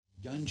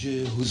گنج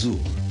حضور،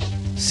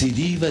 سی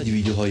دی و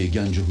دیویدیوهای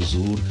گنج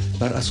حضور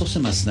بر اساس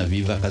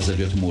مثنوی و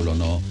غزلیات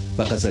مولانا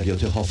و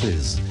غزلیات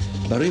حافظ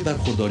برای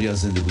برخورداری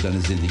از زنده بودن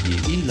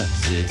زندگی این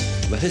لحظه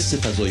و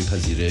حس فضای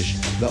پذیرش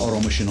و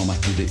آرامش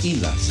نامحدود این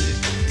لحظه،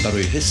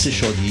 برای حس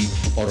شادی،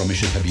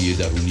 آرامش طبیعی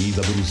درونی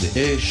و بروز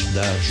عشق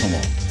در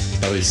شما،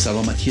 برای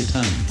سلامتی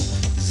تن،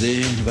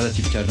 ذهن و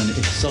لطیف کردن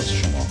احساس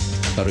شما،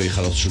 برای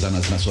خلاص شدن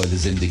از مسائل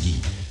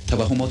زندگی،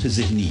 توهمات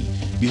ذهنی،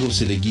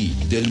 بی‌حوصلگی،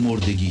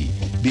 دلمردگی،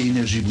 بی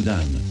انرژی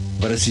بودن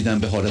و رسیدن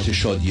به حالت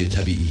شادی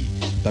طبیعی،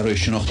 برای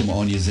شناخت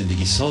معانی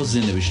زندگی ساز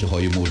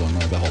نوشته‌های مولانا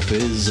و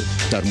حافظ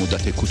در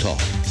مدت کوتاه.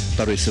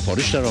 برای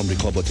سفارش در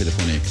آمریکا با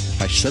تلفن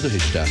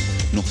 818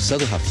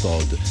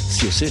 970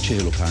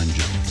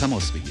 3345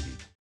 تماس بگیرید.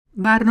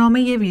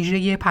 برنامه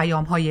ویژه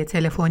پیام‌های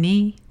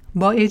تلفنی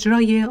با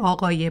اجرای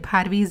آقای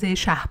پرویز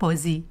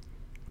شهبازی.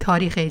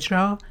 تاریخ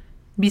اجرا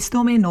 20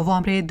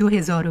 نوامبر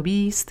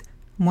 2020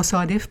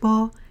 مصادف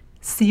با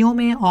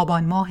 30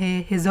 آبان ماه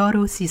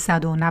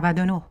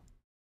 1399.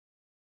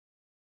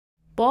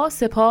 با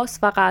سپاس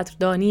و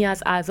قدردانی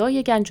از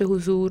اعضای گنج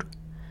حضور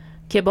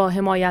که با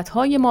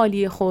حمایت‌های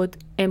مالی خود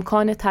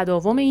امکان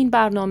تداوم این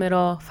برنامه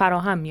را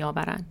فراهم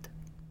می‌آورند.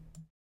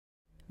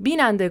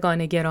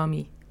 بینندگان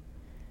گرامی،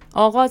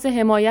 آغاز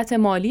حمایت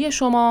مالی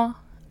شما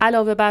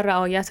علاوه بر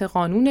رعایت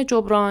قانون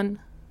جبران،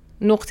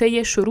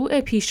 نقطه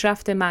شروع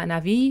پیشرفت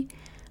معنوی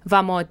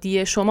و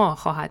مادی شما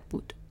خواهد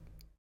بود.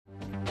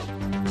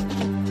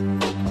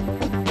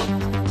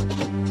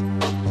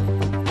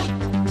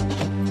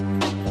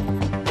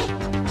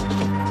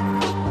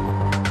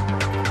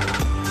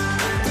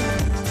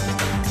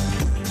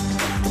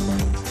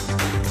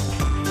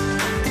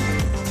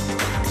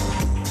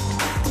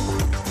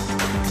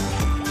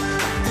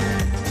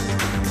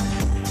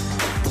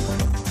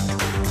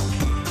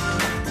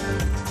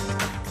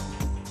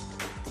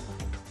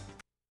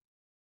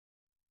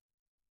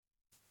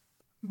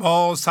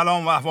 با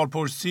سلام و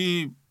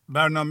احوالپرسی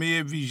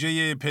برنامه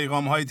ویژه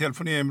پیغام‌های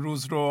تلفنی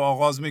امروز رو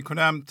آغاز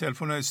می‌کنم.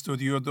 تلفن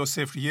استودیو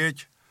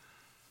 201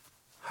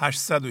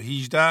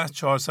 818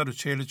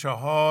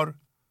 444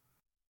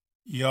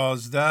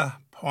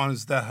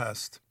 1115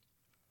 هست.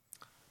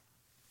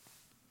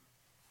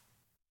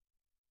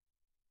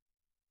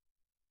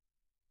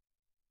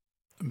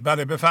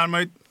 بله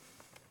بفرمایید.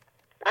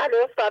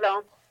 الو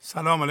سلام.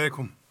 سلام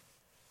علیکم.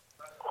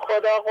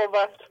 خدا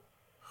قوت.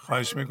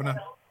 خواهش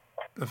میکنم.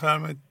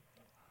 بفرمایید.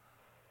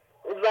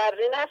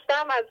 زرین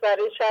هستم از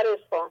زرین شهر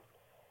اصفهان.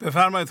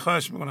 بفرمایید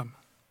خواهش میکنم.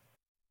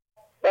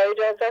 با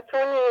اجازهتون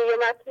یه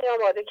متنی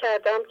آماده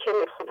کردم که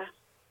میخونم.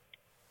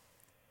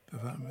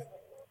 بفرمایید.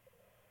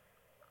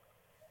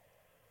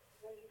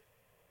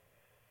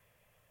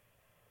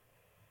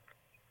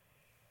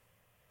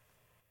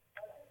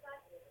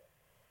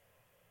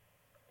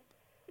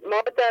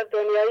 ما در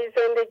دنیایی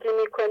زندگی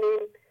میکنیم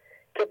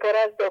که پر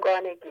از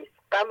دوگانگی است،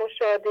 غم و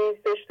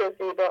شادی، زشت و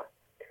زیبا.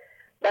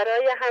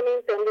 برای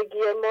همین زندگی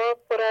ما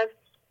پر از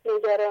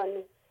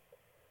نگرانی،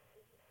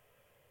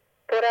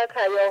 پر از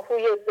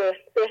هیاهوی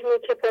ذهنی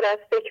که پر از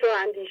فکر و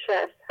اندیشه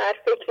است. هر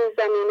فکری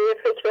زمینه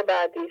فکر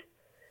بعدی است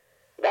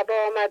و با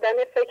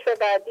آمدن فکر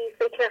بعدی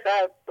فکر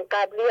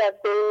قبلی از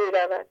بین می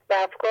رود و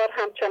افکار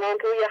همچنان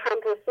روی هم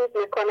رسوب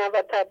می کنند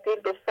و تبدیل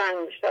به سنگ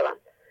می شوند.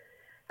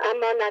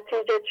 اما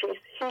نتیجه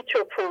چیست؟ هیچ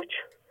و پوچ.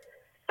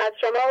 از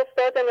شما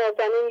استاد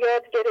نازنین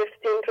یاد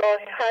گرفتیم راه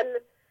حل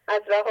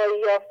از رهایی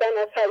یافتن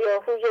از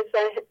هیاهوی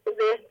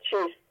ذهن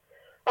چیست؟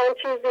 آن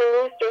چیزی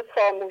نیست جز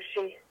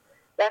خاموشی.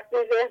 وقتی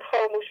ذهن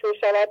خاموش می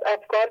شود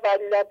افکار و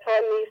علتها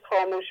نیز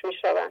خاموش می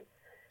شوند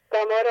و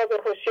ما را به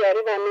هوشیاری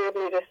و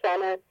نور می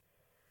رساند.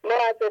 ما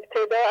از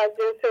ابتدا از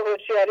جنس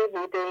هوشیاری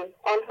بودیم.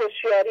 آن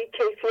هوشیاری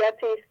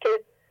کیفیتی است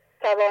که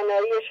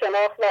توانایی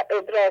شناخت و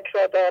ادراک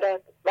را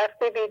دارد.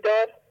 وقتی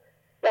بیدار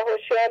و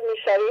هوشیار می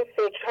شویم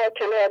فکرها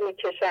کنار می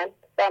کشند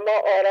و ما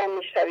آرام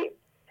می شویم،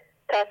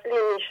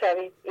 تسلیم می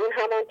شویم. این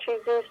همان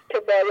چیزی است که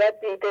باید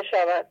دیده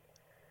شود.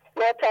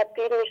 ما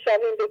تبدیل می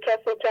شویم به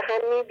کسی که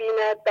هم می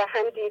بیند و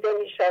هم دیده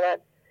می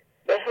شود.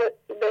 به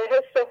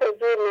حس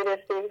حضور می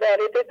رسیم.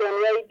 وارد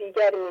دنیای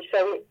دیگر می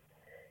شویم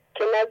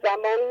که نه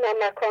زمان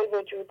نه مکان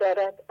وجود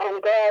دارد.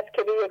 آنگاه است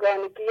که به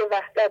یگانگی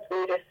وحدت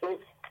می رسیم.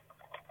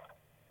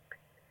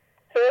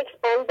 فکر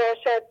آن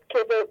باشد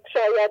که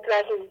شاید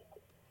رهی،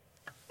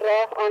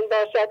 راه آن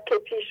باشد که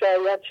پیش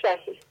آید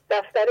شهی.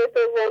 دفتر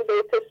دوم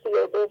بیت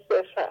 32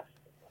 صفر.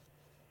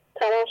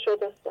 تمام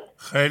شد استاد.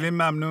 خیلی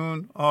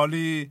ممنون.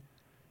 عالی.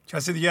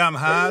 کسی دیگه هم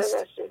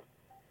هست؟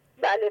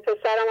 بله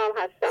پسرم هم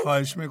هستم.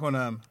 خواهش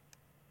میکنم.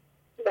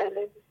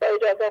 بله با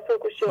اجازه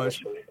گوشی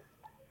بشونم.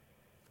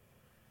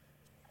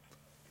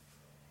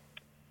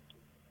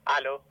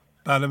 الو.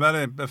 بله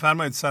بله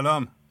بفرمایید.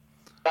 سلام.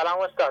 سلام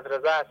استاد،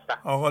 رضا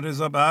هستم. آقا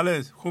رضا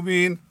بله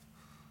خوبین؟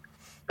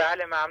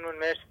 بله ممنون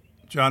مرسی.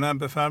 جانم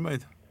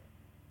بفرمایید.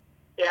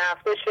 یه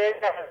هفته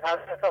شعر از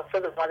حضرت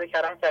استاد استفاده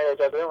کردم که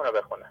اجازه اون رو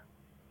بخونم.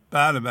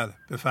 بله بله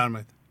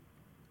بفرمایید.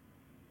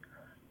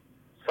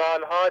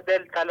 سالها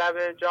دل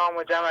طلب جام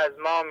و جم از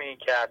ما می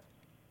کرد،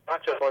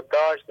 آنچه خود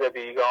داشت ز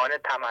بیگانه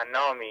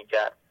تمنا می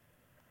کرد.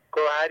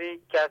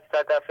 گوهری که از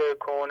صدف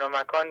کون و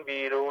مکان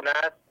بیرون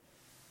است،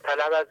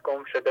 طلب از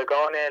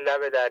گمشدگان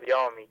لب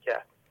دریا می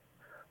کرد.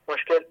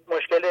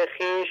 مشکل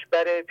خیش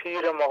بر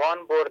پیر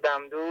مغان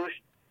بردم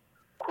دوش،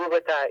 کو به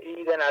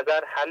تأیید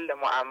نظر حل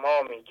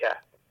معما می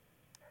کرد.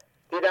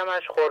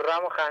 دیدمش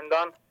خرم و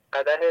خندان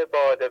قدح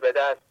باده به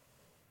دست،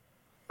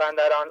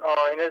 بندر آن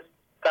آینه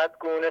صد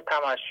گونه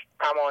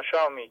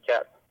تماشا می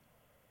کرد.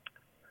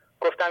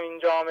 گفتم این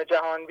جام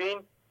جهان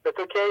بین به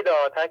تو کی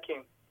داد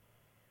حکیم؟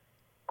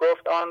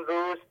 گفت آن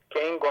روز که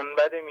این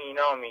گنبد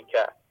مینا می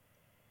کرد.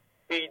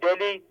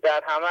 بیدلی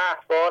در همه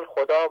احوال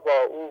خدا با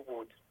او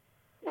بود،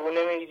 او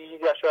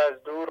نمیدیدش و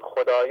از دور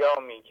خدایا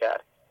می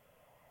کرد.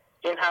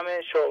 این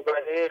همه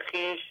شعبده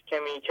خیش که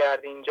می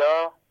کرد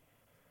اینجا،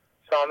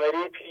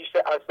 سامری پیش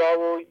عصا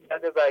و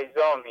ید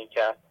بیضا می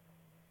کرد.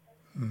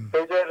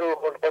 بذر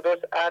روح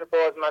القدس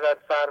باز مدد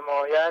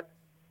فرماید،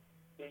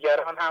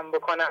 دیگران هم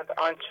بکنند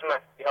آنچه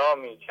مسیحا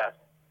می کرد.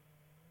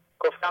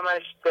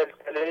 گفتمش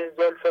سلسله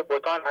زلف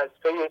بتان از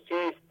پی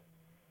چیست؟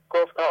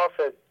 گفت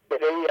حافظ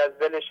دلی از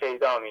دل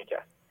شیدا می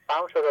کرد.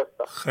 تمام شد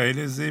استاد.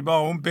 خیلی زیبا.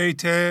 اون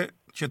بیت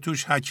که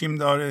توش حکیم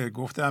داره،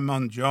 گفتم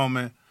من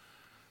جام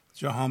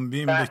جهان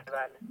بین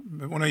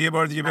اونو یه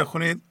بار دیگه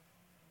بخونید.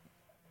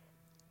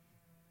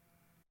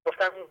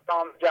 گفتم این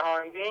جام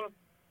جهان بین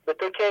به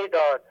تو کی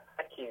داد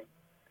حکیم؟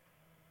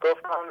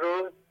 گفت آن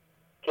روز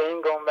که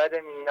این گنبد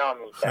مینا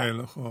می کرد.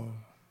 خیلی خوب.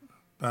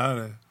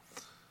 بله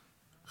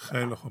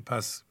خیلی خوب.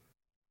 پس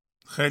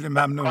خیلی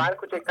ممنون. خواهر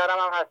کوچکترم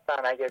هم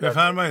هستن اگه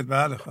بفرمایید.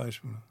 بله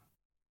خواهش می‌کنم.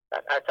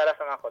 از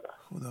طرف من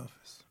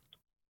خداحافظ.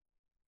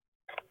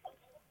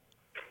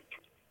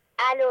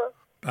 الو.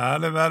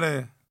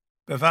 بله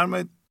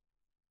بفرمایید.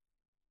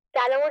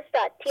 سلام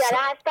استاد، تیاره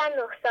هستم،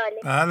 9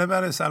 ساله.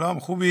 بله سلام،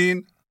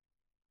 خوبین؟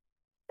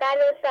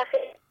 بله استاد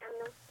خیلی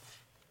ممنون.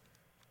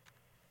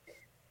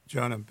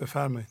 جانم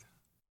بفرمایید.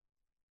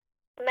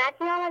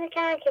 متنی آماده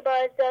کردم که با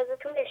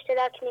اجازهتون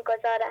اشتراک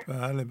میگذارم.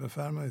 بله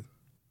بفرمایید.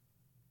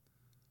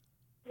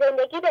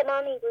 زندگی به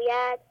ما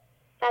میگوید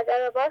فضا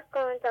را باز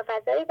کن تا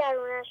فضای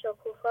درونش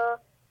شکوفا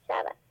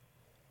شود.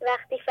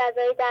 وقتی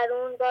فضای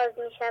درون باز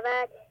می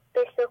شود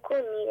به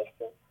سکون می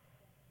رسیم.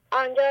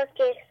 آنجاست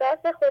که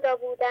احساس خدا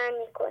بودن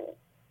می کنیم.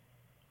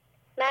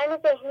 معنی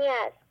ذهنی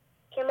است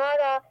که ما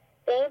را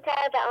به این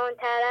طرف و آن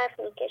طرف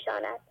می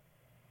کشاند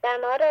و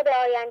ما را به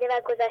آینده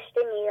و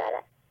گذشته می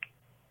برد.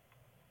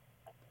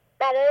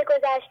 برای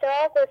گذشته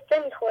ها قصه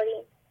می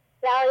خوریم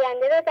و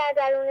آینده را در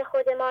درون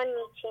خودمان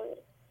می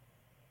چینیم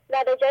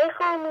و به جای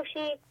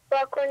خاموشی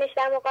واکنش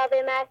و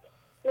مقاومت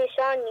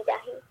نشان می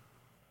دهیم.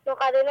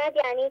 مقاومت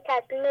یعنی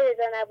تسلیم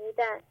رضا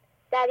نبودن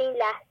در این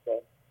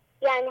لحظه،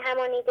 یعنی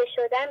همانیده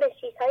شدن به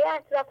چیزهای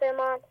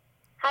اطرافمان.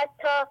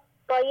 حتی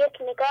با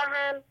یک نگاه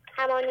هم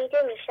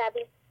همانیده می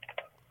شویم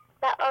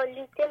و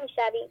آلوده می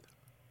شویم.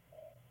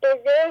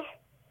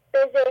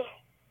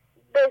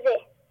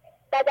 بزه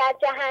و در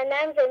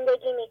جهنم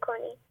زندگی می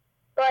کنیم.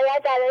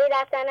 باید برای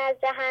رفتن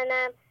از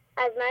جهنم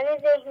از من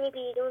ذهنی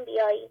بیرون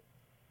بیاییم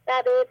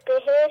و به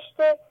بهشت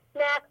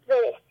نقد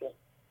برسیم.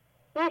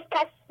 نیست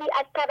کسی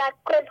از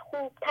توکل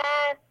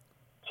خوبتر،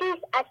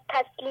 چیست از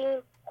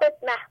تسلیم خود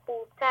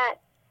محبوبتر.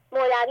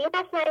 مولوی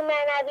مثنوی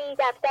معنوی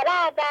دفتر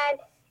اول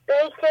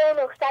بیت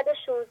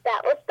 916.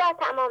 استاد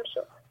تمام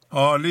شد.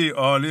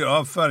 عالی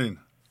آفرین.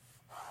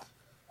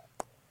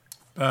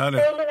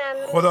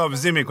 بله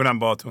خداحافظی میکنم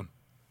باهاتون.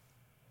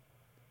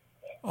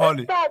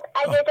 عالی. استاد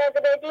اگه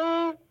اجازه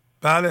بدین.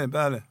 بله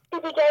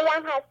دیگری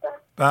هم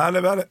هستم.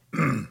 بله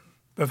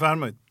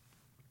بفرمایید.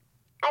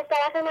 از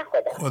طرف من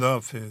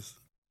خداحافظ.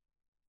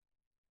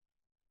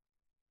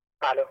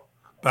 الو.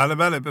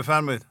 بله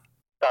بفرمایید.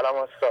 سلام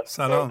استاد.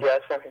 سلام.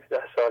 هستم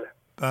 17 ساله.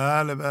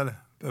 بله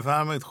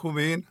بفرمایید.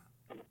 خوبین؟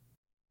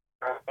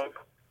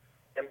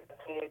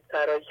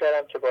 طراحی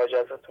کردم که با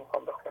اجازهتون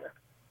خوام بخونم.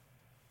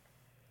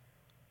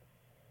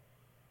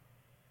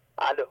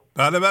 الو.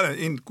 بله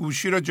این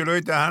گوشی رو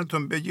جلوی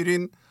دهنتون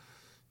بگیرین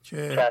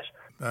که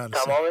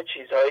تمام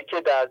چیزهایی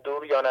که در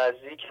دور یا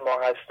نزدیک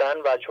ما هستن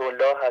وجه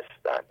الله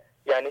هستن،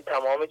 یعنی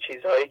تمام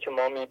چیزهایی که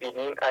ما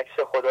میبینیم عکس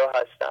خدا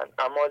هستن،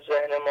 اما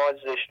ذهن ما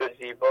زشت و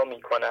زیبا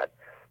میکند.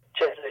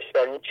 چه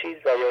زشترین چیز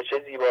و یا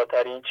چه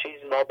زیباترین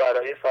چیز ما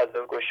برای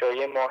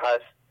فضاگشایی ما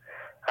هست.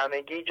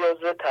 همگی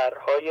جزو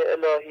طرح‌های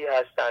الهی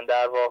هستند.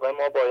 در واقع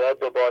ما باید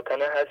به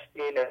باطن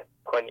هستی نگاه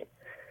کنیم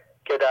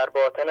که در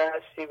باطن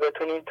هستی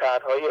بتونیم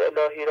طرح‌های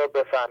الهی را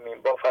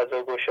بفهمیم. با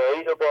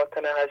فضاگشایی به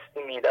باطن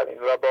هستی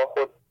می‌رویم و با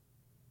خود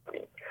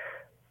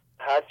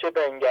هرچه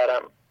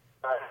بنگرم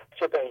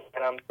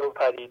تو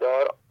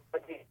پدیدار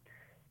آمدی،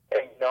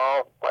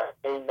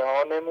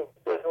 اینا نمود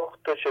رخ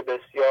تو چه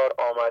بسیار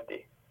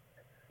آمدی.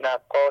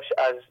 نقاش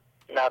از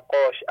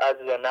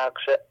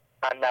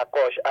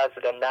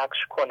نقش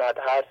کند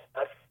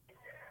هست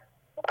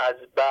از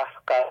بحر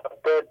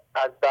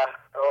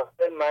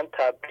قرابل من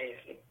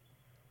تبریزی.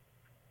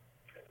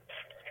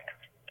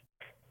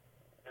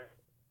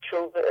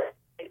 شوق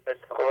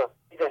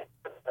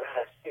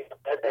هستی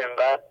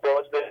انقدر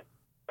باز به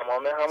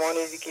تمام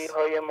همانیدگی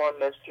های ما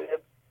مثل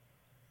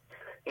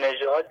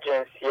نژاد،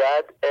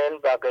 جنسیت، علم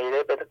و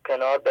غیره به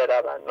کنار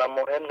بروند و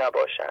مهم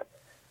نباشند.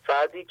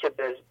 فردی که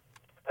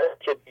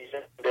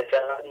بیزن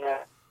بشود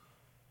نه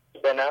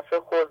به نفع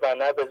خود و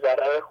نه به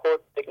ضرر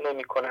خود فکر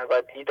نمی کند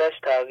و دیدش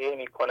تغییر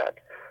می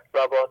کند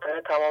و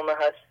باطن تمام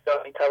هستی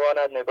را می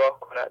تواند نگاه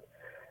کند.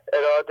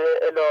 اراده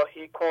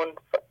الهی کن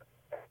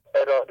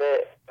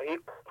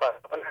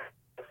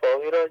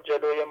اتفاقی را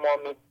جلوی ما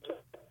می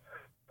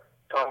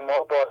تا ما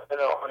باطن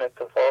آن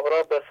اتفاق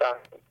را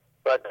بفهمیم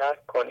و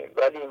درک کنیم،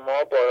 ولی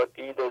ما با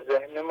دید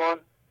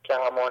ذهنمان که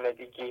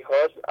همانندگی ها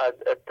از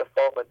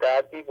اتفاق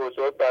دردی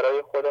بزرگ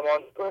برای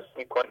خودمان درست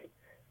می کنیم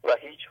و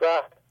هیچ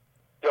وقت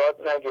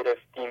یاد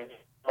نگرفتیم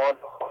ما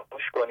را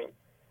خاموش کنیم.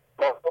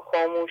 ما با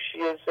خاموشی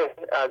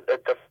ذهن از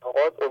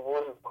اتفاقات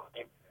عبور می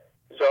کنیم.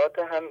 ذات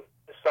همه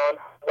انسان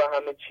و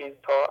همه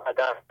چیزها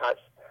عدم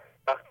هست.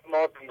 وقتی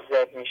ما بی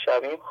ذهن می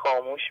شویم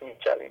خاموش می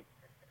شویم،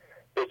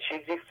 به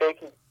چیزی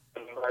فکر می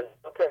کنیم و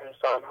ذات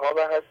انسان ها و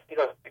هستی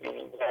را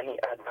ببینیم، یعنی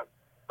عدم.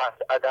 از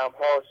عدم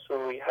ها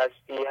سوی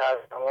هستی هر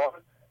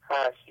زمان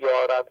هست،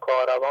 یارب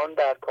کاروان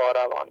در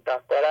کاروان.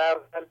 دفتر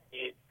اول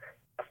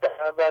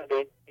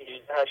بیت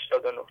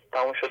 1889.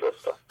 تموم شد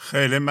استاد.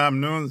 خیلی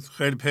ممنون.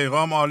 خیلی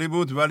پیغام عالی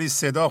بود ولی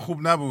صدا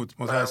خوب نبود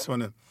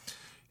متاسفانه.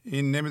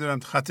 این نمیدونم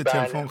خط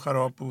تلفن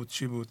خراب بود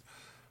چی بود.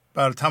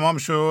 بله تمام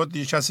شد.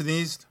 دیگه کسی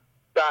نیست؟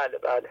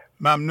 بله.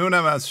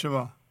 ممنونم از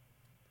شما.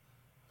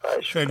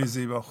 خیلی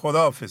زیبا.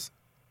 خداحافظ.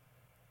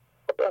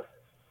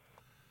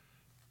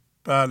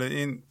 بله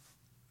این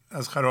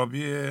از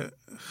خرابی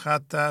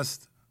خط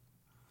است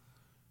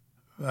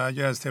و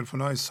اگر از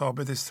تلفن‌های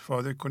ثابت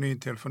استفاده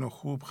کنید، تلفن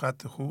خوب،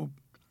 خط خوب،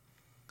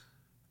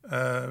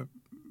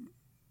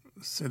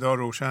 صدا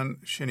روشن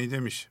شنیده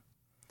میشه.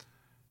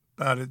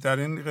 بله در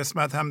این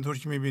قسمت همونطور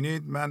که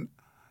میبینید من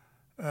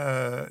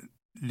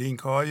لینک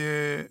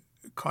های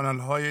کانال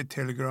های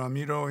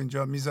تلگرامی رو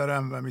اینجا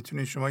میذارم و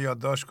میتونید شما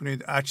یادداشت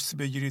کنید، عکس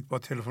بگیرید با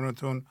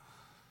تلفنتون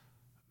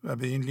و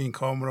به این لینک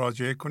ها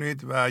مراجعه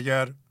کنید و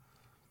اگر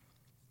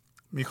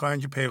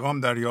میخواین که پیغام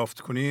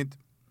دریافت کنید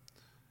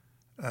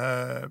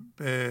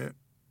به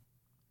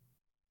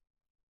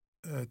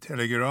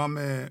تلگرام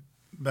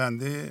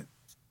بنده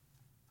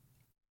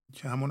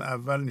که همون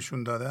اول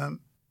نشون دادم،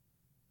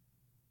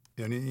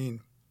 یعنی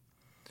این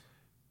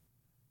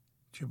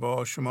که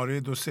با شماره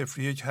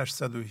 201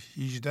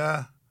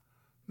 818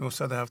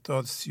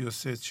 970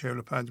 33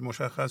 45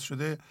 مشخص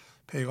شده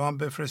پیغام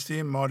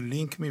بفرستیم. ما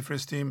لینک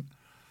میفرستیم،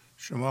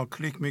 شما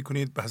کلیک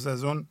میکنید، پس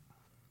از اون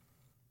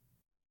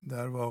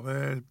در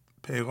واقع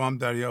پیغام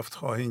دریافت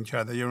خواهید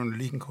کرد. اگر اون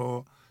لینک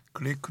رو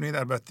کلیک کنید،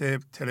 البته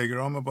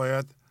تلگرام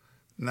باید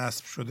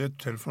نصب شده تو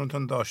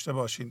تلفنتون داشته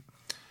باشین.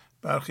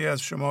 برخی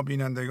از شما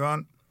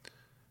بینندگان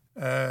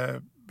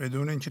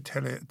بدون اینکه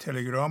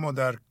تلگرام رو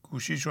در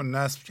گوشیشون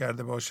نصب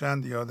کرده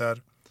باشند یا در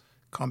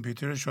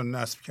کامپیوترشون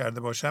نصب کرده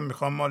باشند،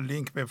 میخوام ما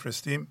لینک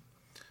بفرستیم.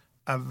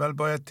 اول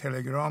باید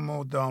تلگرام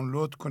رو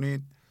دانلود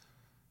کنید،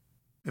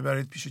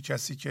 ببرید پیش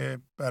کسی که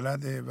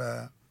بلده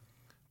و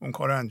اون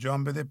کار رو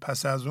انجام بده،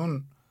 پس از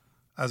اون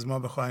از ما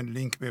بخواین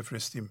لینک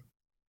بفرستیم.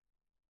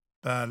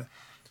 بله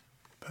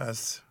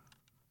پس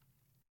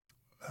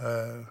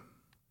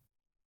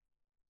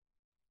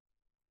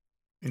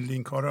این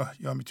لینک ها رو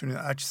یا میتونید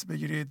عکس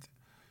بگیرید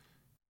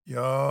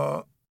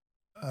یا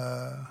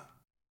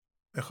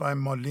بخوایم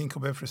ما لینک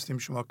رو بفرستیم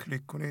شما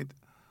کلیک کنید.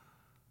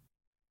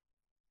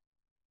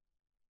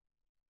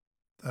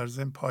 در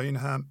ضمن پایین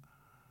هم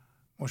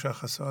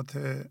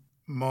مشخصات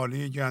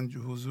مالی گنج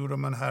حضور رو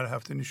من هر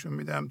هفته نشون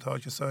میدم تا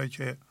کسایی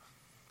که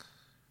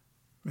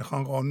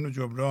میخوان قانون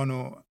جبران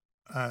رو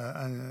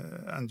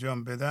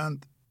انجام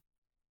بدند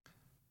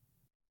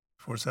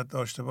فرصت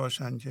داشته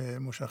باشند که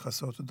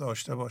مشخصات رو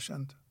داشته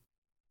باشند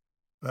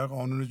و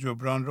قانون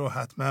جبران رو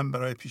حتما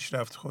برای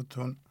پیشرفت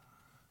خودتون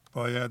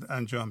باید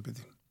انجام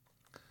بدین.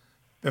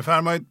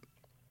 بفرمایید.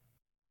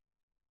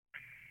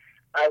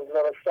 از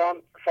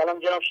نورستان سلام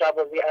جناب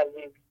شهبازی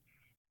عزیز،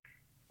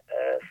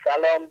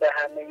 سلام به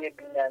همه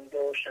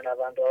بیننده و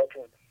شنونده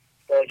هاتون.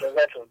 با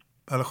اجازتون.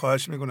 بله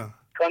خواهش میکنم.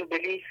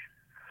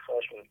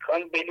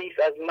 کان بلیس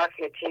از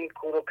متن تین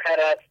کوروکر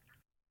است،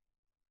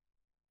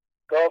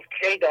 گاو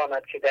کی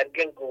داند که در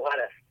گل گوهر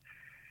است.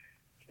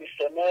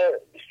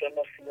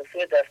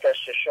 29 دفتر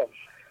ششم.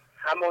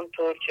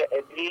 همونطور که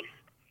ابلیس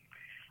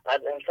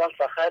از انسان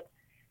فقط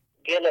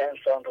گل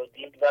انسان رو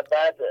دید و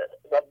بعد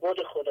و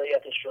بود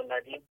خدایتش رو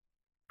ندید،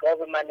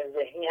 گاو من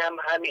ذهنی هم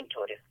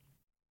همینطوره.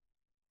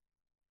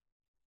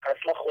 پس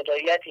ما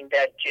خدایتیم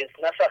در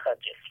جسم، نه فقط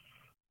جسم.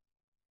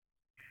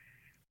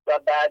 و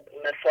بعد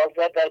مثال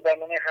زد در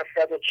برنامه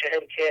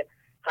 740 که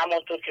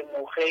همانطور که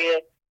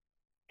موقع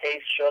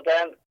حیض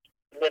شدن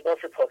لباس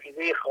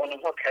پاکیزه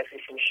خانم ها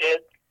کثیف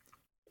میشه،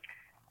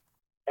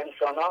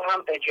 انسان ها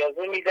هم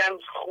اجازه میدن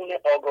خون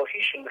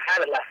آگاهیشون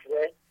هر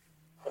لحظه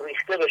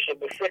ریخته بشه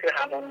به فکر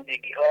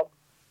همانندگی ها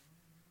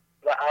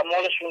و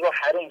اعمالشون رو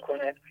حروم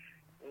کنه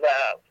و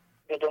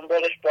به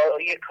دنبالش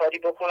با یه کاری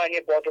بکنن،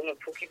 یه بادام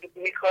پوکی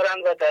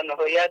میکارن و در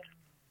نهایت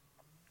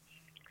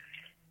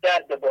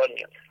درد به بار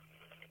میاد.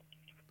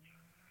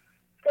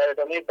 در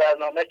ادامه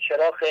برنامه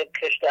چراغ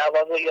کشت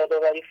عوض رو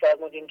یادآوری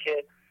فرمودیم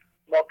که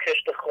ما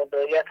کشت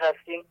خداییت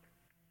هستیم.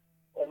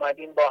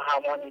 اومدیم با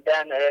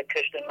همانیدن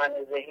کشت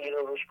من ذهنی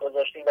رو روش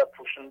گذاشتیم و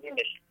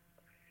پوشوندیمش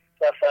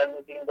و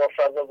فرمودیم با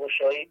فضا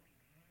گشایی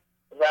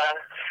و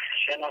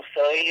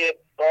شناسایی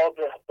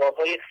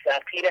بابهای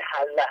ثقیل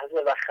هر لحظه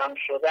و خم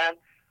شدن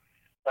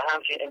و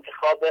همچنین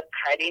انتخاب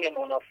قرین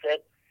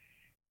مناسب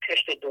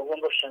کشت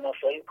دوم رو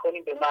شناسایی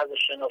کنیم، به محض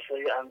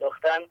شناسایی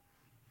انداختن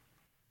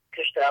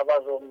کشت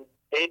اول رو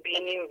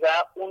ببینیم و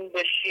اون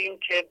بشیم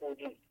که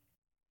بودیم.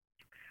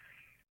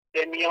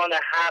 به میان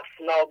 7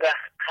 ناگه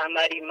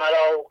قمری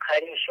مرا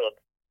قرین شد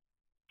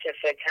که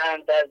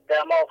فکند در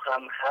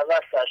دماغم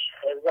هوسش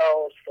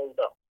 1000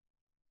 سودا.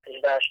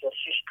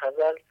 1886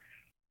 غزل.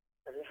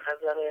 از این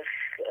غزل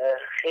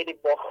خیلی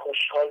با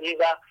خوشحالی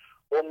و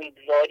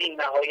امیدواری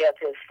نهایت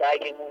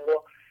سعیمون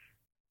رو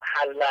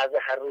هر لحظه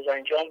هر روز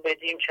انجام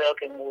بدیم، چرا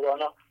که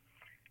مولانا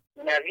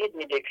نوید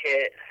میده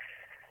که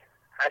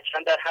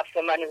هرچند در 7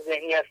 من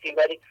ذهنی هستیم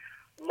ولی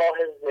ماه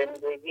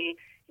زندگی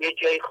یه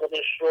جایی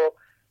خودش رو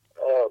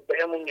به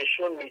همون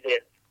نشون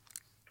میده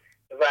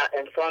و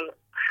انسان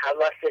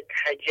هوس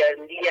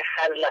تجلی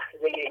هر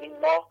لحظه این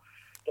ماه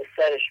به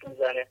سرش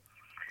میزنه.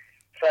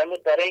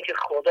 فرمود برای اینکه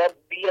خدا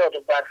بیاد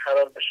و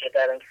برقرار بشه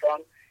در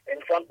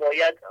انسان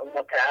باید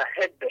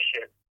متعهد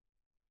بشه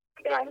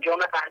به انجام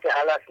عهد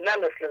الست، نه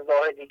مثل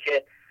زاهدی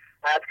که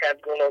عهد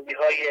کرد گلابی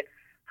های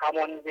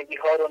همانیدگی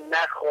ها رو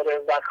نخوره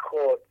و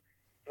خورد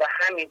و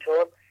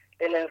همینطور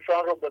دل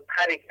انسان رو به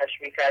پری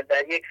کشفی کرد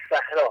در یک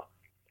صحرا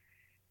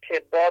که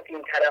باد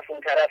این طرف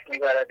اون طرف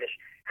میبردش.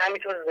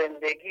 همینطور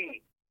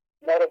زندگی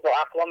ما رو با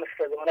اقوام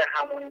سگانه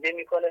همانیده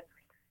میکنه،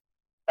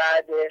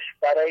 بعدش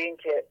برای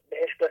اینکه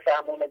بهش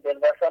بفهمونه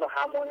دلبستن و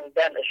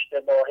همانیدن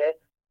اشتباهه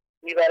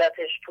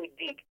میبردش تو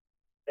دیگ،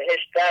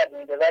 بهش درد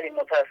میده، ولی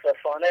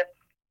متاسفانه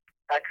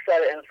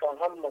اکثر انسان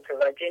ها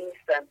متوجه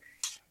نیستن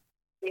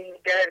این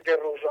درد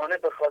روزانه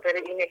به خاطر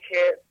اینه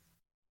که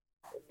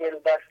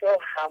دلبسته و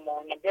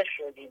همانیده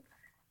شدیم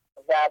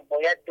و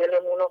باید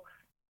دلمون رو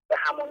به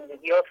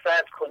همانیدگی ها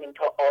فرد کنیم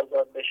تا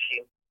آزاد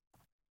بشیم.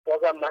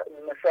 بازم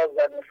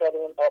مثال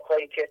اون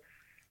آقایی که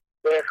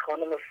به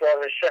خانم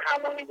فاحشه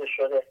همانیده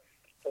شده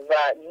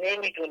و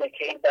نمیدونه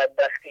که این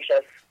بدبختیش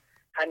از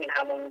همین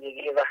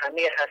همانیدگی و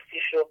همه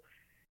هستیش رو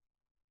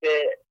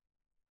به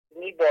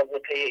میبازه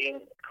پی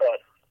این کار،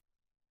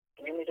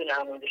 نمیدونه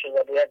همانیده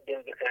شده و باید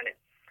دل بکنه.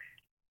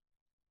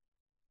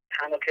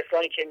 تنها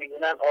کسانی که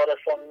میدونن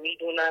عارفان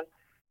میدونن،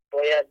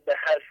 باید به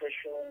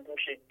حرفشون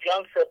گوش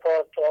جان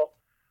سپار تا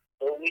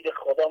به امید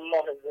خدا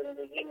ماه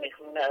زندگی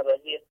مهمون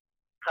ابدی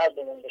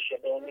قلبمون بشه،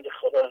 به امید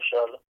خدا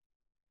انشاءالله.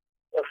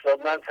 استاد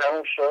من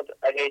تموم شد،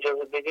 اگه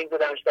اجازه بدین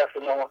بدمش دست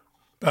ماما.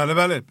 بله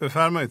بله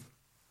بفرمایید.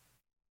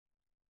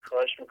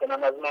 خواهش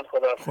میکنم از من.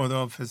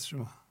 خداحافظ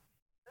شما.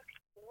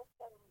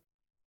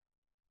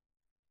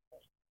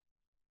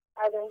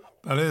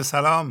 بله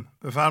سلام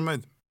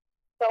بفرمایید.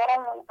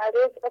 سلام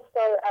علیک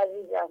استاد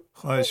عزیزم.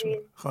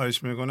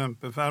 خواهش میکنم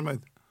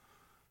بفرمایید.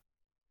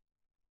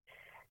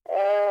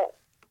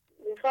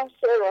 میخوام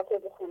شعر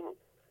بخونم.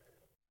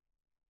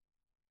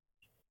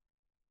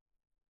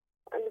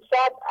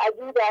 امشب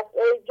عجیب است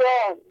ای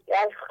جان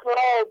گر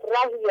خواب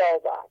رهی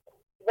یابد،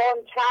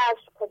 وان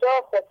چشم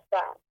کجا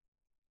خسبد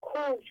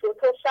کوش و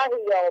تو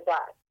شهی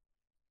یابد.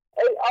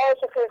 ای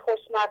عاشق خوش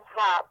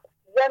مذهب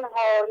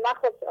زنهار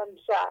مخسب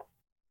امشب،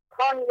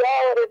 کان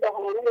یار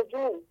دهانه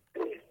جو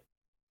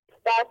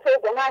در تو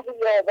گنهی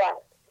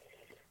یابد.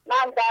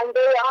 من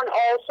بنده آن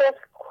عاشق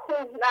کوه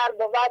نر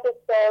بود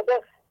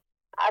صادق،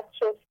 از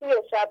چستی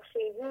و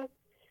شبخیزی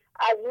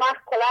از مه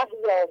کله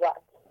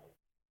یابد.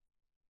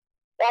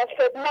 در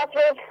خدمت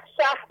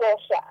شه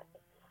باشد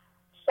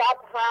شب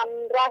هم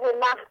ره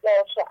مه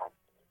باشد،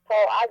 تا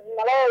از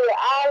ملای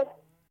ال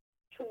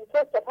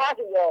چوته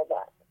سپه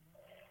یابد.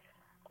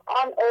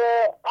 آن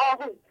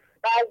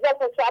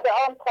بعضت شب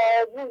آن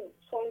قاضی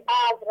چون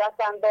بعض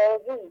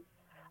رسندازی،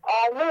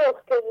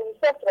 آموخت که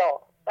یوسف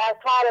را در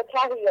کار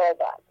که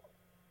یابد.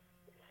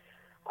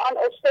 آن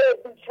اشته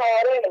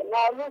بیچاره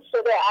ناموس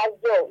شده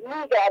از جو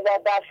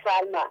میگردد در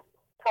خلمت،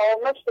 تا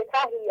مشت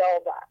که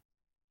یابد.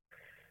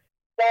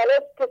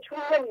 دارد که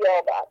چون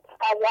یابد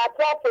از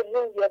اطراف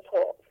روی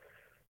تو،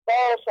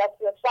 باشد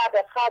که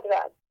شب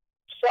خدرت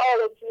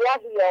شال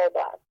سیه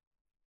یابد.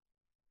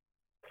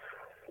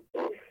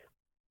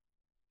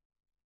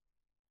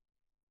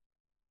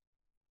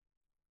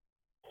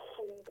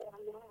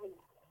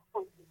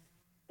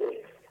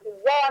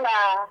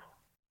 زانه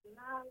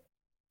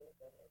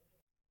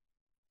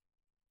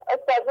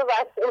استاذ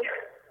بسید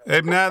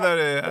اب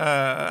نداره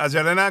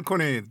عجله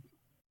نکنید.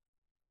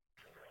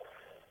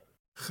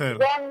 خیر.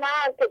 زان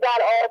مرد که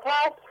در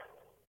آتش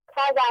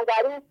خزن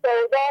در این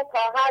سودا، تا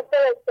هر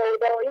دل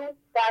سودایی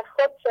در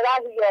خود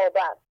شرح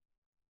یابد.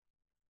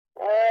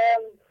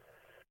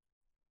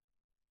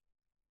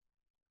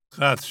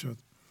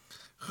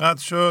 خط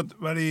شد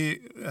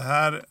ولی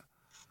هر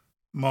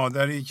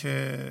مادری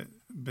که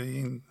به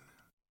این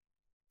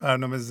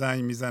برنامه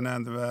زنگ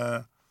میزنند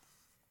و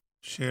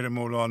شعر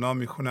مولانا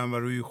میخونند و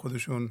روی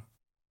خودشون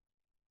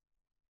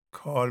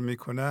کار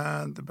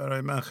میکنند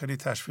برای من خیلی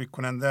تشویق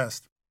کننده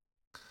است.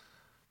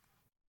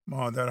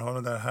 مادر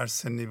حالا در هر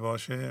سنی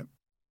باشه،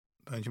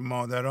 اینکه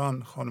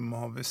مادران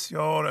خانم‌ها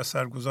بسیار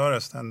اثرگذار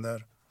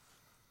هستند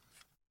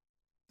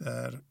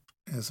در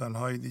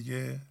انسان‌های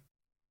دیگه.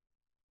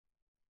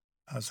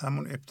 از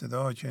همون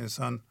ابتدا که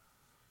انسان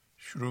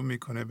شروع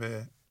میکنه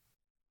به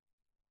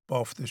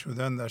بافته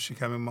شدن در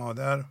شکم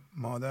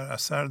مادر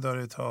اثر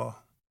داره تا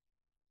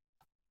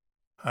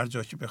هر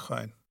جا که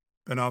بخواین.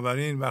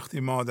 بنابراین وقتی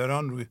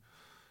مادران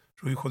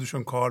روی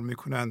خودشون کار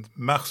میکنند،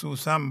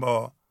 مخصوصا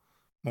با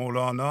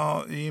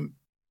مولانا، این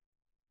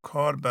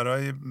کار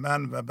برای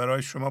من و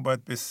برای شما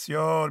باید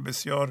بسیار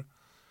بسیار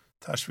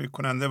تشویق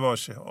کننده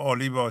باشه،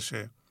 عالی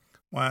باشه،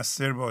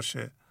 مؤثر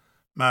باشه.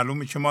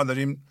 معلومه که ما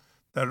داریم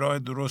در راه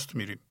درست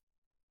میریم.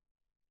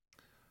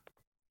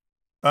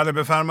 بله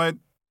بفرمایید.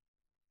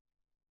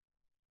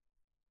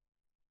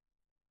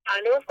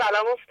 الو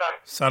سلام استاد.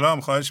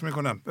 سلام، خواهش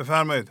میکنم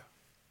بفرمایید.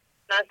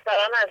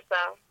 نسترن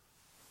هستم.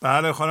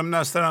 بله خانم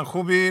نسترن،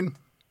 خوبین؟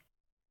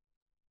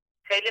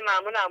 خیلی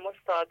ممنونم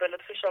استاد، به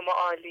لطف شما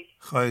عالی.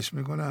 خواهش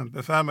میکنم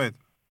بفرمایید.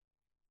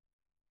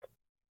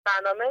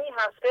 برنامه این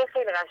هفته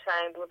خیلی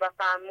قشنگ بود و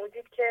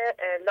فرمودید که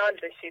لال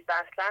بشید و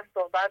اصلا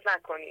صحبت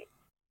نکنید،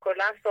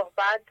 کلا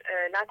صحبت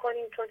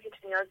نکنیم چون هیچ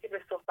نیازی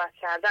به صحبت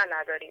کردن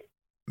نداریم.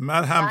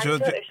 من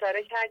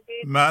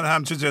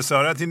همچه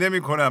جسارتی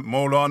نمی کنم.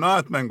 مولانا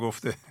حتما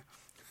گفته.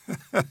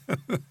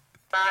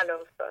 بله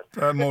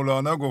استاد.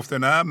 مولانا گفته،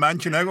 نه من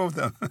که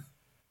نگفتم.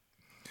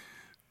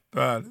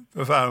 بله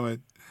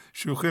بفرمایید،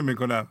 شوخی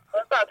میکنم.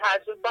 استاد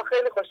تجربه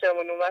خیلی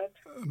خوشمون اومد.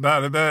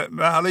 بله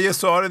و حالا یه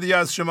سوال دیگه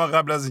از شما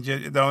قبل از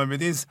اینکه ادامه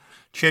بدین.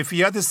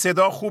 کیفیت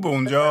صدا خوبه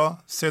اونجا؟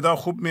 صدا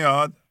خوب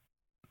میاد؟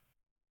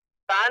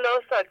 بله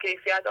استاد،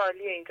 کیفیت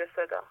عالیه اینجا،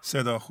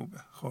 صدا خوبه.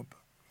 خب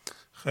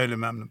خیلی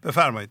ممنون،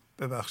 بفرمایید.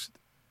 ببخشید.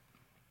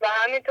 و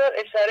همینطور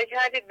اشاره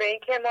کردید به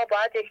اینکه ما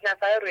باید یک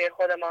نفر روی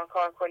خودمان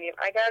کار کنیم.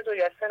 اگر 2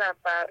 یا 3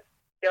 نفر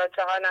یا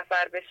 4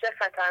 نفر بشه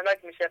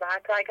خطرناک میشه و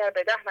حتی اگر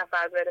به 10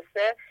 نفر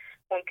برسه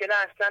ممکنه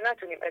اصلا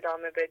نتونیم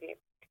ادامه بدیم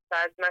و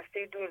از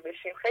مسیر دور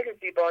بشیم. خیلی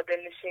زیبا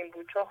دلنشین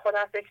بود چون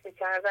خودم فکر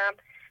میکردم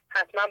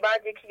حتما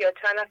باید 1 یا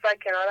چند نفر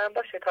کنارم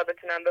باشه تا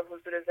بتونم به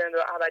حضور زنده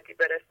و ابدی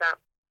برسم.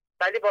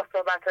 ولی با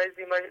صحبت‌های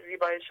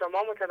زیبای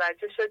شما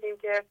متوجه شدیم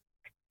که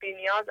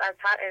بی‌نیاز از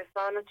هر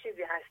انسان و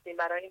چیزی هستیم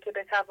برای اینکه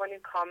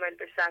بتوانیم کامل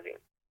بشویم.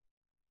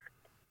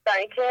 و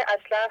اینکه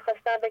اصلا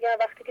خواستم بگم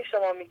وقتی که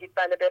شما میگید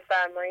بله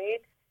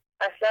بفرمایید،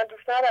 اصلا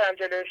دوست ندارم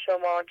جلوی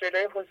شما،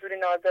 جلوی حضور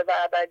نازل و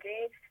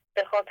ابدی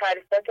بخوام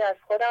تعریفاتی از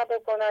خودم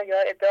بکنم یا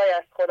ادعای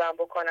از خودم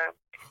بکنم.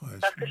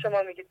 وقتی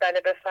شما میگید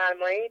بله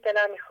بفرمایید،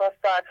 دلم میخواست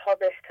ساعتها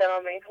به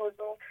احترام این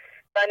حضور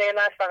و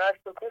نعمت فقط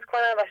سکوت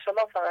کنم و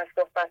شما فقط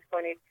صحبت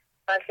کنید،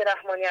 بلکه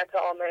رحمانیت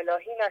عام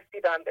الهی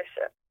نصیبم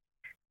بشه.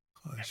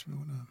 خواهش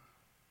میکنم.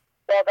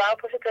 واقعا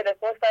پشت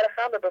تلفن سر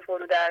خم به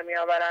فرو در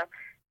میآورم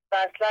و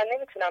اصلا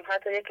نمیتونم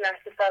حتی یک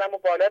لحظه سرمو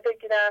بالا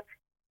بگیرم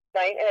و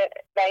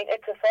این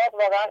اتفاق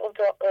واقعا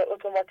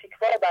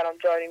اتوماتیکوار برام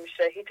جاری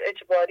میشه. هیچ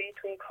اجباری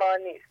تو این کار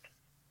نیست.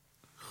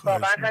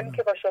 واقعا همین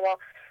که با شما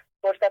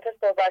فرصت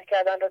صحبت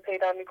کردن رو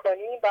پیدا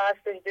میکنیم باید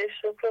سجده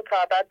شکر رو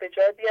تا ابد به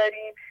جا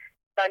بیاریم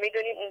و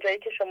میدونیم اونجایی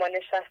که شما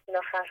نشستین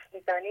و حرف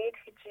میزنید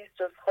هیچ چیز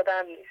جز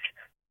خودم نیست.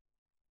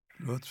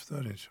 لطف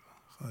دارین شما.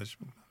 خواهش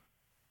میکنم.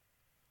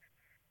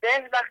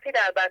 ذهن وقتی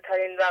در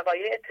بدترین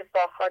وقایع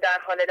اتفاقها در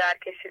حال در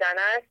کشیدن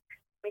است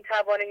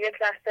میتوانیم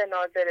یک لحظه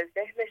ناظر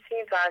ذهن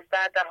بشیم و از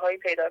درد رهایی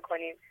پیدا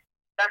کنیم.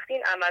 وقتی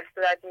این عمل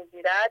صورت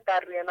میگیرد بر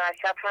روی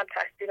مرکب هم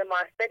تاثیر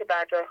موثری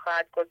بر جای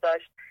خواهد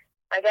گذاشت.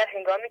 اگر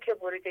هنگامی که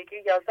بریدگی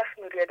یا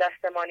زخمی روی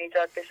دستمان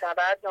ایجاد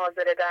بشود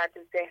ناظر درد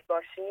ذهن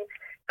باشیم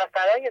و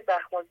فرای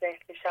زخم و ذهن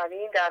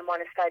بشویم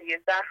درمان سریع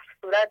زخم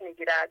صورت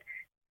میگیرد،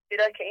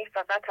 زیرا که این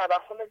فقط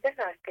توهم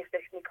ذهن است که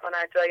فکر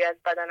می‌کند جایی از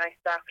بدنش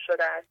زخم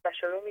شده است و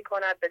شروع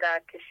می‌کند به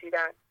درد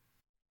کشیدن.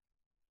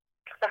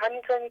 و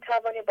همینطور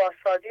می‌توانیم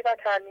بازسازی و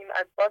ترمیم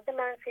از فاز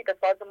منفی به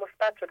فاز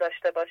مثبت رو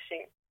داشته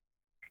باشیم.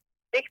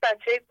 یک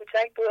بچه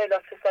کوچک 2 الی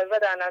 3 ساله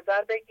در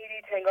نظر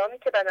بگیرید. هنگامی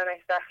که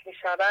بدنش زخم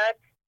می‌شود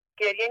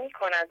گریه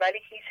می‌کند ولی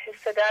هیچ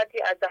حس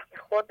دردی از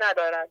زخم خود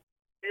ندارد،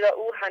 زیرا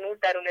او هنوز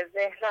درون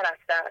ذهن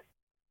نرفته است.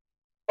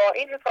 با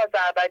این حفاظ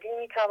ابدی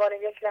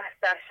می‌توانیم یک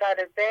لحظه از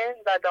شر ذهن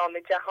و دام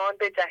جهان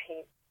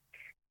بجهیم.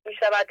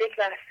 می‌شود یک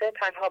لحظه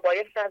تنها با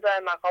یک نظر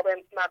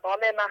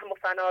مقام محو و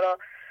فنا را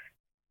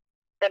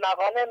به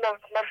مقام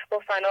محو و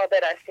فنا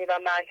برسیم و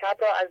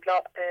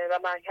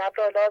مرکب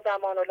را لا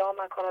زمان و لا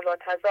مکان و لا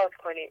تضاد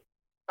کنیم.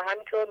 و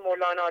همینطور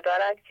مولانا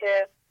دارد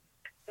که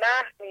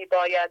محو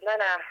می‌باید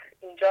نه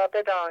اینجا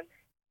بدان،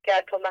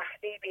 گر تو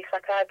محوی بی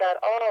خطر در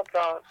آب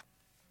را،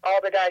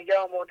 آب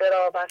دریا مرده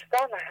را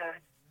بسته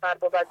نهد، بر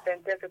بود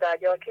زنده ز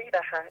دریا کی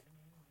رهد.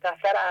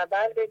 دفتر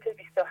اول بیت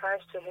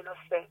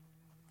 28-43.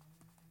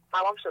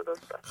 تمام شد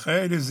استاد.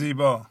 خیلی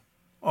زیبا،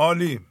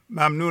 عالی،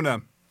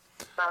 ممنونم.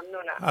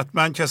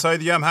 حتما کسای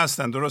دیگه هم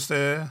هستن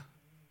درسته؟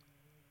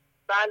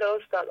 بله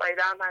استاد،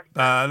 آیده هم هستن.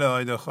 بله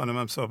آیده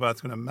خانمم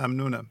صحبت کنم.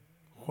 ممنونم.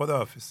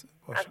 خداحافظ.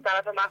 از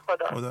طرف من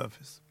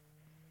خداحافظ.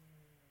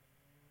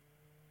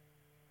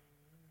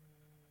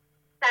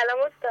 سلام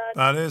استاد.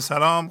 بله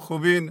سلام،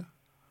 خوبین؟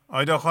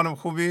 آیدا خانم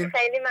خوبین؟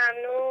 خیلی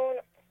ممنون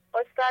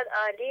استاد،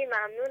 عالی،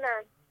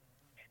 ممنونم.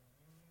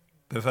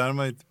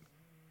 بفرمایید.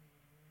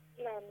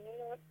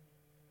 ممنون.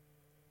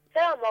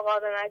 چرا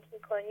مقاومت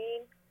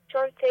میکنیم؟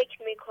 چون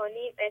فکر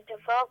میکنیم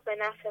اتفاق به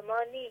نفع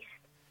ما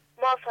نیست.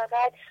 ما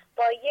فقط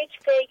با یک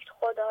فکر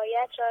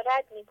خدایت را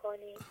رد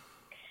میکنیم.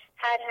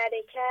 هر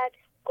حرکت،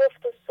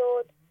 گفت و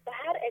صوت و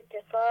هر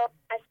اتفاق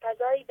از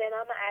فضایی به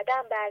نام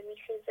عدم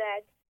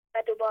برمیخیزد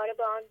و دوباره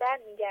به آن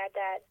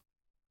برمیگردد.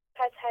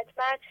 پس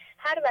حتما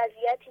هر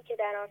وضعیتی که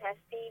در آن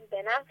هستیم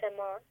به نفع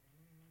ما.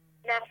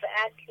 نفع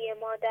اصلی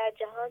ما در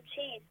جهان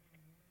چیست؟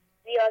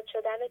 زیاد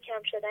شدن و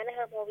کم شدن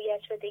هم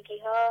هویت شدگی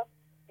ها؟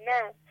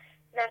 نه،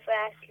 نفع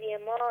اصلی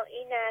ما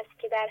این است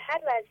که در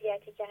هر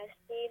وضعیتی که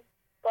هستیم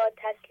با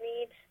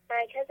تسلیم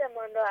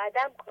مرکزمان را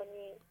عدم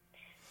کنیم.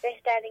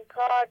 بهترین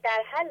کار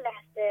در هر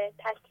لحظه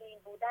تسلیم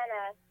بودن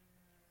است.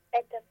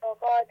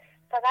 اتفاقات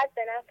فقط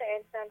به نفع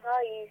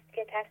انسان‌هایی است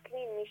که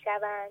تسلیم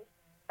می‌شوند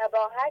و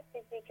با هر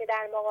چیزی که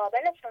در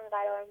مقابلشان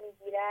قرار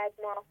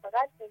می‌گیرد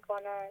موافقت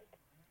می‌کنند.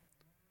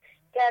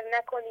 گر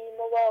نکنی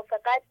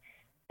موافقت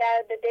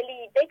درد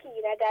دلی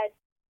بگیرد،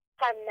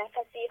 هم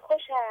نفسی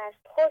خوش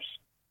است خوش،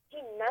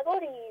 این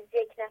مگریز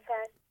یک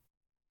نفس.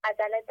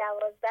 غزل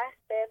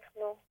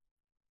 12:9.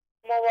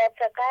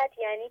 موافقت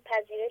یعنی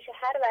پذیرش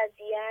هر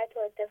وضعیت و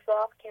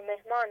اتفاق که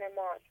مهمان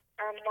ماست.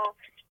 اما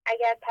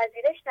اگر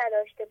پذیرش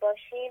نداشته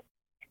باشیم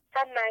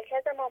هم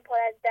مرکزمان پر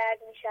از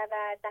درد می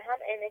شود و هم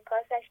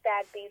انعکاسش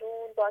در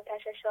بیرون با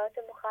تشعشعات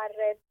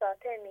مخرب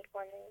ساطع می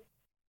کنیم.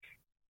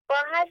 با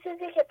هر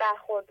چیزی که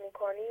برخورد می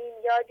کنیم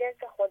یا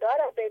جنس خدا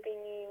را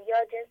ببینیم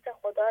یا جنس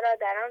خدا را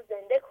در آن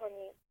زنده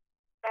کنیم.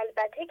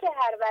 البته که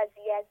هر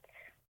وضعیت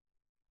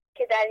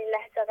که در این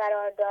لحظه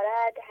قرار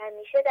دارد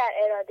همیشه در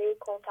اراده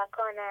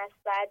کنفکان است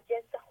و از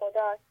جنس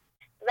خداست،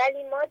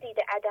 ولی ما دید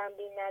عدم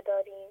بین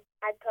نداریم.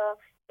 حتی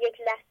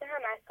یک لحظه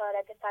هم از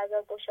حالت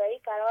فضا گشایی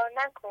فرار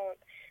نکن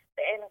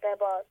به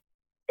انقباض.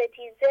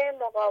 ستیزه،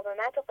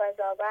 مقاومت و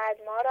قضاوت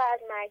ما را از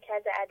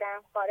مرکز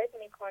عدم خارج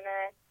می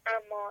کند،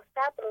 اما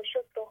صبر و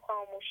شکر و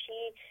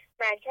خاموشی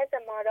مرکز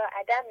ما را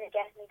عدم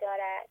نگه می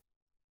دارد.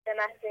 به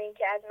محض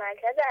اینکه از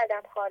مرکز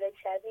عدم خارج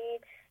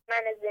شویم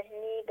من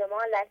ذهنی به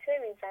ما لطمه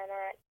می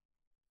زند.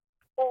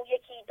 او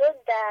یکی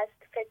دزد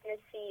است فتنه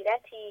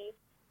سیرتی،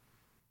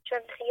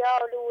 چون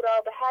خیال او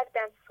را به هر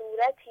دم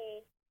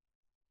صورتی.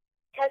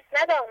 کس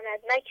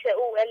نداند مکر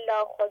او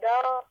الا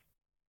خدا،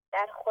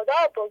 در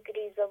خدا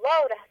بگریز و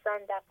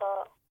وارهزان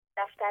دغا.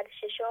 دفتر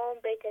 6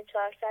 بیت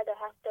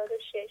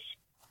 476.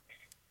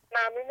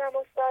 ممنونم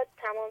استاد،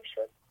 تمام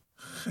شد.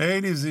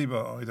 خیلی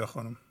زیبا آیدا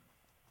خانم.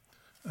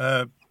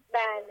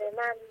 بله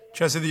ممنون.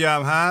 کسی دیگه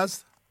هم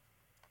هست؟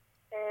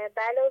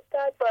 بله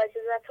استاد، با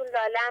اجازهتون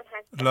لاله هم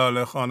هست.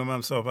 لاله خانم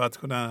هم صحبت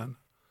کنن.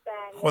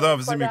 بله.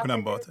 خداحافظی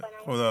میکنم باهات.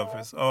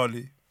 خداحافظ.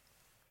 عالی.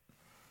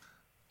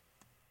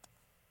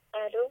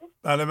 الو.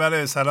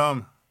 بله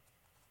سلام.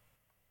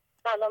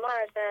 سلام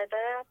عرض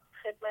ادب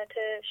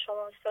خدمت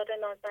شما استاد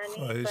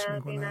نازنین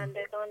و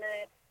بینندگان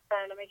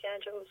برنامه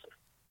گنج حضور.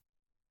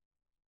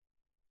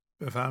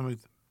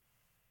 بفرمایید.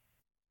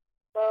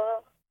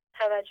 با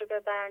توجه به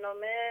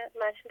برنامه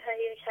متن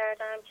تهیه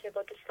کردم که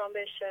با دوستان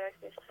به اشتراک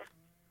میذارم.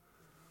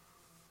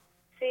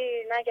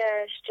 سیر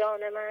نگشت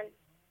جان من،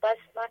 بس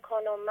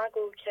مکن و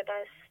مگو که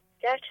بس،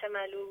 گرچه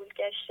ملول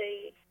گشته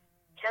ای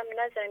کم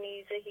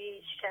نزنی ز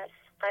هیچ کس.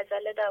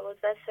 غزل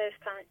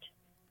 12:5.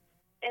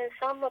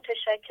 انسان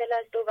متشکل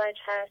از دو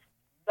وجه است،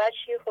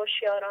 وجهی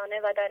هوشیارانه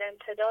و در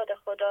امتداد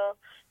خدا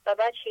و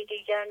وجهی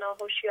دیگر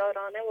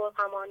ناهوشیارانه و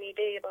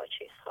غمانیده با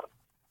چیزها.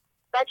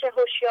 وجه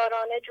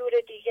هوشیارانه جور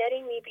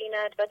دیگری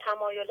می‌بیند و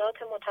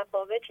تمایلات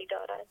متفاوتی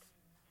دارد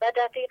و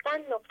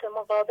دقیقاً نقطه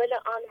مقابل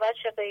آن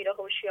وجه غیر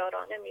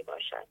هوشیارانه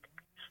میباشد.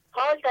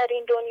 حال در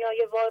این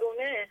دنیای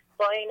وارونه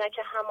با عینک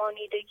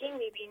همانیدگی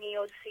میبینی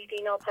و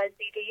سیری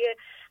ناپذیری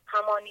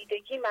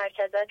همانیدگی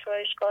مرکزت را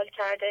اشغال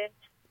کرده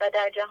و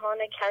در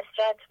جهان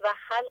کثرت و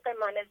خلق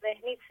من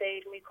ذهنی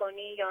سیر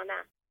میکنی یا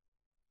نه؟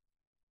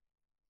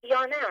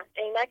 یا نه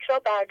عینک را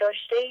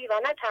برداشته‌ای و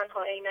نه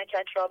تنها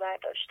عینکت را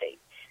برداشته‌ای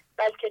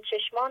بلکه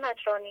چشمانت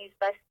را نیز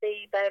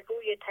بسته‌ای بر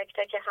روی تک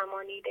تک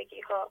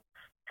همانیدگی ها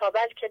تا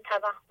بلکه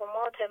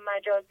توهمات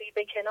مجازی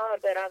به کنار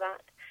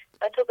بروند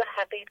و تو به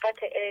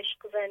حقیقت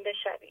عشق زنده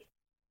شوی.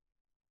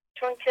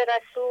 چون که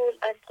رسول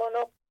از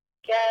قنق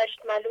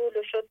گشت ملول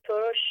و شد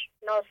ترش،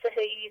 ناصح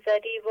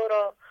ایزدی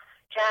ورا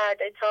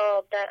کرد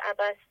عتاب در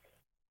عبس.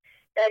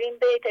 در این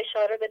بیت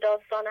اشاره به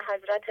داستان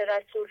حضرت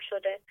رسول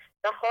شده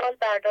و حال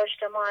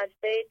برداشت ما از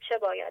بیت چه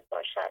باید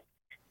باشد؟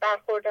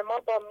 برخورد ما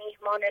با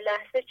میهمان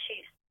لحظه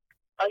چیست؟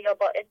 آیا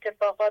با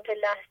اتفاقات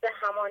لحظه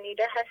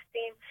همانیده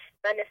هستیم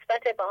و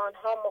نسبت به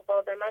آنها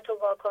مقاومت و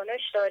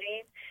واکنش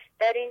داریم؟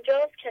 در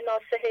اینجاست که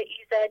ناصح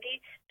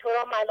ایزدی تو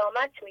را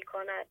ملامت می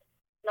کند.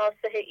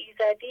 ناصح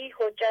ایزدی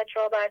حجت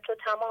را بر تو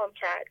تمام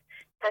کرد،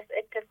 پس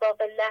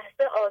اتفاق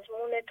لحظه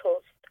آزمون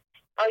توست.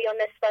 آیا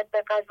نسبت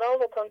به قضا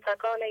و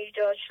کنفکان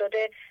ایجاد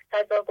شده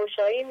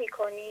فضاگشایی می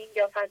کنی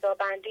یا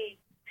فضابندی؟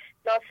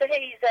 ناصح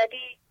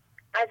ایزدی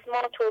از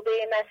ما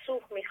توبه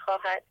نصوح می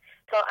خواهد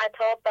تا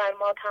عتاب بر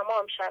ما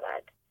تمام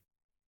شود.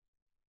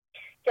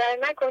 گر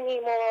نکنی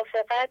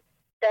موافقت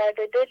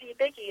درد دلی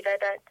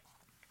بگیردد.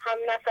 هم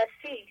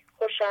نفسی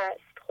خوش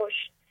است خوش،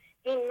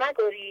 این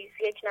مگریز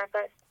یک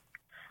نفس.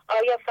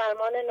 آیا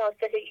فرمان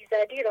ناصح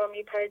ایزدی را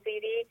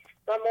میپذیری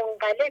و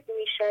منقلب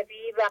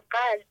میشوی و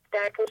قلب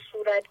در تو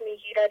صورت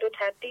میگیرد و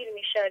تبدیل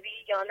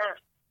میشوی یا نه؟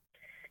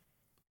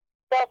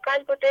 با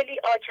قلب و دلی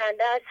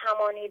آکنده از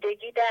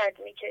همانیدگی درد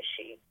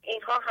میکشی.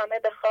 اینها همه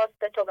به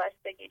خواست تو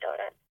بستگی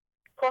دارد.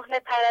 کهنه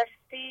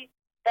پرستی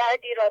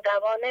دردی را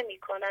دوا نمی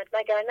کند،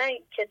 مگر نه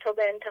که تو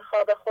به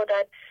انتخاب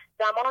خودت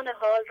زمان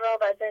حال را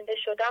و زنده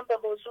شدن به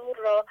حضور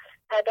را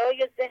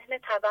فدای ذهن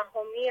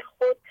توهمی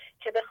خود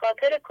که به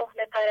خاطر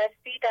کهنه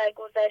پرستی در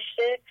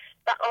گذشته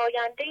و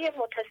آینده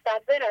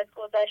متصور از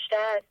گذشته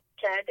است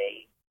کرده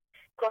ای.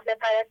 کهنه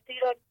پرستی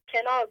را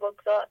کنار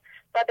بگذار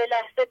و به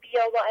لحظه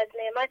بیا و از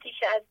نعمتی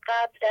که از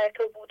قبل در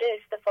تو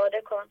بوده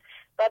استفاده کن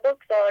و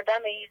بگذار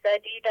دم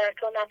ایزدی در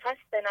تو نفس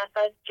به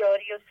نفس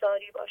جاری و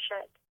ساری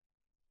باشد.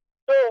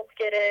 ذوق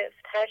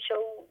گرفت هرچه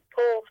او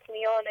پخت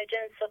میان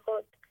جنس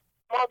خود،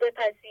 ما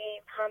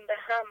بپزیم هم به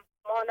هم،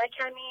 ما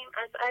نکمیم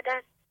از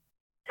عدد.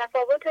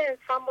 تفاوت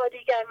انسان با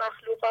دیگر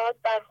مخلوقات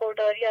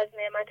برخورداری از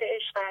نعمت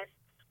عشق است.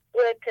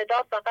 او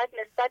ابتدا فقط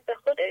نسبت به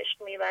خود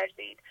عشق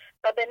می‌ورزید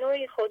و به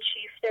نوعی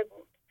خودشیفته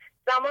بود.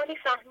 زمانی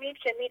فهمید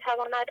که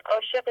می‌تواند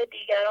عاشق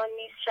دیگران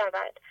نیز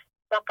شود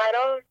و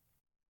قرار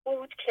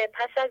بود که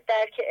پس از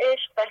درک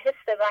عشق و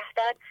حس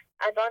وحدت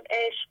از آن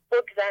عشق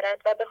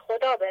بگذرد و به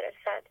خدا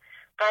برسد.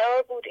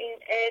 قرار بود این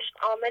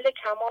عشق عامل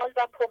کمال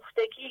و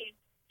پختگی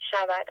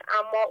شود،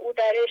 اما او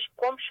در عشق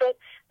گم شد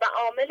و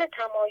عامل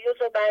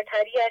تمایز و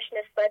برتریش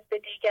نسبت به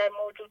دیگر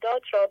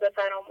موجودات را به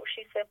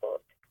فراموشی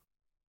سپرد.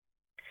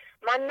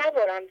 من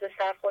نبرم ز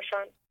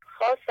سرخوشان،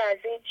 خاص از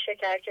این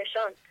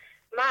شکرکشان،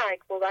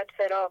 مرگ بود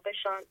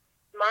فراقشان،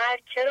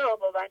 مرگ چرا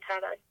بود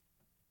هوس.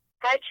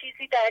 هر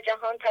چیزی در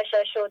جهان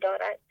تشعشع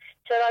دارد،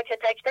 چرا که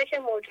تک تک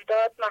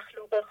موجودات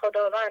مخلوق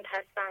خداوند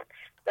هستند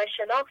و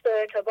شناخت و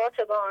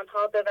ارتباط با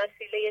آنها به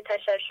وسیله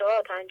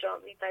تشعشعات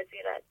انجام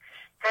می‌پذیرد.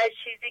 هر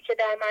چیزی که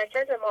در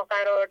مرکز ما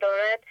قرار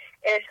دارد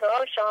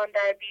ارتعاش آن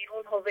در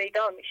بیرون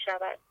هویدا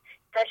می‌شود.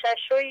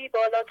 تشعشعی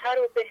بالاتر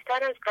و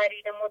بهتر از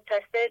قرین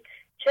متصل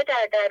چه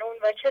در درون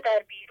و چه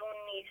در بیرون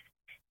نیست،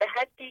 به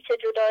حدی که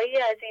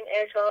جدایی از این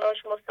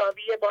ارتعاش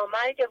مساوی با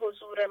مرگ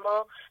حضور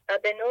ما و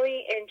به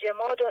نوعی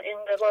انجماد و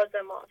انقباض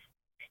ماست.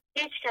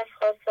 هیچ کس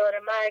خواستار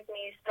مرگ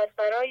نیست، پس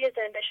برای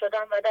زنده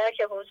شدن و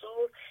درک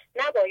حضور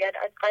نباید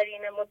از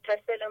قرین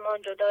متصل ما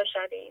جدا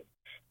شویم.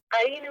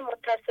 قرین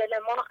متصل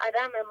ما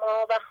عدم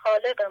ما و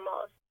خالق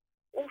ماست.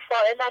 او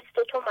فاعل است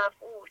و تو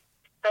مفعول،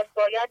 پس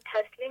باید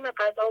تسلیم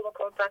قضا و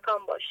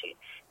کنفکان باشی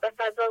و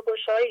فضا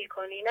گشایی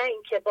کنی، نه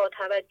اینکه با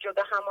توجه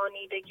به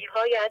همانیدگی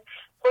هایت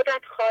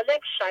خودت خالق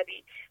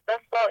شوی و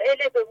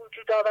فاعل به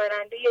وجود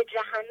آورنده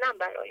جهنم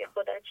برای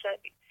خودت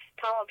شوی.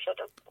 تمام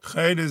شد.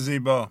 خیلی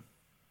زیبا،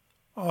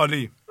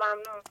 عالی.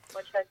 ممنون.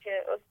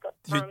 متشکرم استاد.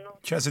 ممنون.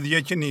 کسی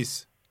دیگه که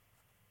نیست؟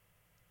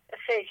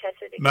 خیلی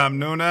کسی دیگه.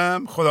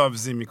 ممنونم.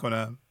 خداحافظی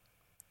میکنم.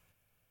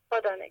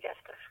 خدا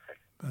نگهدار.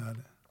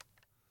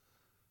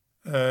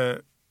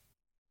 بله.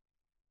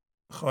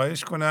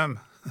 خواهش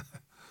کنم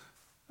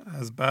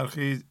از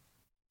برخی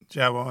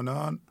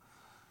جوانان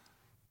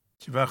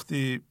که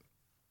وقتی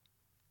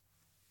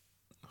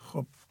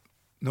خب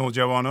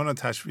نوجوانان رو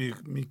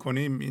تشویق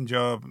میکنیم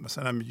اینجا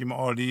مثلا میگیم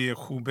عالی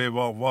خوبه،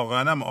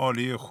 واقعا هم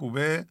عالی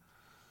خوبه،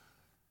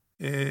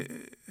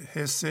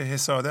 حس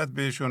حسادت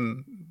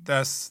بهشون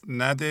دست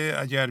نده.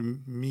 اگر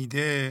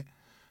میده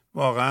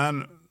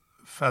واقعا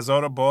فضا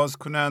رو باز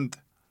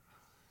کنند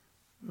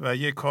و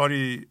یه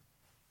کاری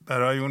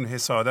برای اون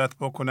حسادت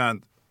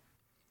بکنند.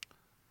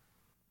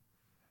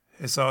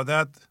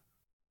 حسادت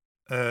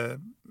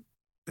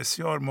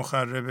بسیار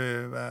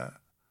مخربه و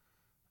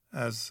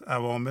از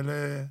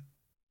عوامل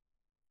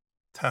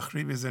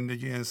تخریب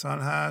زندگی انسان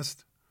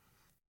هست.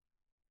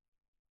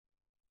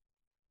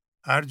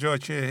 هر جا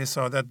که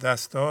حسادت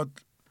دست داد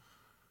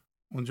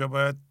اونجا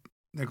باید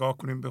نگاه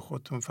کنیم به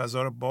خودتون،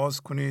 فضا رو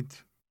باز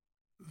کنید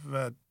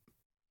و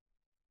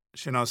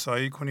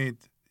شناسایی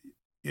کنید.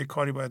 یه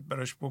کاری باید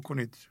براش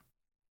بکنید.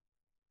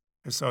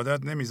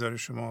 حسادت نمیذاره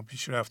شما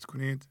پیشرفت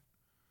کنید.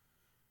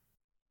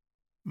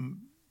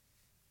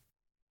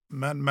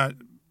 من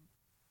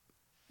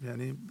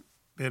یعنی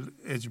به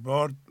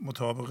اجبار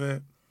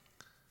مطابق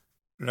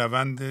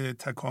روند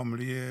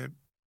تکاملی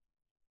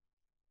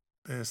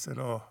به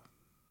اصطلاح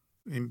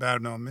این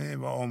برنامه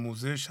و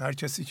آموزش، هر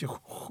کسی که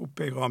خوب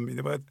پیغام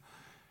میده باید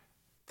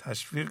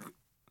تشویق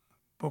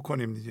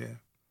بکنیم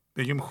دیگه،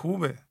 بگیم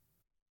خوبه.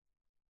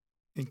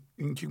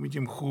 این که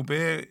میگیم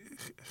خوبه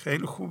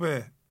خیلی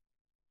خوبه.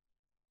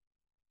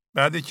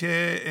 بعدی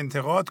که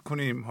انتقاد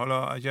کنیم،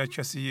 حالا اگر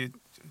کسی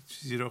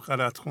چیزی رو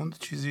غلط خوند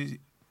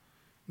چیزی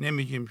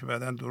نمیگیم که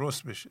بعداً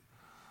درست بشه،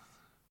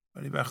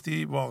 ولی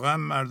وقتی واقعا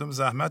مردم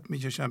زحمت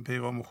میکشن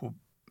پیغام خوب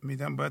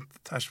میدن باید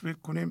تشویق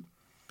کنیم.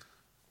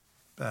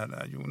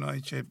 بله، اگه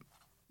اونایی که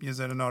یه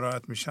ذره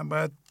ناراحت میشن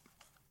باید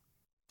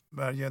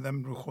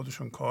برگردن رو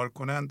خودشون کار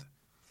کنند.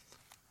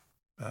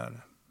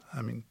 بله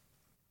همین.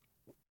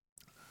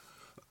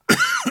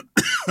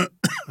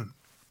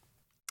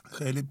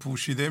 خیلی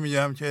پوشیده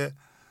میگم که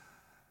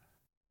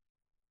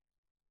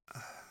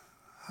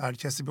هر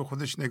کسی به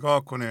خودش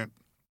نگاه کنه.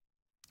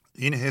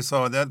 این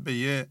حسادت به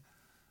یه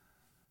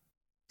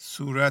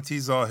صورتی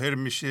ظاهر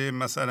میشه،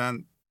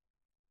 مثلا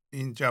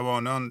این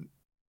جوانان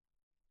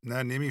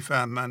نه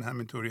نمیفهمن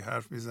همینطوری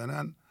حرف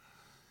میزنن،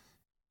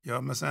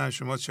 یا مثلا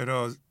شما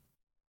چرا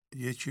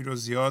یکی رو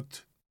زیاد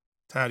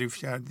تعریف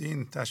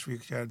کردین،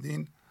 تشویق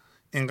کردین،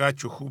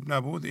 اینقدر که خوب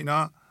نبود.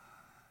 اینا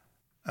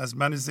از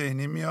من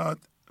ذهنی میاد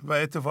و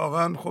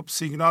اتفاقا خب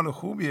سیگنال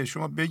خوبیه،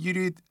 شما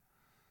بگیرید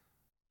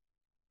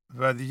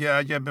و دیگه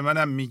اگر به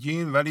منم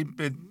میگین ولی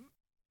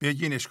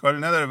بگین اشکالی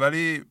نداره،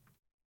 ولی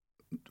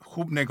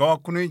خوب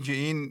نگاه کنید که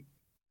این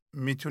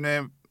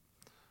میتونه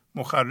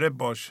مخرب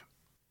باشه.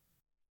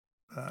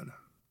 بله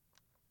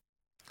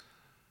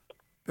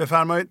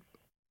بفرمایید.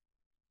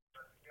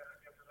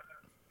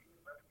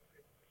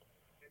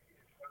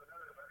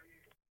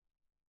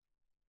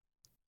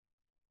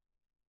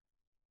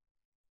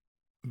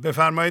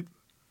 بفرمایید.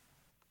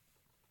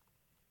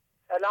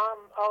 سلام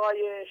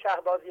آقای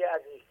شهبازی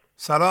عزیز.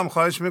 سلام،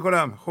 خواهش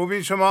میکنم.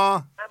 خوبین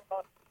شما؟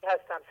 من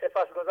هستم،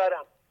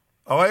 سپاسگزارم.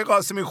 آقای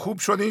قاسمی خوب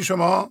شدین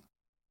شما؟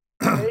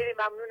 خیلی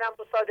ممنونم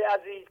استاد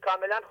عزیز،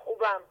 کاملا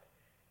خوبم.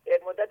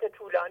 یک مدت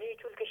طولانی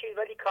طول کشید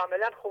ولی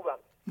کاملا خوبم.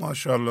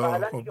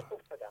 ماشاءالله. خوب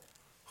خوب شدم.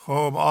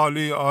 خب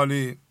عالی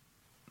عالی.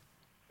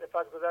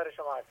 سپاسگزار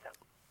شما هستم.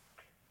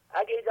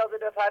 اگه اجازه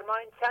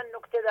بفرمایید چند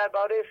نکته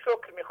درباره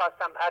شکر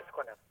میخواستم عرض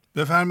کنم.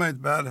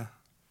 بفرمایید. بله.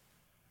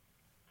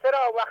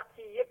 چرا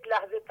وقتی یک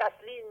لحظه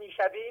تسلیم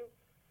میشویم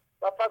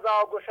و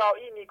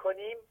فضاگشایی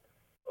میکنیم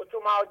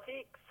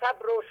اتوماتیک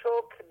صبر و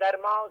شکر در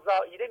ما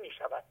ظاهره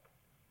میشود؟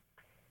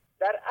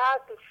 در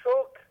اصل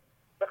شکر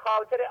به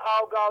خاطر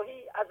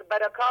آگاهی از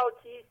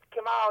برکاتی است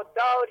که ما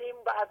داریم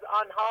و از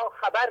آنها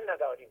خبر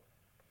نداریم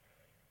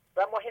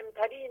و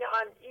مهمترین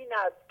آن این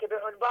است که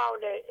به عنوان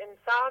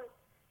انسان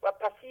و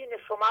پسین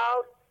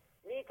شمار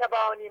می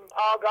توانیم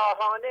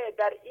آگاهانه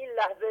در این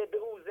لحظه به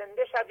او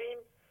زنده شویم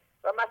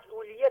و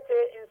مسئولیت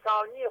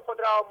انسانی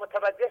خود را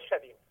متوجه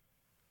شویم.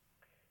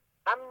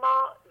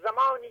 اما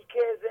زمانی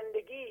که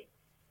زندگی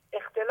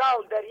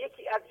اختلال در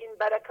یکی از این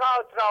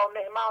برکات را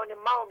مهمان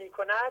ما می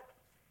کند،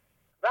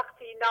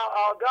 وقتی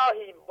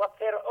ناآگاهیم و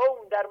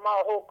فرعون در ما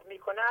حکم می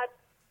کند،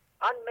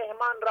 آن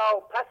مهمان را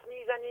پس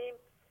می زنیم،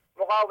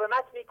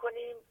 مقاومت می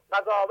کنیم،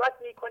 قضاوت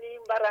می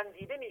کنیم و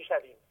رنجیده می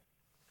شویم.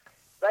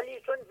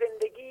 ولی چون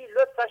زندگی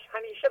لطفش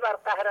همیشه بر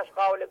قهرش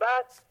غالب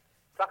است،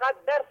 فقط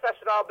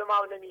درسش را به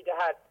ما نمی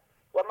دهد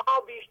و ما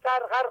بیشتر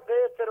غرق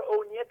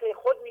فرعونیت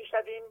خود می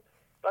شویم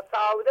و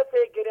سعادت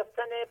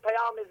گرفتن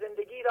پیام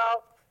زندگی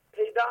را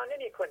پیدا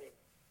نمی کنیم.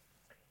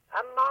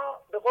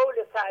 اما به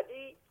قول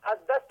سعدی از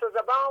دست و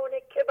زبان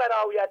که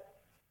برآید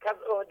که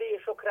از عهده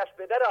شکرش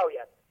بدر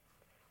آید.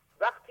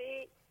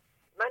 وقتی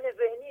من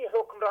ذهنی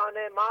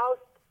حکمران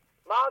ماست،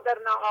 ما در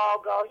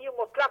ناآگاهی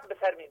مطلق به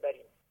سر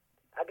میبریم.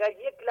 اگر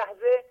یک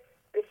لحظه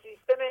به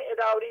سیستم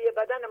اداری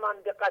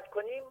بدنمان دقت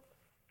کنیم،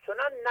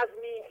 چنان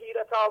نظمی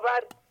حیرت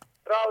آور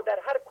را در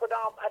هر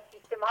کدام از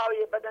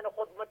سیستم‌های بدن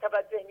خود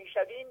متوجه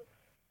میشویم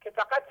که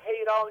فقط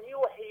حیرانی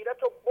و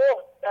حیرت و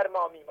بهت در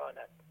ما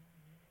میماند.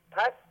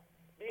 پس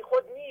بی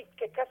خود نیست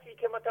که کسی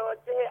که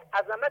متوجه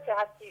عظمت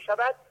هستی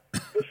شود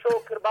به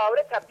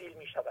شکرباره تبدیل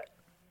می شود.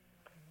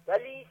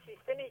 ولی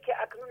سیستمی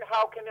که اکنون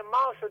حاکم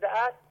ما شده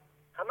است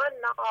همان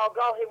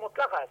ناآگاه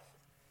مطلق است.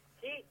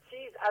 هیچ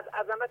چیز از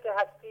عظمت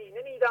هستی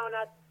نمی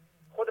داند،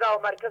 خود را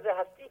مرکز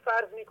هستی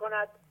فرض می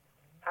کند.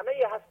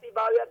 همه هستی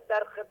باید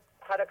در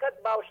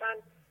حرکت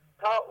باشند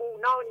تا او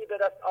نانی به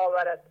دست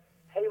آورد،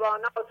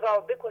 حیوانات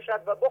را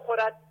بکشد و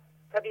بخورد،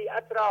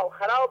 طبیعت را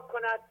خراب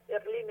کند،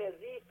 اقلیم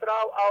زیست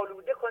را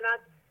آلوده کند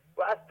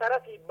و از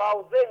طرفی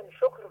با ذهن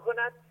شکر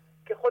کند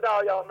که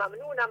خدایا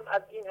ممنونم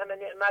از این همه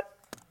نعمت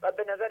و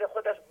به نظر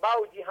خودش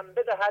باجی هم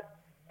بدهد،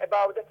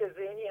 عبادت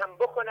ذهنی هم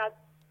بکند،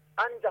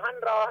 آن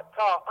جهان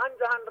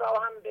را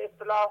هم به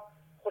اصطلاح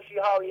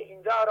خوشی‌های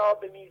اینجا را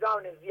به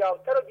میزان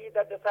زیادتر و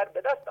بی‌دردسر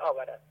به دست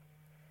آورد.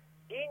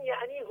 این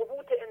یعنی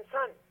حبوط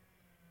انسان.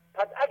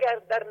 پس اگر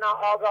در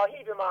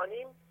ناآگاهی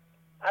بمانیم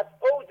از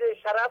اوج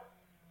شرف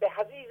به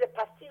حضیض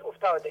پستی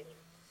افتاده ایم.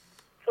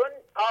 چون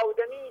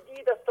آدمی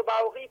دید است و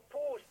باقی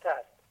پوست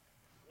است.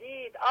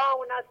 دید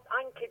آن است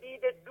آن که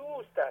دید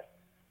دوست است.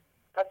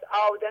 پس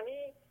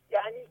آدمی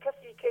یعنی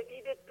کسی که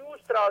دید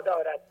دوست را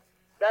دارد.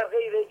 در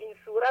غیر این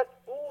صورت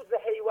او ز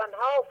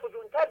حیوانها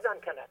فزونتر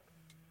زن کند.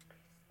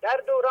 در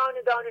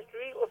دوران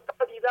دانشجویی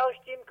استادی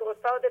داشتیم که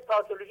استاد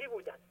پاتولوژی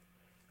بودند.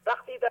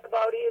 وقتی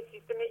درباره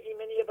سیستم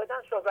ایمنی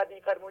بدن صحبت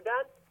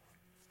می‌فرمودند،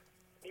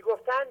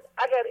 میگفتند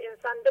اگر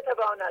انسان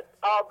بتواند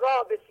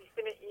آگاه به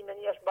سیستم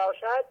ایمنیش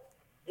باشد،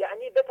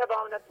 یعنی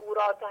بتواند او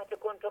را تحت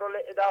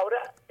کنترل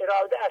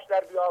اراده اش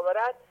در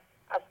بیاورد،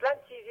 اصلا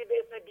چیزی به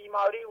اسم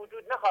بیماری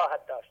وجود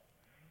نخواهد داشت.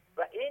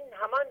 و این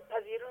همان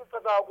پذیرش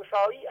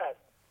فضاگشایی است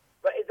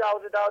و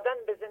اجازه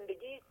دادن به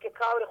زندگی که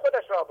کار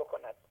خودش را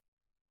بکند.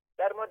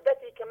 در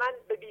مدتی که من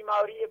به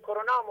بیماری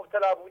کرونا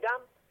مبتلا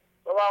بودم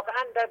و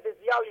واقعا درد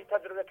زیادی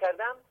تجربه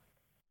کردم،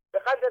 به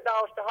قدر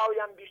داشته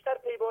هایم بیشتر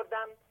پی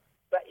بردم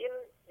و این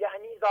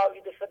یعنی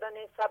زاییده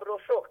شدن صبر و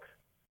شکر.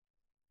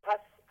 پس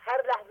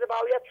هر لحظه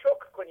باید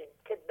شکر کنیم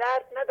که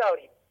درد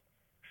نداریم،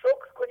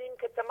 شکر کنیم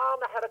که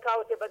تمام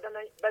حرکات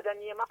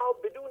بدنی ما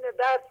بدون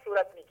درد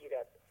صورت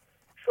میگیرد،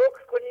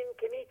 شکر کنیم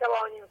که می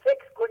توانیم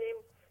فکر کنیم،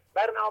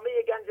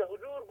 برنامه گنج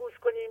حضور گوش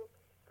کنیم،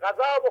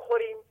 غذا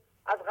بخوریم،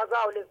 از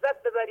غذا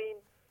لذت ببریم،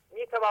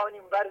 می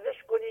توانیم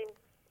ورزش کنیم،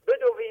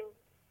 بدویم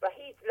و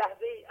هیچ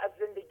لحظه ای از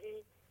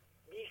زندگی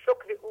بی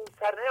شکر او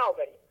سر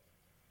نیاوریم،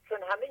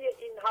 چون همه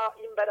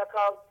این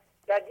برکات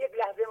در یک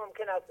لحظه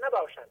ممکن است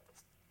نباشند.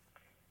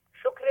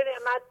 شکر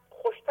نعمت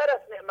خوشتر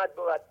از نعمت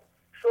بود،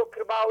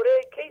 شکر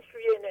باره کی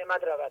سوی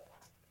نعمت رود.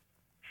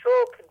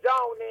 شکر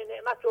جان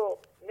نعمت و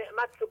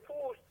نعمت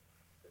سپوست،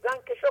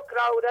 زن که شکر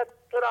آورد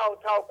تو را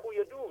تا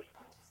کوی دوست.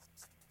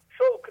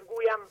 شکر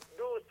گویم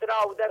دوست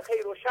را در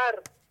خیر و شر،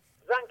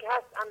 زن که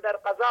هست اندر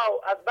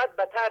قضا از بد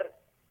بتر.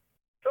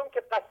 چون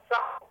که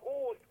قسام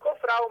اوست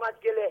کفر آمد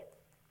گله،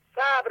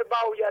 صبر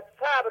باید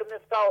صبر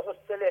مفتاح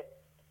الصله.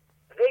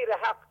 غیر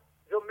حق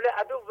جمله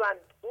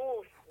عدوند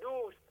اوست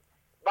دوست،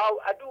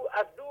 با عدو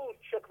از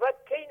دوست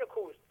شکوت کی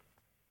نکوست.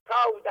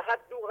 تا دهد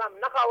دو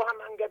غم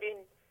نخواهم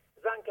انگبین،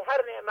 زن که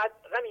هر نعمت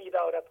غمی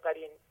دارد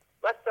قرین.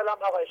 و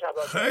سلام آقای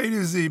شهبازی. خیلی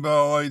زیبا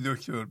آقای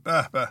دکتر.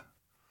 به به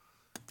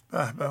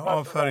به به،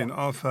 آفرین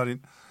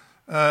آفرین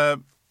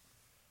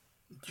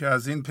که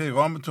از این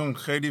پیغامتون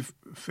خیلی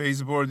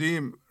فیض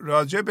بردیم.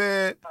 راجع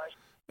به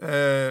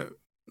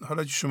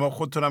حالا که شما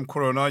خودتونم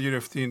کرونا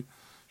گرفتین،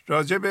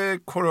 راجع به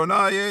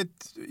کرونا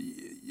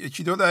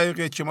یکی دو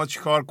دقیقه که ما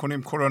چیکار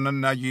کنیم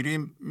کرونا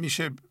نگیریم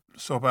میشه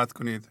صحبت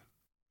کنید؟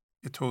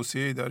 یه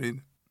توصیه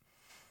دارید؟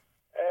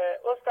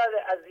 استاد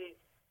عزیز،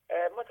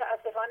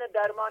 متاسفانه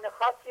درمان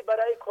خاصی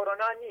برای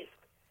کرونا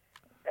نیست.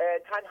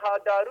 تنها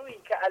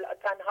دارویی که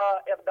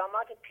تنها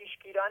اقدامات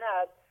پیشگیرانه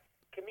است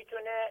که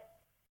میتونه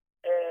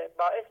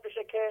باعث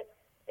بشه که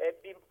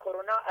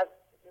کرونا از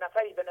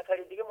نفری به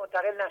نفری دیگه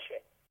منتقل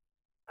نشه.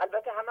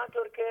 البته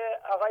همانطور که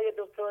آقای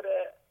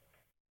دکتر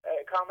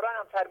کامران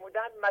هم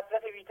فرمودند،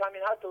 مصرف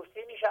ویتامین ها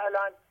توصیه میشه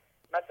الان.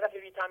 مصرف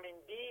ویتامین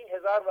D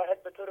 1000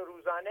 واحد به طور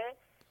روزانه،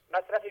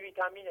 مصرف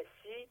ویتامین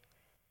C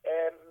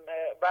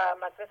و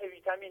مصرف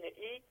ویتامین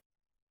E.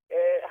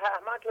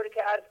 همانطوری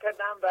که عرض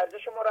کردم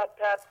ورزش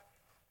مرتب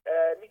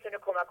میتونه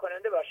کمک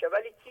کننده باشه،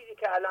 ولی چیزی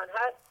که الان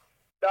هست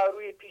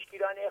داروی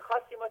پیشگیرانه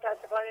خاصی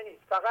متاسفانه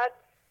نیست. فقط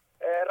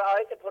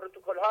رعایت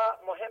پروتکل ها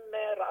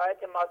مهمه،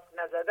 رعایت ماسک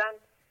نزدن،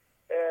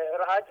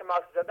 رعایت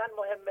ماسک زدن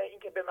مهمه،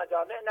 اینکه به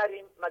مجامع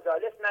نریم،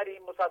 مجالس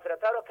نریم،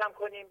 مسافرت ها رو کم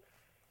کنیم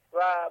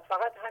و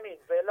فقط همین.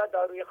 فعلا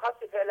داروی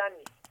خاصی فعلا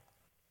نیست.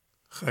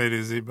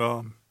 خیلی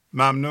زیبا،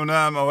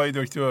 ممنونم آقای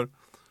دکتر.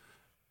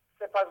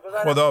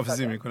 سپاسگزارم.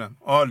 خداحافظی میکنم.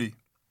 عالی.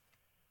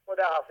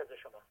 خدا حافظ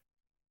شما.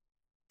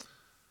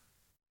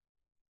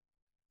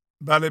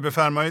 بله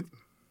بفرمایید.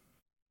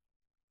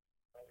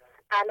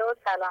 الو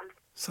سلام.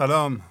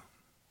 سلام.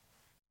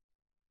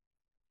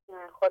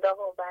 خدا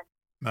قوت.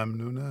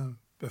 ممنونم.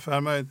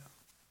 بفرمایید.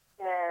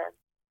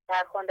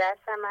 فرخنده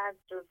هستم از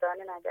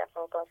جوزان نجف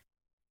آباد.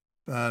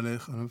 بله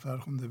خانم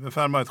فرخنده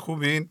بفرمایید.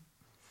 خوبین؟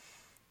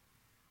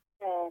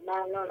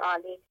 ممنون،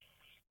 عالی.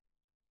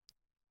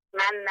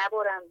 من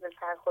نبرم ز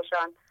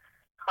سرخوشان،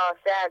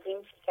 خاصه از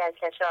این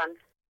شکرکشان.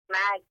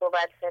 مرگ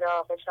بود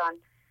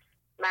فراقشان،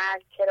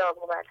 مرگ کرا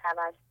بود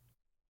هوس.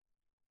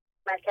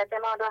 مرکز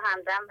ما را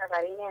همدم و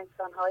قرین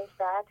انسان‌های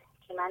سعد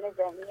که من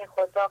ذهنی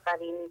خود را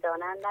قوی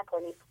می‌دانند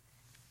نکنید،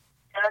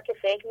 چرا که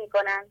فکر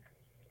می‌کنند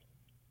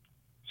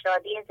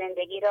شادی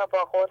زندگی را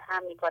با خود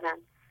هم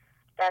می‌کنند،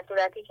 در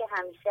صورتی که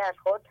همیشه از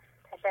خود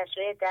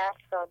تشعشع درد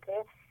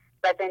ساطع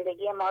و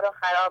زندگی ما را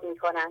خراب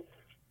می‌کنند.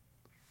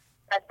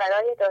 پس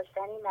برای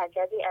داشتن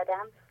مرکزی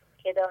عدم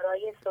که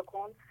دارای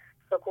سکون،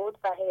 سکوت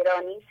و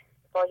حیرانی است،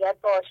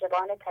 باید با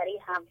عاشقان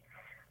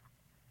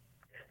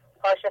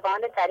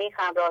طریق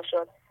همراه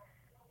شد،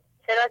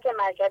 چرا که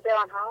مرکز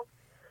آنها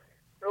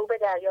رو به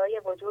دریای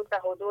وجود و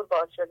حضور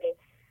باز شده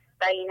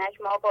و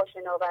اینک ما با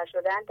شناور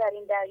شدن در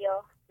این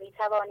دریا می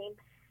توانیم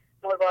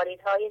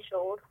مرواریدهای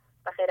شعور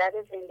و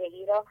خرد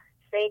زندگی را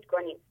صید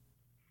کنیم.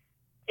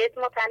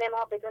 جسم و تن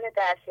ما بدون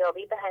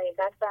دستیابی به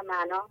حقیقت و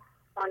معنا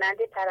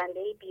مانند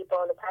پرنده‌ای بی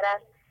بال و پر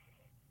است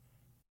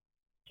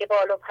که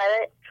بال و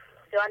پر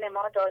جان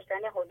ما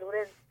داشتن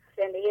حضور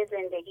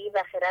زندگی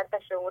و خرد و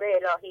شعور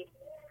الهی،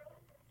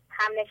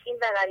 همنشین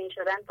و قرین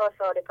شدن با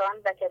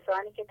سالکان و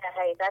کسانی که در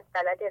حقیقت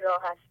بلد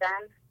راه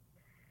هستند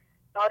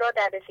ما را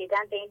در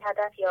رسیدن به این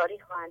هدف یاری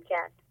خواهند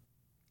کرد.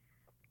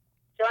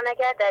 جان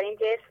اگر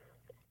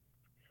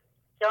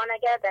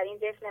در این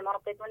جسم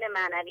ما بدون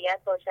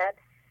معنویت باشد،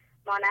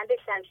 مانند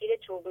شمشیر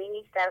چوبی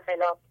نیست در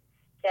خلاف،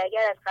 که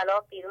اگر از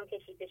خلاف بیرون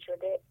کشیده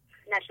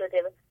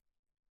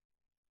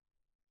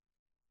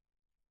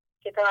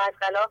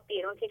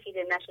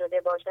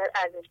نشده باشد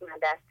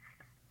ارزشمند است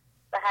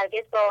و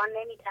هرگز با آن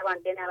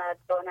نمیتوان بنود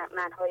با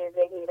منهای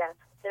ذهنی رفت،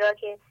 چرا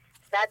که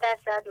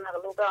 100%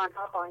 مغلوب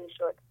آنها خواهیم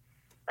شد.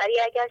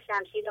 ولی اگر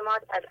شمشیر ما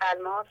از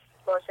الماس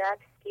باشد،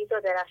 تیز و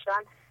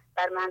درخشان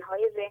بر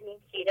منهای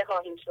ذهنی چیره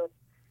خواهیم شد.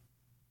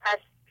 پس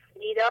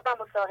دیدار و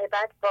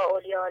مصاحبت با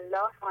اولیاء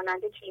الله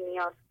مانند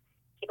کیمیاست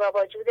که با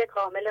وجود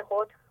کامل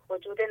خود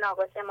وجود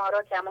ناقص ما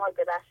را کمال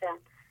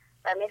ببخشند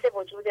و مثل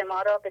وجود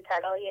ما را به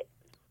طلای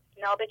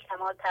ناب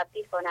کمال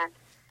تبدیل کنند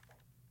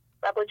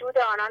و وجود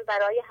آنان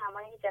برای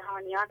همه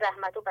جهانیان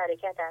رحمت و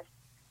برکت است.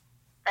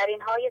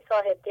 قرین‌های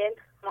صاحب دل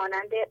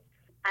مانند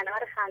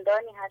انار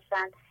خندانی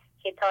هستند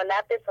که تا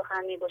لب به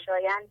سخن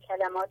می‌گشایند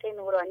کلمات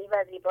نورانی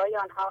و زیبای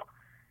آنها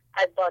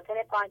از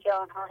باطن پاک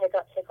آنها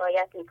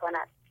حکایت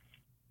می‌کند.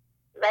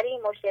 ولی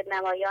مرشد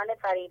نمایان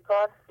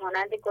فریبکار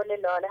مانند گل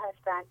لاله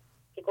هستند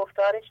که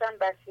گفتارشان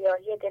بر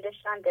سیاهی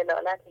دلشان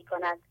دلالت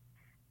می‌کند.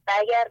 و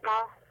اگر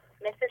ما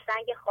مثل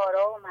سنگ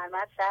خارا و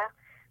مرمر سخت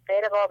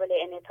غیر قابل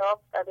انعطاف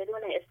و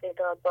بدون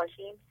استعداد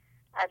باشیم،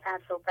 از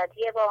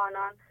همصحبتی با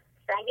آنان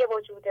سنگ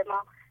وجود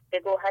ما به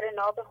گوهر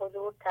ناب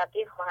حضور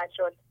تبدیل خواهد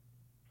شد.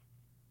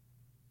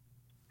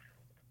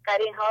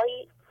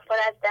 قرین‌هایی پر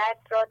از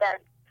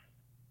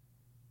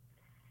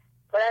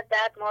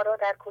درد ما را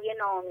در کوی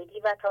ناامیدی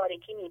و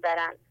تاریکی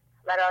میبرند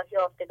و راه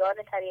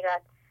یافتگان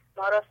طریقت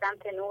ما را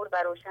سمت نور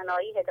و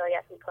روشنایی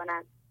هدایت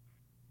میکنند.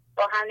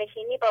 با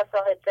همنشینی با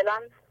صاحب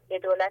دلان به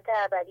دولت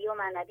ابدی و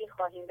معنوی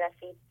خواهیم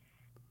رسید،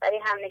 ولی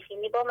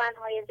همنشینی با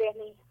منهای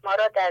ذهنی ما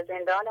را در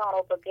زندان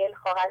آب و گل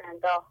خواهد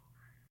انداخت.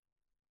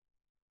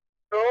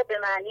 رو به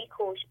معنی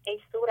کوش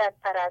ای صورت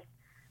پرست،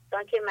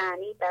 چون که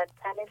معنی در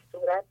تن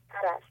صورت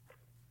پرست.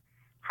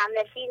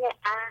 همنشین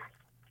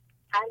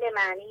اهل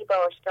معنی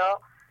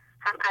باشتا،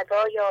 هم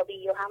عطا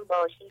یابی و هم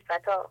باشی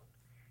فتا.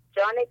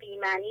 جان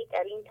بیمعنی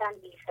در این تن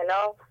بی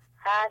خلاف،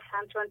 هست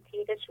همچون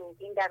تیغ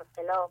چوبین در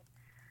خلاف.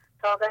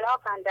 تا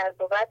غلاف اندر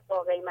بود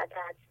با قیمت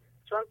است،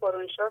 چون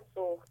برون شد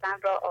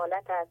سوختن را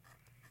آلت است.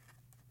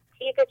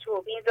 تیغ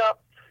چوبین را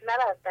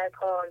نبست در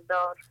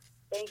کارزار،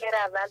 بنگر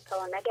اول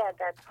تا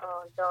نگردد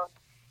کارزار.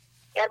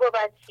 گر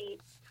بود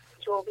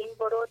چوبین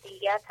برو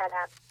دیگر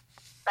طلب،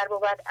 بر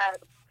بود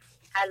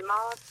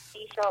الماس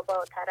پیشا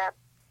با طرب.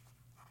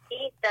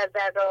 تیغ در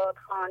زراد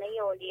خانه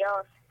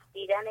اولیاست،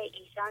 دیدن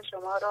ایشان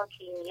شما را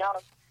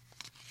کیمیاست.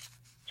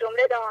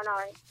 جمله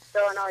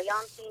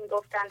دانایان این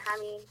گفتن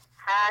همین،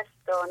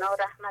 هست دانا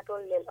رحمت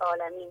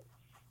للعالمین.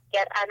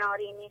 گر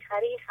اناری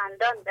میخری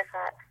خندان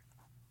بخر،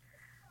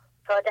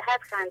 تا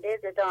دهد خنده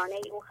ز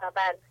دانه او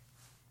خبر.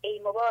 ای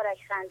مبارک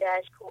خنده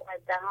اش کو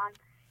از دهان،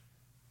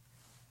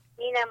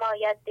 می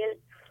نماید دل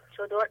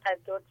چو در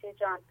از درد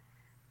جان.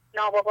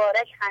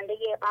 نامبارک خنده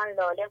آن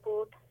لاله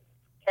بود،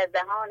 که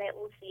دهان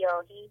او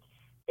سیاهی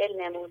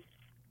دل نمود.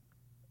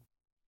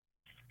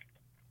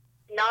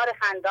 نار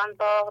خندان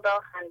باغ را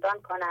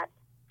خندان کند،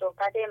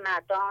 صحبت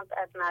مردان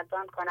از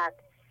مردان کند.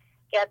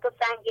 گر تو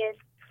سنگ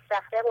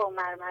صخره و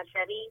مرمر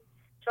شوی،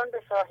 چون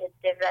به صاحب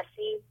دل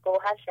رسی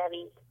گوهر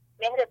شوی.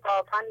 مهر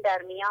پاکان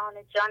در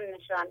میان جان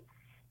نشان،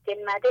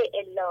 دل مده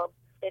الا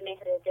به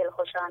مهر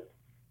دلخوشان.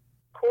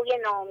 کوی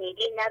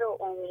ناامیدی نرو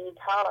امید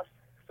هاست،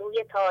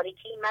 سوی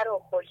تاریکی مرو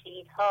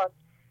خورشید هاست.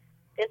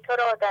 دل تو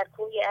را در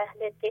کوی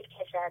اهل دل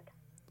کشد،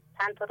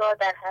 تن تو را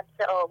در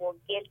حبس آب و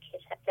گل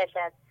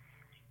کشد.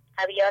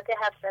 ابیات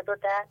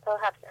 710 تا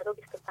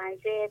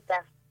 725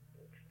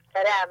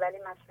 دفتر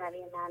اول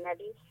مثنوی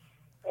معنوی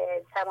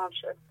تمام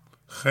شد.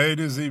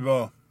 خیلی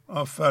زیبا،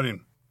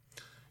 آفرین.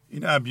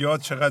 این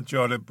ابیات چقدر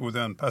جالب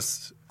بودن.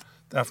 پس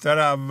دفتر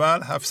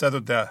اول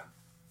 710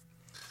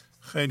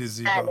 خیلی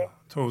زیبا. بله.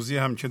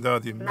 توضیح هم که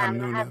دادیم.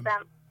 ممنونم.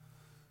 هستم.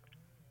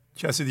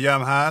 کسی دیگه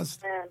هم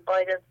هست؟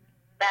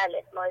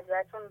 بله،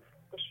 مایزتون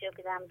گوشی رو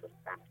بیدم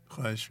دوستم.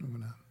 خواهش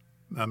میکنم.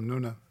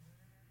 ممنونم.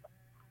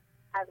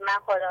 از من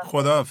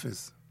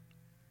خداحافظ.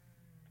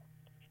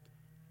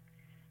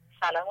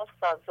 سلام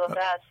استاد،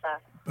 زهره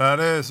هستم.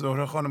 بله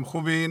زهره خانم،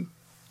 خوبین؟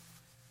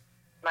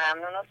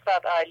 ممنون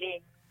استاد،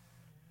 عالی.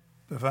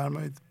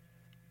 بفرمایید.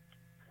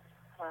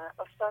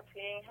 استاد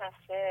توی این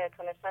هفته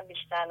تونستم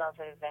بیشتر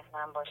ناظر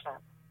ذهنم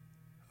باشم.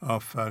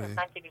 آفرین.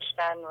 تونستم که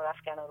بیشتر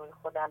نورافکن رو روی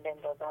خودم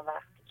بندازم.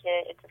 وقتی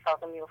که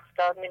اتفاقی می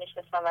افتاد می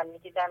نشستم و می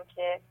دیدم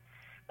که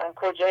من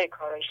کجای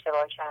کار رو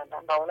اشتباه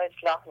کردم و اونو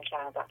اصلاح می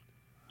کردم.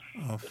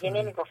 دیگه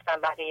نمی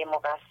گفتم بقیه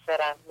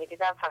مقصرن، می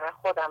دیدم فقط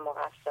خودم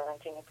مقصرم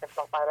که این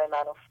اتفاق برای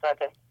من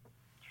افتاده.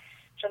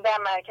 چون در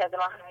مرکز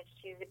ما هر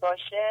چیزی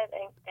باشه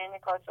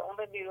انعکاس اون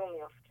به بیرون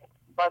می افته.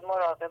 باید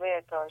مراقب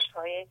ارتعاش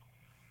هایی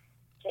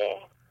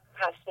که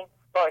هستیم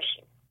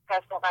باشیم.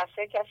 پس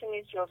مقصر کسی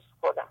نیست جز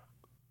خودم.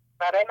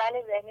 برای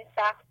من ذهنی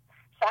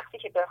سختی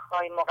که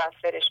بخوای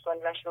مقصرش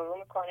کنی و شروع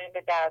میکنه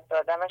به درد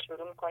دادن و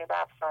شروع میکنه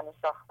به افسانه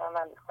ساختن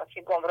و میخواد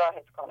که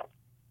گمراهت کنه.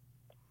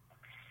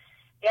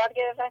 یاد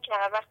گرفتم که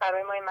هر وقت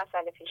برای ما این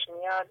مسئله پیش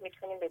میاد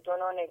میتونیم به دو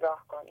نوع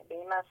نگاه کنیم. به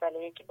این مسئله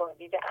یکی با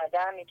دید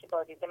عدم، یکی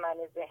با دید من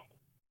ذهنی.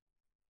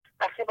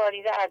 وقتی با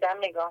دید عدم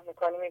نگاه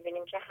میکنیم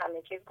میبینیم که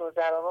همه چیز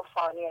گذرا و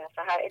فانی است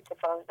و هر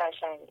اتفاق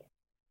قشنگه.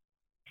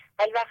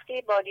 ولی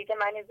وقتی با دید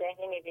من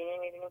ذهنی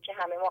میبینیم که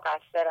همه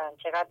مقصرن،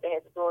 چقدر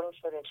بهت ظلم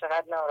شده،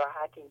 چقدر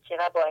ناراحتی،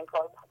 چقدر با این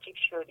کار کوچیک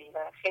شدی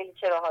و خیلی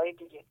چراهای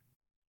دیگه.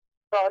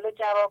 سوال و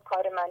جواب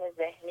کار من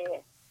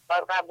ذهنیه.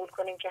 باید قبول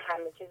کنیم که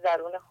همه چیز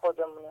درون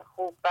خودمونه،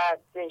 خوب،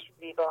 بد، زشت،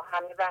 زیبا،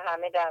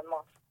 همه در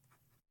ماست.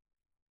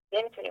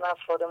 نمیتونیم از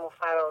خودمون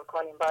فرار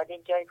کنیم. باید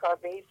یک جای کار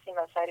بایستیم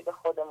و سری به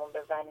خودمون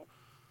بزنیم.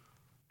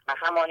 و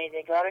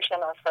همانیدگی‌ها رو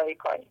شناسایی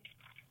کنیم.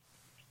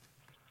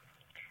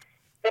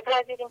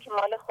 بپذیریم که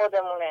مال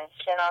خودمونه.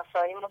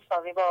 شناسایی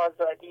مساوی با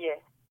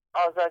آزادیه.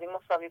 آزادی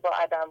مساوی با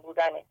عدم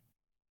بودنه.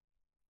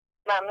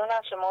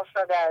 ممنونم شما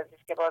استاد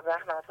عزیز که با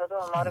زحمت‌ها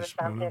ما رو به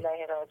سمت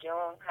الیه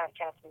راجعون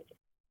حرکت میدید.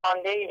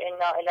 آنده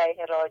انا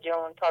الیه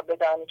راجعون تا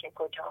بدانی که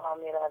کجاها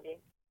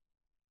میرویم.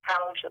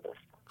 تموم شد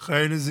استاد.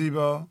 خیلی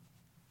زیبا.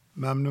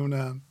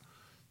 ممنونم.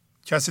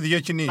 کسی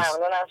دیگه که نیست؟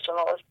 ممنونم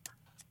شما استاد.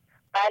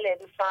 بله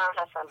دوستان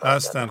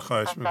هستن.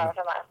 خواهش میکنم.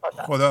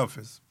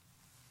 خداحافظ.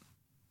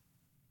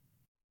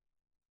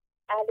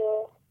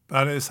 الو.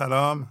 بله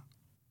سلام.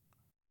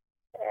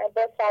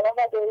 با سلام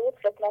و درود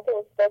خدمت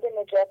استاد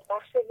نجات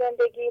بخش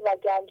زندگی و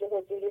گنج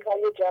حضوری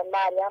های جان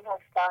مریم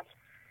هستم.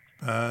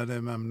 بله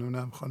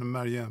ممنونم خانم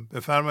مریم،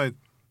 بفرمایید.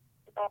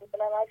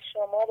 ممنونم از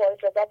شما. با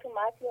اجازهتون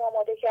متنی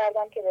آماده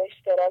کردم که به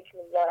اشتراک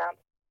میذارم.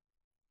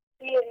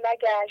 دیر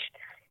نگشت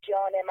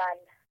جان من،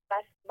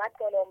 بس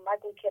مکن و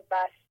مگو که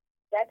بس،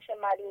 گرچه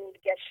ملول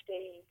گشته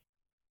ای،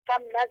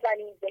 هم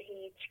نزنی به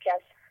هیچ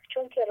کس،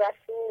 چون که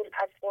رسول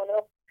از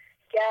قنق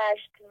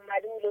گشت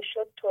ملول و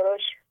شد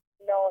ترش،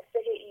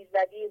 ناصح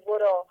ایزدی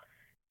ورا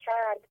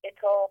کرد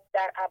عتاب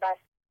در عبس،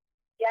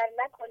 گر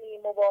نکنی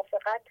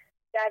موافقت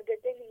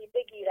درد دلی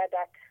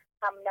بگیردت،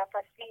 هم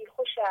نفسی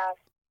خوش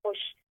است خوش،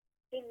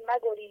 این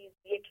مگریز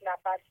یک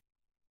نفس،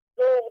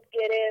 ذوق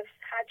گرفت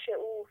هرچه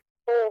او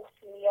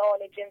پخت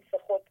میان جنس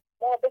خود،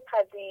 ما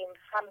بپزیم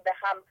هم به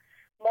هم،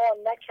 ما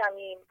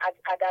نکمیم از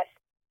عدس،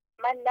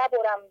 من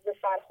نبرم ز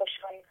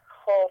سرخوشان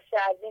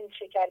خاصه از این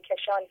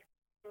شکرکشان،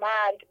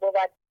 مرگ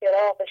بود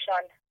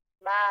فراقشان،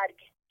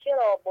 مرگ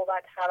چرا بود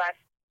هوس،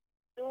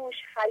 دوش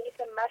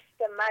حریف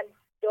مست من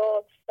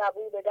داد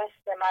سبو به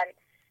دست من،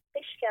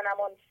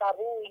 بشکنم آن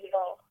سبوی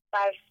را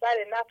بر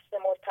سر نفس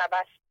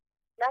مرتبس،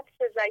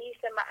 نفس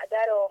ضعیف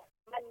معده را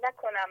من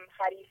نکنم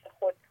حریف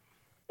خود،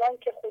 زان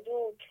که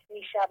خدوک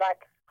می شود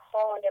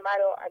خان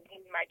مرا از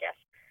این مگس.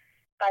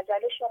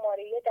 غزل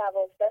شماره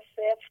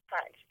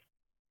 1205.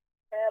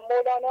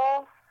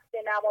 مولانا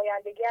به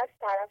نمایندگی از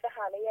طرف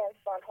همه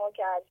انسان‌ها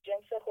که از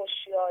جنس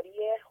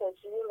هوشیاری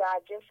حضور و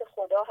از جنس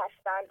خدا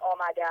هستند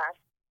آمده است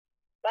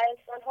و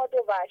انسان‌ها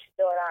دو وجه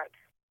دارند،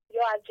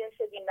 یا از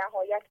جنس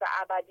بی‌نهایت و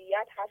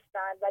ابدیت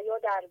هستند و یا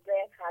در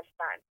ذهن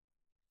هستند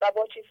و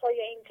با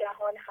چیزهای این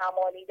جهان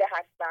همانیده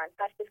هستند.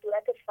 پس به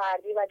صورت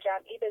فردی و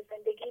جمعی به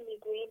زندگی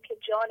میگوییم که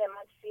جان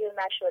من سیر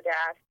نشده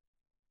است،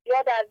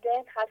 یا در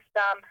ذهن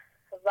هستم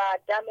و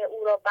دم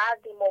او را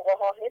بعضی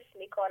موقع‌ها حس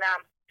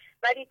می‌کنم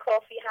ولی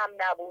کافی هم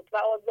نبود و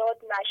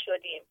آزاد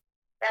نشدیم.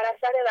 در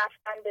اثر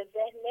رفتن به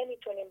ذهن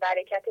نمیتونیم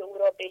برکت او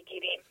را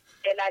بگیریم.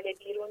 علل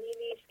بیرونی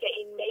نیست که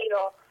این می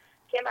را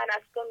که من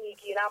از تو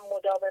میگیرم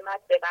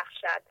مداومت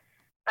ببخشد.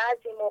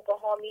 بعضی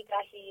موقع‌ها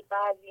میدهی،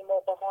 بعضی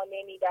موقع‌ها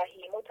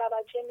نمیدهی.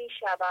 متوجه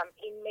میشوم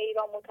این می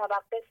را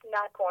متوقف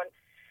نکن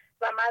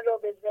و من را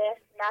به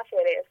ذهن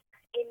نفرست.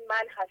 این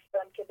من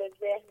هستم که به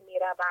ذهن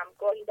میروم.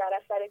 گاهی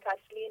در اثر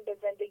تسلیم به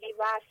زندگی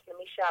وصل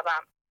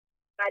میشوم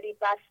ولی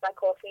بس و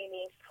کافی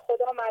نیست.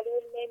 خدا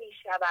ملول نمی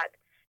شود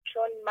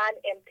چون من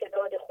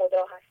امتداد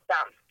خدا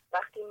هستم.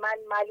 وقتی من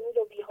ملول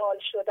و بیحال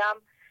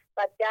شدم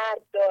و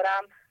درد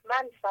دارم،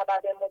 من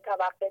سبب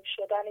متوقف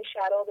شدن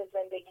شراب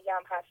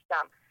زندگیم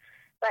هستم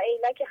و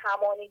عینک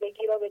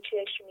همانیدگی را به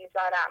چشم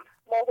می‌ذارم.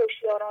 ما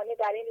هوشیارانه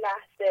در این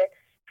لحظه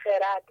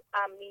خرد،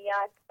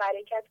 امنیت،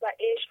 برکت و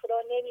عشق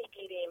را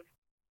نمیگیریم.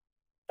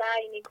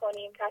 سعی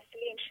می‌کنیم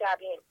تسلیم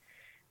شویم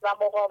و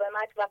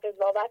مقاومت و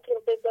قضاوت رو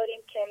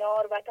بذاریم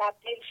کنار و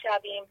تبدیل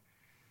شویم.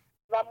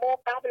 و ما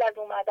قبل از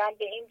اومدن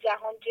به این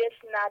جهان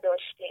جسم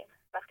نداشتیم.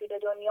 وقتی به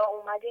دنیا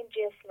اومدیم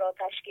جسم را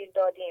تشکیل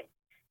دادیم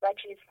و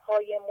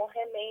چیزهای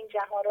مهم این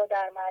جهان را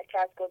در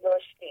مرکز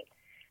گذاشتیم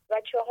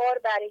و 4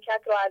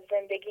 برکت را از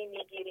زندگی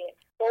میگیریم.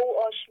 با او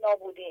آشنا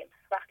بودیم.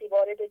 وقتی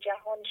وارد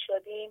جهان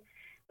شدیم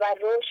و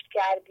رشد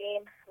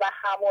کردیم و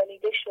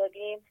همانیده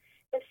شدیم،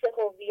 حس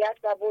هویت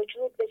و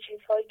وجود به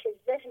چیزهایی که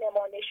ذهن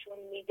ما نشون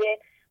میده،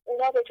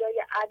 اونا به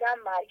جای عدم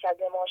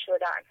مرکز ما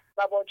شدن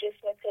و با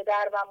جسم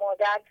پدر و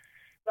مادر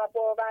و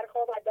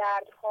باورها و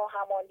دردها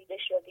همانیده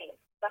شدیم.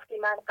 وقتی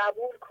من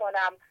قبول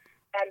کنم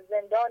در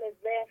زندان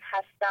ذهن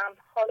هستم،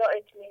 حالا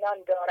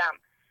اطمینان دارم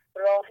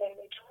راه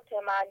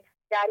نجات من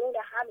درون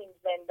همین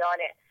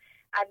زندانه.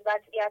 از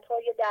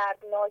وضعیت‌های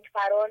دردناک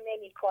فرار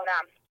نمی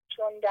کنم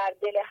چون در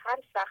دل هر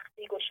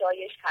سختی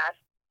گشایش هست.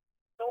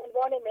 به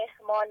عنوان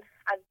مهمان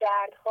از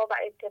دردها و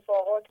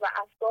اتفاقات و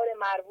افکار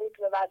مربوط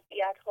به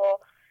وضعیت‌ها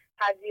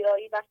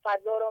پذیرایی و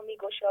فضا را می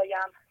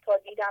گشایم تا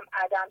دیدم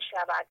عدم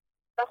شود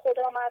و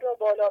خدا من را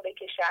بالا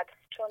بکشد،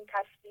 چون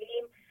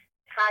تسلیم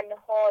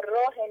تنها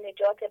راه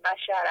نجات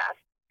بشر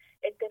است.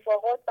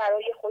 اتفاقات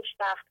برای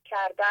خوشبخت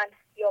کردن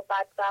یا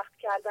بدبخت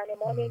کردن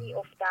ما نمی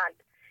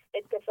افتند.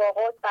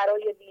 اتفاقات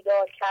برای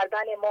بیدار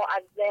کردن ما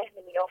از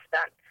ذهن می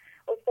افتند.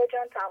 استاد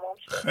جان تمام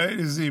شد.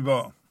 خیلی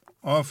زیبا،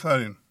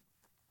 آفرین.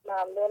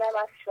 ممنونم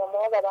از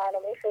شما و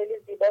برنامه خیلی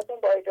زیباتون.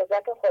 با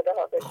اجازت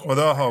خداحافظ.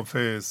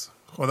 خداحافظ.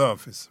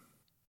 خداحافظ.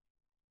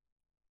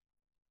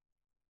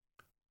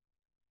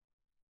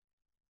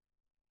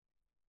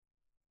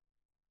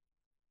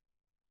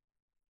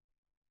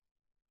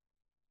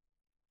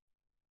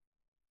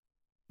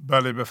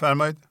 بله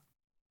بفرمایید.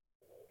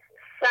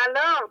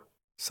 سلام.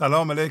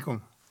 سلام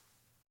علیکم.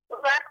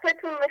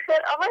 وقتتون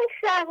بخیر آقای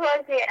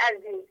شهبازی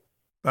عزیز.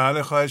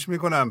 بله خواهش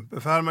میکنم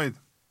بفرمایید.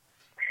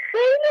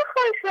 خیلی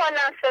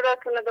خوشحالم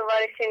صداتون رو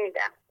دوباره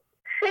شنیدم.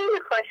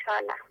 خیلی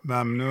خوشحالم.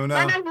 ممنونم.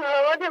 من از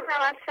مواد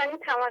همسانی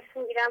تماس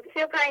میگیرم.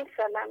 35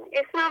 سالمه.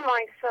 اسمم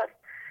مایساست.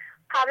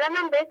 قبلا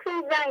هم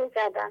بهتون زنگ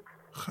زدم.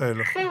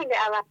 خیلی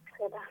عوض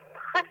شدم.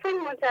 خواستم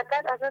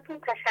مجدد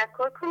ازتون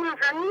تشکر کنم.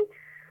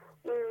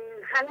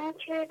 همین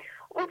که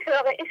اون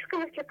چراغ عشقی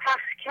رو که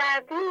پخش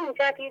کردیم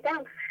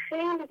جدیدم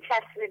خیلی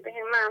چسبید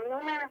بهم.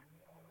 ممنونم.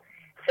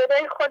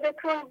 صدای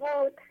خودتون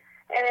بود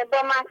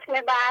با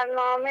متن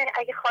برنامه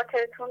اگه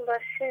خاطرتون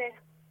باشه.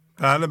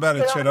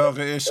 بله چراغ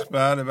عشق.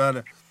 بله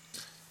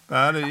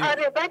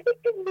آره بعد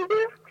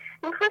دیگه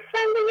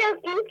میخواستم بگم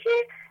این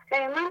که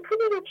من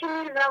پولی رو که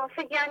میرزم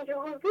واسه گنج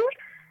حضور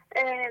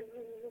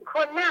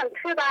کلن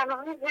توی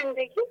برنامه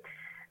زندگی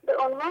به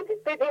عنوان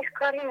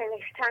بدهکاری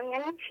نوشتم.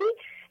 یعنی چی؟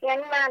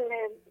 یعنی من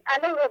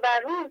علاوه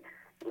بر اون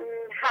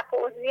حق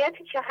و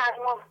عضویتی که هر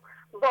ماه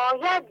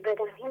باید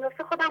بدم، این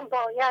واسه خودم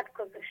باید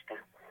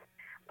گذاشتم،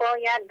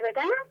 باید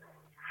بدم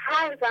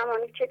هر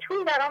زمانی که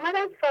چون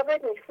درآمدم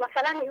ثابت نیست.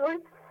 مثلا یهو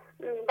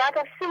بعد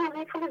از 3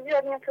 ماه پول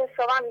زیاد میاد تو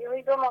حسابم،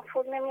 یهو 2 ماه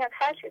پول نمیاد،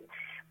 هر چیز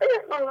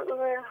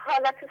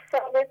حالت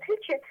ثابته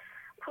که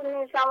پول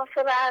میزم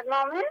واسه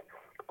برنامه.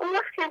 اون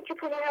وقتی هم که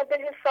پول میاد به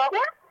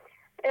حسابم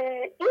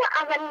این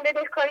اولین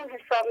بدهکاریم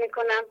حساب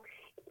میکنم.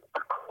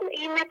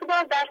 این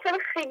مقدار درصد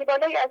خیلی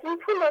بالایی از این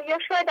پول یا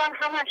شاید هم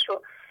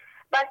همشو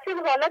بسته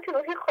به حالت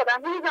روحی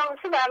خودم میزم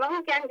واسه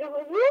برنامه گنج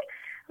حضور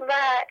و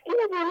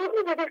اینو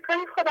به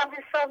بدهکاری خودم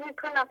حساب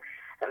میکنم.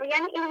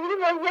 یعنی اینجوری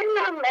با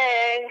ذهنم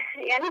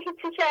یعنی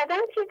هیچی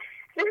کردم که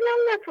ذهنم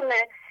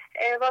نتونه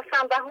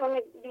واسم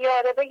بهونه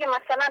بیاره بگه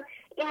مثلا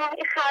این ماه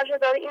این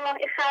خرج داره این ماه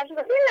این خرج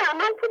داره. نه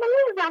من پولو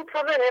میزم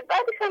تا بره،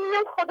 بعدش هم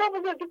میگم خدا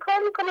بزرگی کار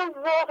میکنم.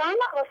 واقعا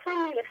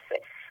واسم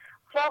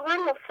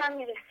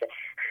میرسه.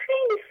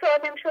 خیلی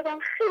سالم شدم،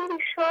 خیلی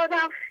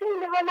شادم،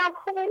 خیلی حالم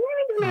خوبه.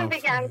 نمیدونم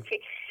بگم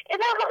چی.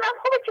 اذا حالم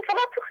خوبه که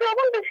فقط تو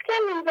خیابون بشکن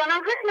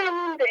نمیزنم، هر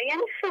نمونده.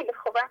 یعنی خیلی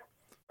خوبه.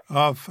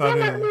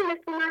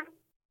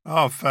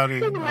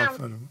 آفرین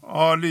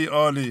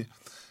عالی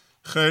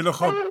خیلی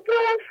خوب.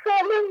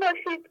 سالم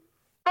باشید،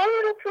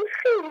 عمرتون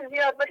خیلی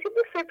زیاد باشید.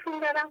 دوستتون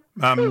دارم.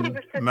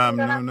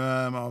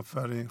 ممنونم.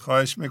 آفرین.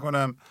 خواهش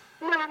میکنم.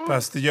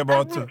 پس دیگه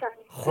باهاتون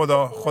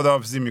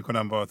خداحافظی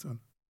میکنم باهاتون.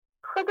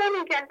 خدا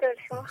نگهدار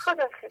شما.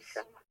 خداحافظ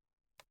شما.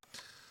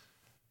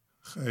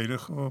 خیلی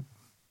خوب.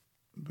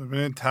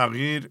 ببینید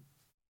تغییر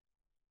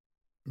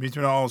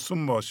میتونه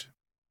آسون باشه.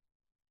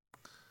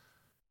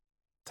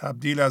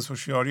 تبدیل از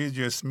هوشیاری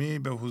جسمی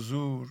به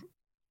حضور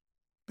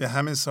به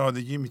همین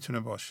سادگی میتونه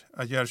باشه.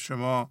 اگر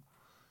شما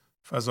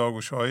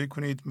فضاگشایی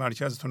کنید،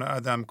 مرکزتون رو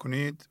عدم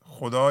کنید،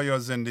 خدا یا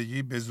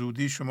زندگی به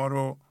زودی شما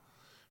رو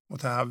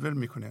متحول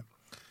میکنه.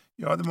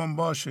 یادمون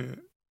باشه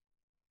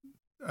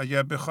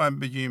اگر بخوایم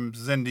بگیم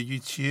زندگی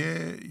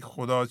چیه،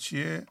 خدا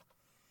چیه،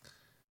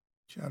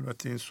 که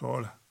البته این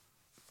سوال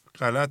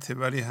غلطه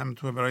ولی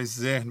همینطور برای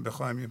ذهن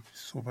بخوایم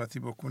صحبتی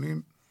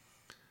بکنیم،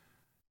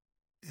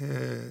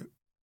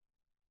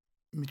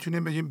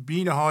 میتونیم بگیم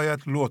بی نهایت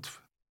لطف،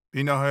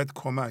 بی نهایت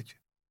کمک.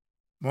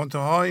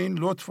 منتها این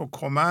لطف و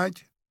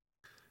کمک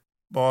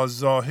با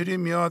ظاهری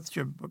میاد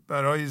که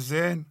برای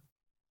ذهن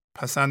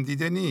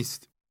پسندیده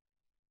نیست.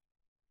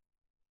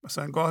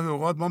 مثلا گاهی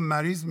اوقات ما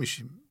مریض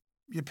میشیم،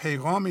 یه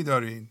پیغامی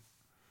دارین،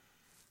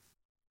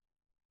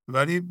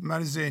 ولی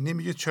مریض ذهنی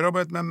میگه چرا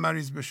باید من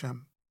مریض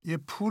بشم؟ یه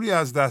پولی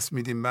از دست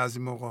میدیم بعضی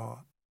موقع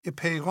ها، یه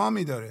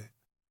پیغامی داره.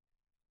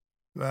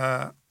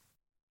 و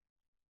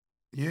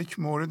یک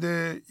مورد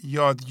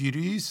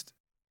یادگیری است،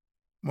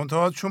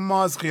 منتها چون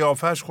ما از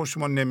قیافش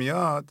خوشمون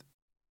نمیاد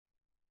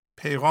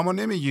پیغامو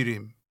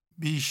نمیگیریم.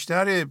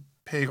 بیشتر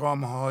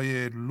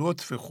پیغام‌های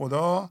لطف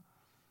خدا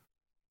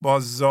با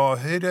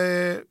ظاهر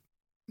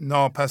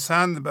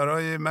ناپسند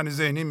برای من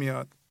ذهنی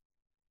میاد.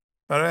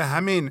 برای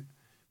همین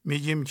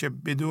میگیم که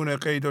بدون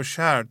قید و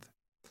شرط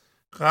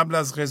قبل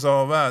از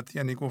قضاوت،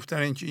 یعنی گفتن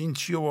اینکه این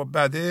چیه و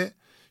بده،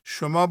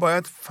 شما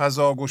باید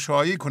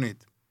فضاگشایی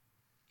کنید.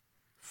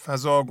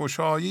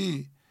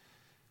 فضاگشایی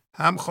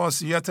هم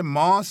خاصیت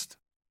ماست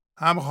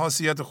هم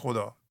خاصیت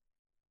خدا.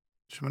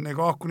 شما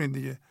نگاه کنید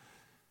دیگه،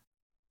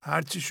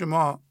 هرچی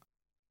شما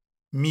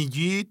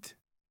میگید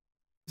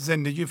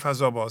زندگی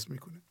فضا باز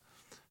میکنه.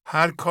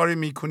 هر کاری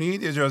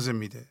میکنید اجازه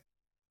میده.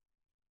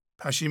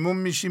 پشیمون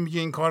میشیم میگه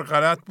این کار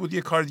غلط بود،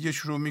 یه کار دیگه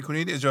شروع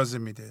میکنید اجازه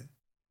میده.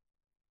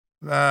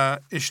 و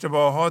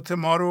اشتباهات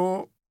ما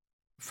رو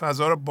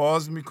فضا رو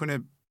باز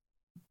میکنه،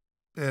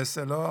 به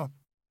اصطلاح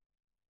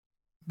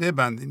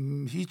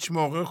ببندین. هیچ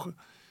موقع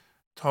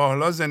تا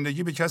حالا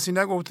زندگی به کسی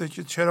نگفته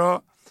که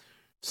چرا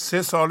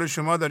 3 سال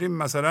شما داریم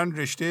مثلا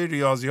رشته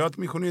ریاضیات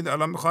میخونید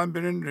الان میخوایم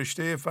برین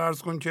رشته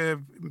فرض کن که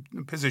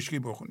پزشکی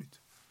بخونید.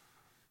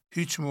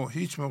 هیچ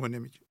موقع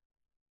نمیگه.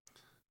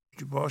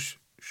 باش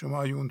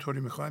شما اگه اونطوری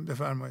میخوایم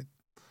بفرمایید.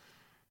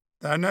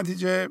 در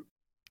نتیجه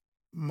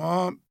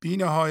ما بی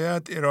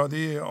نهایت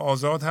اراده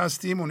آزاد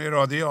هستیم. اون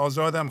اراده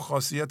آزاد هم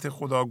خاصیت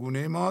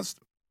خداگونه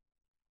ماست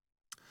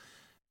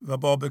و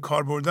با به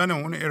کار بردن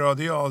اون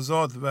اراده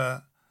آزاد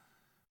و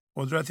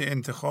قدرت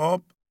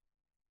انتخاب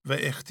و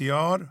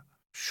اختیار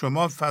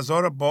شما فضا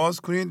رو باز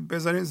کنید،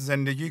 بذارید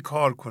زندگی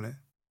کار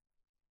کنه.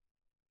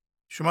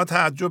 شما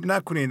تعجب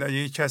نکنید اگه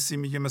یک کسی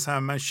میگه مثلا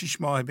من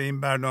 6 ماه به این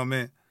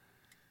برنامه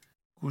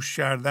گوش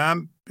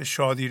کردم، به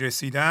شادی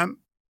رسیدم،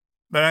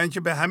 برای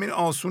اینکه به همین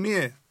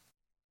آسونیه.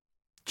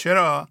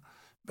 چرا؟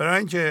 برای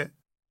اینکه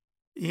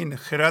این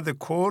خرد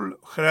کل،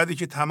 خردی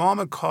که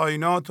تمام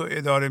کائنات رو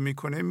اداره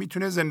میکنه،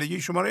 میتونه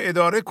زندگی شما رو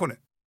اداره کنه.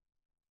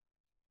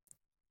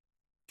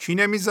 کی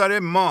نمیذاره؟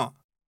 ما.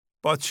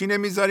 با چی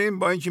نمیذاریم؟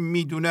 با اینکه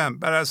میدونم.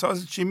 بر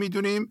اساس چی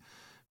میدونیم؟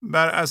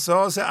 بر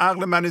اساس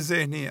عقل من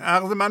ذهنی.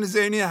 عقل من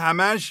ذهنی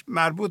همش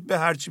مربوط به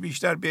هرچی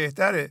بیشتر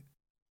بهتره.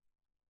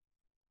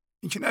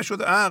 این که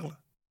نشد عقل.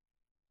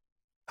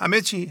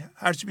 همه چی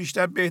هرچی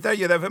بیشتر بهتر.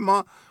 یه دفعه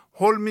ما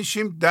هول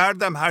میشیم،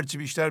 دردم هرچی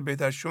بیشتر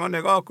بهتر. شما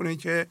نگاه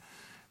کنید که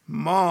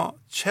ما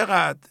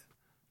چقدر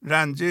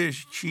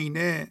رنجش،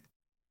 کینه،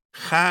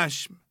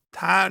 خشم،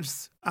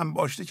 ترس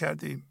انباشته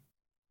کردیم.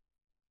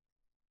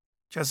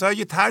 کسایی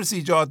که ترس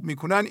ایجاد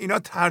میکنن اینا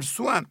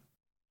ترسوان.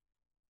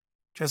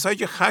 کسایی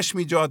که خشم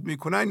ایجاد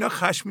میکنن اینا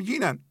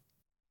خشمگینن.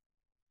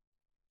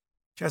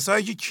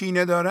 کسایی که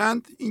کینه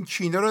دارند این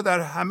کینه رو در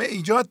همه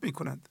ایجاد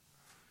میکنند.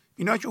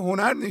 اینا که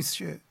هنر نیست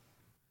چه.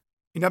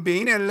 اینا به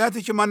این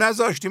علته که ما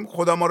نذاشتیم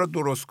خدا ما رو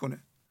درست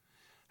کنه.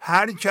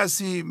 هر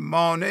کسی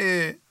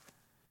مانع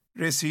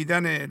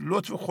رسیدن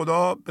لطف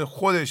خدا به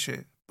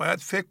خودشه. باید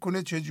فکر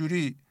کنه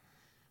چجوری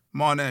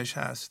مانعش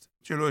هست،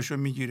 جلوشو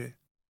میگیره.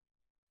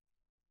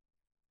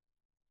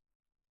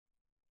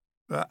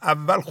 و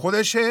اول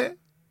خودشه.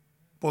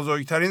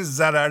 بزرگترین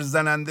ضرر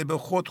زننده به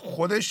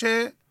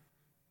خودشه.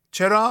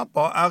 چرا؟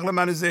 با عقل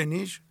من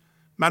ذهنیش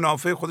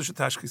منافع خودشو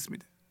تشخیص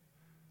میده.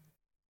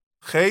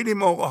 خیلی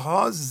موقع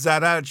ها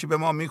ضرر که به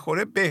ما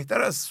میخوره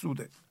بهتر از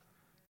سوده.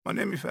 ما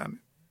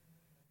نمیفهمیم.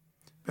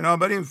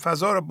 بنابراین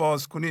فضا رو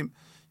باز کنیم.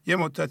 یه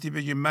مدتی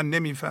بگیم من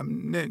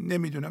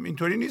نمیدونم.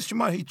 اینطوری نیست که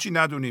ما هیچی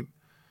ندونیم.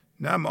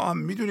 نه، ما هم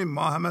میدونیم.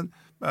 ما هم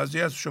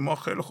بعضی از شما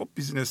خیلی خوب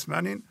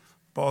بیزنسمنین،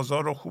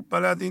 بازار رو خوب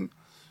بلدین،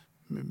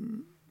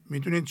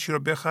 میدونین چی رو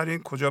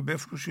بخرین، کجا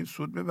بفروشین،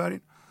 سود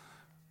ببرین.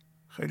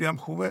 خیلی هم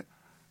خوبه.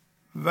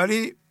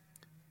 ولی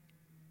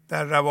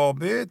در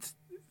روابط،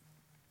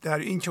 در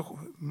این که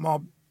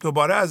ما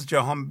دوباره از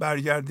جهان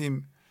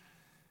برگردیم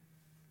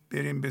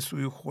بریم به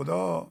سوی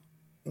خدا،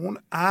 اون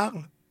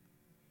عقل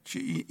که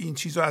این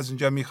چیز رو از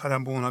اینجا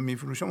میخرم به اونها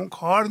میفروشم، اون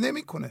کار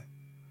نمیکنه.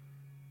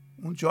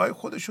 اون جای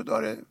خودشو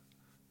داره،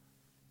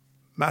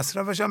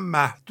 مصرفش هم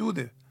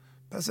محدوده.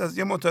 پس از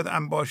یه مدت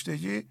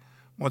انباشتگی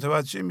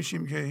متوجه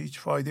میشیم که هیچ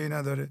فایده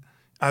نداره.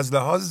 از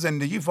لحاظ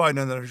زندگی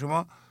فایده نداره.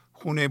 شما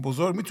خونه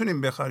بزرگ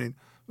میتونیم بخرین،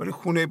 ولی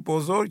خونه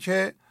بزرگ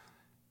که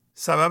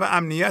سبب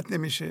امنیت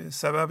نمیشه،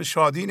 سبب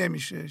شادی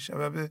نمیشه،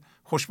 سبب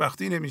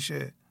خوشبختی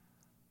نمیشه.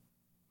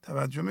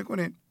 توجه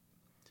میکنین؟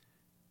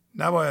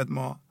 نباید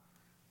ما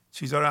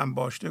چیزها رو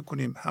انباشته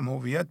کنیم، هم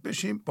هویت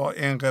بشیم، با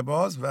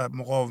انقباض و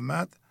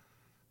مقاومت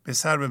به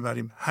سر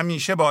ببریم.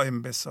 همیشه با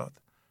انبساط،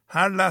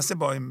 هر لحظه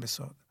با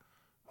انبساط.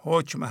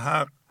 حکم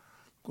حق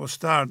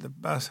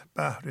گسترد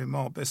بهر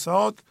ما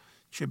بساط،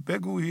 که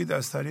بگویید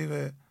از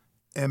طریق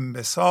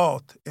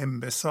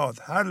انبساط،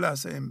 هر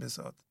لحظه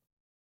انبساط.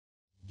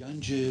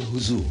 گنج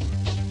حضور،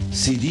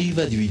 CD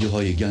و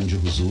دیویدیوهای گنج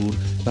حضور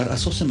بر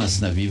اساس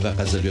مثنوی و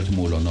غزلیات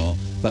مولانا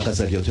و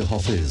غزلیات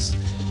حافظ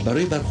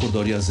برای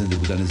برخورداری از زنده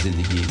بودن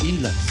زندگی این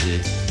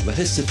لحظه و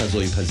حس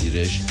فضای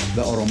پذیرش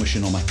و آرامش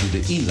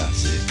نامحدود این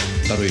لحظه،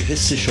 برای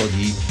حس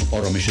شادی،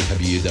 آرامش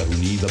طبیعی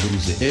درونی و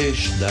بروز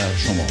عشق در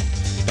شما،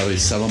 برای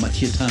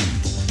سلامتی تن،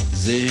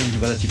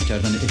 ذهن و لطیف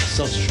کردن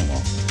احساس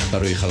شما،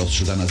 برای خلاص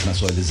شدن از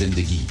مسائل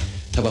زندگی،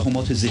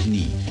 توهمات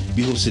ذهنی،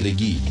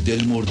 بی‌حوصلگی،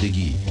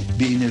 دلمردگی،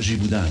 بی انرژی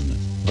بودن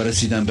و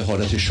رسیدن به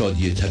حالت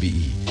شادی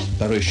طبیعی،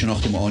 برای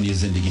شناخت معانی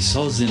زندگی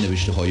ساز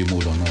نوشته‌های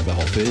مولانا و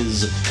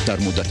حافظ در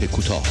مدت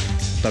کوتاه.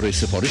 برای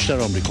سفارش در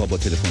آمریکا با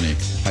تلفن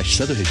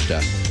 818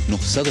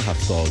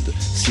 970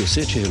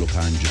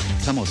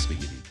 3345 تماس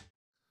بگیرید.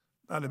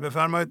 بله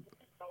بفرمایید.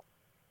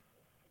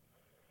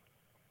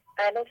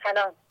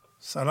 سلام.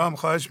 سلام،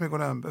 خواهش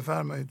میکنم،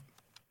 بفرمایید.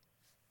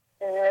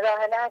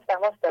 راهله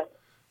هستم استاد.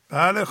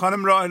 بله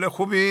خانم راهله،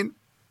 خوبین؟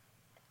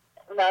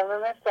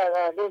 ممنون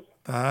استاد.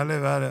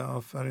 بله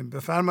آفرین،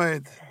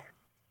 بفرمایید.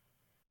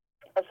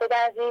 استاد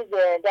عزیز،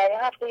 در این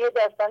هفته یه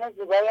داستان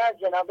زیبایی از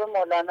جناب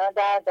مولانا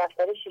در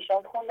دفتر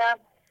ششم خوندم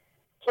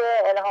که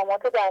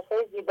الهامات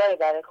درس‌های زیبایی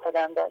برای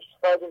خودم داشت.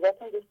 با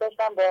اجازهتون دوست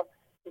داشتم با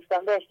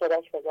دوستان به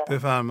اشتراک بذارم.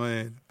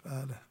 بفرمایید.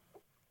 بله.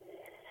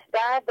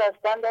 در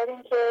داستان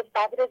داریم که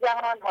صدر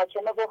جهان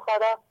حاکم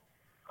بخارا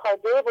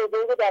خواجه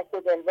بزرگ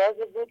دست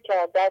دلبازی بود که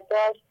عادت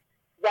داشت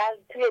در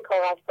توی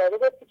کاغذپاره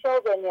بپیچه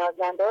و به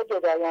نیازمندان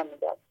جدایان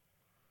میداد.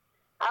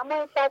 اما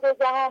این صدر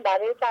جهان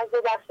برای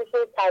فضل بخشش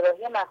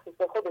طراحی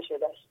مخصوص خودشو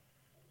داشت،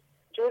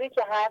 جوری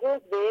که هر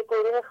روز به یک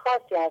گروه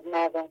خاصی از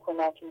مردم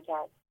کمک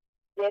میکرد.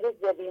 یه روز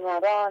به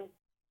بیماران،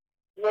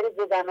 یه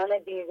روز زنان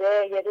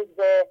بیوه، یه روز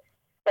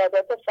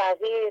سادات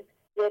فقیر،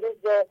 یه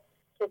روز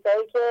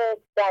کسایی که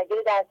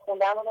درگیر درس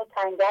خوندن و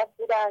تنگدست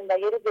بودن و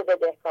یه روز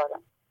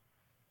بدهکاران.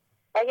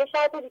 و یه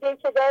شرط دیگه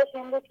که داشت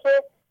این بود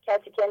که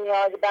کسی که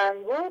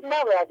نیازمند بود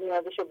نباید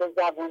نیازشو به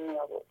زبون می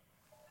آورد.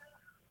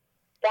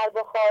 در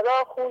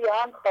بخارا خوی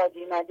آن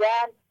خواجی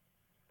مجل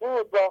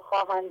بود با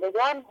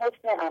خواهندگان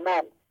حسن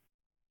عمل.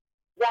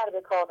 ضرب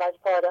کاغذ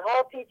پاره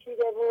ها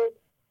پیچیده بود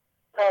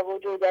تا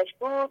وجودش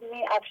بود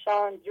می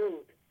افشاند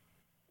جود.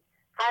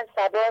 هر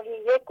صباحی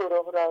یک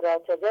گروه را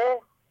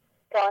راتبه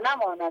تا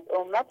نماند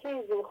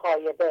امتی زو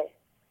خایبه.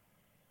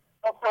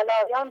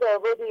 مبتلایان را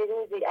بودی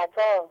روزی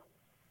عطا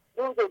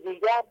روز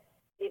دیگر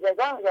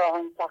دیدگان را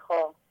آن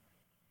سخا.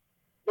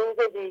 روز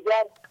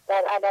دیگر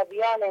در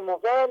علویان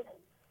مغل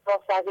با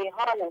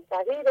فقیهان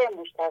صغیر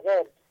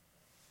مشتغل.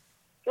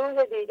 روز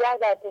دیگر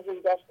در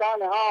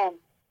تهیدستان عام،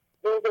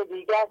 روز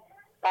دیگر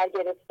در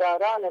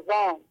گرفتاران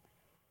وام.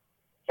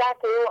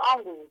 شرط او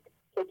آن بود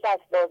که کس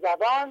با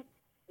زبان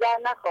گر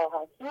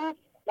نخواهد هیچ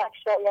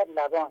نگشاید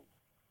لبان.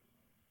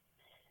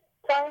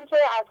 تا اینکه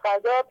از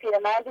قضا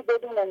پیرمردی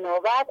بدون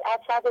نوبت از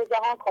صدر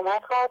جهان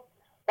کمک خواست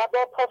و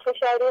با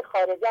پافشاری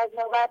خارج از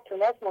نوبت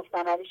تونست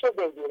مستمریشو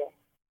بگیره.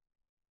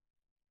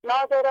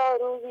 نادرا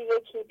روزی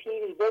یکی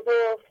پیری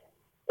بگفت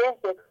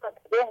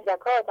به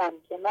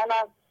زکاتم که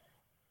منم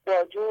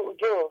با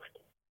جفت.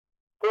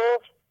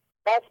 گفت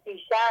بس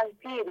بیشن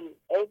پیری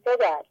ای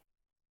پدر.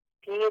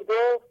 پیر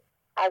گفت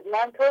از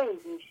من توی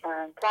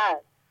بیشن تر.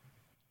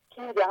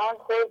 کی جهان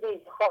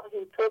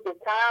خواهی تو به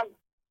تم.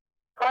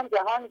 کان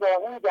جهان با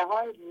اون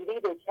جهان گیری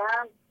به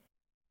کم.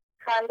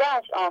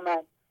 خنده‌اش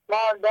آمد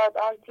مال داد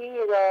آن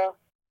پیر را.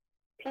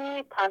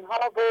 پیر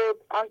تنها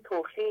بود آن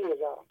توفیر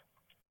را.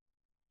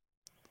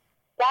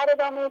 در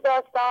ادامه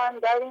داستان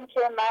داریم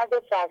که مرد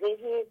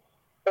فقیهی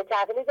به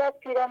تقلید از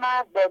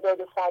پیرمرد با داد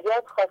و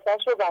فریاد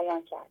خواستش رو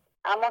بیان کرد،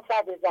 اما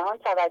صدر جهان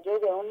توجه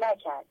به اون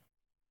نکرد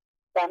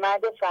و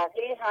مرد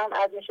فقیه هم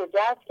عزمش رو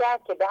جزم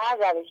کرد که به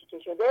هر روشی که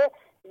شده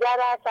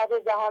ذره از صدر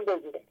جهان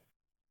بگیره.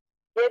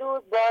 یه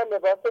روز با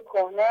لباس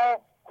کهنه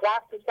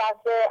رفت تو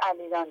صف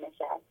علیران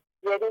نشست.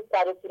 یه روز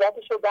سر و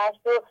صورتش رو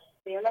بست و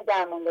میون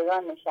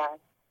درماندگان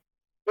نشست.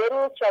 یه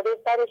روز چادر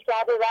سرش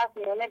کرد و رفت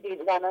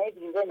میون زنای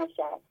بیوه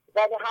نشست.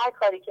 ولی هر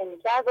کاری که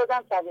میکرد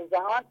بازم صدر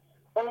جهان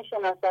اون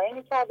شناسایی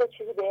میکرد و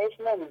چیزی بهش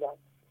نمیداد.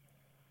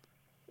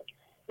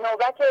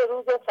 نوبت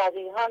روز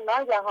فقیهان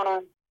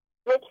ناگهان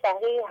یک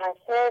فقیه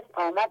حساس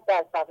آمد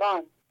در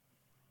فغان.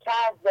 که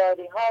از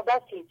زاری ها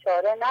بسی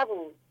چاره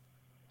نبود.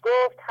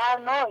 گفت هر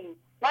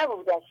نوعی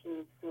نبودش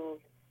هیچ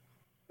سود.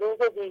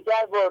 روز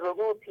دیگر با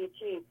رگو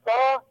پیچید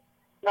پا.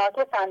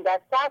 ناکسند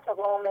از سطح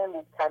قوم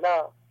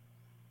مبتلا.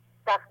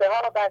 تخته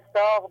ها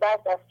بستاق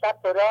بست از چپ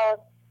و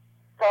راست.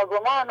 تا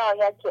گمان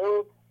آید که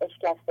او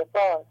اشکسته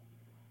پاست.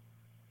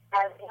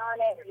 از میان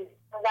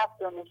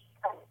رفت و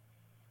نشست.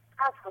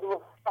 از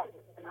روح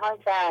پنهان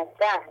کرد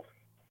دست.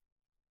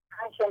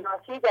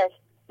 شناسیدش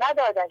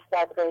ندادش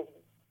صدقه.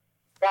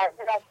 در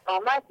دلش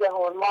آمد به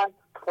حرمان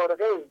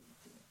خرقه.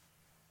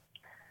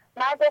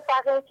 مرد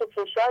فقیه که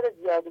فشار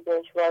زیادی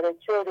بهش وارد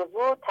شده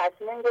بود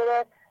تصمیم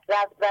گرفت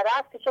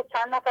رفت پیش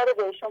چند نفر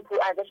بهشون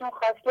ازشون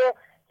خواست که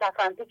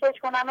کفن پیچش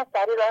کنن و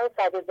سری راه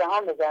صدر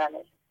جهان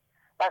بذارنش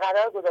و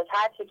قرار گذاشت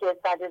هر چی که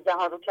صدر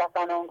جهان رو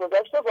کفن اون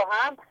گذاشته با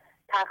هم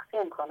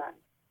تقسیم کنن.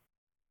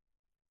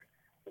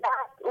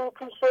 دست او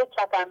پیش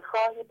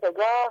کفنخواهی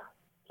پگاه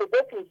که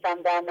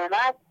بپیچم در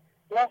نمد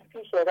نه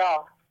پیش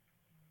راه.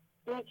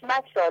 هیچ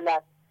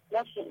مگشالت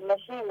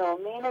نشین و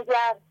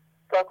مینگر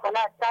تا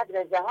کند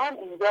صدر جهان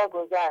اینجا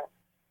گذر.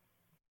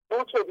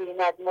 او که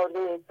بیند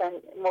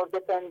مرده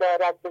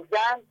پندارد به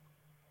زن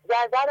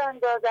زردر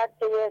اندازد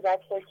که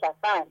رکش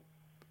کفن.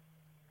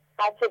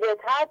 هرچه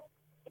بتد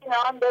این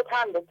آن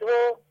بتن به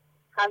تو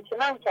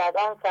همچنان کرد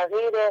آن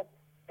فقیر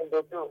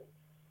به دو.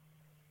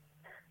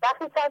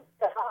 وقتی صدر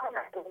جهان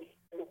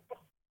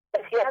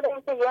به خیال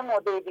اینکه یه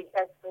مرده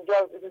دیگه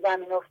اونجا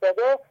زمین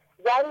افتاده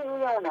زری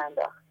روی اون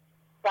انداخت.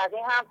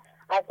 فقیه هم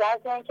از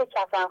طرز اینکه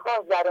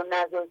کفنخواه زر و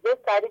نزوزده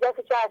سری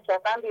دستشو از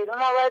کفن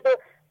بیرون آورد و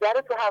زر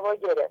رو تو هوا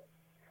گرفت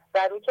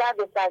و رو کرد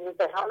به صدر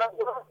جهان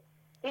گفت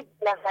دید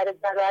بالاخره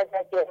زر رو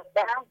ازت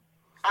گرفتم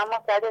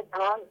اما صدر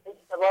جهان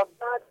جواب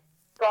داد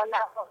تا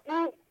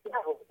نخواهی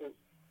نخواهی.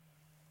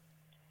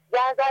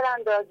 زر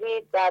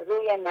اندازید در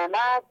روی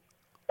نمد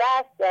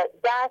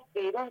دست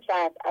بیرون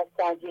کرد از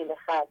تجیل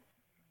خط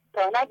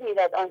تا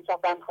نگیرد آن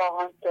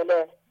کفنخواهان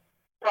کله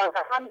تا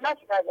هم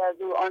نشد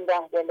از او آن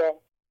ده دله.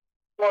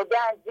 مرده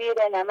از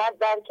زیر نمد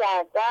در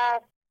کرد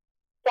دست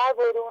سر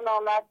برون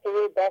آمد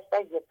توی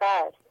دستش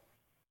زپرد.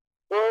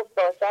 گفت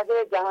با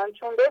صدر جهان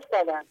چون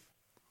بستدم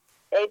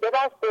ای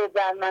ببسته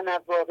در من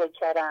ابواب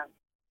کرم.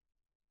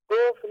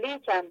 گفت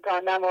لیکن تا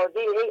نمردی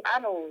ای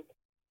عنود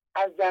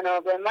از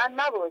جناب من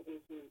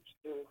نبودی هیچ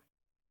دور.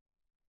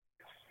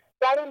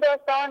 در این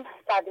داستان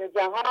صدر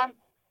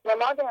جهان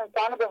نماد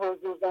انسان به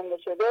حضور زنده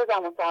شده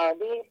و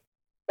متعالی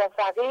و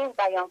فقیه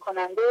بیان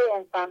کننده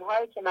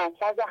انسان‌هایی که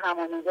مرکز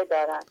همانیده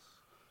دارند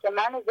که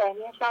من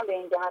ذهنیشان به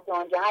این جهت و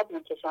آن جهت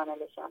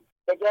میکشانلشان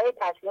به جای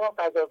تسلیم و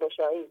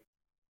فضاگشایی.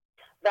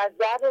 و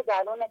ضرب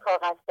درون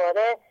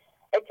کاغذپاره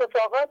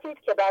اتفاقاتی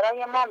است که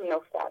برای ما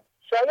میافتد.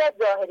 شاید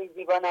ظاهری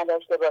زیبا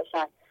نداشته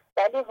باشند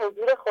ولی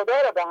حضور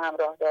خدا را به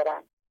همراه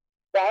دارند.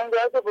 و این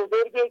راز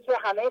بزرگیه که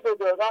همه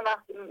بزرگان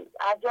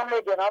از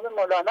جمله جناب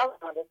مولانا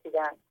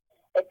رسیدند.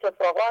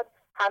 اتفاقات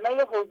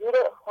همه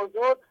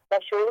حضور و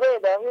شعور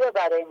الهی را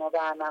برای ما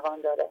به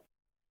ارمغان داره.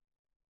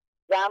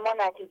 و اما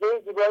نتیجه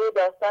زیبای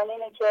داستان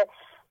اینه که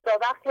تا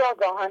وقتی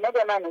آگاهانه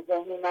به من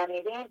ذهنی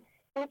نمیریم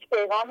هیچ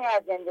پیغامی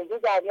از زندگی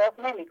دریافت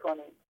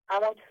نمی‌کنیم.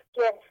 همونطور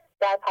که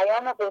در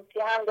پیام قدسی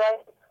هم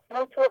داره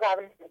موتو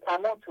قبل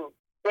تموتو،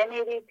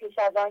 بمیری پیش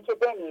از آن که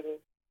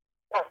بمیری.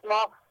 پس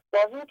ما با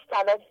هیچ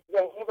تلاش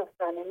ذهنی و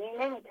صمیمی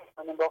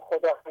نمیتوانیم با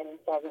خدا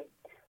برسیم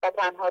و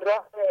تنها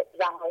راه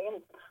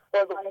رهایی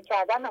قربانی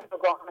کردن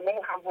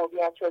آگاهانه هم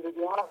هویت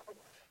شدگی‌ها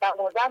و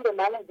مردن به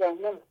من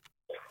ذهنی.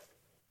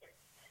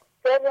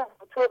 سر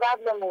موتو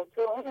قبل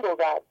موتو این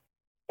بود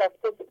که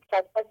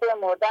پس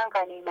مردن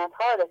غنیمت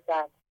ها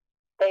رسد،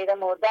 غیر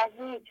مردن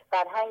هیچ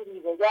فرهنگی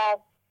بگرد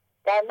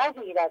در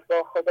نگیرد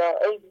با خدا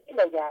ای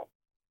بیلگرد.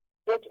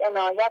 یک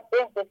عنایت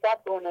به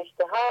صد گون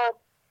اشتهاد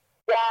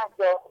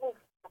زاخوف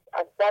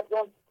از صد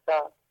گون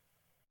استاد.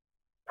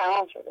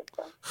 تمام شده.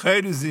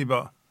 خیلی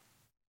زیبا،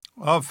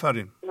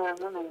 آفرین.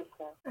 ممنونم.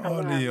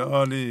 عالی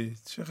عالی،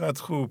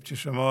 چقدر خوب که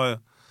شما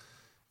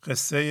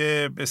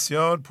قصه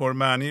بسیار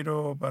پرمعنی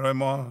رو برای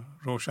ما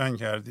روشن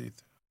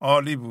کردید.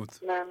 عالی بود.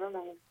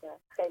 ممنونم.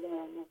 خیلی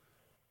ممنون.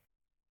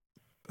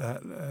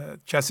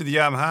 کسی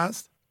دیگه هم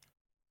هست؟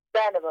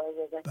 بله با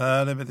اجازه.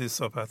 بله بدید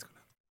صحبت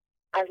کنم.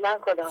 از من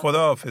خدا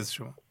حافظ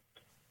شما.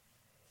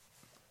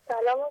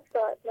 سلام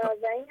استاد،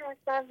 نازنین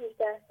هستم،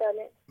 18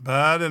 ساله.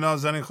 بله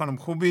نازنین خانم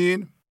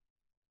خوبین؟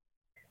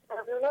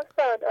 ممنون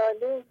استاد،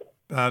 عالی.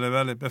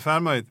 بله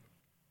بفرمایید.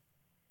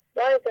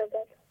 با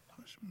اجازه.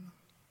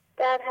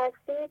 در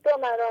هستی دو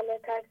مرام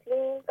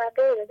تسلیم و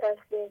غیر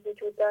تسلیم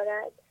وجود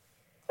دارد.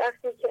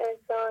 وقتی که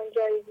انسان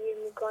جایگیر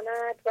می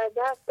کند و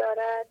ضعف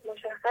دارد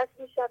مشخص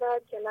می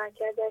شود که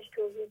مرکزش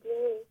توحیدی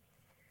نیست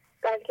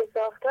بلکه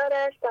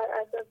ساختارش بر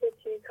اساس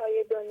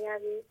چیزهای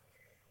دنیوی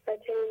و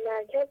چنین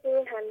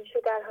مرکزی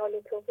همیشه در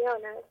حال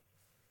طغیان است،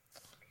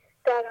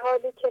 در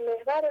حالی که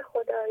محور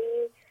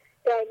خدایی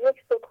در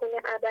یک سکون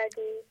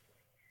ابدی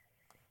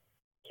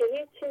که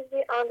هیچ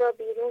چیزی آن را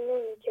بیرون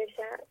نمی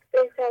کشد.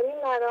 بهترین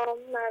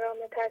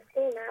مرام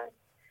تسلیم است،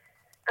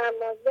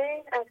 اما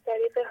ذهن از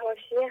طریق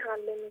حاشیه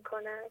حمله می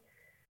کند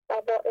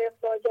و با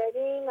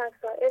اغواگری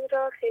مسائل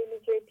را خیلی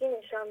جدی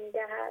نشان می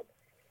دهد،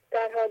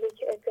 در حالی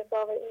که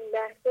اتفاق این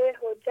لحظه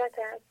حجت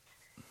است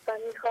و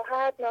می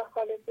خواهد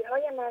ناخالصی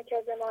های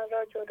مرکزمان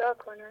را جدا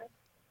کند.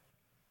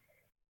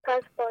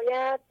 پس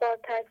باید با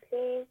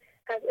تسلیم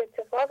از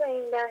اتفاق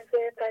این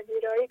لحظه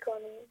پذیرایی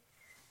کنیم.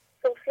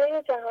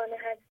 سفره جهان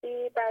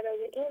هستی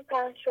برای این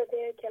پهن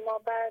شده که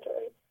ما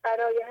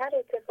برای هر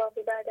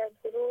اتفاقی بعد از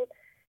ورود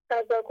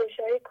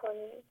فضاگشایی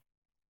کنیم.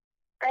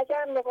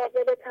 اگر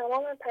مقابل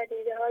تمام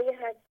پدیده های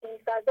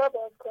هستی فضا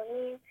باز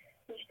کنیم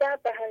بیشتر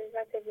به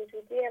حقیقت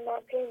وجودی ما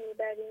پی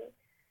میبریم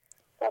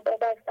و با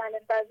بستن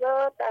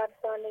فضا به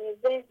افسانه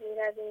ذهن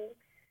میرویم.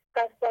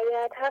 پس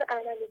باید هر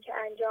عملی که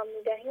انجام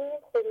میدهیم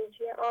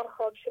خروجی آن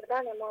خواب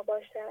شدن ما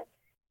باشد.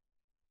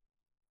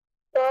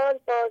 بال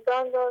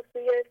بازان را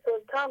سوی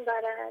سلطان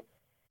برد،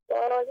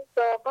 بال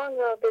زاغان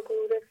را به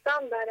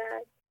گورستان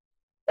برد.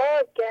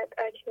 بازگرد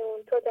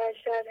اکنون تو در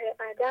شرح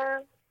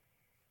عدم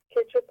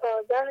که چو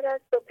پازهر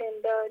است و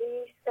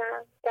پنداری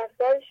سم.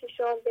 دفتر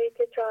ششم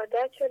بیت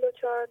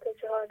 1444 تا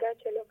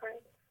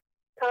 1445.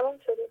 تمام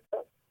شد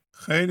استاد.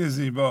 خیلی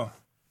زیبا،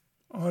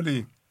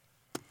 عالی.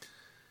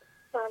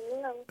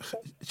 ممنونم.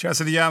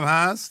 کسی دیگه هم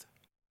هست؟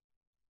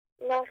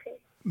 نه خیر.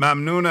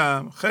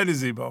 ممنونم، خیلی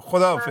زیبا.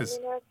 خداحافظ.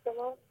 ممنون از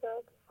شما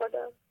استاد.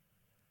 خدا.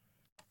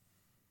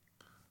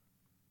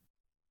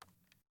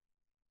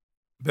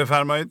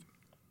 بفرمایید.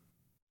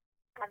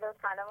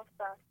 سلام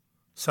استاد.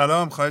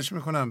 سلام، خواهش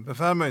میکنم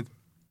بفرمایید.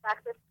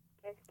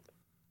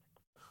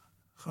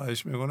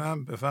 خواهش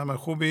میکنم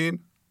بفرمایید. خوبین؟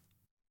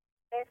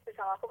 مرسی،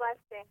 شما خوب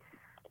هستین؟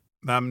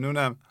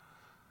 ممنونم.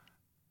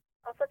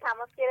 اصلا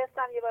تماس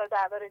گرفتم یه بار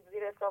درباره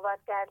زیره صحبت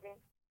کردیم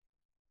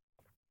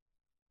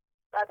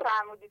و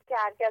فرمودید که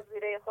هر کس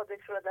زیره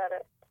خودش رو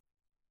داره.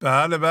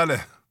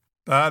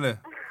 بله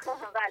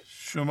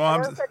شما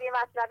هم یه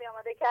مطلبی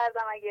آماده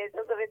کردم اگه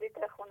اجازه بدید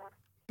بخونم.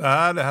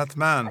 بله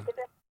حتما.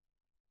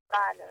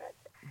 بله.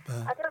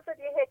 اصلا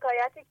یه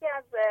حکایتی که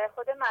از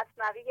خود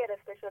مثنوی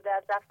گرفته شده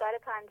از دفتر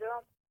 5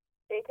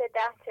 بیت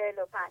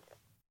 1045.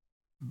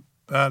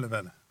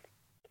 بله.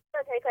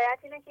 حکایت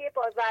اینه که یه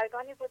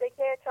بازرگانی بوده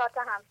که 4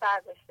 تا همسر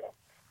داشته.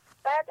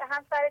 بعد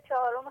همسر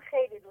 4م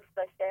خیلی دوست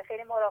داشته،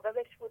 خیلی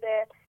مراقبش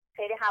بوده،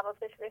 خیلی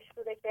حواسش بهش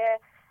بوده که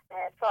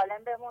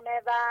سالم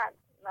بمونه و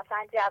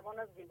مثلا جوان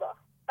و زیبا.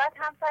 بعد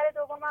همسر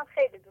دومم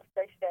خیلی دوست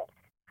داشته،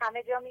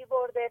 همه جا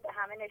میبرده،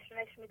 همه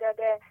نشونش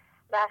میداده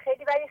و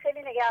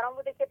خیلی نگران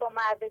بوده که با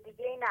مرد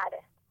دیگه ای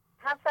نره.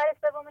 همسر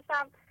سومش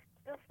هم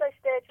دوست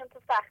داشته چون تو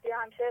سختی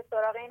همیشه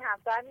سراغ این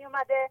همسر می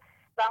اومده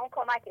و اون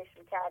کمکش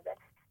میکرده،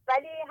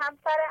 ولی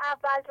همسر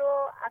اول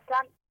رو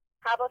اصلا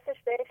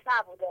حواسش بهش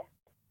نبوده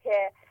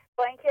که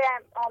با اینکه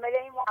عامل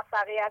این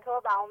موفقیت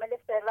ها و عامل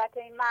ثروت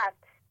این مرد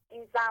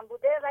این زن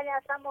بوده، ولی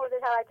اصلا مورد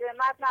توجه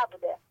مرد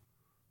نبوده.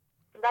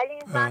 ولی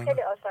این زن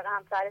خیلی عاشق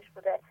همسرش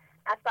بوده،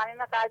 از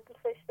صمیم قلب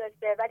دوستش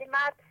داشته، ولی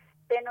مرد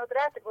به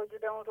ندرت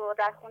وجود اون رو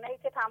در خونه‌ای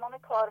که تمام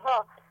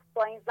کارها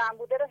با این زن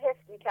بوده رو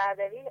حفظ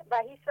می‌کرده و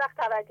هیچ وقت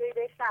توجهی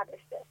بهش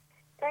نداشته،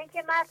 تا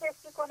اینکه مرد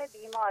حس می‌کنه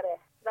بیماره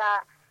و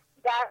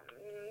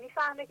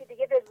میفهمه که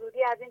دیگه به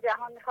زودی از این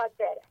جهان میخواد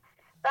بره.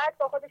 بعد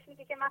با خودش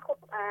میگه که من خب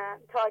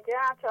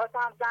تاجرم، 4 تا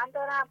هم زن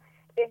دارم،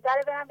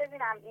 بهتره برم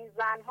ببینم این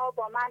زنها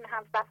با من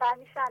همسفر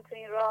میشن تو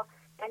این راه،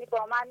 یعنی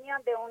با من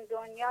میان به اون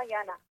دنیا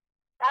یا نه.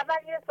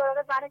 اول میره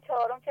سراغ زن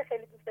 4م که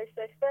خیلی دوستش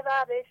داشته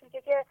و بهش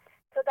میگه که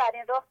تو در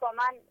این راه با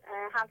من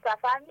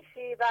همسفر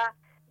میشی، و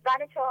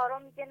زن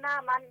 4م میگه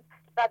نه من،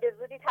 و به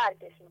زودی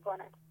ترکش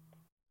میکنه.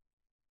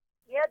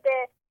 میاد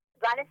به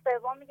زن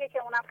 3 میگه که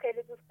اونم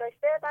خیلی دوست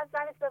داشته، بعد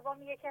زن 3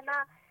 میگه که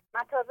نه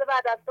من تازه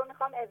بعد از تو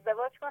میخوام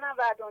ازدواج کنم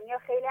و دنیا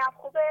خیلی هم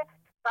خوبه،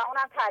 و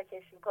اونم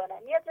ترکش میکنه.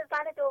 میاد به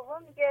زن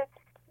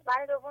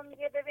دوم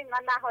میگه ببین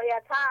من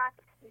نهایتا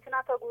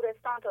میتونم تا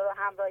گورستان تو رو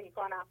همراهی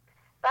کنم.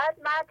 بعد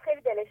مرد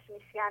خیلی دلش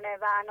میشکنه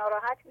و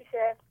ناراحت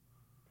میشه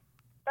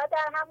و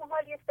در همون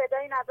حال یه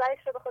صدای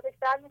نظرش رو به خودش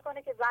جلب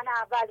میکنه که زن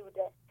اول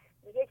بوده،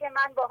 میگه که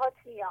من باهات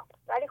میام.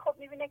 ولی خب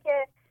میبینه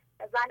که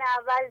زن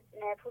اول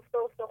پوست و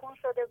استخون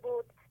شده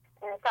بود،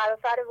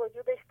 سراسر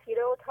وجودش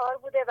تیره و تار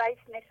بوده و هیچ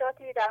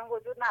نشاطی در اون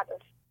وجود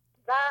نداشت.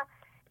 و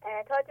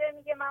تاجر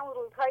میگه من اون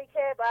روزهایی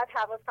که باید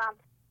حواسم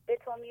به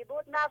تو می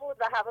بود نبود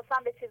و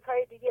حواسم به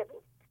چیزهای دیگه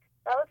بود.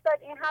 و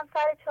استاد این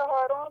همسر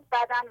 4م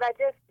بدن و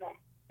جسمه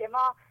که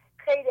ما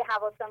خیلی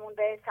حواسمون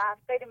بهش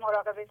هست، خیلی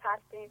مراقبش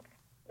هستیم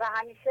و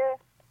همیشه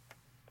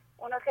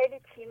اونو خیلی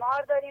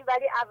تیمار داریم،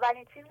 ولی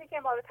اولین چیزی که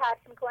ما رو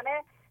ترک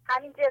میکنه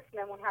همین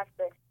جسممون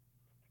هسته.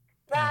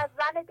 و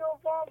زن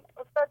دوم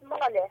استاد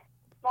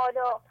مال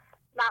و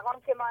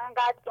مقام که ما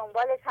انقدر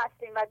دنبالش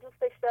هستیم و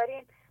دوستش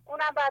داریم،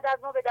 اونم بعد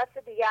از ما به دست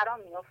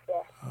دیگران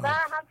میفته. و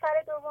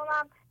همسر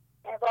دومم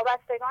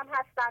وابستگان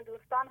هستن،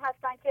 دوستان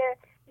هستن که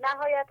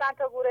نهایتا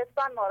تا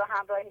گورستان ما رو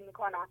همراهی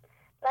میکنن،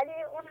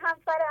 ولی اون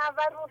همسر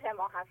اول روح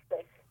ما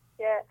هستش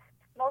که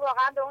ما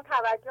واقعا به اون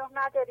توجه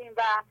نداریم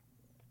و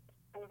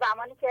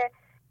زمانی که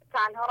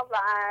تنها و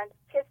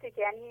کسی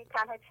که یعنی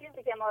تنها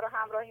چیزی که ما رو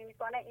همراهی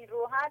میکنه این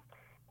روح هست،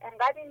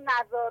 انقدر این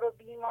نزار و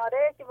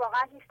بیماره که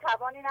واقعا هیچ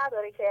توانی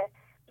نداره که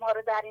ما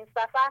رو در این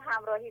سفر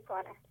همراهی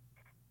کنه.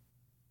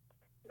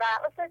 و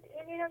اصلا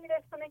اینو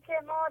میرسونه که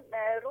ما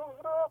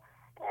روح رو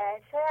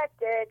شاید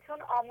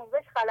چون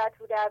آموزش غلط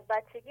بوده از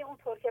بچگی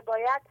اونطور که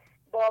باید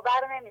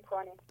باور نمی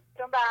کنیم،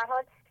 چون به هر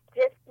حال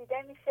جسم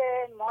دیده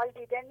میشه، مال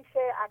دیده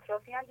میشه،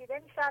 اطرافیان دیده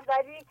میشن،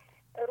 ولی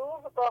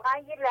روح واقعا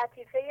یه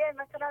لطیفه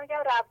مثلا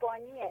میگم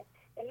ربانیه،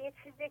 یعنی یه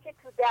چیزی که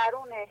تو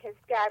درونه،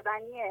 حس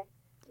کردنیه،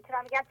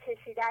 میتونم بگم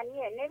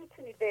چشیدنیه،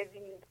 نمیتونی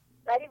ببینی،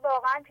 ولی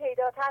واقعا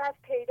پیداتر از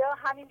پیدا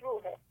همین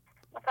روحه.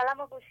 مثلا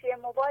ما گوشی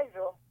موبایل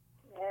رو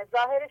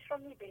ظاهرش رو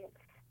میبینیم،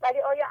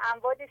 ولی آیا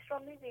امواجش رو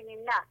میبینیم؟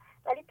 نه.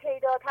 ولی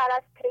پیداتر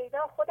از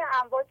پیدا خود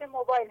امواج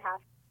موبایل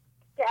هست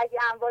که اگه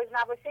امواج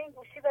نباشه این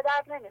گوشی به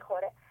درد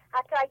نمیخوره،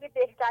 حتی اگه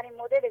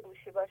بهترین مدل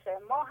گوشی باشه.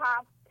 ما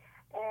هم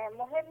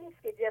مهم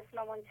نیست که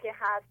جسممون چی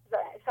هست،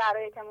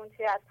 شرایطمون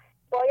چی هست،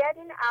 باید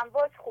این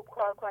امواج خوب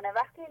کار کنه.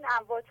 وقتی این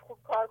امواج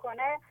خوب کار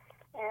کنه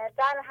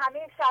در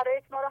همه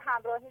شرایط ما رو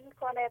همراهی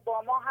میکنه،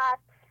 با ما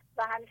هست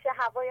و همیشه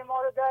هوای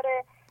ما رو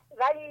داره.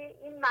 ولی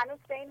این منوط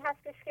به این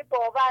هستش که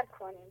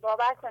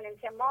باور کنیم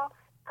که ما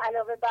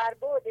علاوه بر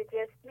بعد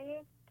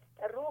جسمی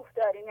روح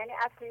داریم، یعنی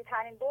اصلی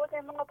ترین بعد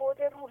ما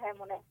بعد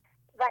روحمونه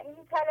و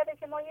این طلبه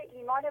که ما یه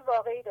ایمان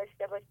واقعی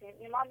داشته باشیم،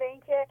 ایمان به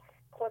این که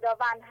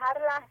خداوند هر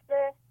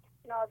لحظه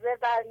ناظر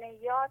بر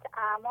نیات،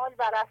 اعمال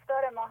و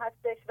رفتار ما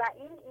هستش و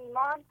این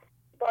ایمان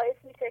باعث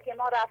میشه که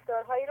ما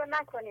رفتارهایی رو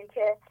نکنیم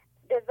که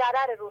به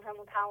ضرر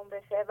روحمون تموم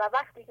بشه و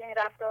وقتی که این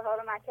رفتارها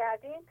رو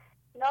نکردیم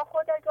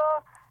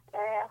ناخودآگاه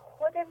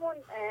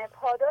خودمون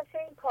پاداش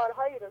این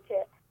کارهایی رو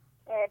که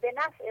به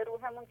نفع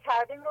روحمون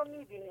کردیم رو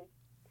میبینیم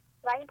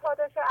و این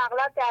پاداش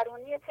اغلب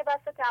درونیه، چه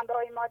بسا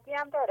جنبه‌های مادی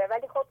هم داره،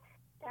 ولی خب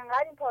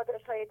انقدر این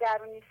پاداش‌های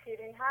درونی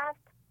شیرین هست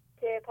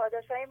که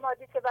پاداش‌های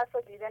مادی چه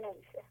بسا دیده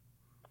نمیشه.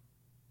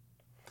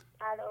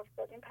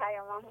 این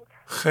پیامم بود.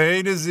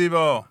 خیلی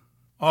زیبا،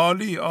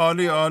 عالی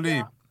عالی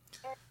عالی.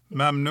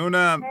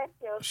 ممنونم.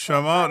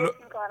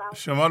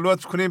 شما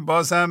لطف کنید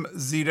باز هم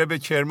زیره به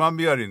کرمان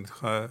بیارین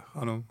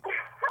خانم.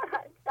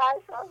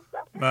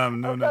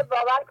 ممنونم.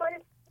 باور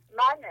کنید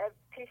من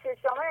پیش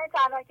شما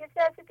تنها کسی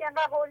هستی که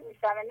انقدر هول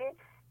میشم، یعنی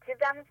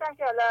چیزی هم نیستم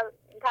که حالا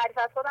تعریف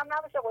از خودم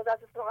نباشه، قدرت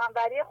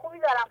سخنوری خوبی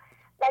دارم،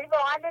 ولی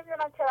واقعا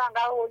نمیدونم چرا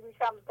انقدر هول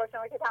میشم با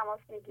شما که تماس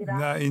میگیرم.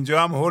 نه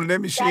اینجا هم هول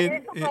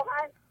نمیشین.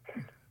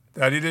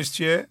 دلیلش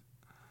چیه؟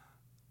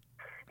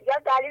 یا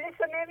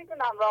دلیلش رو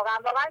نمیدونم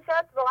واقعا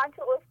شاید واقعا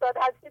که استاد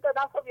هستی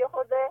دادم خب یه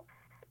خود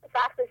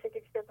سختشه که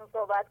پیشتون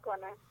صحبت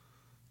کنه.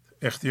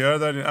 اختیار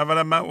دارین.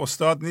 اولا من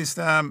استاد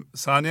نیستم،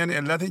 ثانیاً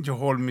علت این که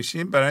هول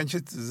میشین برای اینکه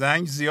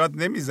زنگ زیاد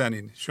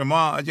نمیزنین.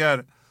 شما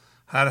اگر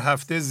هر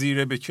هفته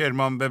زیره به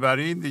کرمان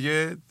ببرین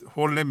دیگه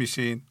هول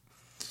نمیشین.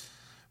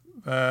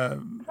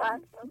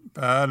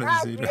 بله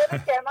زیره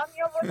کرمان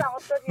می‌آوردم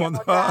استاد یه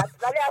مدت،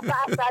 ولی اصلا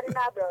اثری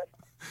نداشت.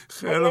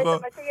 خیلی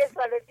خوب. مثل یه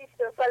سال پیش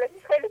 2 سال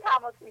پیش خیلی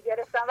تماس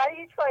می‌گرفتم ولی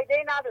هیچ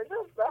فایده‌ای نداشت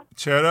استاد.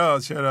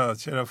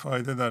 چرا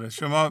فایده داره.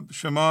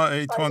 شما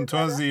ای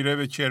تون زیره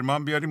به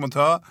کرمان بیاری،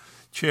 منتها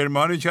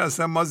کرمانی که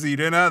اصلا ما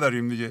زیره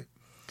نداریم دیگه.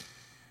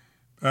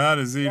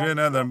 بله زیره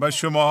نداریم. با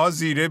شماها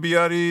زیره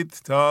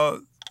بیارید تا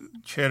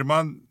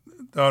کرمان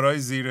دارای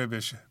زیره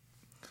بشه.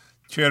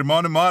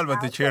 کرمان ما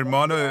البته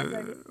کرمان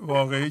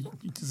واقعی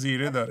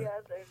زیره داره.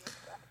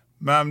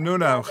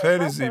 ممنونم،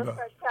 خیلی زیبا.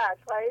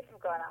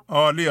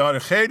 عالی، آره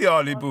خیلی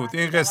عالی بود.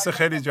 این قصه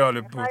خیلی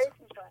جالب بود.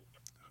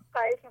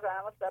 خواهش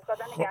می‌کنم استاد.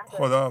 خدا نگهدار.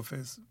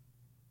 خداحافظ.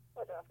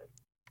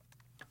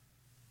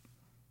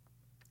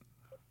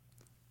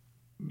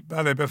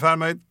 بله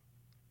بفرمایید.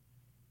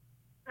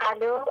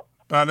 الو.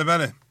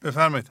 بله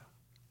بفرمایید.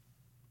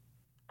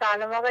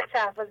 سلام آقای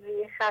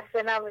شهبازی،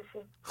 خسته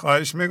نباشید.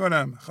 خواهش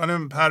میکنم.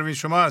 خانم پرویز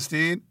شما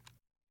هستین؟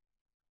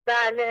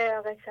 بله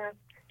آقای شهبازی.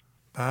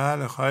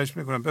 بله خواهش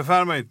میکنم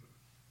بفرمایید.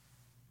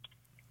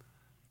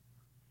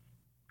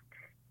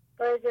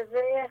 با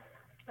اجازه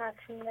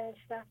متن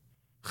نوشتم.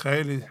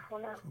 خیلی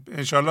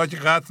انشالله که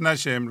قطع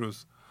نشه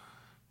امروز.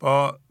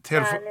 با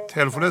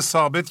تلفن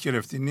ثابت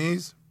گرفتی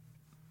نیز؟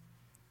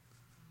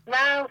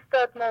 نه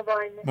استاد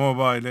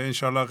موبایله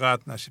انشالله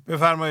قطع نشه.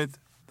 بفرمایید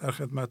در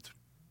خدمتتون.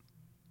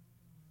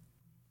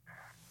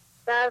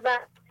 در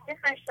برنامه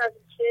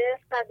 84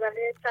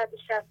 فضله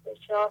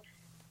 164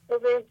 رو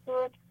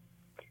بهتون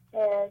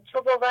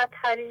چو بود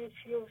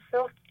حریف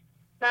یوسف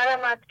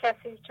نرمد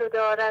کسی چو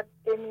دارد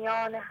به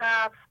میان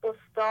 7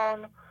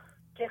 بستان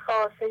که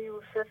خاص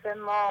یوسف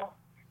ما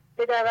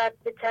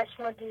بدود به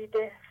چشم و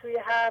دیده سوی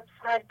حبس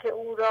هر که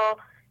او را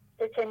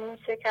به چنین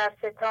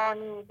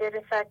شکرستانی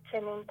برسد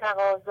چنین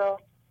تقاضا.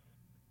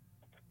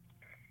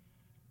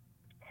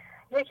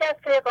 یکی از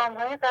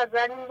پیغام‌های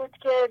غزل این بود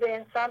که به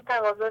انسان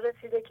تقاضا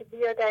رسیده که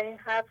بیا در این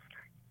حبس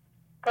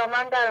تا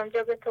من در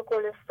آنجا به تو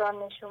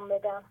گلستان نشون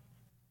بدم.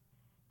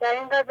 در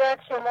این غزل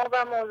شما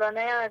و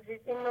مولانا عزیز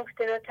این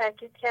نکته را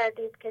تاکید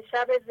کردید که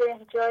شب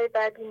ذهن جای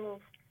بدی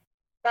نیست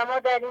و ما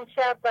در این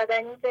شب و در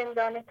این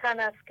زندان تن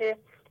است که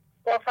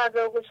با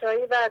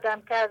فضاگشایی و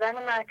عدم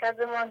کردن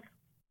مرکزمان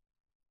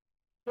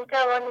می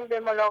توانیم به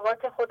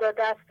ملاقات خدا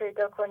دست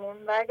پیدا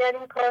کنیم و اگر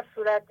این کار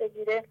صورت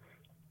بگیره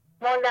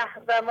ما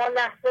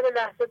لحظه به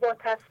لحظه با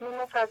تصمیم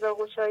و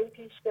فضاگشایی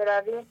پیش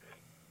برویم،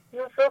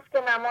 یوسف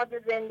که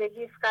نماد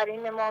زندگی است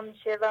قرین ما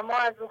میشه و ما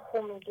از او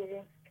خو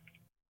میگیریم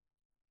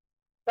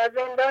و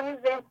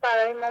زندان ذهن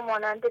برای ما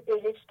مانند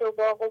بهشت و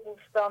باغ و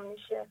بوستان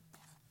میشه.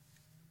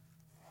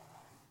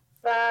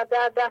 و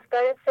در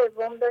دفتر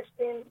سوم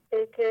داشتیم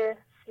بیت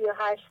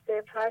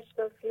 38:08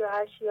 تا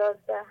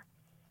 38:11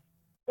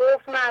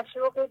 گفت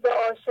معشوقی به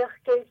عاشق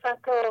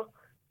کیفتا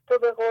تو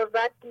به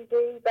غربت دیده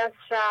ای بس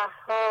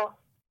شهرها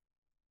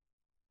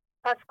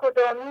پس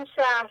کدامین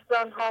شهر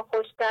زانها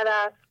خوشتر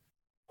است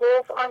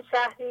گفت آن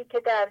شهری که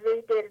در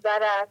وی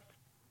دلبر است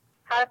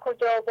هر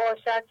کجا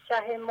باشد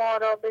شه ما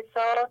را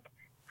بساط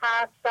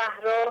هست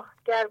صحرا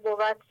گر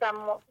بود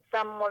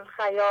سم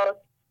الخیاط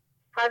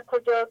هر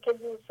کجا که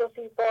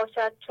یوسفی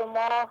باشد چو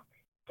ماه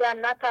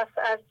جنت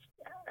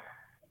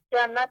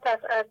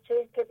است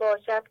ارچه که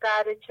باشد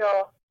قعر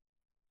چاه.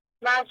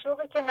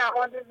 معشوق که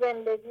نماد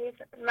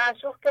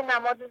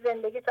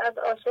زندگی است از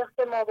عاشق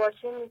که ما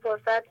باشیم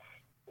میپرسد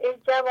ای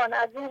جوان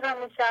از این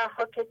همه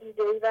شهرها که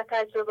دیده ای و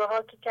تجربه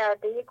ها که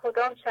کرده ای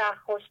کدام شهر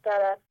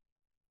خوشتر است؟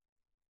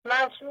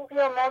 معشوق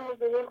یا ما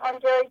میگوییم آن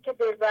جایی که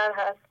دلبر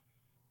هست،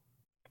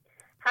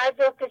 هر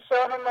جا که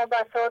شاه ما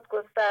بساط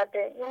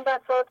گسترده. این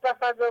بساط و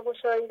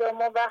فضاگشایی را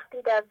ما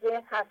وقتی در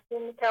ذهن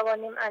هستیم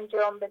میتوانیم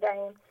انجام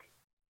بدهیم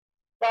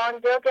و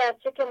آنجا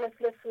گرچه که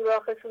مثل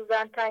سوراخ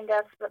سوزن تنگ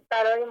است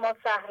برای ما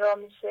صحرا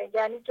میشه،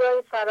 یعنی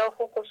جای فراخ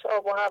و خوش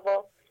آب و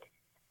هوا.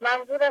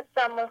 منظور از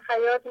سم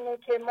الخیاط اینه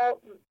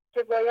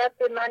که باید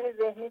به من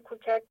ذهنی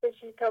کوچک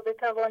بشی تا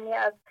بتوانی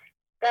از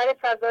در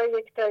فضای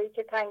یکتایی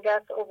که تنگ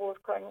است عبور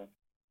کنی.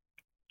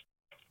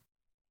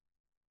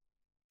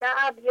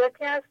 نه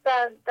ابیاتی هست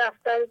در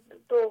دفتر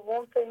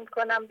دوم فکر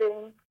کنم به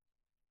این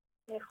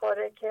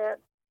میخوره که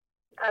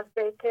از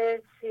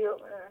بیت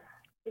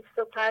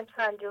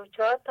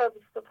 25:54 تا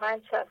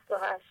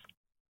 25:68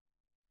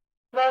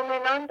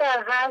 مؤمنان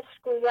در حشر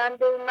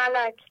گویند ای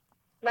ملک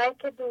من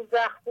که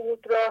دوزخ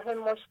بود راه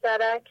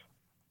مشترک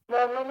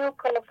مؤمن و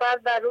کافر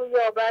بر او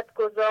یابد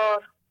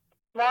گذار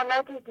ما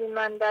ندیدیم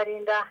من در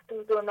این ره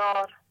دود و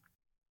نار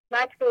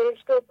نک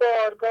بهشت و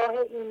بارگاه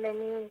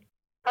ایمنی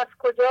پس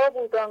کجا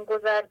بود آن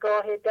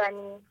گذرگاه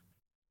دنی.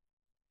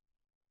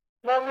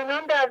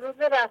 مؤمنان در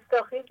روز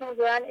رستاخیز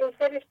میگویند ای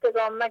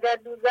فرشتگان مگر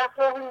دوزخ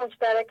راه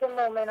مشترک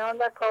مؤمنان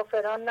و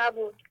کافران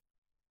نبود؟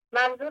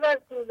 منظور از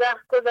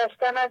دوزخ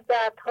گذشتن از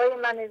دردهای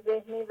من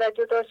ذهنی و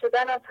جدا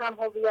شدن از هم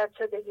هویت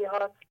شدگی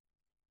هاست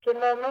که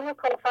مؤمن و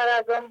کافر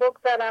از آن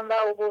بگذرن و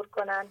عبور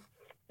کنند.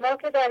 ما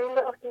که در این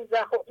راه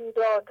دوزخ و دود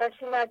و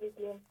آتشی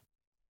ندیدیم.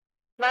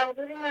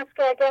 منظور این است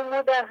که اگر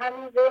ما در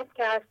همین ذهن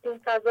که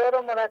هستیم فضا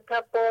را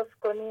مرتب باز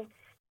کنیم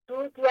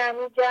دود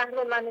یعنی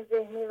جهل من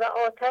ذهنی و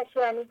آتش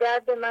یعنی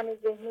درد من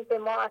ذهنی به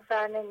ما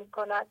اثر نمی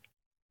کند.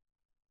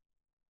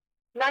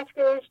 نک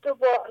بهشت و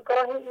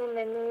بارگاه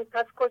ایمنی،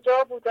 پس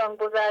کجا بود آن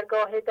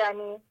گذرگاه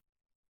دنی؟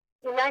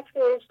 اینک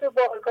بهشت و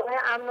بارگاه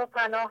امن و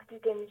پناه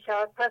دیده می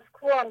شود، پس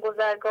کو آن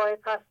گذرگاه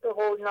پست و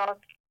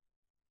هولناک؟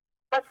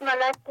 پس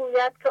ملک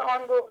گوید که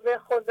آن روضه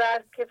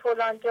خضر که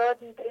فلانجا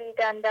دیده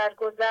ایدن در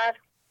گذر،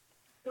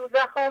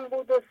 دوزخ آن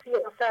بود و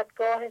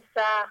سیاستگاه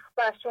سخت،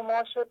 بر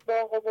شما شد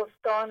باغ و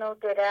بستان و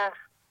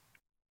درخت.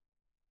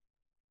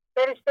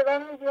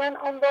 فرشتگان میگویند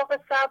آن باغ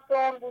سبز و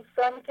آن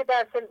بوستانی که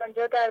در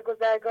فلانجا در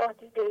گذرگاه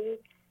دیده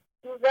اید،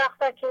 دوزخ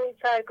و که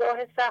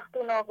سرگاه سخت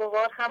و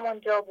ناگوار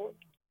همانجا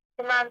بود،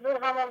 که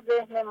منظور همان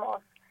ذهن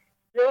ماست.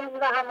 ذهن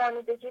و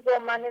همانیدگی با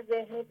من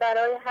ذهنی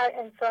برای هر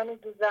انسانی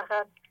دوزخ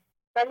است،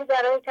 ولی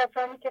برای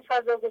کسانی که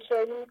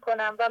فضاگشایی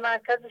میکنند و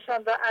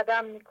مرکزشان را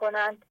عدم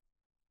میکنند،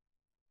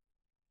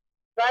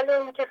 ولی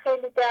اینکه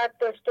خیلی درد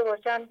داشته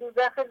باشند،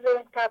 دوزخ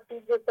ذهن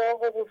تبدیل به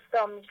باغ و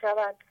بوستان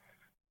میشود.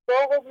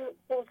 باغ و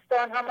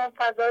بوستان همان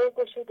فضای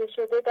گشوده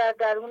شده در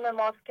درون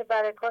ماست که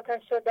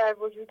برکاتش را در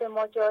وجود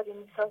ما جاری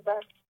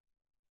میسازد.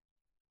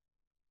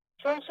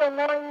 چون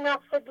شما این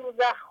نفس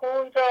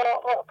دوزخ‌خوی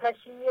را،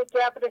 آتشی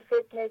جبر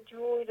فتنه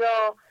جوی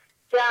را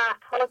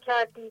جهدها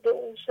کردید و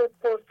او شد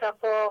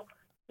پرصفا،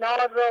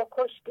 نار را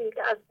کشتید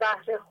از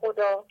بحر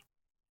خدا.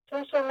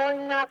 چون شما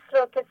این نفس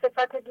را که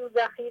صفت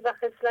دوزخی و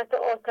خصلت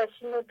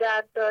آتشین و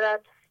درد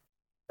دارد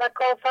و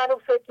کافر و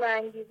فتنه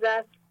انگیز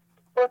است،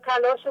 با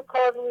تلاش و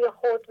کار روی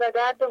خود و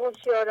درد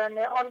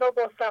هوشیارانه آن را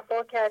با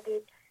صفا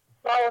کردید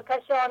و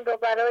آتش آن را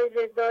برای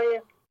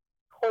رضای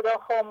خدا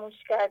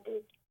خاموش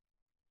کردید.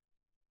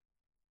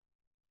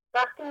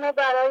 وقتی ما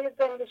برای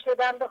زنده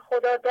شدن به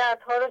خدا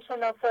دردها را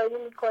شناسایی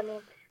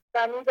میکنیم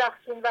و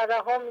میبخشیم و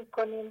رها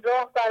میکنیم،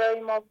 راه برای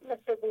ما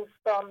مثل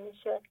بوستان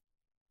میشه.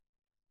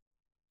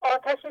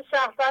 آتش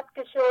شهوت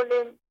که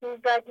شعله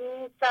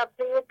میزدی،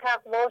 سبزه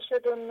تقوا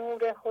شد و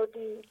نور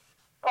خودی.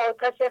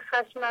 آتش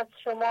خشم از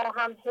شما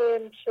هم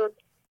حلم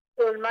شد،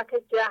 ظلمت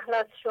جهل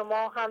از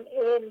شما هم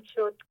علم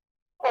شد.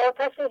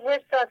 آتش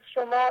حرص از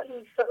شما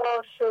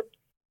ایثار شد،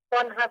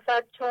 وان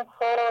حسد چون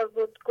خار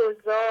بود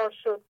گلزار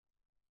شد.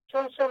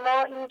 چون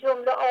شما این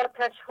جمله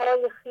آتش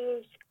های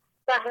خیش،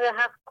 بهر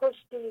حق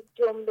کشتید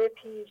جمله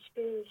پیش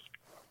پیش.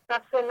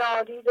 نفس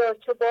ناری را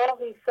چو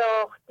باغی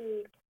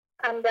ساختید،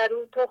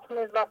 اندرو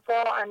تخم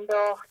وفا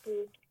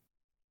انداختید.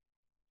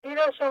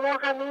 زیرا شما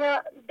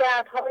همه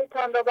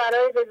دردهایتان را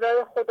برای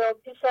رضای خدا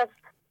پیش از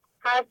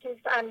هر چیز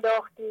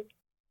انداختید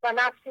و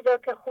نفسی را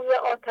که خوی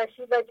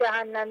آتشی و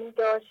جهنمی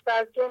داشت و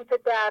از جنس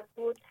درد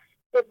بود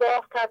به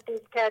باغ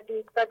تبدیل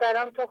کردید و در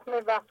آن تخم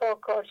وفا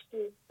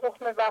کاشتید،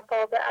 تخم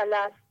وفا به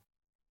الست.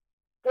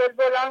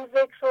 بلبلان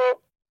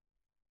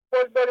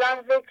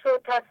ذکر و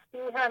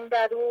تسبیح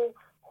اندرو،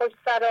 خوش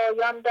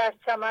سرایان در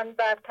چمن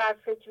بر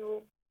طرف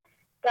جو.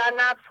 در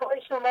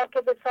نفس‌های شما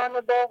که به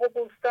سان باغ و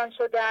بوستان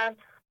شدند،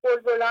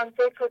 بلبلان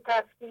ذکر و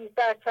تسبیح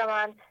در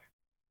چمن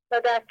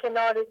و در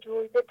کنار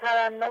جوی به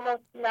ترنم و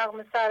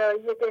نغمه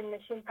سرایی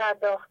دلنشین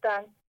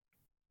پرداختند.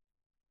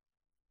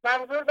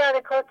 منظور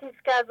برکاتی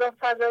است که از آن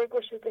فضای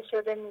گشوده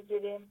شده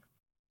میگیریم.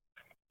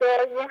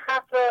 داعی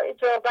حق را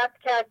اجابت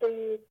کرده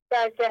اید،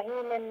 در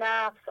جحیم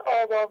نفس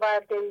آب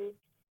آورده اید.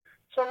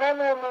 شما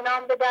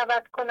مؤمنان به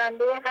دعوت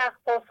کننده حق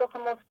پاسخ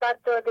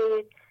مثبت داده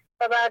اید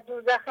و بر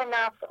دوزخ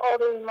نفس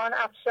آب ایمان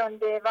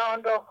افشانده و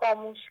آن را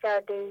خاموش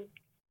کرده اید.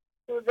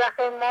 دوزخ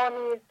ما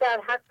نیز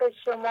در حق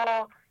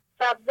شما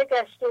سبزه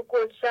گشت و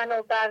گلشن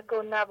و برگ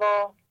و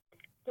نوا.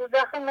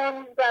 دوزخ ما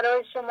نیز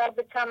برای شما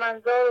به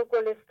چمنزار و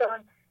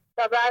گلستان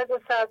و برگ و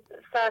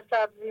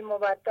سرسبزی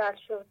مبدل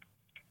شد.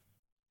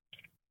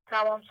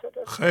 تمام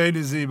شد.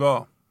 خیلی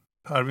زیبا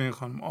پروین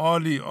خانم،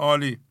 عالی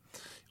عالی.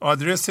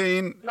 آدرس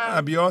این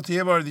ابیات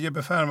یه بار دیگه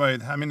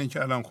بفرمایید، همینی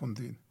که الان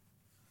خوندین.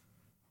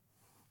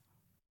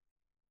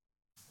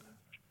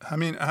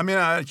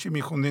 همین چی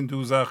میخوندین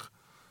دوزخ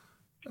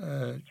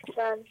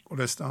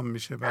گلستان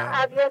میشه.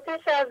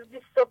 ابیاتش از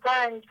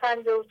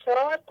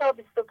 25:54 تا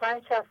 25:68.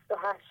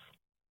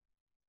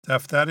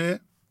 دفتر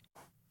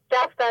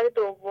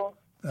دوم.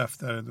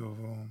 دفتر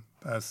دوم.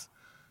 پس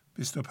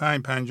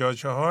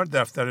 25:54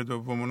 دفتر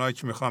دوم. اونایی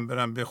که میخوام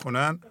برن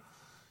بخونن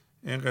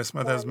این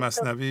قسمت از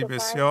مثنوی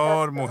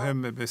بسیار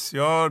مهمه،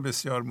 بسیار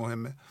بسیار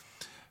مهمه.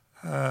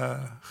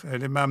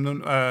 خیلی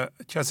ممنون.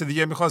 کسی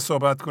دیگه میخواد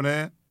صحبت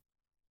کنه؟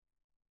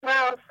 نه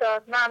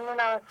استاد،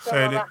 ممنونم.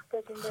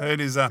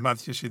 خیلی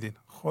زحمت کشیدین.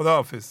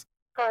 خداحافظ.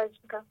 خواهش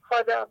میکنم.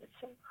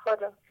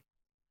 خدا.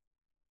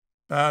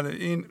 بله،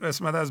 این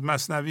قسمت از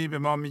مثنوی به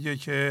ما میگه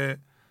که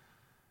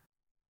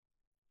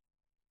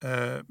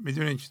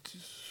میدونین که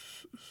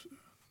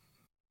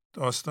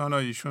داستان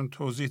ایشون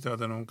توضیح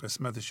دادن اون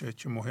قسمتش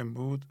که مهم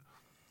بود.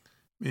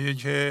 میگه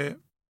که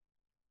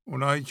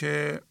اونایی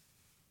که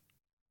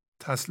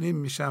تسلیم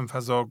میشن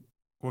فضا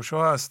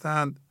گشا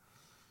هستند،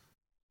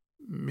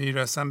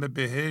 میرسن به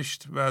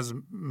بهشت و از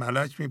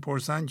ملک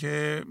میپرسن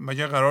که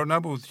مگه قرار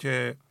نبود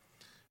که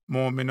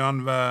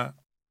مؤمنان و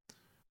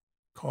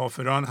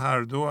کافران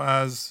هر دو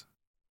از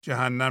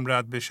جهنم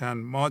رد بشن؟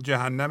 ما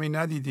جهنمی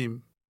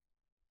ندیدیم،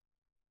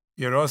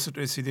 یه راست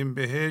رسیدیم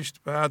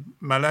بهشت. بعد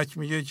ملک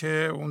میگه که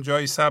اون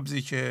جای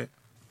سبزی که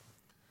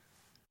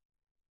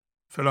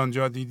فلان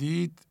جا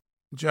دیدید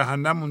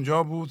جهنم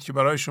اونجا بود که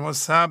برای شما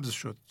سبز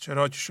شد،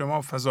 چرا که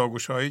شما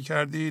فضاگشایی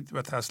کردید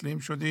و تسلیم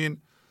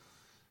شدین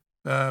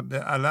و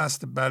به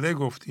الست بله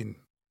گفتین.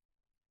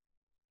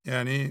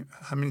 یعنی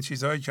همین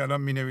چیزهایی که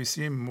الان می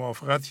نویسیم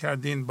موافقت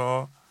کردین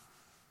با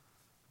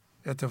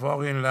اتفاق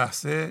این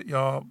لحظه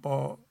یا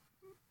با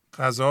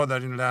قضا در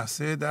این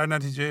لحظه، در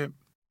نتیجه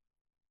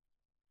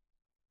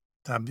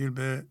تبدیل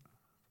به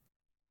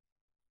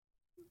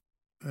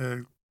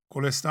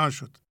گلستان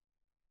شد.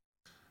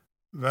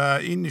 و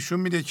این نشون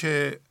میده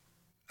که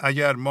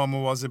اگر ما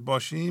مواظب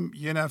باشیم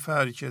یه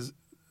نفر که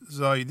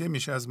زایده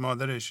میشه از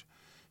مادرش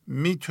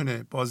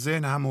میتونه با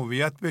ذهن هم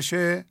هویت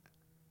بشه،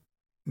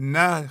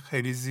 نه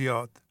خیلی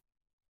زیاد،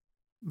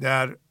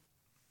 در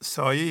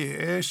سایه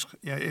عشق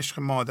یا عشق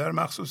مادر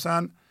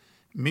مخصوصا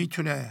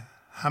میتونه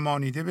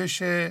همانیده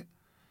بشه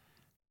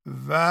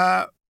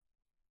و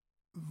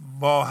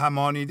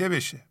واهمانیده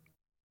بشه.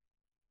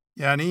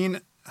 یعنی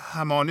این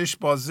همانش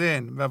با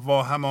ذهن و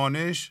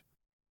واهمانش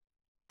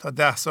تا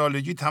 10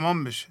 سالگی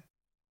تمام بشه.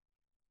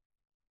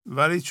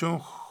 ولی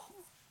چون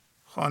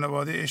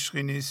خانواده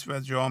عشقی نیست و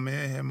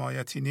جامعه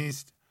حمایتی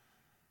نیست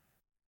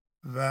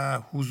و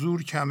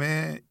حضور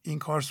کمه، این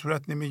کار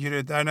صورت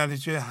نمیگیره. در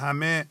نتیجه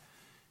همه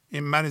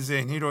این من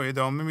ذهنی رو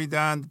ادامه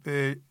میدند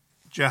به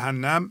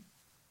جهنم.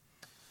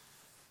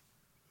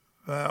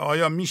 و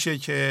آیا میشه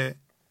که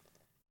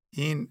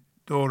این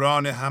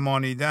دوران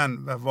همانیدن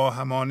و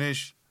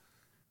واهمانش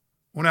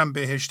اونم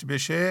بهشت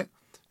بشه؟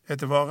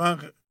 اتفاقا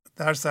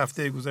درس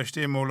هفته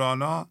گذشته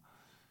مولانا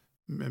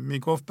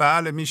میگفت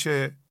بله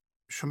میشه.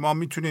 شما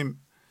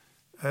میتونیم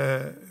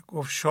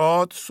گفت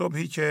شاد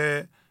صبحی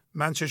که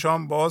من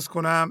چشام باز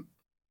کنم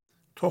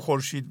تو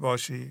خورشید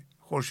باشی،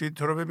 خورشید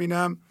تو رو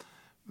ببینم،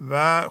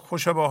 و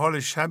خوشا با حال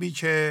شبی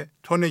که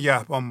تو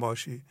نگهبان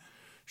باشی.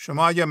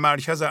 شما اگر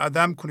مرکز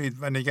عدم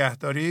کنید و نگه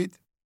دارید،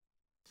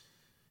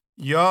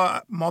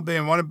 یا ما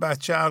به عنوان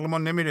بچه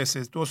عقلمون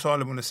نمیرسه، 2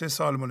 سالمونه 3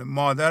 سالمونه،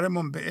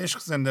 مادرمون به عشق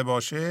زنده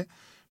باشه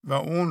و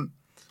اون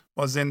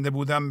با زنده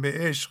بودن به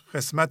عشق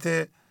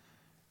قسمت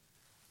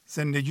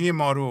زندگی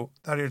ما رو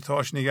در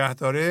ارتعاش نگه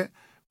داره،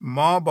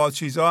 ما با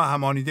چیزها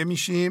همانیده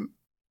میشیم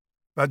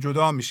و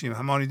جدا میشیم،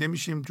 همانیده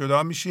میشیم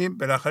جدا میشیم،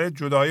 بالاخره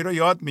جدایی رو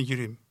یاد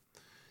میگیریم.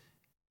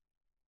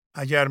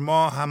 اگر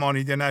ما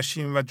همانیده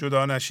نشیم و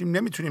جدا نشیم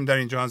نمیتونیم در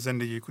این جهان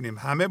زندگی کنیم.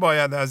 همه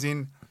باید از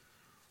این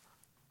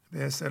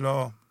به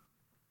اصطلاح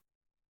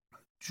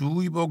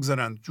جوی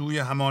بگذارند، جوی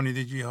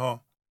همانیدگی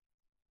ها.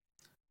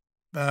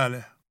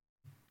 بله،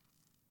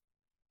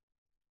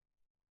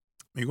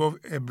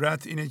 میگفت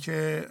عبرت اینه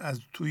که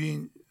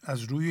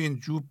از روی این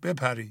جوب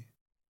بپری،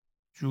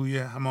 جوی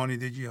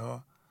همانیدگی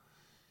ها.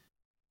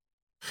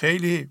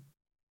 خیلی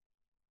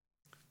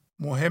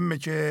مهمه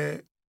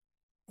که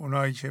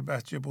اونایی که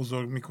بچه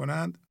بزرگ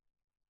میکنند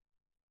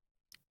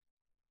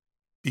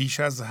بیش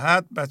از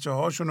حد بچه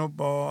هاشونو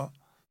با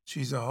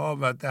چیزها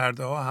و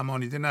دردها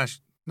همانیده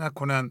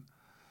نکنند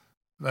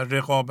و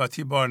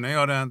رقابتی بار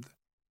نیارند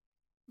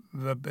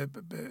و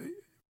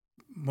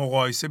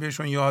مقایسه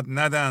بهشون یاد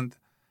ندند.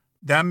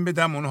 دم به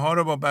دم اونها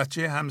رو با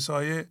بچه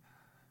همسایه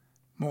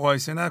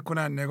مقایسه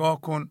نکنن.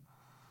 نگاه کن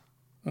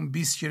اون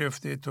 20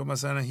 گرفته، تو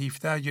مثلا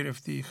 17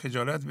 گرفتی،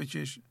 خجالت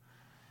بکش.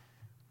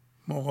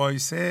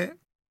 مقایسه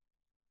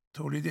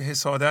تولید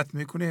حسادت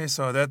میکنه.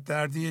 حسادت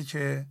دردیه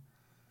که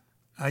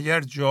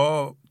اگر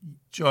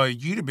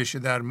جایگیر بشه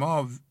در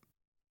ما،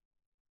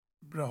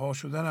 رها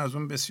شدن از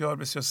اون بسیار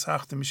بسیار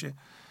سخت میشه.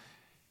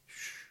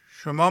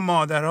 شما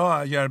مادرها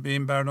اگر به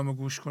این برنامه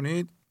گوش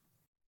کنید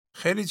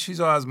خیلی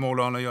چیزا از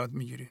مولانا یاد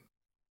میگیرید.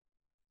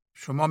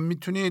 شما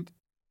میتونید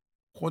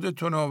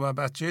خودتونو و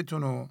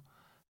بچه‌تونو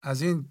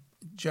از این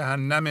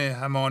جهنم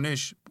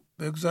همانش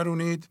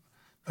بگذرونید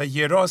و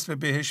یه راست به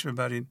بهشت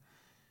ببرید.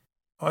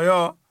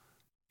 آیا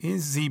این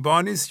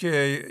زیبا نیست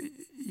که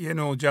یه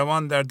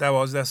نوجوان در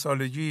 12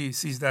 سالگی،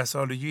 13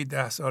 سالگی،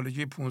 10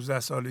 سالگی، 15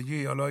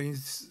 سالگی، حالا این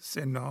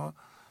سنها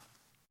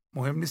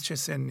مهم نیست چه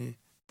سنی،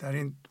 در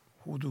این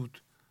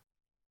حدود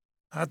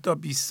حتی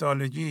 20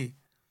 سالگی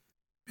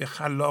به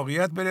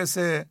خلاقیت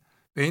برسه،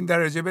 به این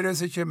درجه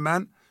برسه که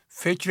من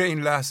فکر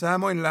این لحظه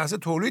هم و این لحظه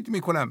تولید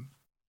میکنم.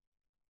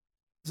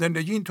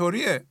 زندگی این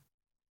طوریه.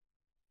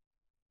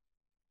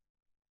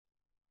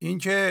 این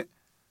که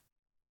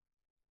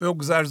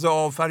بگذرز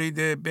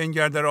آفریده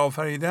بنگر در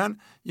آفریدن،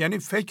 یعنی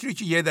فکری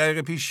که 1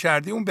 دقیقه پیش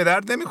کردی اون به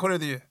درد نمیخوره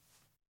دیگه.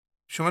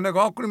 شما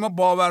نگاه کنید، ما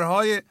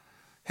باورهای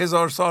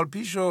 1000 سال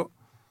پیش رو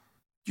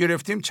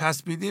گرفتیم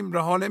چسبیدیم،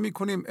 رها نمی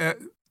کنیم.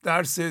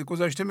 درس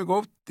گذشته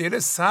میگفت دل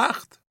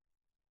سخت،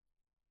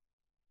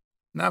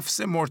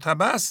 نفس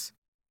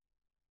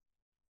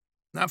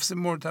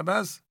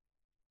مرتبس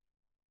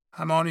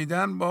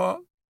همانیدن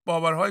با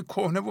باورهای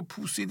کهنه و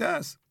پوسیده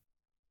است.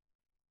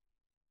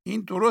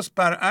 این درست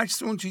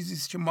برعکس اون چیزی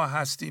است که ما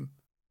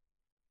هستیم.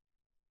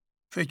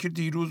 فکر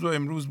دیروز و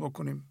امروز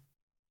بکنیم.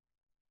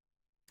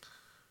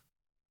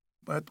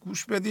 باید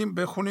گوش بدیم،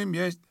 بخونیم.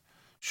 یه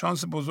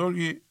شانس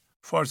بزرگی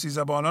فارسی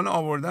زبانان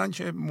آوردن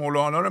که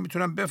مولانا رو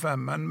میتونن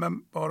بفهمن.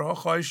 من بارها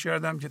خواهش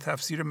کردم که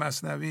تفسیر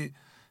مثنوی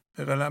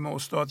به قلم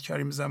استاد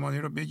کریم زمانی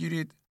رو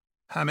بگیرید.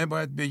 همه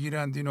باید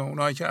بگیرند اینو.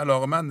 اونایی که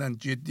علاقمندن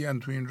جدیان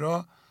تو این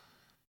راه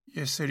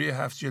یه سری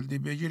 7 جلدی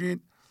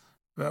بگیرید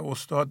و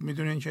استاد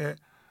میدونین که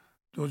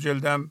 2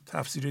 جلدم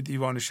تفسیر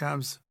دیوان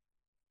شمس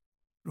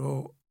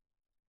رو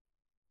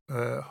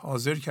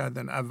حاضر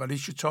کردن.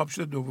 اولیش چاپ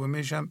شده،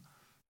 دومیش هم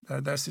در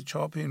دست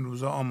چاپ این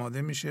روزا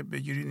آماده میشه.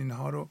 بگیرید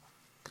اینها رو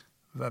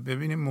و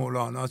ببینیم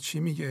مولانا چی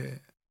میگه.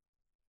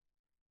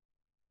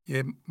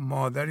 یه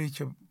مادری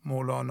که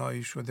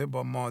مولانایی شده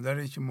با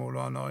مادری که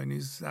مولانایی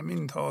نیست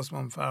زمین تا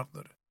آسمان فرق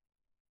داره.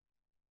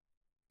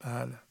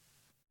 بله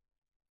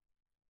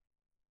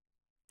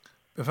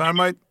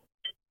بفرمایید.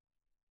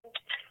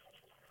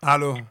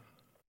 الو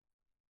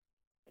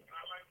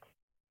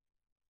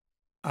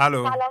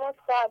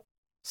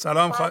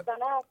سلام استاد.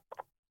 سلام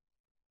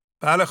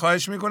بله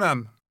خواهش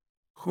میکنم.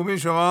 خوبی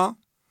شما؟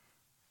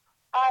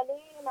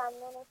 عالی،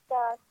 ممنون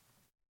استاد.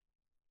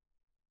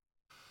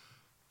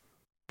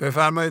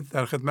 بفرمایید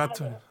در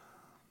خدمتتونم.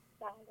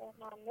 بله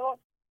ممنون.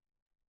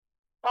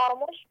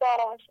 خاموش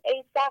باش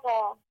ای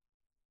سقا،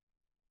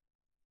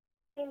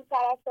 این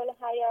ترسل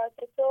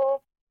حیات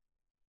تو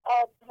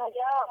آب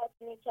حیات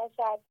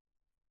میکشد،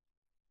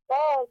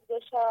 باز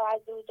گشا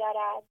از او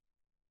جرد.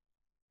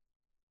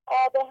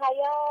 آب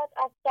حیات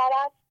از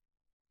طرف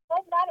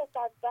خود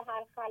نرسد به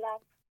هر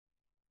خلق،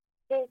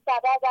 این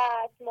سبب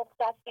است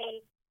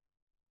مختفی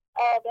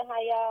آب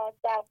حیات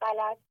در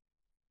غلط.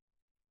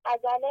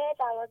 غزل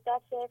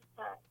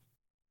 12:5.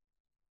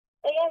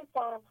 ای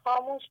انسان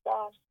خاموش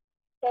باش،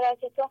 چرا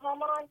که تو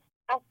همان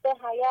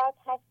اصل حیات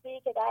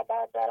هستی که در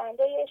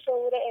بردارنده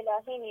شعور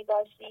الهی می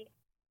باشی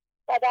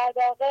و در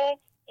واقع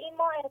این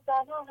ما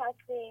انسان ها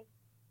هستیم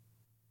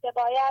که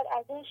باید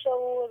از این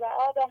شعور و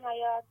آب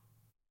حیات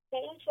که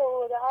این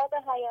شعور و آب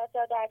حیات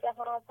را در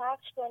جهان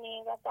پخش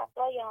کنیم و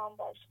سقای آن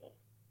باشیم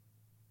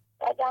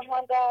و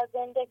جهان را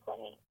زنده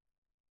کنیم.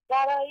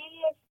 در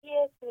آیه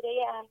 30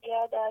 سوره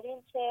انبیا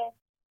داریم که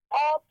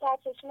آب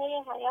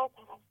سرچشمه حیات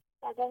است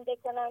و زنده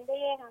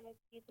کننده همه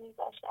چیز می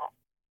باشد.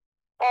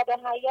 آب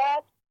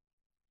حیات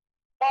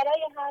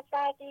برای هر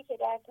فردی که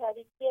در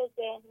تاریکی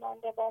ذهن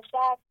مانده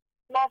باشد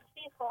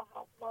مخفی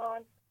خواهد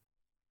ماند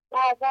و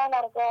از آن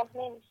آگاه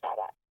نمی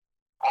شود.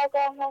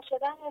 آگاه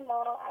نشدن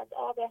ما از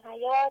آب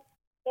حیات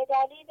به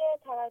دلیل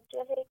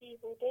توجه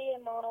بیهوده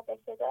ما به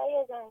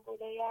صدای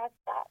زنگوله است،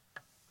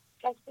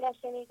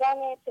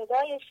 نشنیدن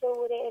صدای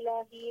شعور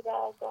الهی و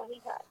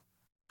آگاهی هست.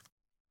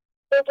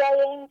 به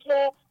جای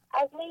اینکه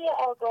از می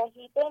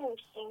آگاهی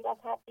بنوشیم و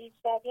تبدیل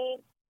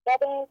شویم و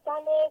به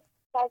انسان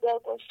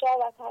فضاگشا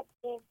و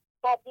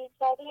تبدیل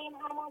شویم،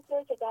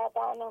 همانطور که در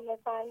برنامه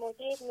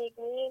فرمودید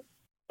میگوییم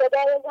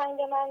صدای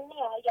زنگ من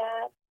می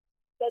آید،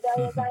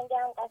 صدای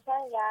زنگم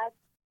قشنگ است،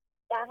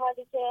 در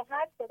حالی که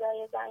هر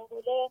صدای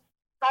زنگوله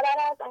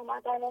خبر از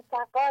آمدن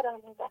سقا را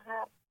می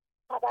دهد،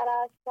 خبر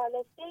از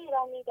ثالثی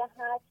را می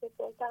دهد که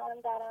سلطان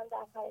در آن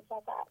در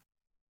حرکت است.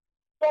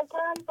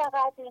 سلطان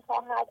فقط می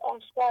خواهد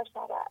آشکار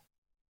شود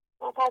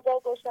و فضا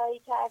گشایی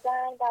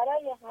کردن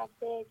برای هر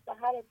فکر و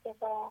هر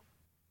اتفاق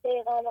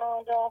پیغام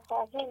آن را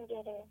خواهیم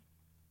گرفت.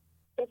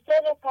 به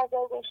سر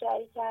فضا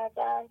گشایی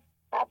کردن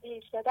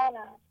تبدیل شدن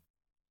است.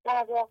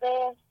 در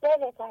واقع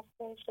سر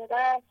تسلیم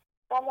شدن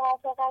و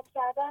موافقت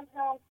کردن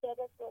هم سر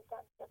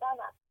سلطان شدن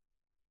است.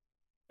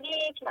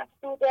 لیک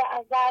مقصود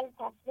ازل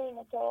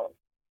تسلیم تو.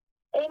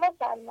 ای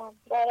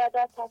مسلمان باید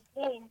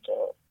تسلیم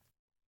شد.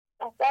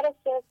 اثر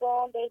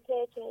سوم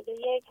بیت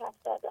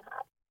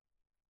 41-77.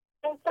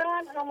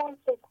 انسان همان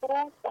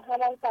سکوت و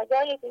همان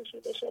فضای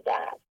گشوده شده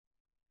است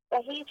و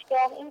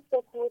هیچگاه این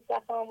سکوت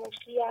و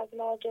خاموشی از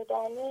ما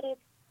جدا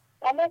نیست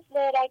و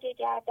مثل رگ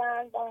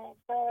گردن با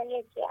انسان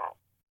یکی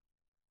است.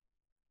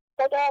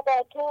 خدا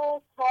با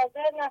توست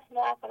حاضر نحن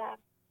اقرب،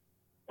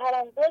 در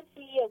آن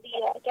زلفی و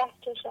بیاگه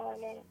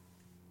چشانه.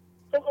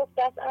 تو گفت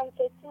از آن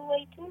تو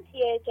ای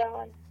توتی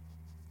جان،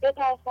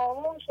 بپر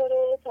خاموش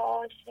رو تا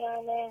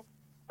آشیانه.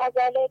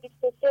 غزل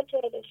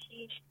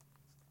 23:46.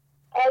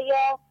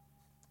 آیا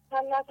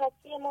هم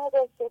نفسی ما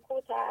با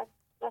سکوت است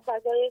و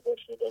فضای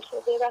گشوده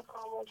شده و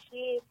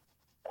خاموشی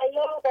و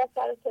یا با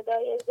سر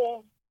صدای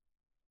ذهن؟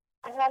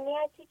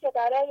 اهمیتی که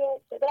برای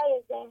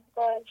صدای ذهن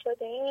قائل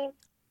شده ایم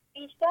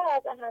بیشتر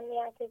از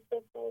اهمیت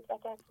سکوت و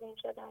تسلیم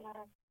شدن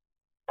است.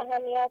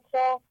 اهمیت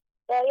را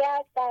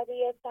باید در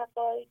روی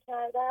سقایی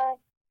کردن،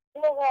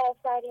 ذوق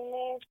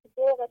آفرینش،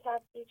 ذوق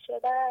تبدیل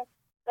شدن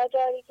و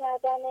جاری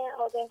کردن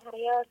آب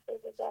حیات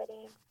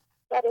بگذاریم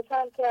و به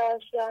سمت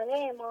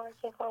آشیانه ما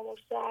که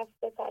خاموشی است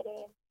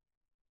بپریم.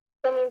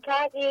 چنین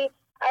کردی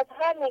از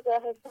هر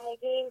نگاه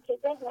سنگین که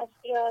ذهنش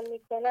خیال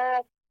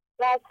می‌کند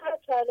و از هر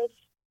چالش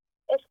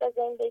عشق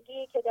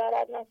زندگی که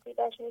دارد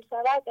نصیبش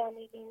می‌شود را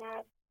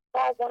می‌بیند و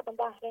از آن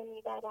بهره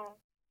می‌برد.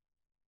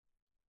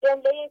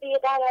 جمله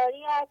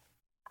بیقراریت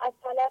از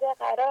طلب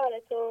قرار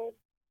تو،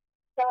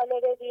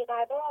 طالب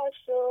بیقرار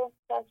شو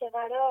تا که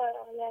قرار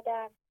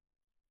آیدت.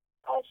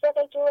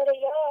 عاشق جور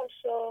یار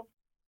شو،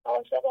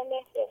 عاشق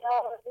مهر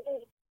یار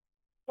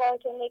تا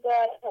که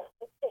نگاه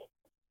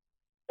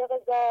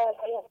زار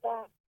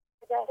آیدد.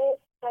 در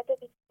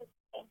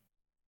 123.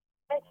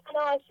 انسان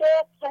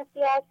عاشق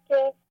کسی است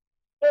که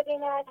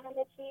ببیند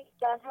همه چیز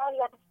در هر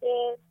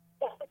لحظه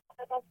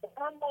دست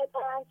هم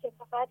دادند که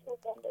فقط او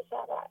زنده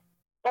شود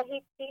و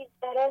هیچ چیز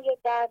برای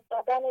درد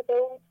دادن به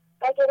او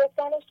و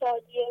گرفتن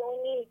شادی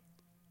او نیست،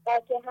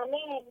 بلکه همه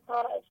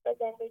اینها عشق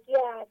زندگی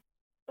است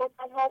و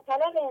تنها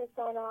طلب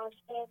انسان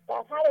عاشق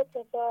در هر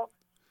اتفاق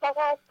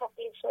فقط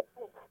تغییر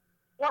شدن است،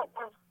 نه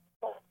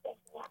تخصیص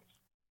ذهنی‌اش.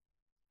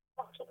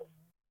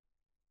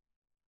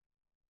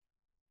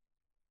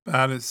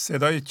 بله،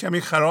 صدای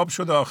کمی خراب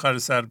شد آخر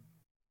سر.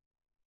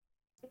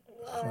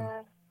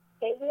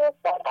 خیلی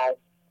افتاد از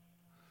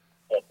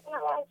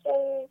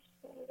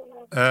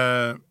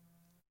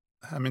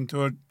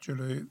همینطور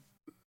جلوی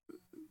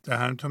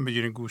دهنتون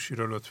بگیرین گوشی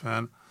رو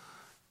لطفاً.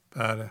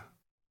 بله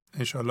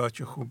انشالله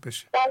که خوب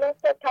بشه. بله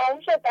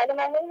تمام شد. بله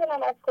من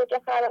نمیدونم از کجا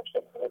خراب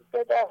شد.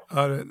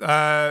 آره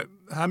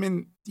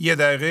همین 1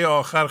 دقیقه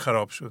آخر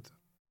خراب شد.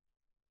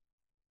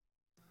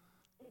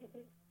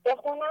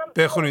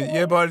 بخونید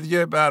یه بار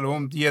دیگه. بله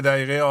اون 1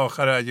 دقیقه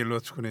آخر اگه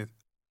لطف کنید.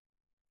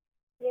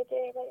 1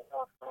 دقیقه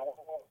آخر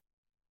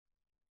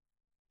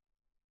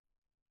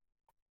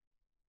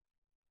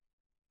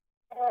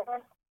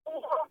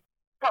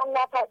هم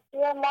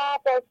نفسی ما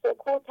با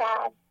سکوت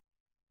است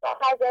و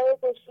فضای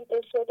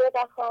گشوده شده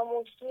و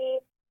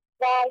خاموشی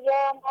و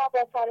یا ما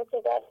با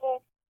سرصدای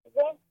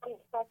ذهن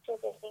نسبت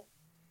شده ایم.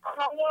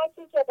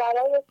 اهمیتی که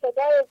برای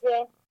صدای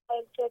ذهن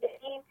قائل شده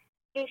ایم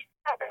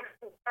بیشتر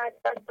از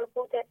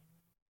سکوت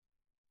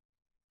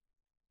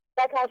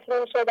و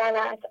تسلیم شدن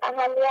است.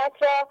 اهمیت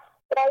را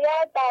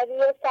باید بر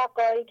روی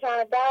سقایی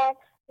کردن،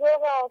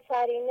 ذوق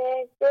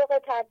آفرینش،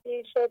 ذوق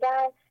تبدیل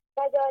شدن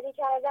و جاری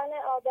کردن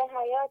آب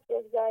حیات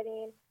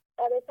بگذاریم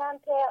و به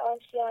سمت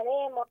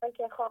آشیانه ما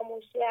که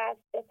خاموشی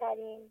است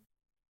بپریم.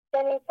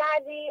 چنین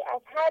فردی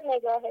از هر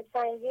نگاه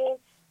سنگین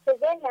که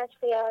ذهنش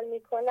خیال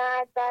می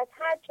کند و از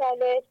هر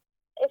چالش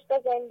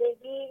عشق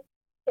زندگی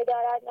که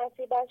دارد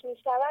نصیبش می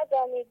شود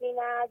را می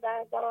بیند و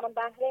از آن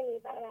بهره می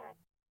برد.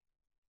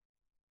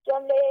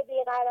 جمله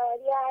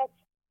بیقراریت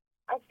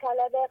از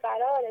طلب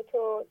قرار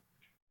تو،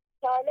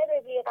 طالب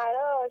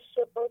بیقرار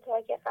شو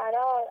تا که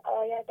قرار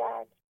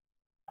آیدد.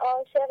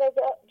 عاشق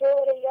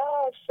جور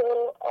یار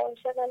شو،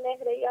 عاشق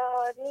مهر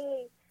یار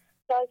نیست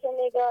تا که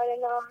نگار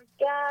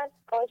نازگر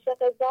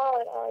عاشق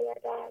زار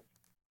آیدد.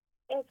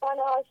 انسان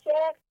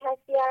عاشق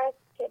کسی است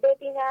که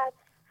ببیند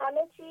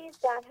همه چیز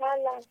در هر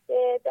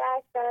لحظه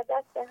دست در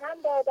دست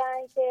هم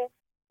دادن که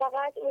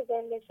فقط او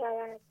زنده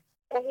شود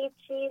و هیچ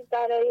چیز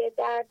برای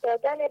درد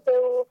دادن به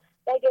او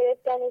و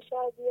گرفتن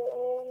شادی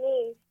او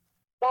نیست،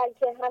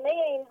 بلکه همه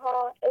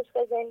اینها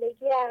عشق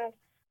زندگی است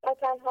و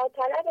تنها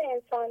طلب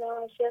انسان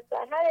عاشق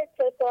در هر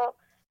اتفاق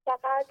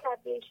فقط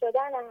تبدیل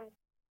شدن است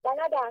و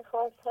نه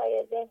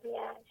درخواست‌های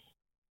ذهنی‌اش.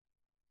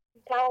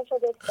 تمام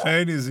شد.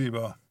 خیلی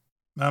زیبا.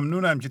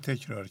 ممنونم که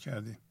تکرار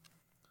کردی.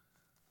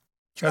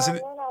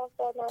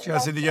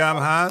 کسی دیگه هم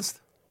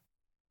هست؟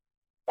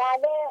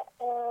 بله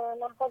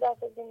من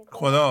خداحافظی میکنم.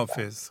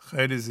 خداحافظ.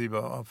 خیلی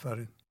زیبا.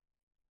 آفرین.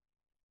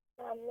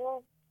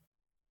 ممنون.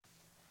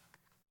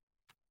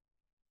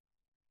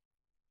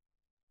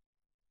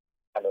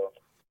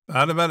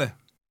 بله بله.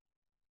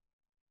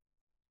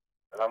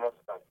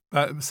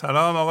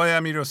 سلام آقای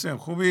امیرحسین،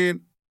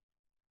 خوبین؟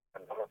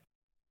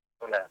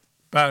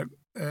 بله.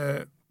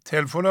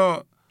 تلفن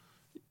رو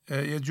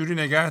یه جوری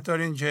نگه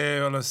دارین که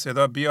حالا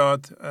صدا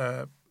بیاد،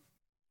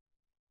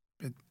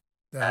 به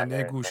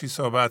دهنه گوشی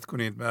صحبت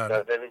کنید.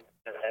 بله.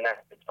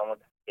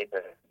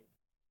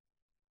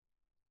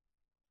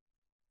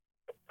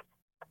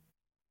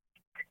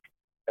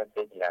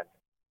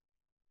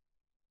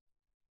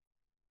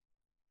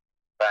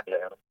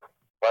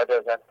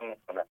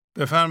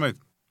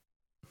 بفرمایید.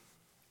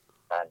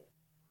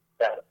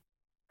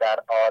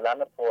 در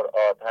عالم پر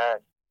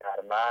آتش،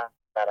 در مه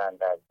در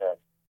اندرزه،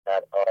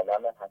 در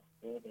عالم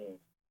هستی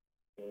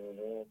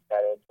بینی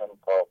سر چون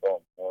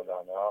قاقم.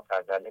 مولانا،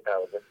 غزل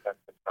 12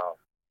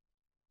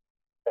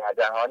 در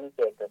جهانی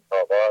که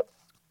اتفاقات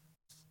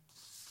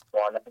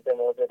مانند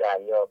موج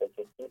دریا به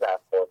کشتی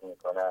برخورد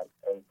می‌کنند،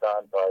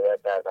 انسان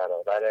باید در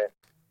برابر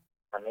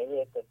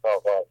همه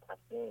اتفاقات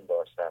تسلیم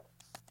باشد،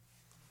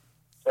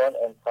 چون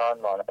انسان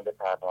مانند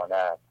پروانه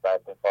است و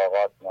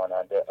اتفاقات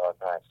مانند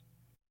آتش.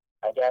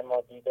 اگر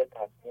ما دید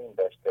تسلیم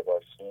داشته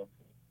باشیم،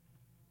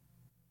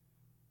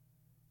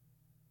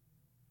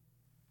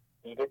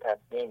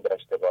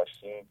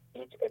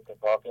 هیچ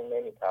اتفاقی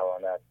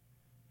نمیتواند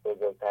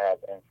بزرگتر از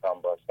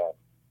انسان باشد.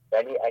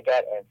 ولی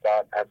اگر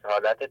انسان از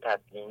حالت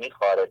تسلیمی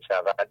خارج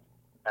شود،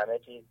 همه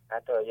چیز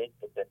حتی یک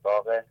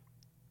اتفاق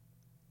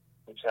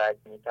کوچک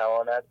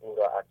میتواند او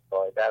را از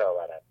پای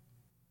درآورد.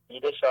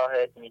 دید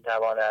شاهد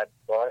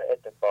میتواند بار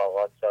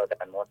اتفاقات را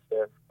در ما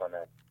صفر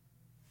کند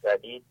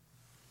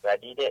و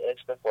دید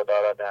عشق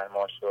خدا را در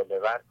ما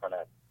شعله‌ور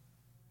کند.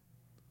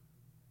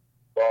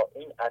 با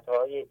این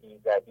عطای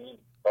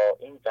ایزدی، با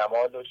این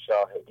جمال و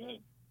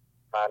شاهدی،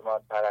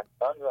 فرمان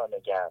پرستان را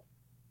نگر،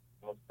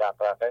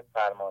 مستغرق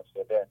فرمان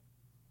شده.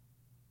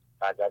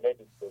 غزل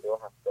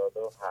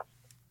 2277.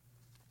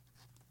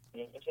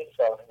 آموزش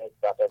شاهد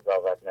و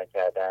قضاوت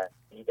نکردن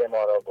دید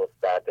ما را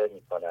گسترده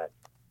می‌کند.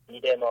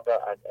 دید ما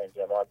را از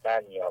انجماد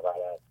در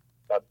می‌آورد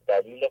و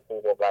دلیل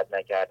خوب و بد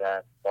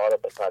نکردن ما را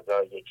به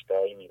فضای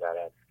یکتایی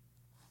می‌برد.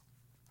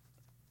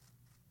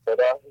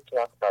 خدا هیچ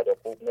وقت بد و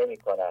خوب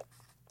نمی‌کند.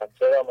 پس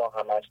چرا ما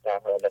همش در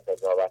حال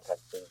قضاوت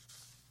هستیم؟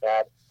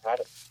 در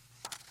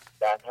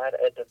هر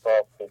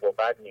اتفاق خوب و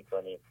بد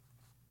می‌کنیم.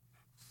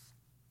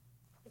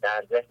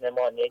 در ذهن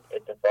ما یک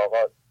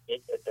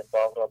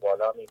اتفاق را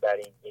بالا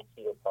می‌بریم،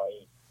 یکی رو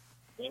پایین.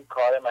 این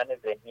کار من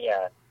ذهنی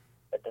است.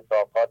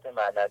 اتفاقات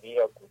معنوی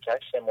را کوچک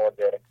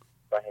شمرده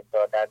و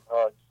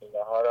حسادت‌ها،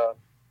 کینه‌ها را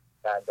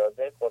به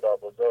اندازه خدا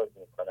بزرگ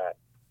می‌کند.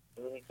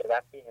 جوری که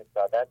وقتی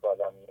حسادت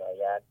بالا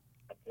می‌آید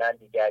اصلا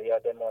دیگر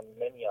یادمان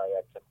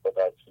نمی‌آید که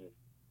خدا چیست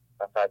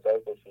و فضای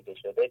گشوده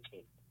شده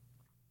چیست.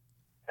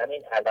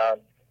 همین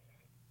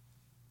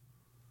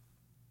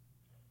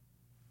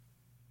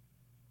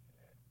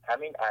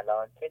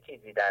الان چه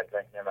چیزی در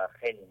ذهن من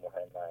خیلی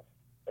مهم است؟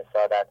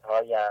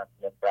 حسادت‌هایم،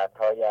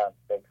 نفرت‌هایم،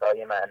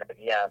 فکرهای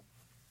معنویم.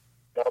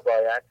 ما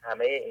باید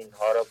همه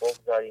اینها را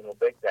بگذاریم و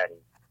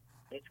بگذریم.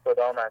 هیچ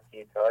کدام از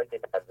چیزهایی که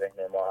در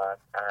ذهن ما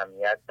است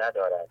اهمیت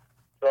ندارد،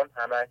 چون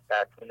همش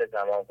در طول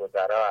زمان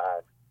گذرا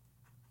است.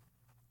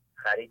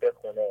 خرید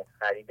خونه،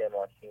 خرید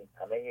ماشین،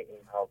 همه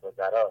اینها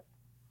گذراست،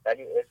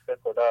 ولی عشق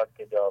خداست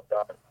که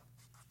جاودان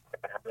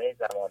در همه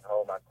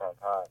زمانها و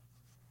مکانها است.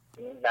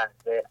 این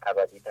لحظه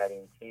ابدی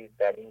ترین چیز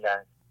در این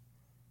لحظه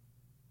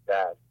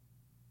است.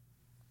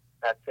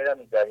 پس چرا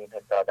می‌ذاریم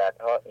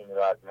حسادت‌ها این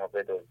را از ما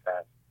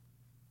بدزدند؟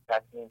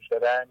 تسلیم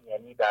شدن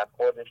یعنی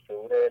برخورد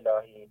شعور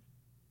الهی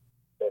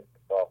به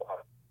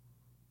اتفاقات.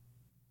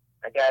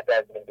 اگر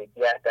در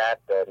زندگی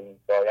درد داری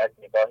باید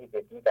نگاهی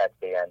به دیدت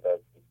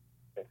بیندازی.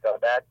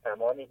 حسادت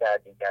زمانی در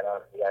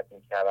دیگران رعایت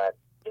می‌شود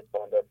که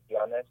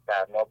فونداسیونش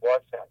در ما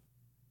باشد.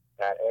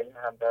 در علم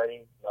هم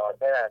دارید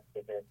نادر است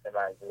که جنس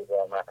منظور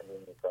را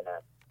معلوم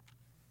می‌کند.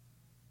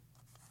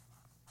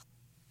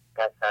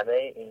 پس همه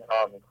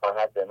اینها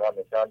می‌خواهد به ما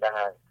نشان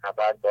دهد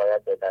خبر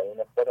باید به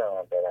درون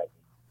خودمان برویم.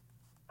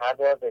 هر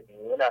بار به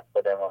بیرون از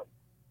خودمان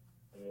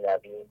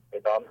می‌رویم به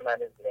دام من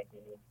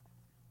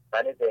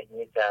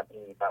ذهنی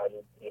جمعی و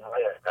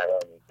آلودگی‌هایش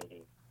قرار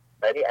می‌گیریم.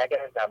 ولی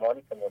اگر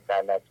زمانی که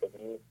مسلط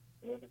شدیم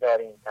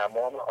می‌گذاریم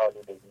تمام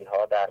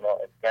آلودگی‌ها در ما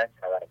اسکن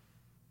شود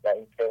و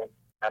اینکه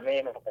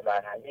همه ما به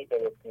مرحله‌ای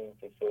برسیم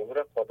که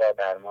شعور خدا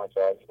در ما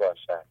جاری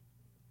باشد.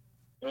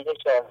 دید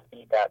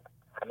شاهدی در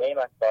همه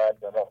مسائل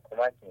به ما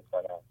کمک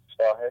می‌کند.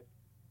 شاهد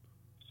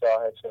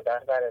شدن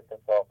در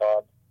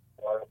اتفاقات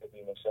ما را به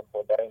بینش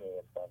خدایی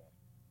می‌رساند.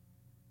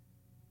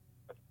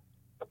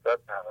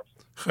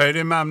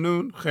 خیلی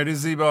ممنون، خیلی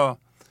زیبا.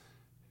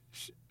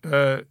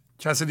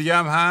 کسی دیگه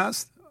هم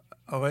هست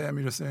آقای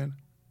امیرحسین؟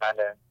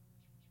 بله.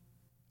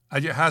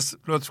 اگه هست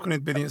لطف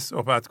کنید بدین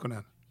صحبت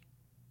کنن.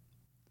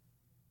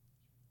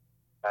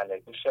 بله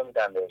گوش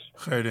میدم بهش.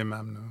 خیلی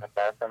ممنون.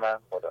 طرف من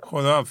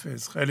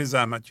خداحافظ. خیلی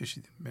زحمت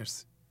کشیدیم.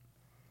 مرسی.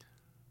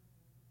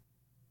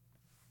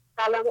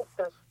 سلام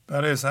استاد.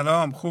 بله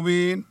سلام،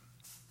 خوبین؟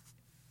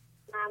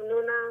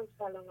 ممنونم،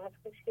 سلامت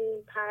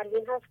باشین.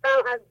 پروین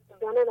هستم از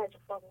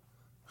نجف آباد.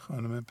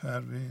 خانم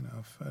پروین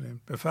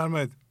آفرین،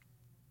 بفرمایید.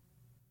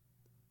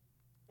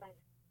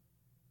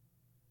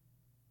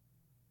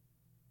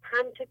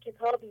 همچو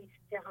کتابی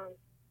است جهان،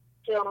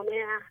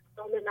 جامع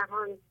احکام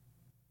نهان،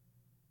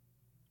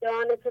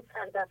 جان تو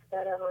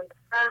سردفتر آن،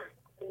 فهم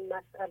این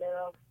مسئله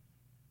را.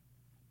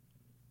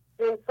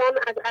 انسان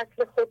از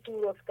اصل خود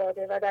دور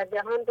افتاده و در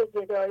جهان به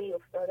گدایی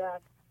افتاده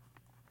است.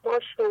 ما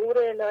شعور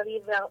الهی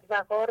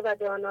وقار و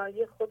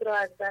دانایی خود را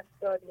از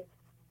دست دادیم.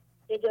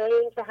 به جای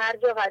اینکه هر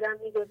جا قدم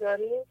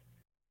می‌گذاریم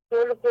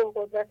صلح و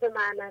قدرت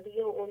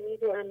معنوی و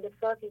امید و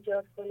انبساط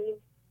ایجاد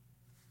کنیم،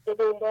 به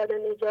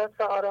دنبال نجات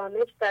و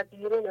آرامش در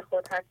بیرون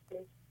خود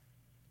هستیم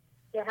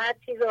که هر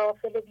چیز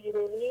غافل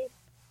بیرونی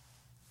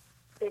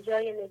به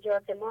جای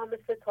نجات ما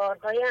مثل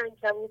تارهای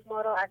عنکبوت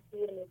ما را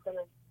اسیر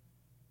می‌کند.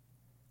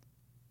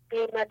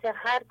 قیمت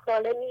هر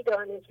کاله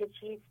می‌دانی که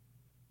چیست،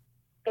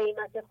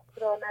 قیمت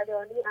خود را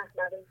ندانی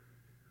احمقی.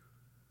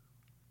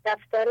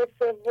 دفتر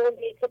سوم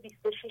بیت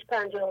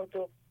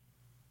 2652.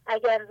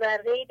 اگر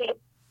ذره‌ای به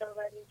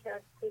داوری که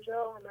از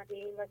کجا آمده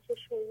ایم و چه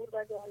شعور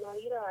و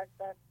دانایی را از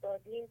دست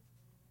دادیم،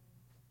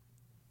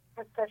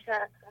 از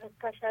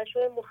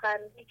تشعشع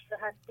مخربی که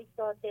هستی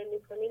ساطع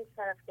می‌کنیم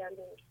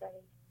سرافکنده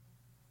می‌شویم.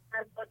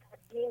 هر بار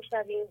تسلیم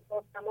شویم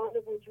با تمام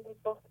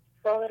وجود با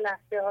اتفاق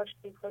لحظه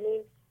آشتی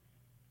کنیم،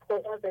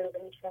 خدا زنده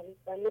می‌شویم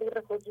و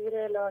نور حضور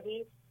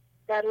الهی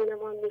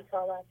درونمان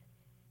می‌تابد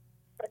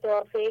و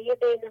دافعه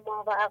بین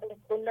ما و عقل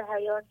کل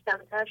حیات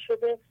کمتر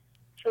شده،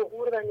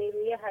 شعور و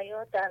نیروی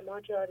حیات در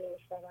ما جاری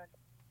می‌شود.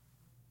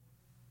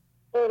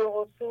 برو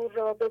قصور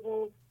را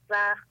بگو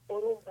وقت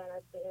برون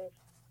برد بهش،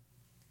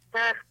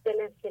 تخت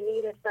دلت که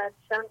میرسد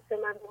شمس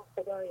من و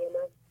خدای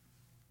من.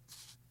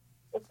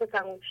 اصلا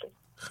تموم شد.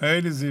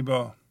 خیلی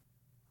زیبا.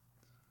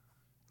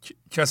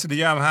 کسی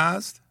دیگه هم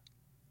هست؟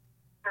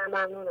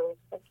 ممنونم.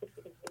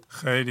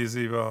 خیلی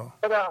زیبا.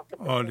 خدا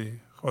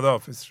عالی.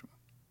 خداحافظ شما.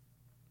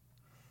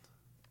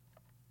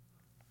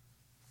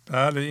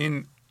 بله،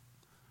 این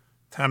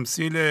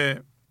تمثیل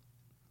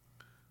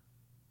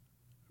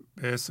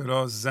به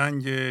اصطلاح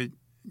زنگ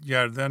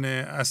گردن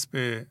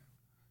اسب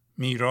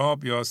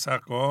میراب یا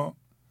سقا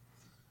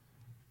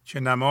که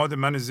نماد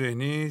من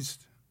ذهنی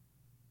است،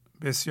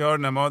 بسیار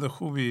نماد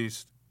خوبی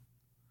است.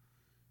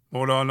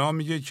 مولانا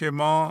میگه که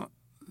ما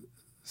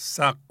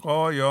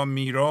سقا یا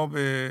میراب،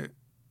 یعنی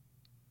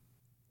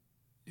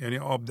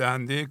آب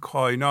دهنده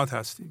کائنات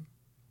هستیم.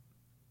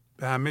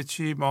 به همه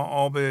چی ما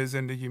آب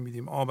زندگی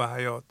میدیم، آب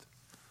حیات،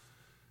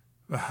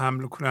 و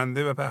حمل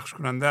کننده و پخش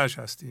کننده اش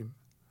هستیم.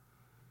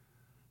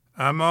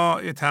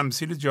 اما یه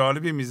تمثیل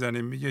جالبی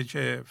میزنه، میگه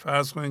که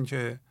فرض کنین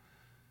که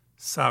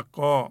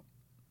سقا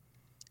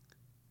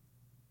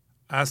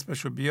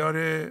اسبشو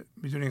بیاره،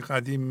 میدونین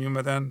قدیم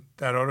میومدن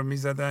درها رو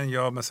میزدن،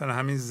 یا مثلا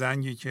همین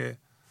زنگی که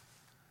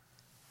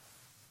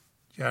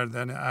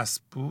گردن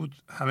اسب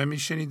بود همه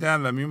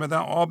میشنیدن و میومدن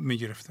آب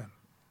میگرفتن.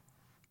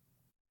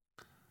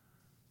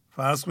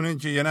 فرض کنین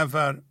که یه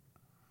نفر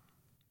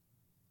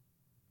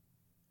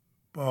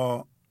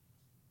با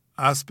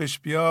اسبش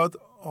بیاد،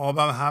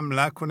 آبم حمل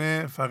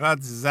نکنه، فقط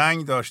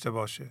زنگ داشته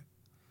باشه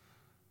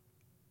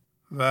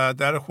و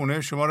در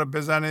خونه شما رو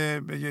بزنه،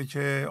 بگه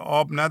که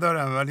آب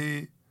ندارم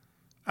ولی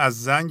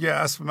از زنگ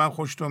اسب من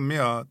خوشتون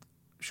میاد.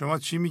 شما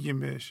چی میگیم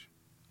بهش؟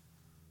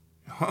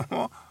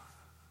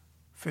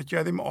 فکر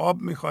کردیم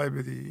آب میخوای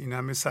بدی، این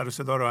همه سر و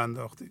صدا رو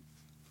انداختی.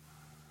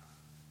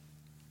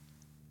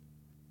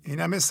 این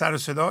همه سر و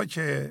صدا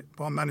که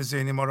با من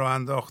ذهنی ما رو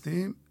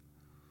انداختیم،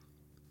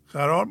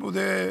 قرار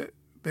بوده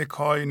به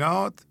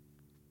کائنات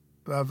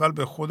و اول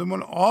به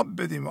خودمون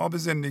آب بدیم، آب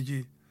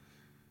زندگی.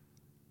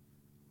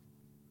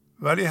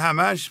 ولی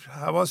همش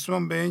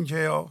حواسمون به این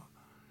که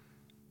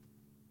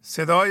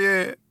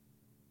صدای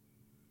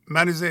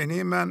من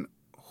ذهنی من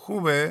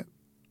خوبه،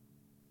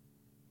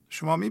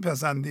 شما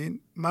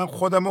میپسندین، من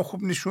خودم رو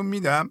خوب نشون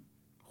میدم،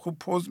 خوب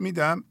پوز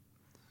میدم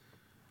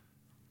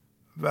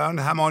و اون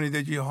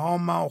همانیدگی ها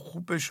من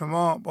خوب به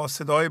شما با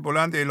صدای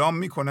بلند اعلام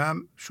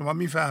میکنم، شما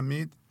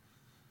میفهمید.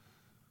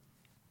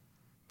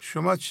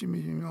 شما چی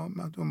میگین؟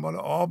 من دنبال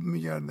آب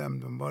میگردم،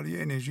 دنبال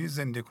یه انرژی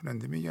زنده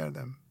کننده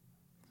میگردم.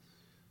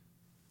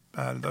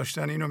 بله،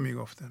 داشتن اینو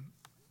میگفتن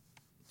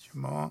که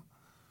ما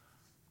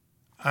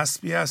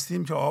اسبی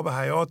هستیم که آب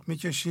حیات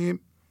میکشیم،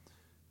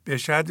 به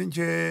شرط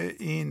اینکه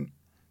این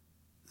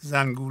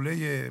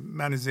زنگوله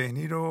من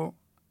ذهنی رو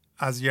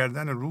از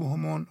گردن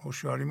روحمون،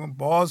 هوشیاریمون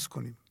باز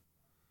کنیم،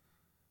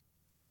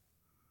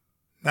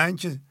 نه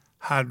اینکه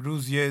هر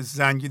روز یه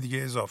زنگ دیگه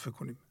اضافه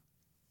کنیم.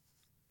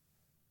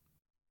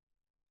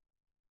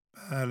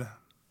 بله،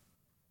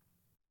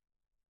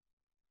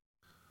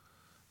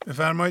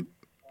 بفرمایید.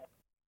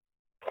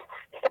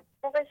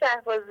 آقای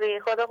شهبازی،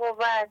 خدا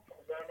قوت.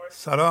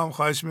 سلام،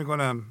 خواهش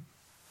میکنم.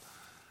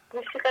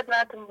 گوشی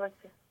خدمتتون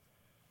باشه.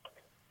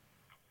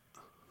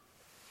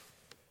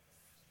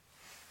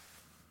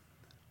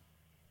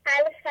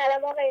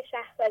 سلام آقای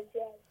شهبازی.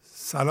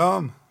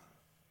 سلام،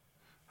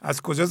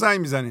 از کجا زنگ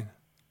میزنین؟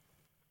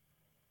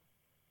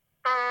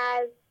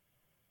 از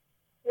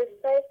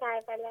روستای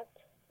سربلد،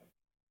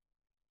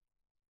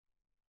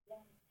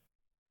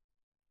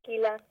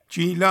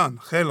 گیلان.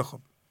 خیلی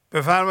خوب،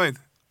 بفرمایید.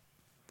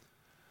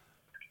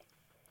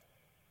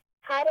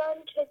 هر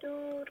آنچه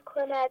دور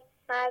کند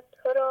از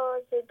تو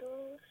را ز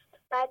دوست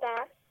بد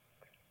است،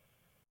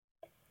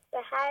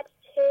 به هر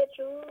چه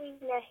روی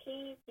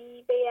نهی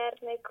بی بیر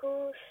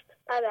نکوست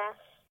بد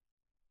است.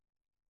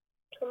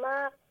 چو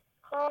مغز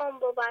خام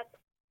بود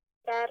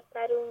در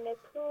درون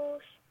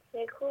پوست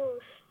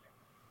نکوست،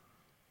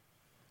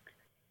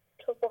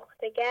 چو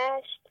پخته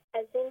گشت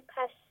از این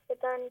پس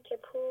بدان که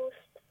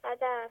پوست بد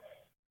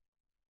است.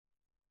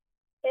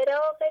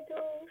 فراق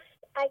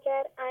دوست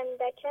اگر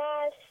اندک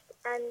است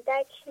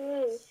اندک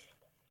نیست،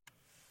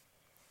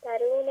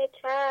 درون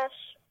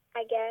چشم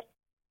اگر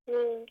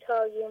نیم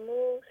تای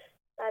موست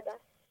بد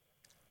است.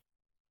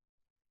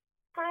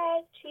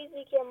 هر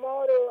چیزی که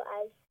ما رو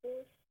از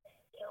دوست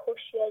که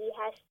هوشیاری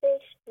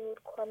هستش دور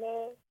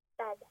کنه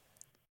بد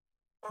است.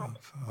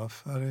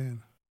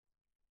 آفرین.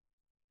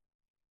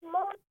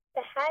 ما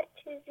به هر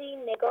چیزی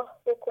نگاه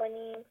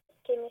بکنیم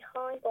که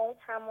میخوایم با اون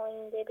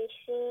هماینده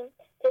بشیم،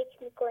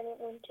 فکر میکنیم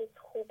اون چیز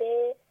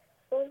خوبه،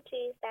 اون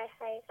چیز در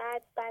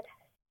حقیقت بد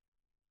هست.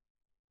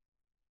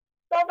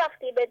 ما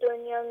وقتی به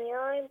دنیا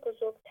میایم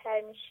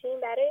بزرگتر میشیم،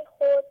 برای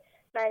خود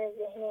من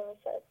ذهنی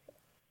میسازیم.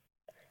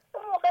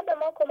 اون موقع به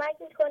ما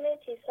کمک میکنه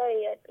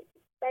چیزهایی یاد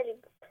بگیریم،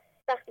 ولی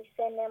وقتی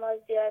سن ما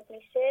زیاد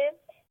میشه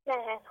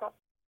نه تنها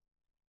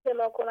به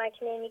ما کمک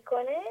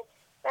نمیکنه،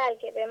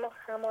 بلکه به ما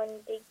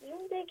همانیدگی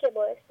میده که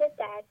باعث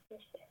درد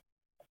میشه.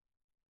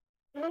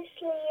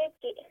 مثل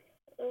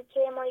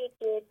اینکه ما یک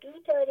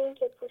گردوی داریم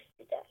که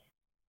پوستی داره.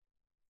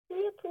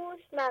 توی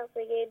پوست مغز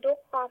گردو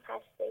خام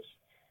هستش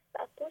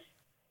و پوست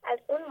از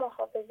اون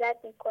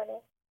محافظت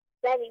میکنه،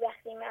 ولی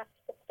وقتی مغز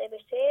پخته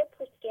بشه،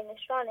 پوست که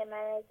نشان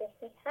من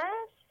ذهنی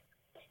هست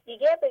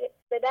دیگه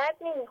به درد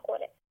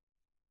نمیخوره.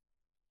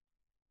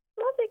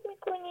 ما فکر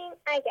میکنیم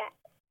اگر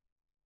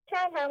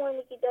چند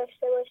همانیدگی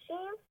داشته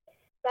باشیم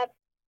و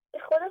به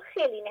خدا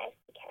خیلی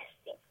نزدیک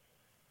هستیم،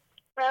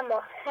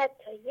 اما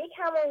حتی یک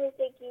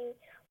همانیدگی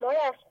ما رو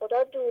از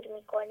خدا دور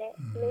میکنه.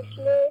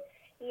 مثل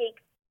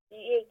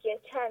یک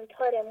چند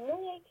تار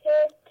مویی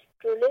که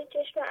جلوی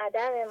چشم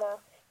عدم ما،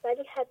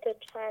 ولی حتی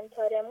چند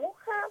تار مو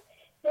هم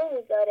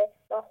نمیذاره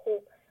ما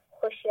خوب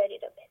هوشیاری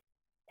رو بریم.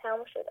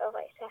 تموم شد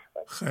آقای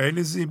شهبازی.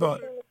 خیلی زیبا.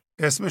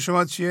 اسم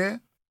شما چیه؟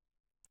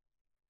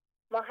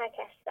 ماهک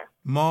هستم.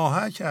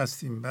 ماهک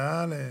هستیم،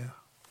 بله.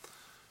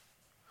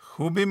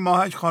 خوبی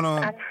ماهک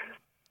خانم؟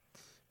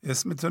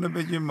 اسمتون رو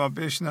بگیم ما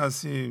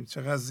بشناسیم.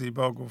 چقدر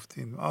زیبا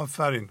گفتین.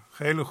 آفرین،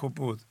 خیلی خوب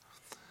بود.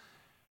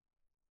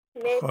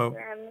 خب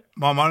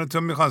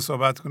مامانتون میخوان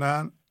صحبت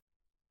کنن؟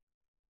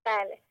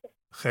 بله.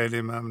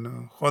 خیلی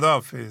ممنون.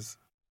 خداحافظ.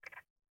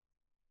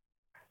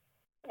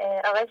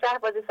 آقای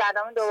شهبازی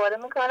سلام دوباره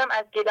میکنم.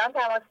 از گیلان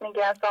تماس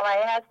میگیرم.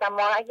 سامعه هستم.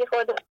 ماهک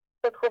خود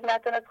خوب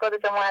نتونست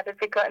خودش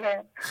معرفی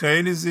کنه.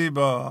 خیلی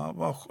زیبا.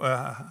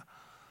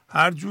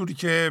 هر جوری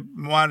که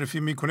معرفی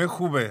میکنه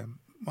خوبه.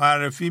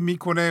 معرفی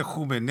میکنه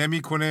خوبه،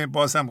 نمیکنه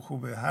بازم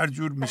خوبه. هر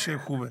جور میشه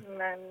خوبه.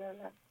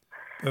 ممنونم.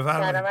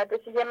 بفرمایید. سلامت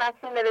باشید. یه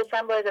متن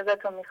نوشتم با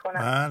اجازهتون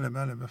میخونم.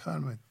 بله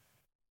بفرمایید.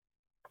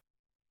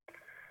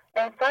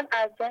 انسان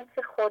از جنس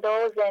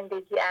خدا و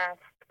زندگی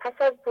است. پس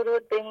از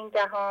ورود به این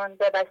جهان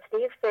به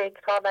وسیله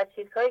فکرها و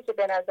چیزهایی که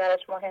به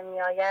نظرش مهم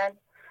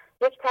میآیند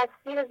یک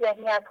تصویر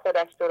ذهنی از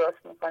خودش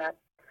درست میکند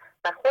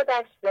و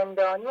خودش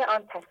زندانی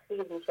آن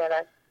تصویر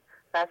میشود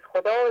و از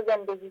خدا و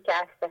زندگی که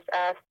اصلش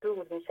است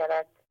دور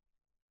میشود.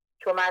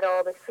 چو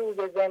مرا به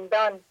سوی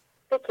زندان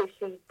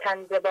بکشید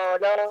تن ز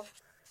بالا،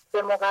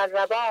 به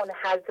مقربان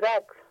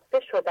حضرت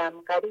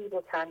بشدم غریب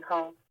و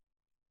تنها.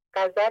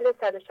 غزل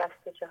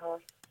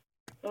 164.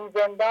 این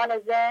زندان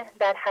ذهن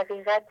در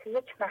حقیقت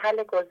یک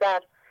محل گذر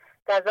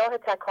در راه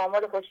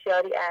تکامل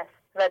هوشیاری است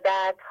و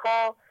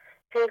دردها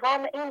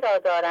پیغام این را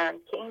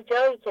دارند که این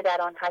جایی که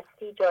در آن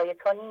هستی جای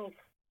تو نیست.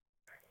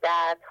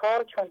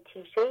 دردها چون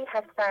تیشه‌ای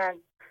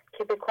هستند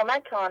که به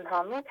کمک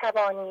آنها می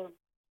توانیم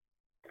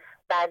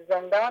بر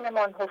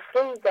زندانمان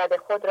حفره‌ای زده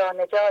خود را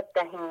نجات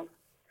دهیم،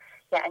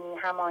 یعنی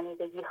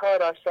همانیدگی ها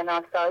را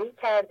شناسایی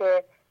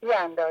کرده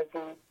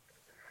بیاندازیم.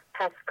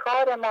 پس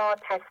کار ما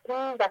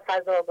تسلیم و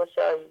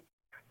فضاگشایی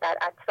در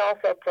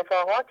اطراف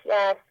اتفاقاتی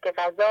است که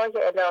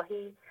قضای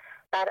الهی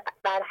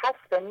بر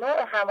حسب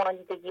نوع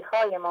همانیدگی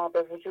های ما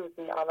به وجود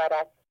می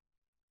آورد.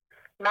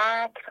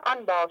 مکر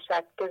آن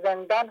باشد که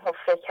زندان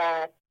حفره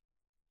کرد،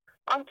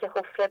 آن که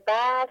حفره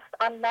بست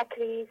آن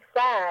مکری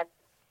سرد.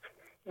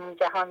 این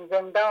جهان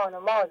زندان و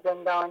ما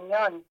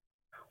زندانیان،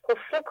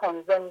 حفره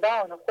کن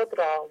زندان خود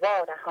را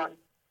وارهان.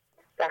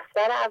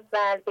 دفتر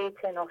اول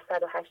بیت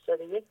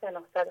 981 و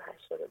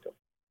 982.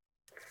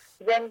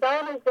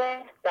 زندان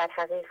ذهن در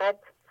حقیقت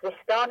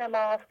زهدان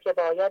ماست که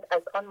باید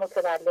از آن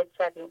متولد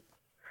شویم.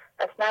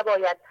 پس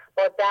نباید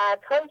با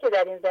دردهایی که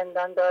در این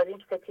زندان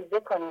داریم ستیزه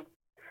کنیم،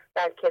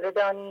 بلکه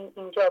بدانیم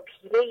اینجا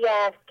پیله‌ای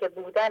است که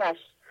بودنش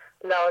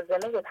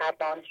لازمه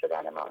پروانه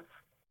شدن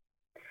ماست،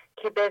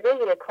 که به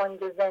غیر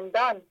کنج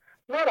زندان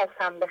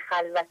نرسم به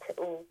خلوت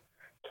او،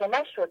 که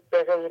نشد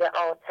به غیر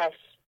آتش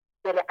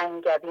دل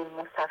انگبین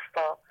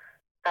مصفا.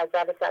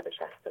 غزل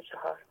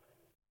 164.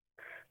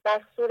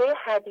 در سوره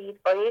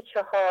حدید آیه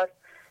 4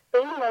 به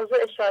این موضوع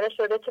اشاره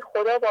شده که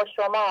خدا با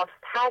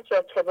شماست هر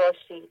جا که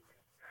باشید.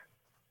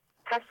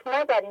 پس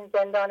ما در این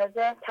زندان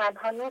ذهن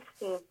تنها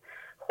نیستیم.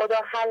 خدا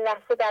هر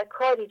لحظه در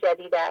کاری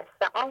جدید است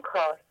و آن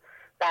کار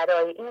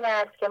برای این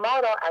است که ما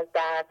را از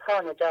دردها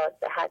نجات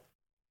دهد.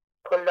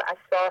 کل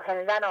اصباح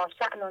لنا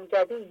شأن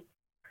جدید،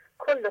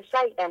 کل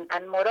شیء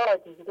عن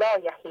مرادی لا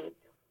یحید.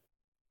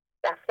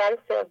 دفتر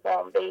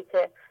سوم بیت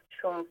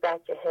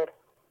 1640.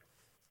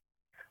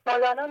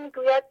 مولانا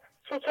میگوید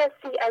چه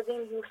کسی از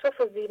این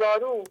یوسف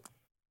زیبارو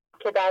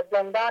که در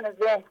زندان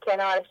ذهن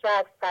کنارش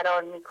است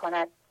فرار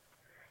میکند.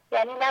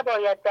 یعنی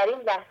نباید در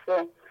این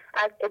لحظه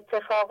از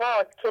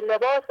اتفاقات که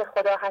لباس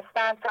خدا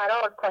هستند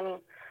فرار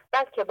کنیم،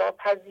 بلکه با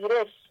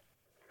پذیرش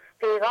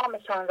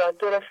پیغامشان را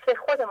گرفته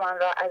خودمان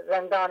را از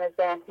زندان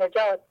ذهن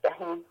نجات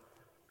دهیم.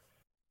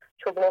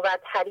 چو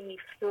بود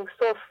حریف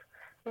یوسف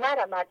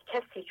نرمد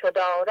کسی چو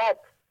دارد،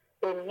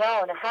 به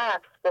میان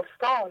حبس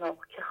بستانو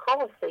که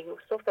خاص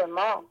یوسف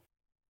ما.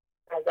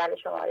 غزل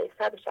شماره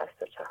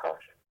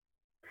 164.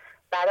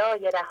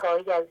 برای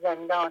رهایی از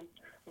زندان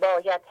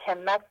باید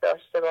همت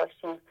داشته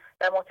باشیم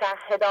و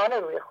متعهدانه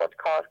روی خود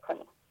کار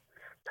کنیم.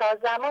 تا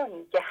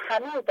زمانی که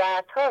همه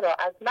دردها را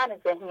از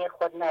من ذهنی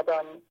خود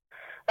ندانیم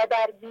و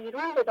در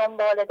بیرون به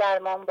دنبال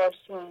درمان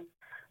باشیم،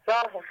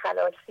 راه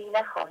خلاصی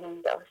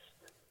نخواهیم داشت.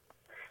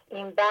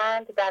 این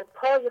بند در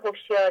پای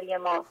هوشیاری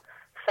ما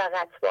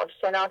فقط با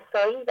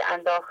شناسایی و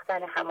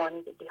انداختن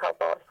همانیدگی ها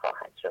باز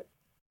خواهد شد.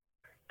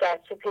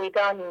 گرچه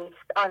پیدا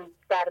نیست آن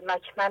در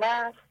مکمن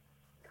است،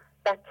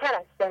 بدتر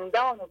از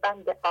زندان و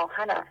بند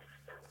آهن است.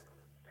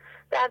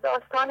 در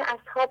داستان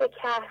اصحاب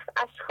کهف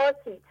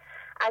اشخاصی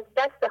از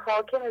دست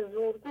حاکم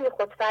زورگوی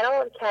خود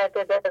فرار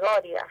کرده به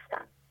غاری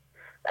رفتند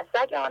و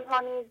سگ آنها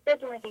نیز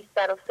بدون هیچ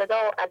سر و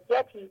صدا و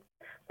اذیتی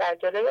در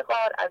جلوی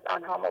غار از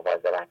آنها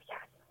مواظبت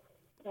کرد.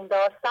 این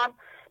داستان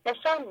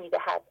نشان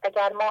می‌دهد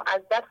اگر ما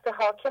از دست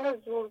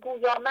حاکم زورگو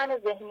یا من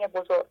ذهنی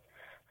بزرگ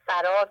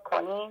فرار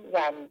کنیم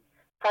یعنی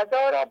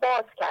فضا را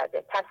باز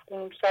کرده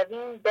تسلیم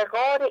شویم، به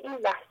غار این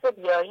لحظه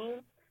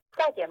بیاییم.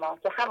 سگ ما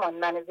که همان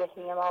من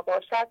ذهنی ما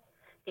باشد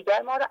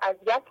دیگر ما را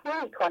اذیت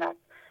نمی کند،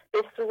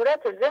 به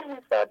صورت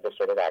ذهن ساده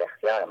شده در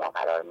اختیار ما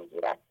قرار می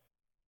گیرد.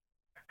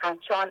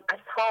 همچون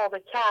اصحاب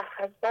کهف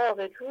از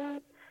باغ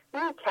جود،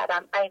 می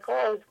کرم ای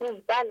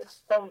غازی بل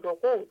خمر و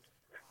قود.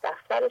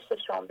 دفتر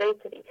 6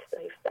 بیت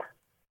 217.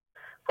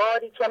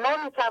 غاری که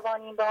ما می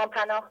توانیم به آن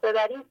پناه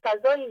ببریم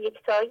فضای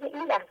یکتایی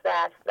این لحظه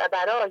است و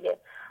برای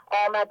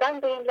آمدن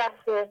به این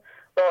لحظه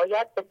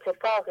باید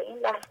اتفاق این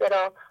لحظه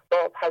را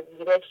با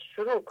پذیرش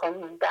شروع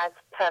کنیم و از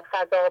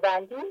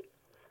فضابندی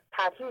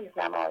پرهیز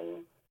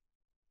نماییم.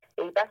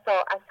 ای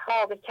بسا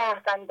اصحاب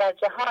کهف در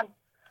جهان،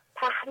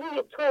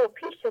 پهلوی تو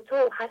پیش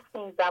تو هست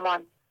این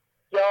زمان.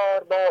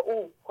 یار با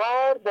او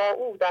غار با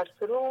او در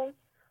سرود،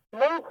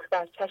 مخ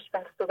در چشم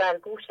است و بر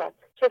گوشت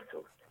چه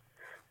سود.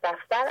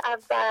 دفتر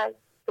اول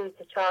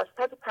بیت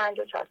 405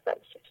 و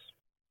 406.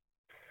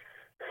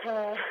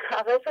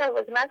 آقای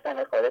شهبازی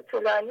مثلا خود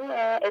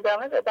طولانیه،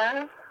 ادامه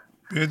بدم؟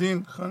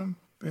 بدین خانم،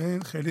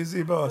 بدین، خیلی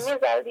زیباست.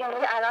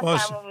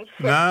 باش.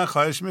 نه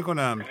خواهش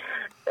میکنم،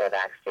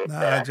 ببخشید.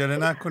 نه عجله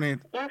نکنید.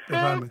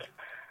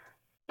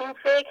 این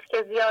فکر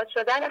که زیاد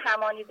شدن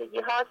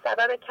همانیدگی ها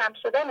سبب کم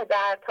شدن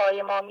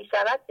دردهای ما می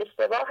شود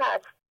اشتباه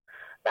است.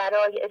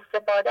 برای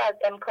استفاده از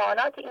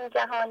امکانات این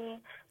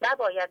جهانی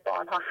نباید با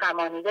آنها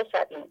همانیده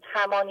شویم.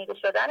 همانیده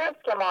شدن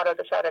است که ما را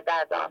دچار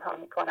درد آنها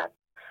می کند.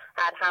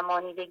 هر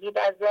همانیدگی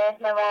در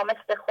ذهن ما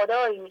مثل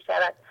خدایی می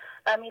شود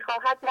و می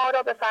خواهد ما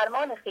را به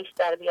فرمان خویش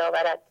در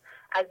بیاورد.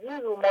 از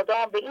این رو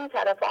مدام به این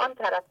طرف و آن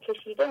طرف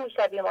کشیده می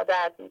شویم و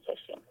درد می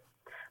کشیم.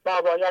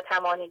 ما باید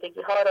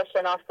همانیدگی ها را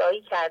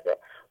شناسایی کرده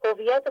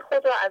هویت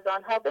خود را از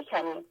آنها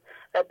بکنیم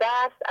و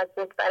دست از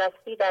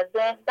بتپرستی در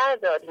ذهن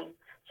برداریم،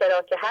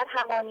 چرا که هر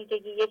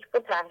همانیدگی یک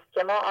بت است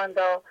که ما آن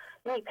را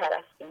می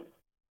پرستیم.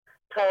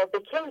 تا به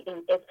کی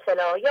این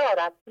ابتلا یا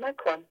رب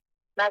مکن،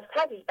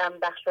 مذهبی ام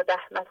بخش و 10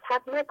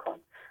 مذهب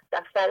مکن.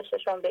 دفتر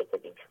 6 بیت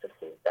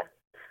 213.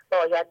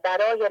 باید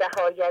برای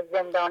رهایی از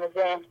زندان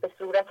ذهن به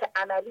صورت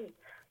عملی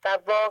و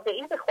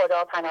واقعی به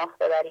خدا پناه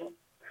ببریم.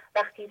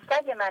 وقتی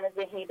سگ من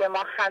ذهنی به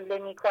ما حمله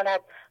می کند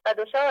و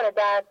دچار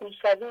درد می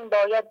شویم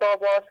باید با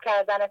باز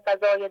کردن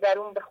فضای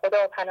درون به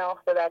خدا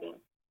پناه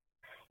ببریم.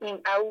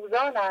 این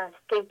اوزان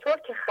است که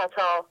ترک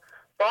خطا،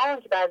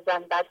 بانگ برزن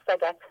بر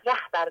سگت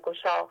ره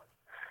برگشا.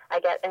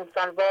 اگر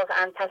انسان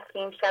واقعا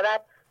تسلیم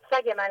شود،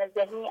 سگ من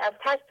ذهنی از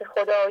ترس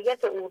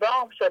خدایت او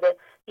رام شده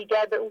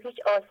دیگر به او هیچ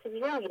آسیبی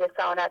نمی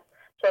رساند،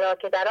 چرا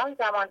که در آن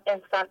زمان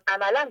انسان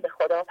عملا به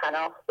خدا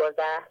پناه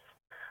برده است.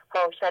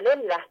 حاش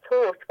لله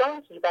ترک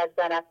بانگی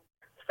برزند،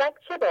 سگ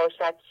چه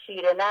باشد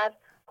شیر نر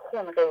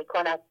خون قی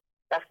کند.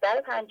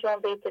 دفتر 5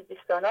 بیت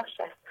 29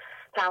 60.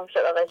 تمام شد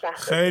آقای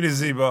شهبازی. خیلی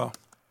زیبا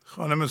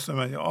خانم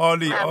سمیه،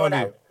 عالی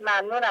عالی.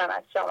 ممنونم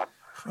از شما.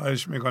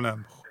 خواهش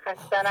میکنم.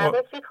 خسته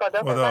نباشید.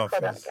 خدا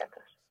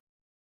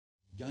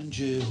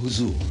گنج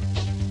حضور،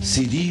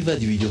 CD و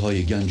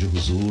دیویدیوهای گنج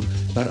حضور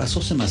بر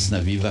اساس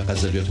مثنوی و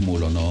غزلیات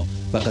مولانا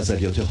و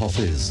غزلیات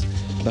حافظ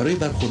برای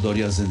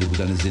برخورداری از زنده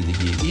بودن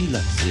زندگی این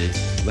لحظه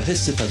و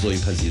حس فضای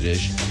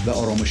پذیرش و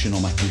آرامش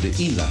نامحدود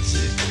این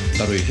لحظه،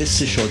 برای حس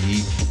شادی،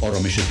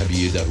 آرامش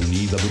طبیعی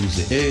درونی و بروز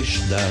عشق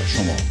در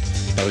شما،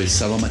 برای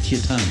سلامتی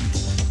تن،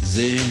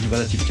 ذهن و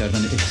لطیف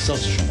کردن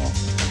احساس شما،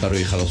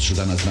 برای خلاص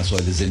شدن از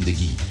مسائل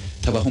زندگی،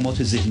 توهمات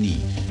ذهنی،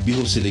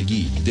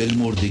 بی‌حوصلگی،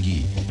 دلمردگی،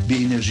 بی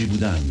انرژی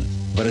بودن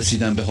و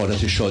رسیدن به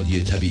حالت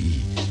شادی طبیعی،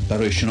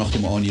 برای شناخت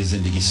معانی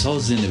زندگی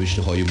ساز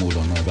نوشته‌های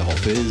مولانا و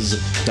حافظ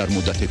در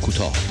مدت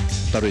کوتاه.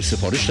 برای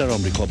سفارش در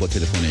آمریکا با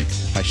تلفن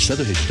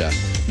 818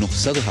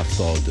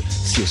 970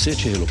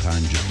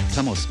 3345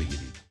 تماس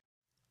بگیرید.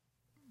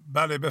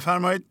 بله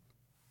بفرمایید.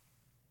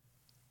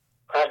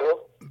 الو،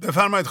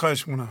 بفرمایید.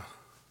 خواهش می‌کنم.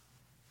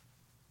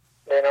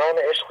 به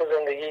نام عشق و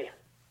زندگی.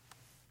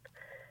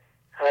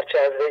 هرچه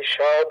از وی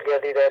شاد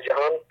گردی در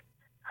جهان،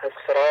 از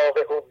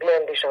فراق او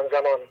بیندیشان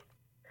زمان.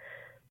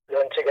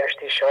 زانچه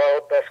گشتی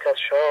شاد بس کس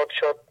شاد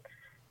شد،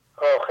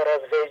 آخر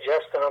از وی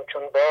جست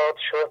همچون باد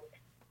شد.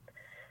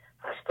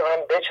 از تو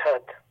هم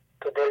بجهد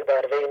تو دل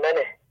بر وی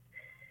منه،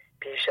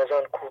 پیش از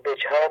آن کو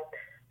بجهد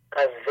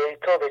از وی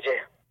تو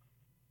بجه.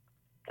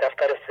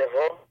 دفتر 3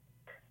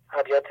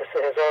 ابیات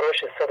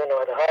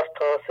 3697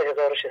 تا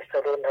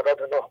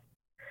 3699.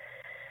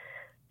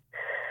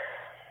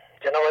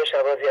 جناب آقای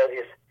شهبازی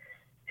عزیز،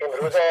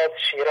 امروز از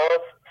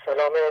شیراز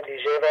سلام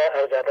ویژه و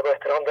عرض ادب و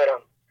احترام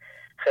دارم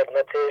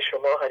خدمت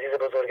شما عزیز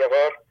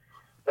بزرگوار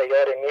و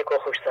یار نیک و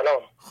خوش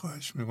سلام.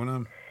 خواهش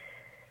میکنم.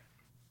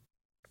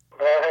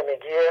 و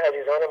همگی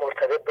عزیزان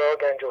مرتبط با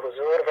گنج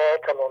حضور و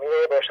تمامی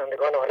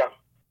باشندگان عالم.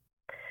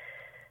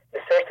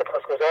 بسیار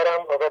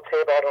سپاسگزارم بابت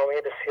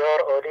برنامه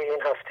بسیار عالی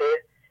این هفته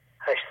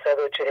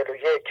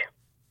 841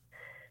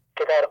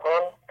 که در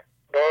آن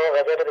با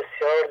غزل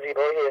بسیار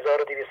زیبای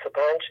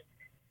 1205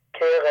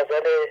 که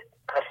غزل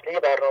اصلی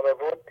برنامه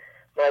بود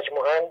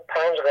مجموعاً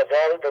 5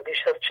 غزل و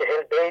بیش از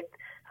 40 بیت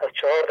از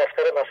 4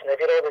 دفتر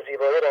مثنوی را به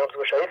زیبایی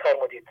رمزگشایی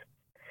فرمودید.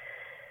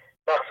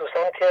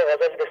 مخصوصاً که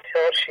غزل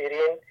بسیار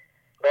شیرین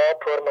و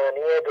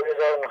پرمعنی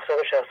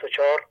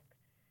 2964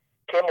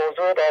 که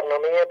موضوع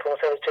برنامه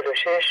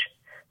 546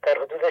 در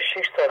حدود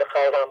 6 سال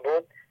قبلم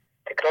بود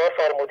تکرار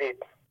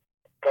فرمودید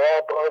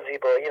و با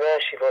زیبایی و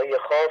شیوایی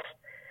خاص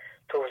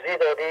توضیح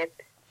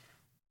دادید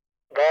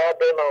و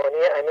به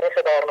معانی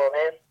عمیق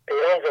برنامه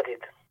پیران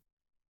زدید.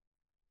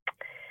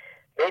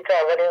 بیت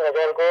اول این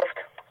غزل گفت: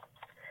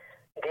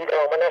 دید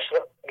آمنش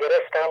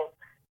گرفتم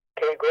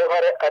که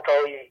گوهر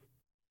عطایی،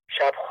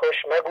 شب خوش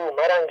مگو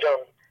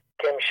مرنجان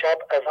که امشب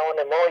از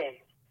آن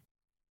مایی.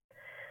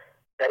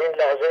 در این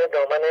لحظه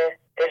دامن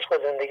عشق و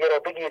زندگی را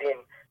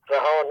بگیریم،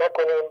 رها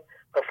نکنیم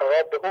و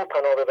فقط به او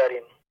پناه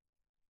ببریم.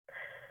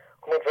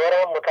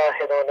 امیدوارم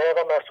متعهدانه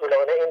و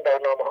مسئولانه این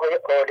برنامه‌های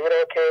عالی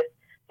را که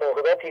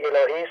موهبتی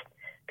الهی است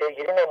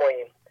پیگیری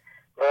نماییم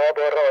و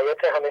با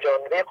رعایت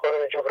همه‌جانبه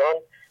قانون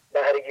جبران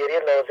بهره‌گیری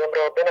لازم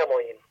را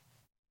بنماییم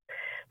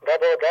و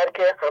با درک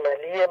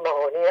عملی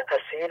معانی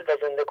اصیل و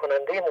زنده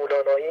کننده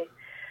مولانایی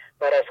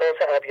بر اساس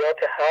ابیات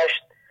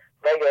 8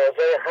 و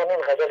 11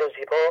 همین غزل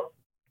زیبا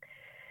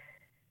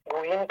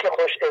گوییم که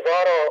خوش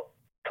ازارا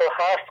تو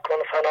هست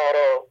کن فنا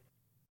را،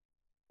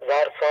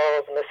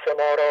 زرساز مثل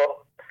ما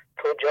را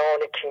تو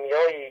جان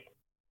کیمیایی.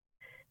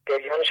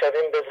 گریان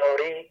شویم به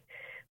زاری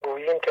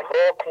گوییم که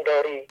حکم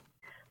داری،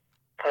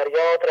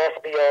 فریاد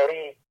رس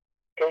بیاری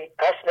ای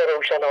اصل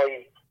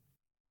روشنایی.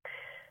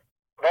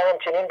 و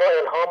همچنین با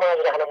الهام از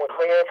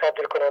راهنمودهای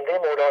تبدیل کننده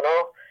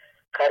مولانا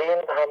قرین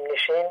و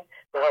همنشین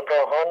و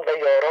همراهان و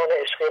یاران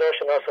عشقی را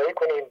شناسایی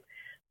کنیم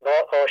و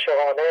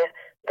عاشقانه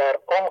در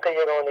عمق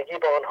یگانگی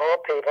با آنها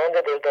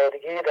پیوند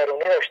دلدادگی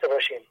درونی داشته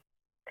باشیم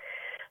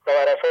و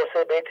بر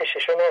اساس بیت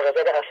ششم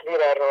غزل اصلی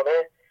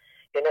برنامه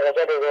یعنی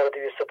غزل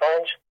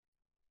 1205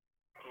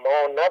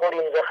 ما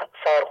نبریم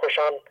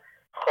سرخوشان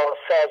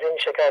خاصه از این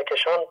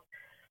شکرکشان،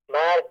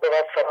 مرگ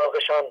بود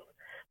فراقشان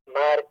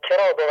مرگ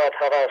کرا بود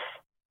هوس.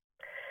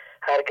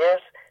 هرگز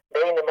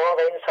بین ما و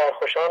این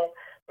سرخوشان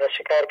و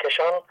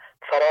شکرکشان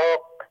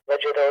فراق و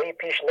جدایی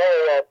پیش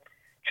نیاید،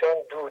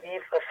 چون دوری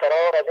و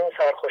فراق از این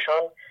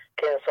سرخوشان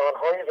که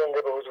انسان‌های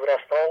زنده به حضور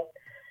هستند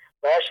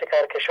و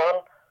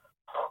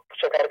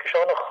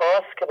شکرکشان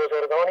خاص که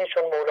بزرگانی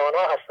چون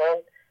مولانا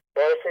هستند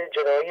باعث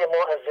جدایی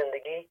ما از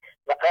زندگی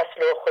و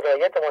اصل و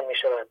خدایتمان می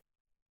شود.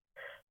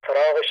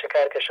 فراق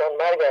شکرکشان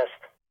مرگ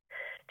است.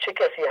 چه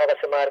کسی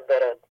هوس مرگ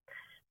دارد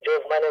جز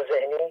من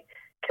ذهنی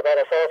که بر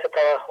اساس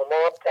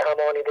توهمات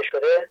همانیده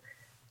شده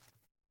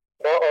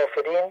با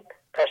آفرین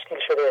تشکیل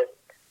شده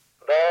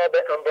و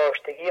به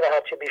انباشتگی و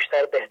هرچه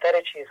بیشتر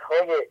بهتر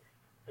چیزهای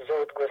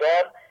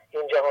زودگذر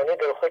این جهانی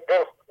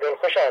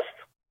دلخوش است.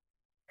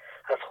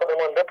 از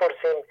خودمان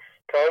بپرسیم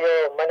که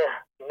آیا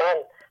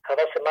من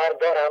هوس مرگ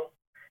دارم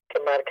که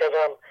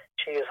مرکزم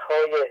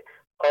چیزهای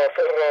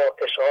آفر را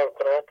اشغال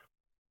کند؟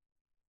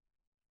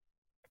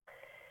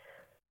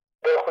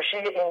 دلخوشی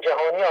این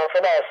جهانی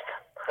آفل است،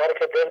 هر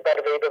که دل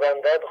بر وی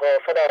ببندد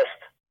غافل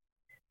است.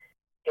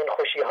 این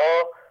خوشی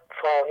ها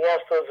فانی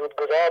است و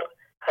زودگذر،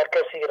 هر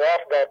کسی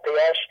رفت در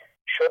پیش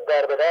شد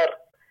در بدر.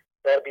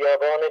 در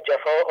بیابان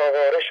جفا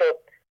آواره شد،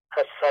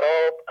 از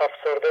سراب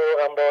افسرده و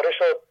غمباره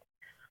شد.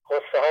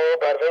 غصه ها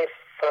بر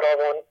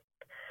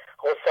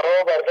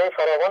وی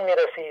فراوان می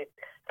رسید،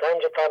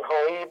 رنج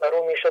تنهایی بر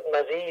او می شد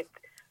مزید.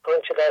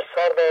 آنچه در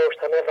سر داشت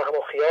همه وهم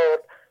و خیال،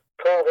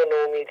 طوق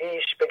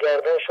نومیدیش به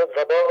گردن شد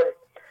وبال.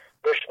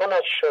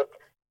 دشمنش شد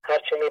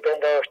هرچه می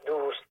پنداشت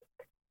دوست،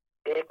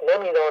 لیک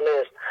نمی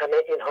دانست همه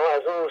اینها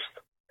از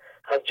اوست.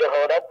 از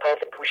جهالت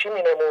پرده پوشی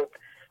می نمود،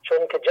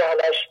 چون که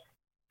جهلش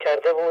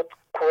کرده بود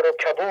کور و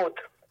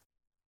کبود.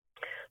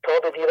 تا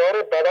به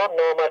دیوار بلا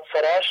نامد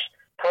سرش،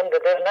 پند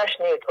دل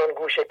نشنید آن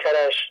گوش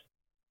کرش.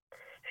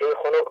 ای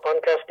خنک آن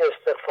کس که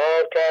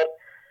استغفار کرد،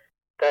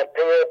 در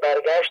پی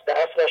برگشت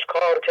اصلش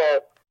کار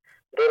کرد.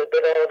 دل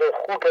بداد و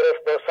خو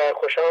گرفت با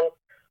سرخوشان،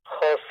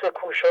 خاصه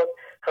کو شد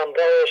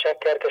همراه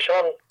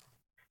شکرکشان.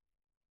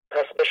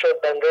 پس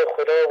بشد بنده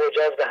خدا و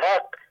جذب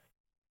حق،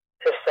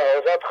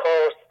 استعاذت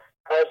خواست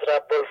از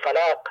رب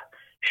الفلق.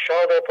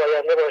 شاد و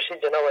پاینده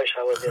باشید جناب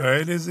شهبازی.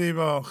 خیلی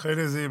زیبا،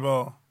 خیلی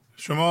زیبا.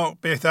 شما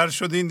بهتر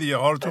شدین دیگه،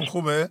 حالتون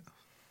خوبه؟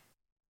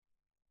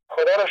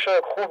 خدا رو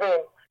شکر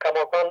خوبیم،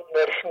 کماکان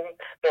داریم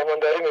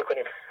مهمانداری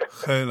میکنیم.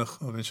 خیلی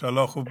خوب،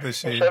 انشالله خوب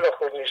بشید. انشالله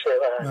خوب میشه.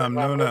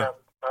 ممنونم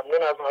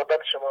از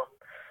محبت شما.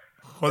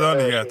 خدا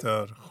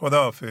نگهدار. خدا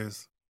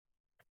حافظ.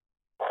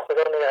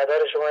 خدا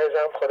نگهدار شما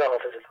عزیزم. خدا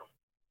حافظتون.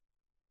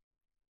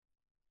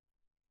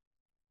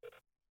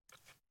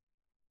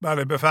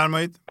 بله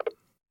بفرمایید.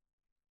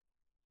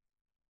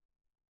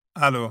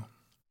 الو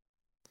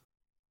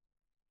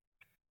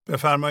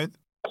بفرمایید.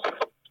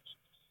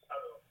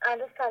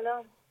 الو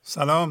سلام.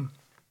 سلام.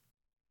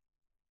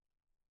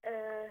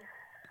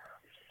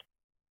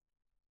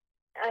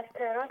 از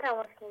تهران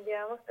تماس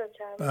میگیرم استاد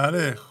جان.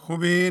 بله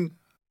خوبین؟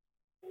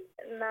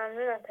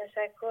 ممنونم،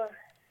 تشکر.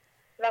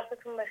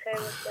 وقتتون بخیر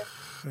باشه.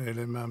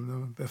 خیلی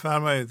ممنون.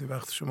 بفرمایید.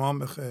 وقت شما هم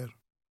بخیر.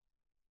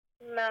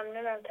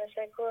 ممنونم،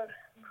 تشکر.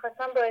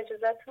 میخواستم با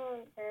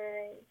اجازهتون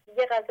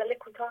یه غزل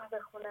کوتاه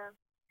بخونم.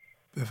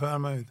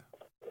 بفرمایید.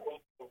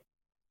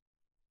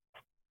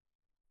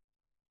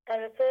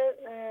 البته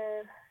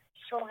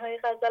شماره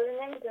غزل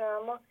نمیدونم،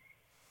 اما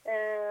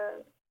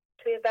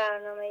توی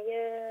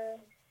برنامه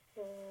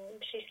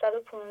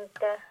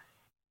 615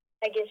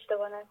 اگه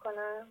اشتباه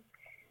نکنم.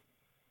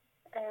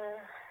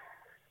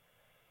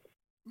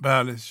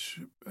 بله،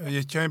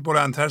 یک کمی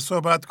بلندتر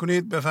صحبت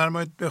کنید،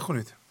 بفرمایید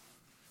بخونید.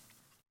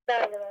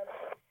 بله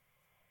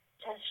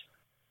چشم.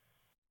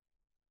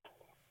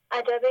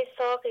 عجب ای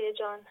ساقی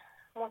جان،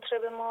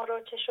 مطرب ما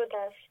را چه شده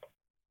است؟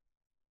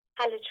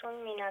 هله چون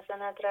می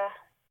نزند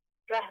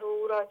ره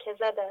او را که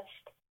زد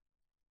است.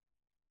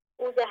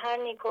 او ز هر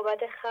نیک و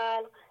بد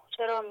خلق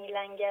چرا می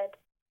لنگد؟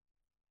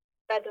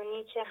 بد و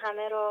نیک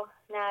همه را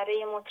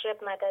نعره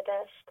مطرب مدد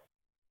است.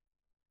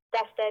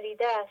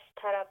 دفتریده است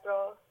طرب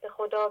را به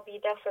خدا بی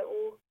دفع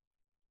او.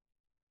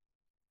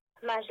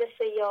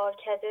 مجلس یار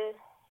کده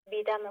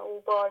بیدم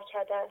او بار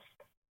کده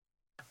است.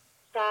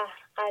 سحر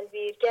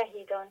قلبیر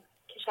گهی دان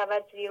که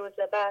شود زیر و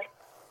زبر.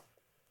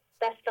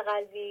 دست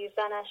قلبیر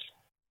زنش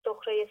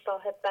سخره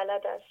صاحب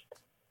بلد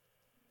است.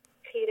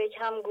 خیره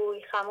کم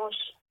گوی خموش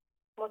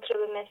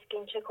مطرب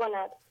مسکین چه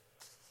کند؟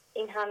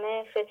 این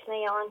همه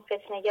فتنه آن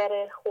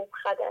فتنگر خوب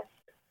خد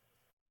است.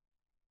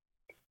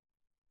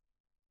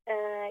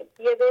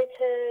 یه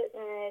بیت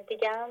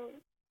دیگه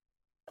هم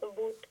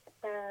بود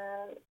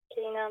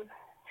که اینم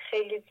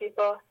خیلی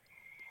زیبا.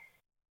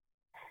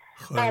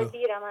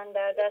 قلبیر من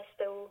در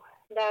دست او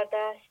در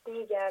دست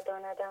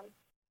میگرداندم.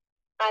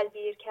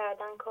 قلبیر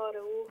کردن کار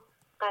او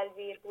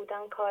قلبیر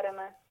بودن کار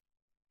من.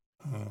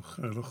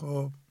 خیلی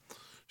خوب.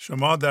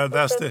 شما در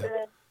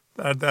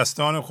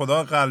دستان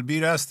خدا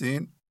قلبیر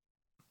هستین؟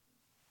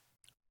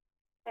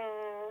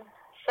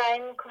 سعی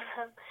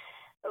میکنم،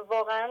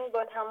 واقعا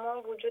با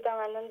تمام وجودم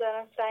الان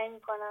دارم سعی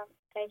میکنم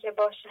که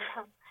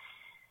باشم.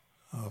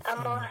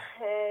 اما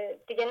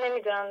دیگه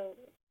نمیدونم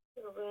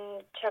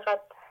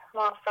چقدر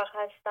موفق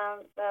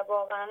هستم و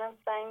واقعا هم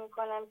سعی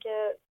میکنم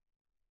که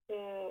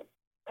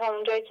تا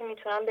اونجایی که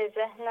میتونم به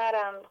ذهن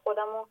نرم،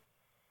 خودمو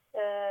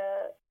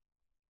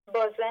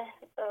با ذهن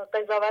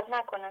قضاوت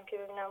نکنم که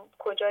ببینم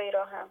کجایی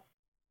راهم.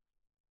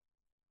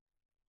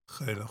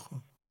 خیلی خوب.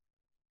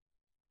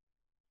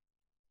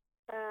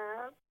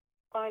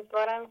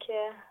 امیدوارم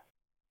که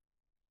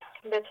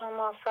بتونم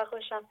موفق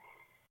باشم.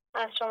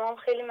 از شما هم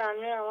خیلی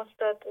ممنونم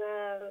استاد.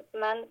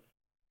 من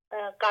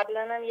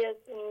قبلا هم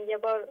یه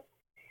بار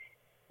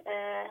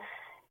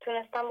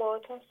تونستم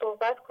باهاتون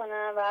صحبت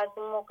کنم و از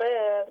اون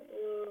موقع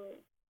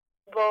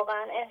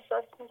واقعا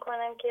احساس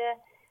میکنم که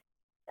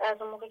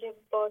از اون موقع که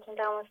باهاتون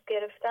تماس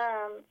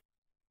گرفتم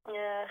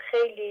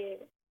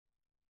خیلی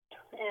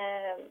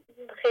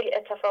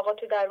اتفاقات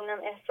تو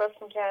درونم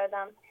احساس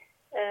میکردم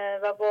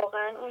و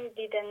واقعا اون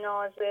دید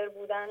ناظر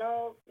بودن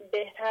رو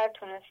بهتر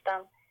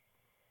تونستم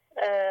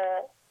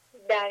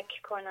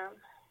درک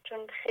کنم.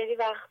 چون خیلی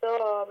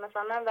وقتا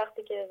مثلا من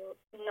وقتی که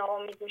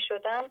ناامید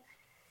میشدم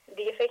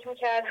دیگه فکر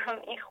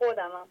میکردم این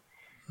خودمم،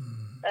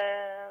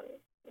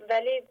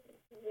 ولی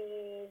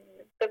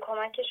به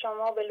کمک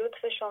شما، به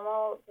لطف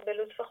شما، به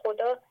لطف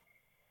خدا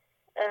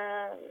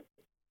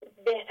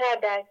بهتر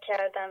درک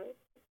کردم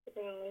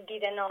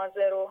دید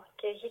ناظر رو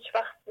که هیچ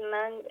وقت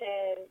من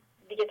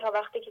دیگه تا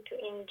وقتی که تو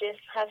این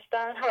جسم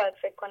هستم نباید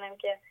فکر کنم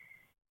که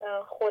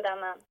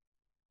خودمم.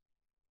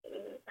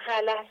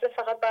 هر لحظه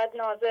فقط باید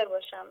ناظر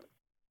باشم.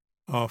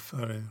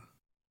 آفرین.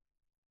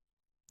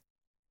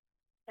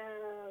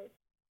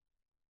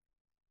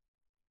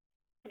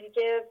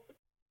 دیگه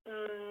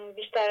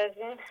بیشتر از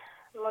این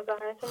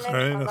مزاحمتون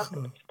نمیشم، وقتی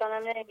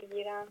دوستانم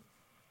نمیگیرم.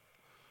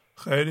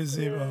 خیلی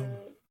زیبا.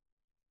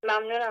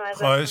 ممنونم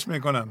ازتون. خواهش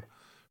میکنم.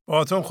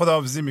 باهاتون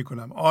خداحافظی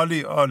میکنم.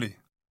 عالی عالی.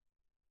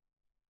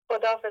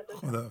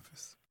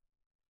 خداحافظ.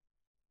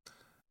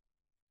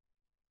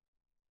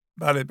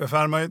 بله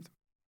بفرمایید.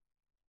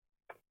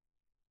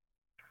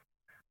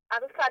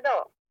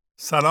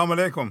 سلام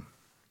علیکم.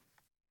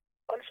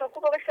 حال شما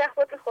خوب؟ آقای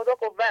شهبازی خدا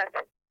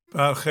قوت.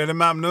 بله خیلی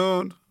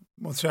ممنون،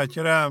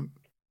 متشکرم.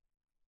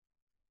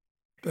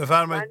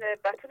 بفرمایید. من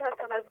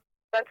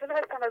بتول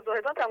هستم از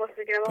زاهدان تماس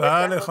میگیرم.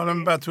 بله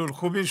خانم بتول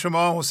خوبی؟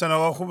 شما حسین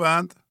آقا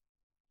خوبند؟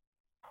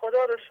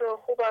 خدا رو شکر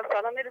خوبم.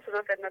 سلام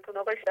میرسونم خدمتتون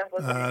آقای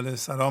شهبازی. بله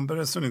سلام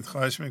برسونید،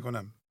 خواهش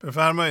میکنم.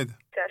 بفرمایید.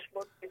 چشم.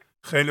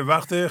 خیلی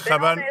وقت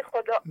خبر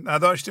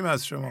نداشتیم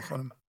از شما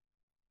خانم.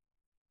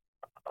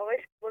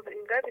 آقای شهبازی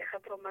اینقدر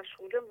خطا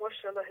مشغوله،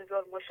 ماشاءالله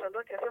هزار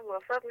ماشاءالله که اصلا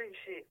موفق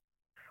نمیشی.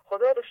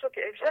 خدا رو شکر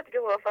که امشب دیگه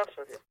موفق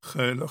شدیم.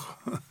 خیلی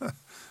خوب.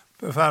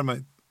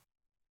 بفرمایید.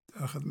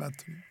 در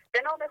خدمتتونم.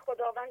 به نام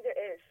خداوند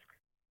عشق.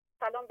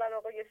 سلام بر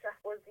آقای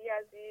شهبازی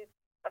عزیز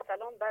و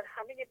سلام بر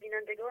همه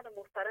بینندگان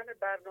محترم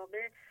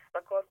برنامه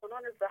و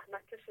کارکنان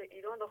زحمتکش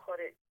ایران و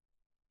خارج.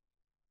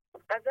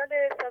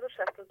 غزل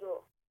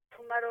 162.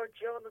 تو مرا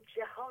جان و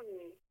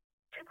جهانی،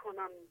 چه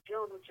کنم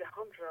جان و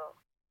جهان را؟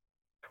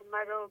 تو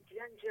مرا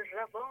گنج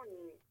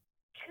روانی،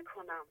 چه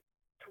کنم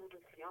طول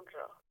زیان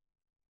را؟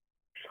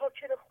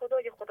 شاکر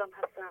خدای خودم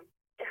هستم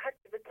که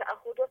حتی به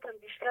تعهداتم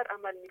بیشتر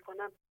عمل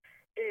میکنم.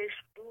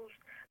 عشق، دوست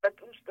و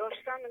دوست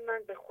داشتن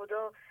من به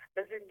خدا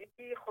و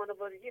زندگی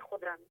خانوادگی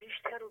خودم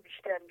بیشتر و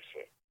بیشتر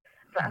میشه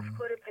و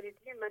افکار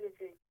پلیدی من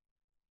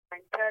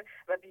زنگتر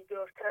و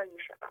بیدارتر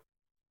میشم.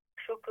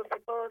 شکر و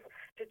سپاس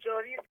که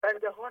جاری است بر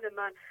دهان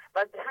من و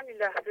از همین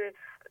لحظه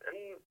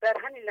از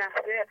همین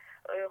لحظه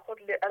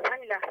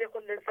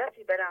خود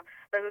لذتی برم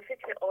و به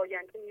فکر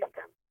آینده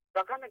نیستم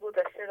و غم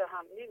گذشته را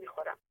هم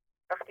نمیخورم.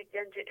 وقتی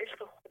گنج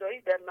عشق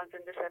خدایی در من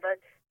زنده شود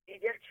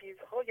دیگر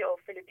چیزهای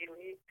آفل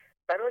بیرونی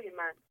برای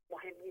من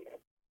مهم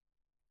نیست.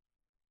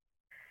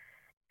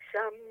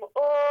 شمع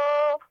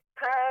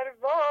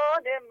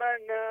پروان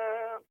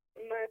منم،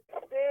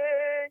 مست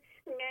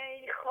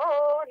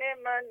میخان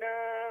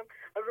منم،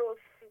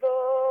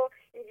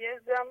 رسوای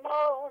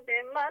زمان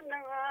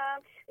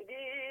منم،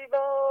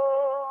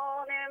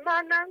 دیوان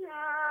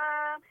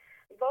منم.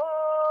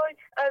 وای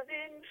از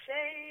این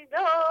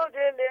شیدا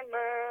دل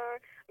من،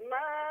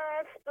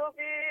 مست و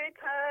بی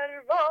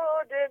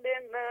پروا دل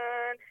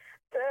من،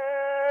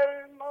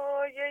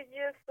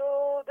 سرمایه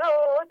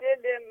سودا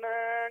دل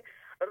من،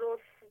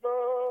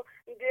 رسوا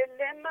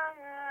دل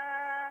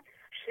من،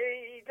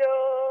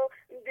 شیدا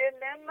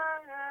دل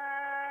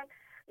من،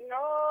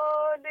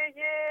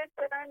 ناله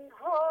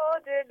تنها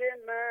دل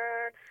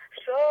من،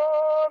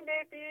 شام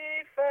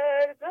بی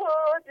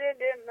فردا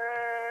دل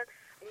من،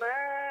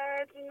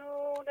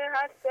 مجنون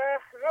هر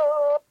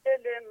صحرا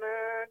دل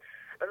من،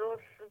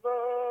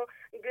 رسوا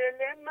دل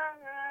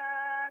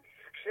من،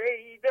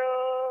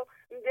 شیدا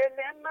دل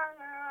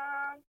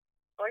من.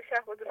 آقای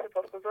شهبازی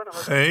سپاسگزارم.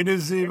 خیلی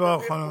زیبا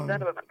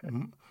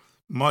خانم،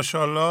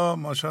 ماشاءالله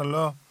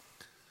ماشاءالله.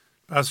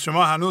 پس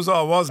شما هنوز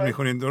آواز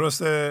میکنین،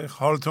 درسته؟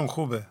 حالتون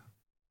خوبه؟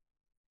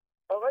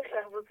 آقای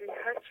شهبازی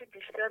هرچی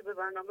بیشتر به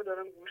برنامه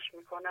دارم گوش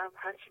میکنم،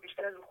 هرچی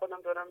بیشتر رو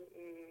خودم دارم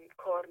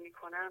کار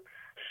میکنم،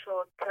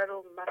 شادتر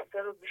و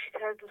مستر و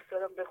بیشتر دوست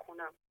دارم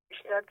بخونم،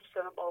 بیشتر دوست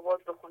دارم آواز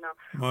بخونم.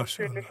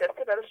 ماشاءالله.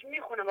 نشسته براش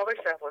میخونم آقای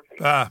شهبازی.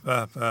 به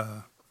به به.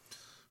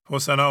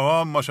 حسین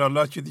آقا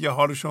ماشاءالله که دیگه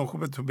حالشون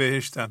خوبه، تو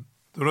بهشتن،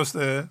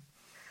 درسته؟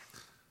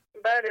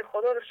 بله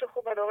خدا رو شکر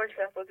خوبه آقای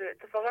شهبازی.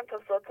 اتفاقا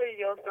تا ساعت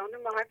 11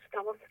 ما هرچی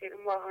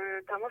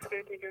تماس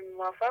کردیم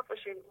موفق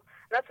باشیم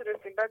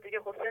نتونستیم. بعد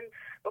دیگه حسین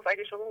گفت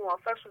اگه شما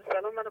موفق شد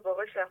سلام منو با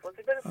آقای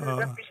شهبازی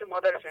برسونید. رفت پیش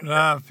مادرش.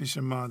 رفت پیش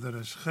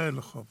مادرش.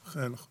 خیلی خوب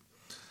خیلی خوب.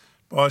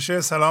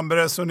 باشه سلام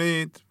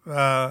برسونید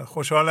و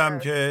خوشحالم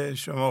که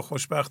شما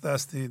خوشبخت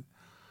هستید،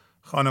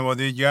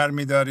 خانواده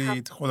گرمی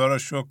دارید. خدا را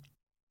شکر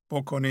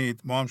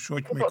بکنید، ما هم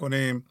شکر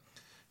میکنیم.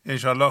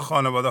 انشالله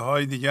خانواده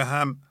های دیگه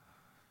هم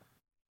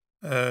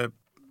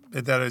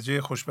به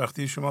درجه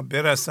خوشبختی شما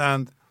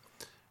برسند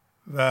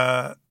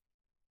و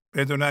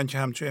بدونن که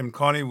همچون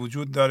امکانی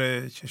وجود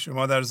داره که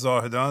شما در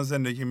زاهدان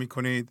زندگی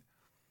میکنید،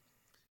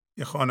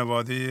 یه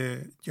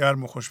خانواده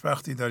گرم و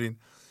خوشبختی دارین.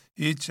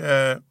 هیچ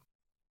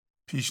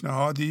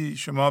پیشنهادی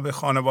شما به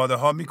خانواده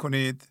ها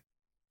میکنید؟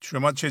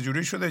 شما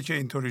چجوری شده که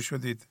اینطوری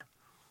شدید؟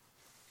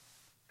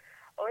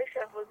 آقای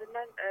شهبازی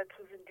من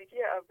تو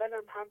زندگی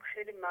اولم هم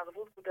خیلی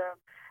مغرور بودم،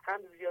 هم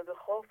زیاده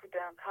خواه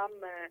بودم، هم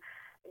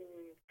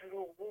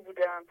دروغگو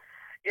بودم.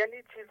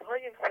 یعنی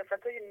چیزهای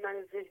صفتهای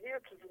من ذهنی رو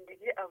تو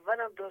زندگی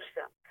اولم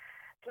داشتم.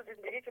 تو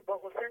زندگی که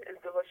با حسین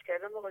ازدواج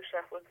کردم آقای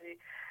شهبازی،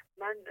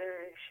 من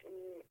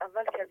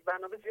اول که از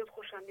برنامه زیاد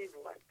خوشم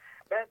نمیومد.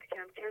 بعد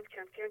کم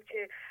کم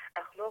که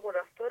اخلاق و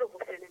رفتار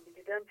حسین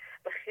میدیدم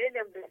و خیلی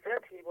هم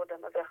لذت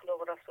میبردم از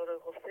اخلاق و رفتار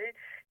حسین،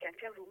 کم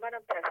کم رو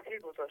منم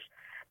تاثیر گذاشت.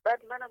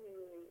 بعد منم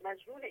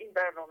مجنون این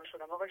برنامه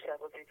شدم آقای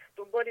شهبازی،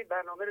 دنبال این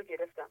برنامه رو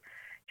گرفتم.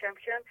 کم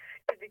کم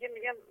که دیگه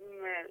میگم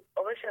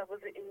آقای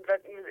شهبازی این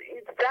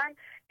زن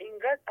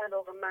اینقدر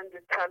علاقه‌مند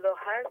طلا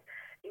هست،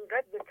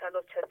 اینقدر به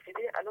طلا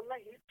چسبیده. الان من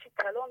هیچی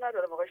طلا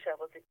ندارم آقای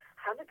شهبازی،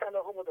 همه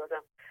طلاهامو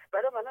دادم.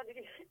 برام الان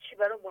دیگه هیچی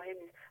برام مهم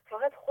نیست،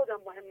 فقط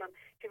خودم مهمم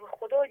که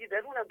خدای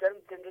درونم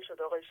زنده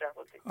شده آقای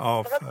شهبازی.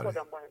 فقط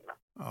خودم مهمم.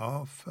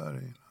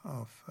 آفرین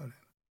آفرین.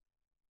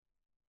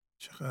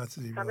 چقدر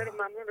زیبا. همه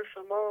ممنون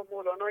شما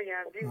مولانای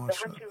عزیز و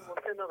همچنین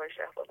حسین آقای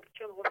شهبازی،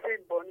 چون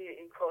حسین بانی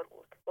این کار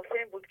بود.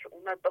 حسین بود که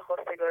اومد به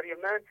خواستگاری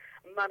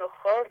منو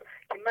خواست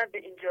که من به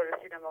اینجا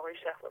رسیدم آقای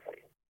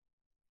شهبازی.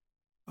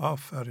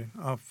 آفرین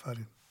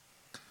آفرین.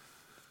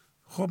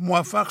 خب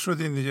موفق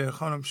شدین دیگه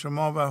خانم،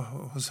 شما و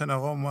حسین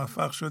آقا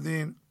موفق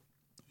شدین.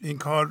 این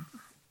کار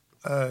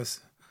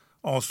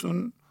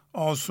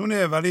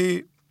آسونه،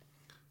 ولی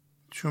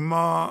چون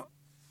ما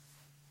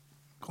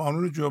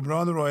قانون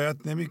جبران رو رعایت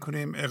نمی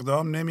کنیم،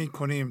 اقدام نمی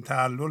کنیم،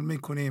 تعلل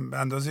می کنیم، به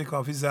اندازه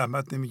کافی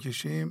زحمت نمی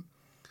کشیم.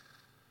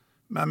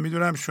 من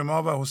میدونم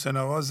شما و حسین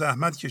آقا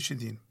زحمت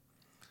کشیدین،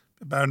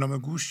 به برنامه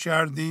گوش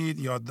کردید،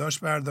 یادداشت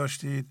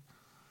برداشتید،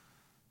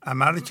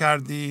 عمل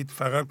کردید،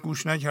 فقط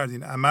گوش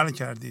نکردین، عمل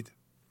کردید.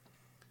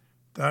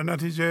 در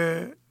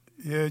نتیجه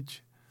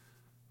یک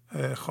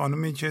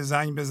خانومی که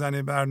زنگ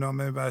بزنه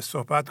برنامه و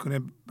صحبت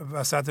کنه،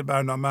 وسط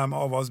برنامه هم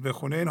آواز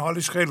بخونه، این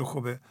حالش خیلی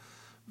خوبه.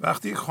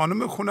 وقتی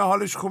خانم خونه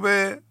حالش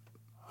خوبه،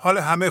 حال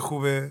همه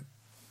خوبه.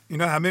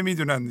 اینا همه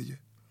میدونن دیگه.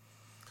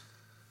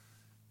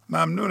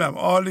 ممنونم.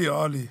 عالی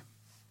عالی.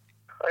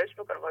 خواهش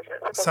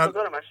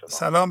میکنم.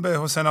 سلام به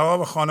حسین آقا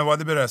و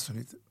خانواده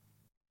برسونید.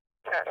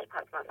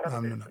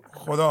 ممنونم.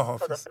 خدا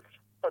حافظ.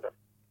 خدا.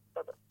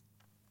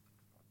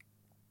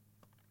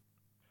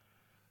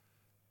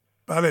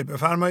 بله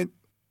بفرمایید.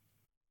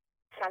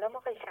 سلام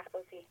آقای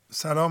شهبازی.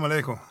 سلام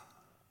علیکم.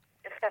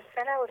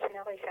 خسته نباشین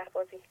آقای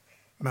شهبازی.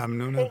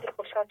 ممنونم. خیلی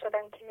خوشحال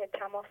شدم که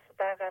تماس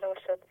برقرار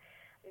شد.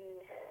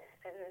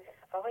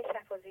 آقای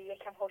شهبازی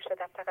یکم هول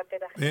شدم، فقط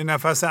ببخشید. یه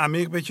نفس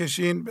عمیق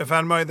بکشین.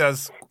 بفرمایید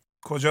از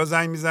کجا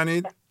زنگ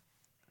میزنید؟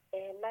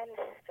 من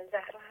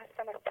زهرا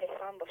هستم، از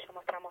تهران با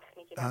شما تماس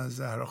میگیرم. از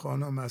زهرا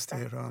خانم از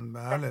تهران.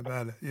 بله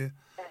بله. یه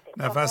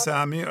نفس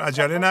عمیق.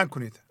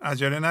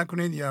 عجله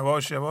نکنید.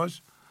 یواش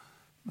یواش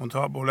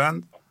منتها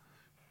بلند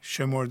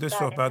شمرده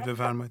صحبت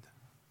بفرمایید.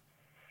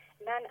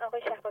 من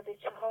آقای شهبازی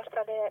 4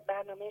 سال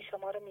برنامه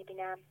شما رو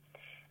میبینم.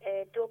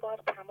 2 بار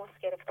تماس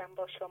گرفتم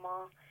با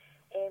شما.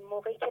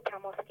 موقعی که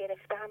تماس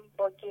گرفتم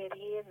با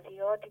گریه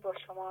زیادی با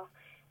شما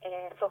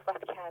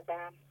صحبت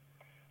کردم.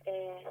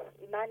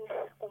 من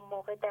اون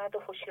موقع درد و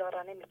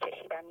هوشیارانه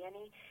میکشیدم،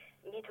 یعنی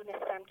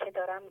میدونستم که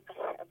دارم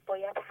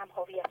باید هم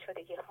هویت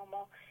شدگی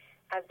هامو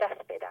از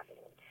دست بدم.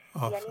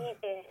 یعنی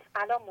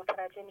الان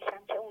متوجه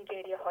میشم که اون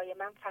گریه های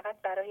من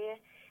فقط برای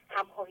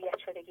هم هویت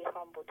شدگی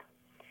هام بود،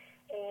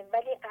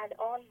 ولی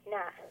الان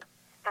نه.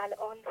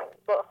 الان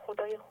با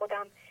خدای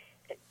خودم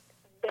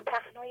به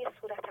پهنای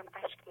صورتم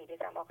اشک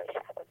میریزم آقای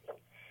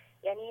شهبازی.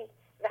 یعنی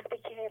وقتی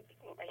که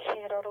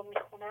شعرها رو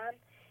میخونم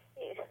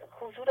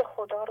حضور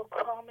خدا رو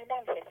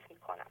کاملا حس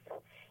میکنم.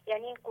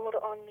 یعنی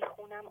قرآن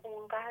میخونم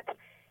اونقدر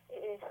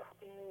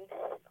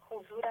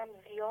حضورم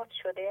زیاد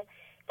شده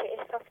که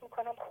احساس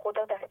میکنم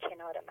خدا در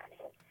کنار منه.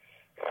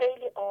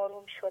 خیلی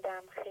آروم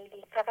شدم،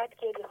 خیلی فقط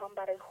گریه هم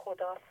برای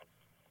خداست.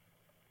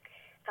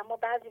 اما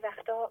بعضی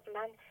وقتا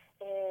من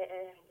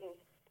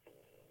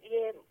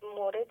یه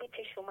موردی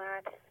پیش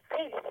اومد،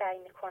 خیلی سعی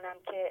میکنم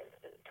که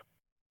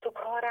تو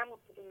کارم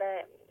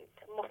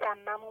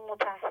مصمم و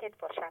متعهد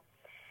باشم.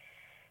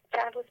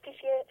 چند روز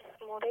پیش یه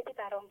موردی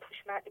برام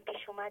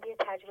پیش اومد، یه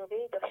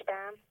تجربه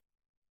داشتم،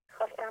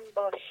 خواستم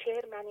با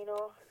شعر من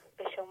اینو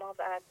به شما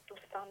و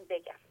دوستان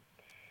بگم.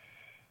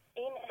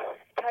 این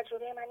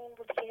تجربه من این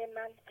بود که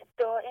من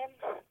دائم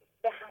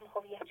به هم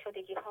هویت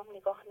شدگی هام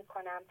نگاه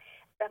میکنم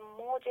و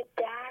موج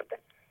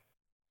درد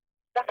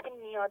وقتی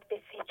میاد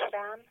به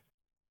فکرم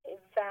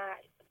و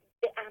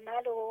به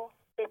عمل و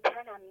به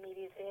تنم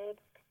میریزه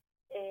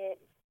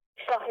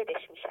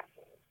شاهدش میشم.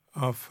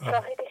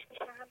 شاهدش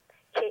میشم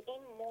که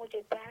این موج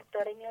درد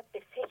داره میاد به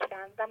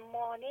فکرم و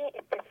مانع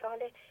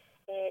اتصال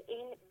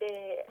این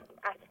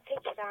از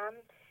فکرم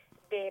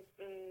به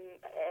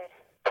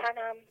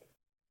تنم،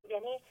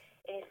 یعنی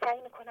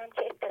سعی میکنم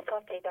که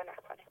اتصال پیدا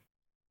نکنه.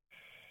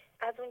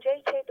 از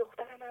اونجایی که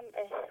دخترم هم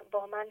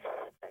با من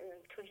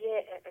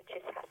توی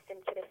چیز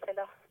هستیم که به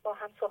اصطلاح با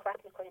هم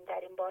صحبت میکنیم در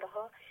این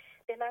بارها،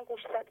 به من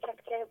گوش زد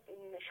کرد که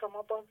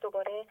شما باز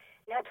دوباره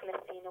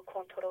نتونستی اینو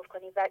کنترل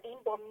کنی و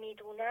این با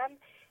میدونم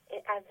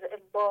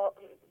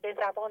به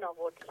زبان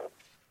آوردی.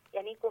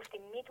 یعنی گفتی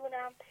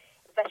میدونم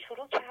و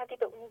شروع کردی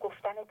به اون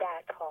گفتن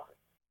دردها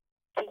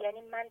که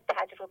یعنی من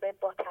تجربه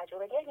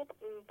یعنی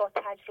با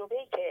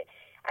تجربه‌ای که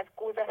از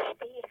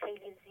گذشته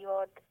خیلی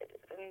زیاد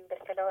به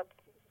اصطلاح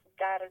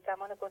در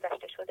زمان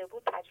گذشته شده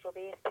بود،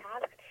 تجربه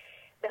تلخ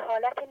به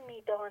حالت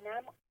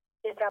میدانم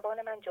به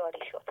زبان من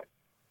جاری شد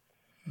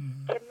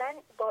که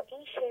من با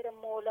این شعر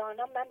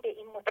مولانا من به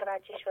این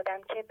متوجه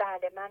شدم که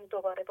بله من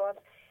دوباره باز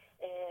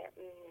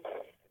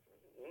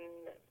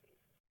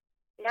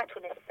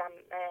نتونستم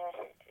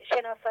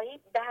شناسایی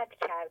بعد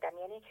کردم.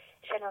 یعنی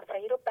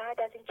شناسایی رو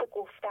بعد از اینکه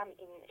گفتم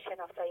این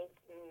شناسایی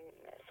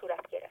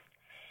صورت گرفت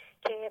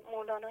که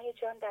مولانای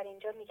جان در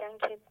اینجا میگن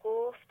که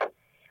گفت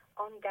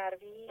آن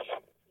درویش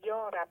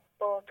یا رب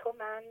با تو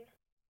من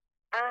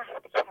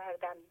عهد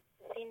کردم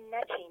زین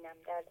نچینم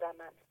در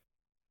زمن.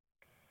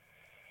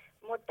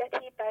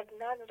 مدتی بر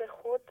نظر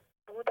خود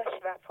بودش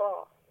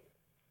وفا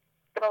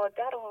تا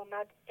در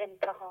آمد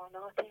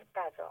امتحانات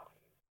قضا.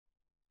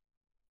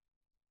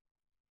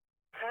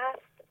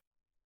 هست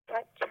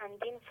صد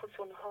چندین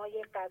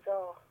فسونهای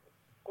قضا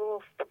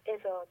گفت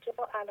اذا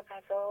جاء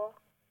القضا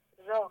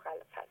ضاق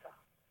الفضا.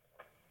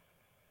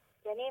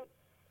 یعنی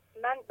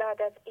من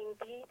بعد از این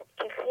دید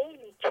که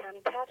خیلی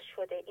کمتر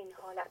شده این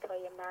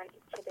حالتهای من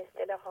که به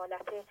اصطلاح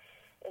حالت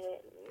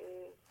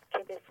که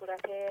به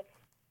صورت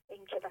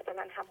این که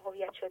مثلا هم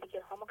هویت شدگی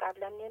هامو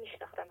قبلا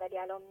نمیشناختم ولی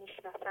الان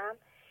میشناسم،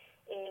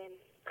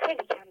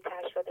 خیلی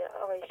کمتر شده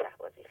آقای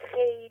شهبازی.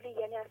 خیلی،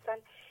 یعنی اصلا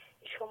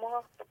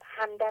شما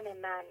همدم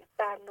من،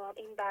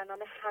 این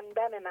برنامه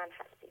همدم من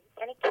هستید.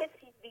 یعنی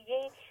کسی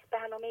دیگه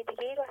برنامه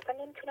دیگه رو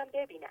اصلا نمیتونم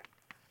ببینم.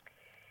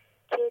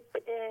 که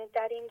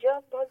در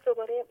اینجا باز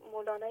دوباره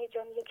مولانای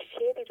جان یک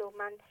شعری رو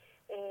من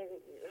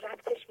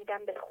ربطش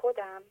میدم به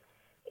خودم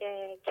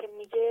که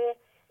میگه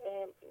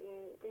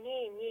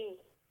نی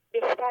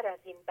بهتر از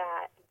این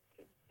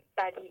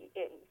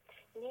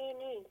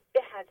نی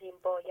به از این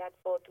باید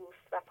با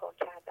دوست وفا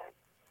کردن.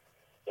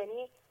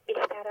 یعنی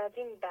بهتر از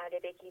این بله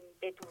بگیم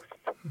به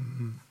دوست،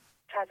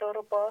 فضا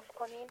رو باز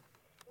کنیم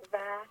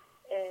و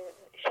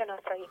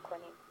شناسایی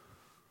کنیم،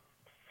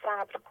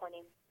 صبر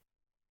کنیم.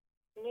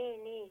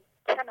 نی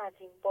کم از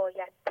این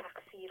باید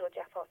تقصیر و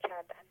جفا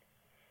کردن.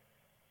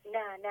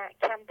 نه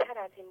کمتر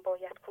از این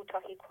باید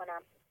کوتاهی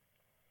کنم.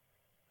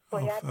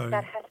 باید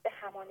در حسب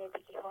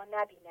همانندگی ها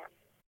نبینم.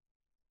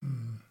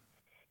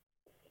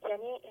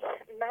 یعنی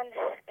من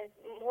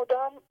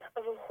مدام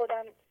رو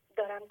خودم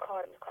دارم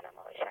کار میکنم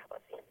آقای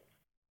شهبازی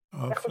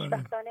و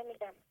خوشبختانه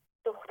میگم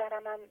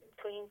دخترم هم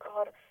تو این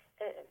کار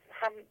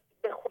هم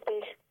به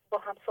خودش با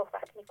هم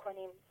صحبت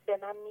میکنیم، به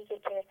من میگه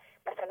که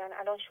مثلا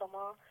الان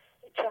شما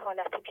چه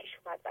حالتی پیش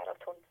اومد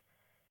براتون،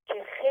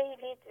 که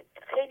خیلی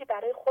خیلی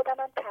برای خودم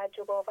هم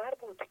تعجب آور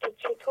بود که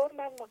چطور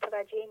من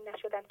متوجه این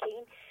نشدم که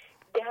این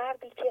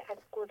دردی که از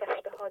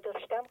گذشته ها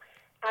داشتم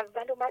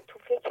اول اومد تو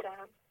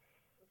فکرم،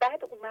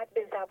 بعد اومد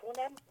به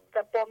زبونم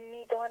و با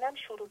میدانم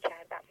شروع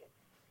کردم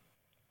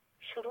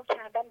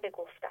به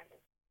گفتن.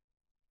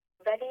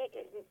 ولی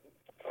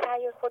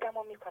سعی خودم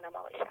رو میکنم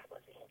آقای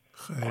شهبازی.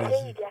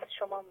 خیلی از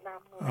شما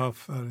ممنونم.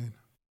 آفرین.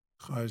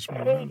 خواهش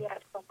می‌کنم. خیلی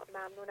از شما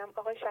ممنونم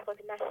آقای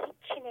شهبازی. من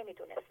هیچی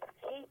نمیدونستم،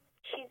 هیچ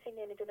چیزی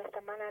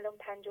نمیدونستم. من الان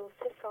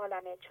 53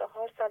 سالمه،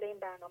 4 سال این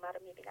برنامه رو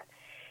میبینم.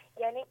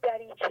 یعنی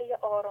دریچه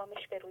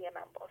آرامش به روی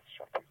من باز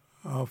شد.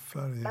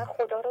 آفرین. من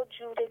خدا رو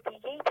جور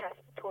دیگه‌ای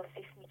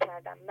توصیف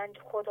میکردم. من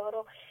خدا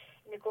رو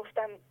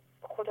میگفتم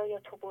خدایا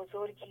تو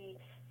بزرگی،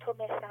 تو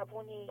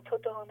مهربونی، تو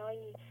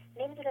دانایی.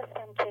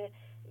 نمیدونستم که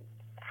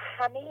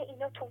همه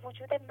اینا تو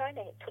وجود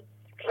منه، تو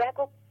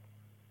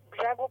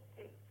رگ و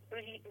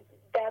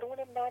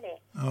درون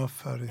منه.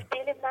 آفرین.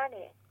 دل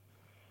منه.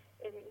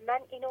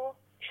 من اینو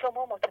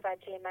شما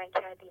متوجه من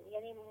کردین.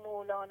 یعنی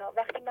مولانا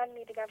وقتی من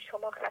میبینم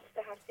شما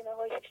خسته هستین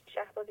آقای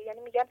شهبازی، یعنی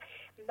میگم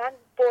من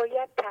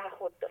باید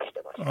تعهد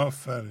داشته باشم.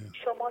 آفرین.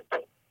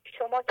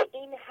 شما که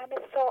این همه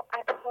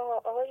ساعتها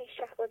آقای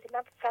شهبازی،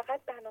 من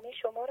فقط برنامه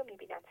شما رو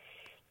میبینم،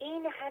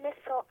 این همه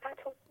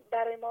ساعت رو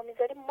برای ما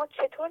میذاریم، ما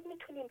چطور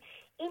میتونیم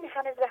این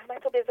همه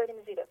زحمت رو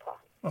بذاریم زیر پا؟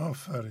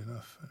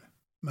 آفرین.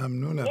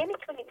 ممنونم.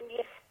 نمیتونیم.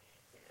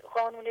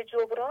 قانون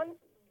جبران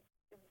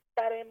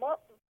برای ما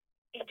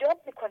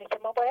ایجاب میکنه که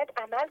ما باید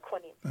عمل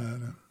کنیم.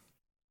 بله.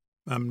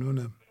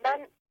 ممنونم.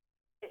 من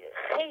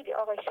خیلی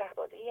آقای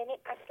شهبازی، یعنی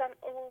اصلا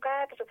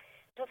اونقدر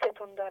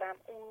دوستتون دارم،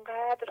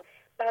 اونقدر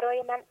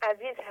برای من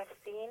عزیز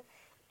هستین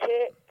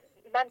که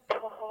من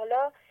تا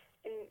حالا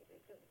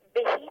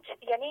به هیچ،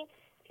 یعنی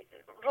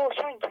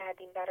روشن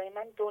کردین برای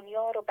من،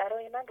 دنیا رو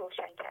برای من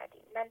روشن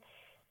کردین. من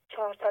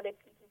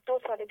 2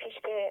 سال پیش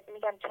که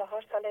میگم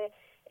 4 سال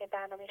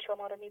برنامه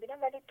شما رو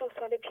میبینم، ولی 2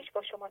 سال پیش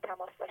با شما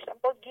تماس داشتم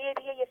با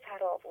گریه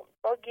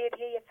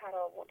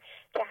فراوون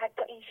که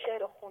حتی این شعر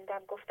رو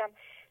خوندم، گفتم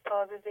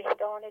تازه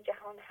زهدان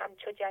جهان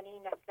همچو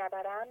جنینت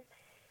نبرم،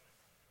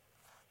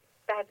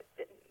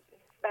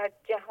 بعد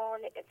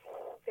جهان،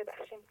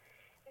 ببخشیم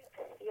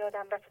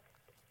یادم رفت،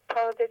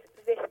 تازه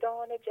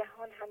زهدان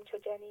جهان همچو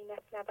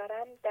جنینت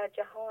نبرم، در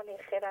جهان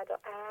خرد و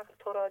عقل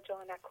تو را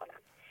جا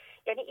نکنم.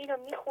 یعنی اینو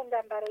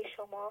میخوندم برای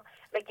شما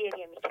و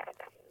گریه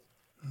میکردم.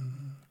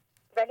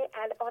 ولی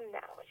الان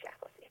نه آقای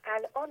شهبازی،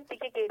 الان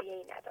دیگه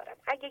گریه‌ای ندارم.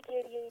 اگه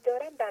گریه‌ای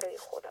دارم برای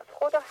خداست.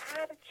 خدا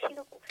هر چی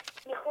رو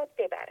میخواد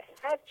ببره،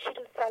 هر چی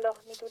رو صلاح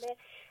میدونه.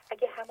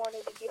 اگه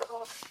همانندگی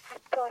ها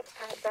حتی از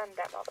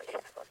فرزندم آقای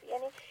شهبازی،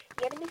 یعنی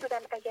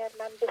میدونم اگر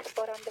من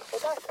بسپارم به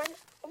خدا اصلا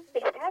اون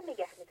بهتر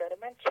نگه میداره.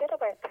 من چرا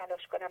باید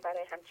تلاش کنم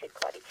برای همچین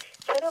کاری؟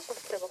 چرا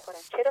قصه بخورم؟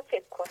 چرا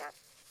فکر کنم؟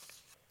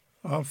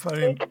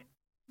 آفرین.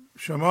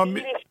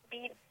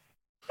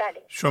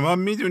 شما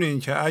میدونین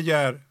که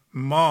اگر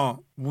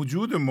ما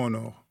وجودمون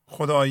و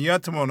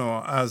خداییتمون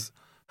رو از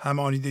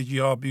همانیدگی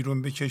ها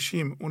بیرون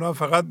بکشیم، اونا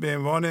فقط به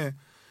عنوان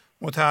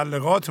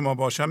متعلقات ما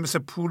باشن، مثل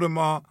پول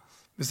ما،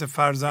 مثل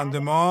فرزند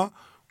ما،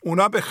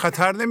 اونا به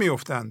خطر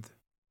نمیافتند،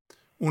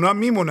 اونا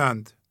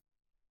میمونند.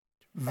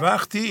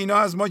 وقتی اینا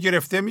از ما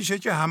گرفته میشه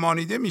که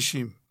همانیده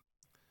میشیم.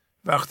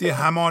 وقتی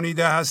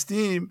همانیده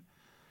هستیم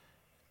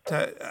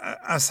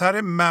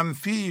اثر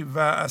منفی و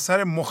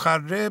اثر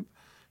مخرب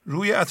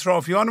روی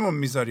اطرافیانمون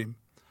میذاریم.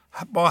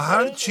 با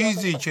هر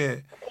چیزی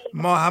که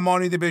ما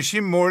همانیده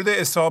بشیم مورد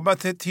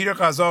اصابت تیر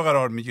قضا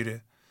قرار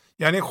میگیره.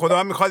 یعنی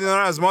خدا میخواد اینا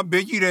رو از ما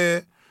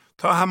بگیره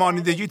تا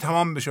همانیدگی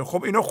تمام بشه.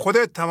 خب اینو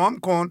خودت تمام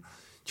کن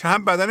که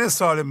هم بدن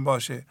سالم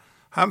باشه،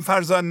 هم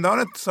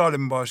فرزندانت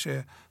سالم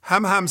باشه،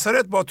 هم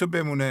همسرت با تو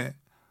بمونه.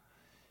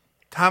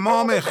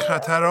 تمام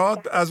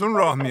خطرات از اون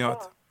راه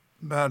میاد.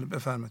 بله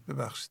بفرمایید.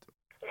 ببخشید.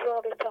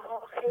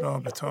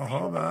 رابطه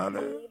ها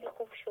بله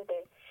خوب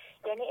شده.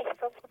 یعنی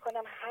احساس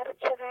میکنم هر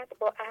چقدر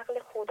با عقل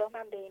خدا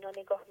من به اینا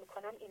نگاه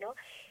میکنم، اینا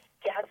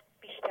جذب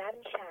بیشتر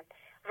میشن،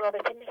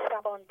 رابطه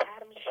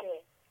مهربانتر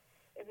میشه.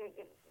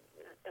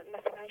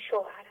 مثلا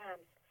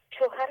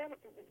شوهرم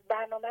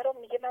برنامه رو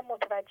میگه، من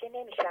متوجه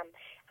نمیشم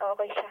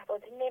آقای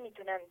شهبازی،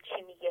 نمیدونم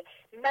چی میگه،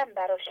 من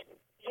براش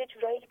یه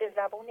جورایی به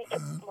زبونه که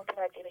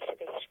متوجه بشه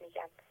بهش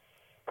میگم.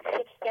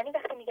 یعنی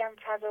وقتی میگم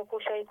فضا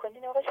گشایی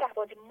کنین آقای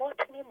شهبازی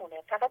مات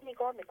میمونه، فقط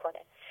نگاه میکنه.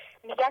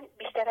 میگن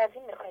بیشتر از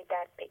این میخوای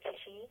درد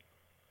بکشی،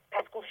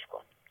 پس گوش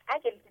کن.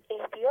 اگه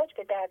احتیاج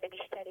به درد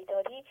بیشتری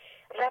داری،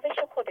 روش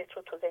خودت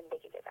رو تو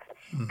زندگی ببر.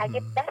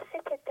 اگه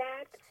بست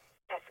درد،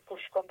 پس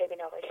گوش کن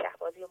ببین آقای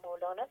شهبازی و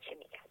مولانا چی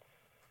میگن.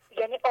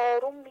 یعنی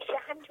آروم میشه،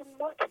 همجور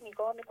مات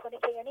نگاه میکنه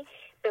که یعنی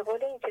به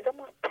قول این چیزا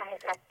ما ته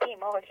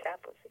خطیم آقای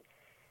شهبازی.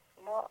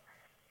 ما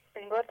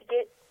انگار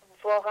دیگه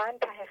واقعا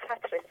ته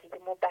خط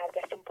رسیدیم و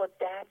برگشتیم با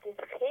درد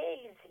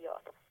خیلی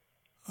زیاد.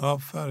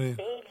 آفرین،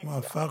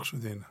 موفق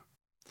شدین.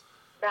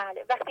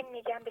 بله، وقتی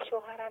میگم به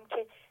شوهرم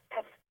که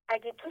پس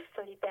اگه دوست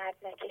داری درد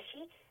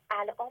نکشی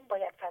الان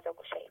باید فضا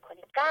گشایی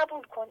کنی،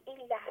 قبول کن این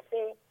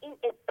لحظه، این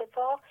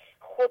اتفاق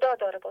خدا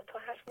داره با تو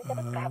حرف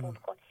میزنه، قبول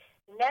کن،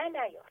 نه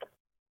نیار.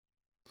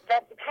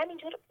 و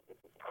همینجور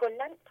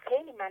کلا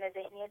خیلی من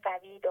ذهنی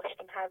قوی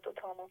داشتیم هر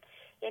دوتامون،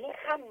 یعنی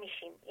خم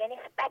میشیم، یعنی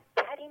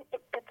بدترین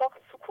اتفاق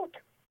سکوت.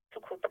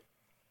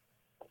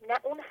 نه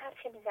اون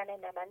حرفی میزنه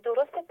نه من،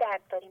 درست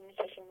درد داریم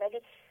میکشیم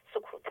ولی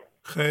سکوت.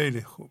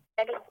 خیلی خوب.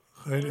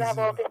 خیلی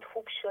روابط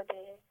خوب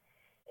شده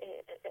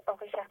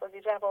آقای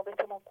شهبازی،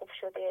 روابط ما خوب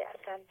شده.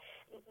 اصلا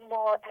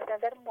ما از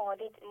نظر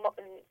مالی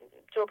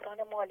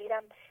جبران مالی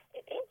رم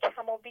این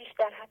کم و بیش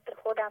در حد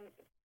خودم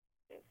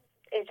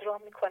اجرا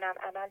میکنم،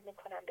 عمل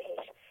میکنم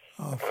بهش.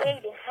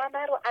 خیلی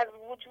همه رو از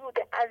وجود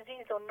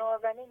عزیز و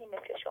نازنینی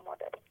مثل شما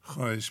داریم.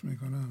 خواهش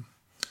میکنم.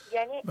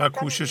 یعنی و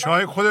کوشش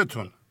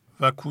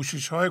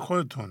های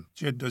خودتون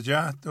جد و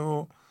جهد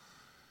و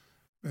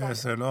به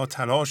اصطلاح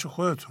تلاش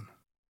خودتون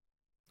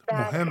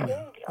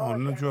مهمه.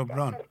 قانون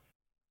جبران.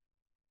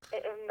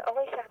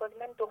 آقای شهبازی،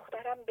 من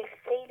دخترم به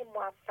خیلی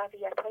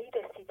موفقیت هایی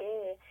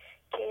رسیده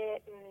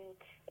که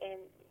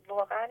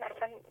واقعا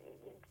اصلا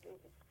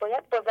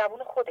باید با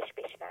زبون خودش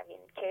بشنویم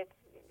که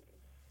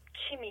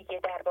چی میگه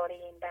درباره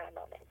این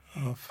برنامه.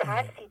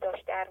 ترسی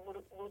داشت در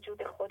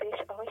وجود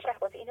خودش آقای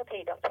شهبازی، اینو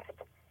پیدا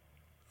کرد.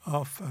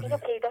 اینو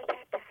پیدا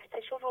کرد،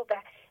 ترسشو رو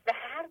و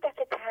هر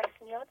دفعه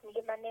ترس میاد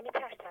میگه من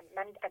نمیترسم،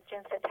 من از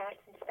جنس ترس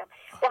نیستم.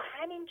 با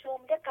همین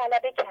جمله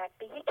غلبه کرد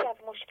به یکی از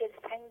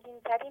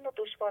سنگین ترین و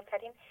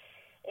دشوارترین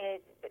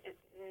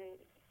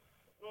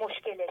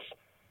مشکلش.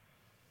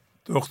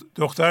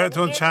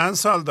 دخترتون چند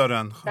سال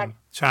دارن؟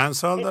 چند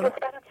سال دارن؟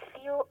 دخترم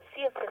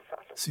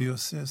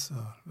 33 سال.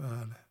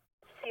 بله.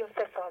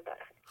 33 سال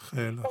دارن.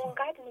 خیلی خوب.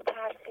 اونقدر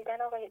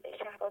میترسیدن آقای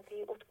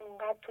شهبازی،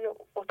 اونقدر توی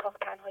اتاق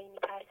تنهایی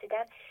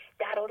میترسیدن،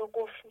 درها رو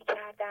قفل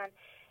میکردن.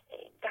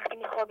 وقتی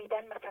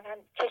میخوابیدن مثلا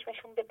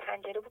چشمشون به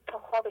پنجره بود تا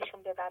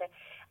خوابشون ببره.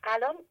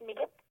 الان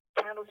میگه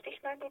چند روز پیش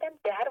من دیدم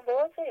در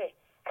وازه،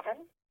 اصلا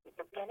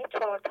یعنی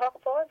 4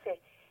 تاق وازه.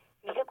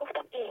 میگه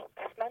گفتم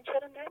پس من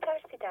چرا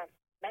نترسیدم؟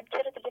 من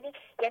چرا دیگه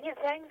یعنی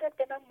زنگ زد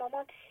به من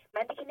مامان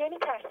من دیگه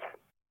نمیترسم،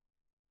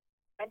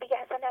 من دیگه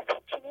اصلا از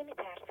هیچی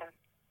نمیترسم.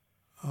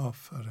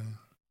 آفرین.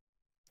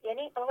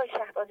 یعنی آقای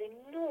شهبازی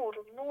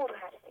نور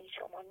هستی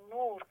شما،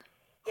 نور.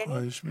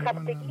 یعنی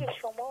خستگی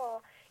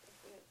شما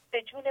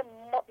به جون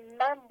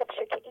من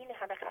باشه که این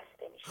همه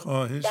خسته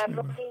میشه، در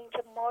راه این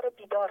که ما رو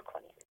بیدار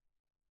کنید.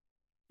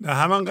 نه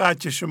همانقدر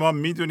که شما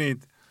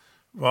میدونید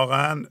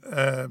واقعا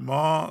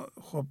ما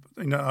خب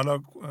اینا حالا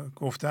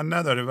گفتن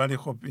نداره ولی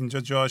خب اینجا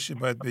جاش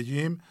باید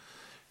بگیم.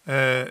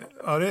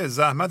 آره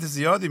زحمت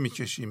زیادی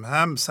میکشیم،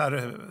 هم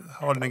سر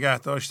حال نگه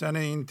داشتن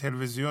این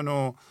تلویزیون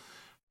و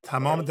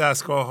تمام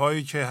دستگاه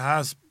هایی که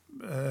هست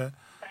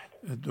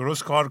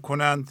درست کار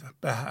کنند،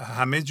 به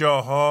همه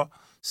جاها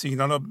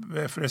سیگنال رو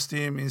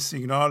بفرستیم، این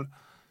سیگنال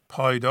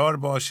پایدار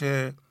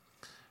باشه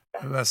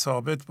و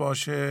ثابت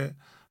باشه،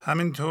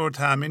 همینطور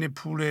تأمین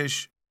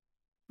پولش.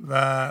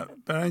 و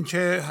برای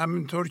اینکه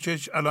همینطور که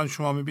الان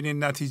شما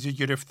میبینید نتیجه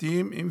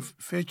گرفتیم، این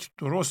فکر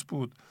درست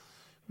بود.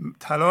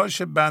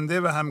 تلاش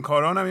بنده و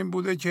همکارانم این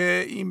بوده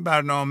که این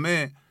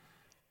برنامه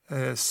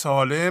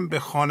سالم به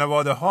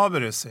خانواده ها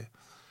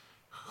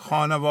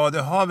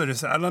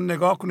برسه. الان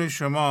نگاه کنید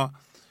شما،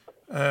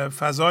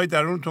 فضای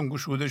درونتون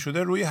گشوده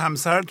شده، روی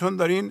همسرتون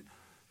دارین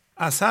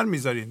اثر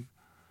میذارین،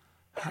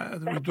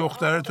 روی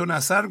دخترتون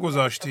اثر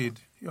گذاشتید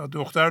یا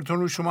دخترتون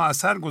رو شما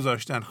اثر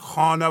گذاشتن.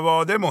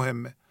 خانواده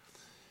مهمه.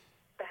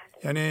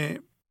 یعنی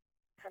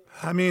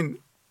همین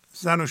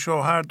زن و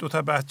شوهر، 2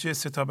 تا بچه،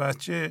 3 تا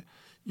بچه،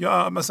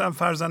 یا مثلا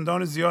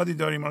فرزندان زیادی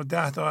داریم،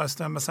 10 تا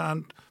هستن،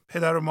 مثلا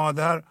پدر و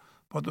مادر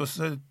با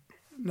 2-3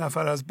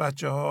 نفر از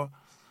بچه ها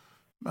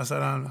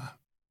مثلا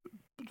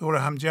دور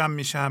هم جمع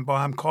میشن، با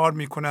هم کار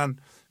میکنن،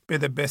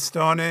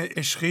 بدبستان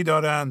عشقی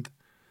دارند،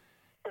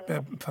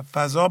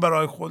 فضا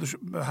برای خودش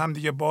هم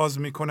دیگه باز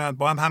میکنند،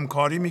 با هم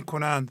همکاری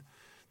میکنند،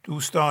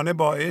 دوستانه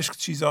با عشق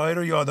چیزهایی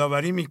رو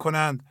یادآوری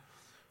میکنند.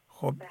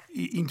 خب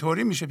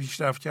اینطوری میشه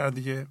پیشرفت کرد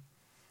دیگه.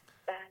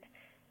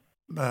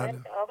 بله.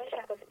 من آقای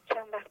شهبازی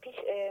چند وقت پیش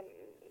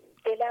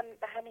دلم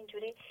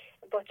همینجوری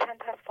با چند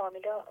تا از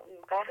فامیلا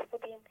قهر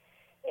بودیم،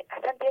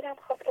 اصلا دلم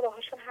خواست که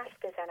باهاشون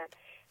حرف بزنم.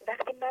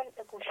 وقتی من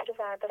گوشی رو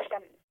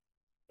برداشتم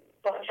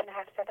باهاشون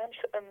حرف زدم،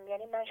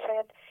 یعنی من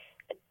شاید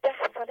 10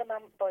 سال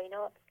من با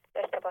اینا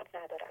ارتباط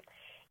ندارم.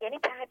 یعنی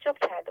تعجب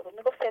کرده بود،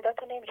 میگفت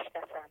صداتو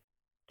نمیشناسم،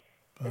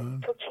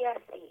 تو کی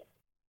هستی؟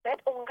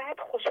 بعد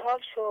اونقدر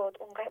خوشحال شد.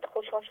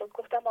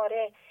 گفتم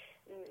آره،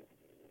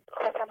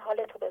 خواستم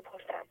حالتو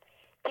بپرسم.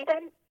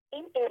 دیدم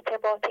این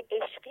ارتباط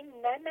عشقی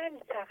نه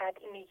من فقط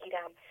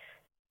میگیرم،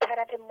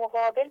 طرف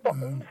مقابل با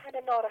اون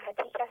همه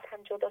ناراحتی که از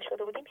هم جدا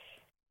شده بودیم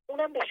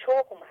اونم به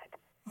شوق اومد.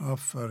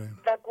 آفرین.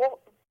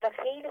 و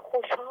خیلی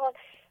خوشحال.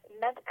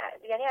 من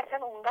یعنی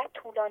اصلا اونقدر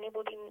طولانی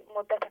بود این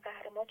مدت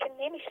قهر ما که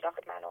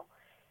نمیشناخت منو.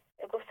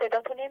 گفت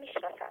صداتو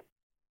نمیشناسم.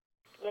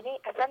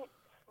 یعنی اصلا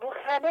رو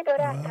همه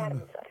داره اثر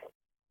میذاره.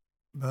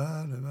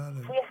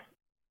 بله.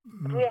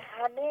 روی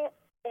همه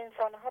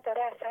انسان ها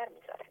داره اثر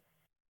میذاره.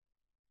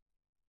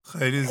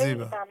 خیلی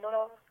زیبا.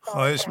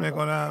 خواهش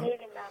میکنم.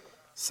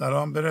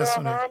 سلام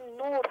برسونید. واقعا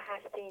نور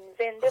هستین.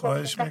 زنده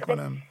خواهش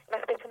میکنم.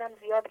 وقتتونم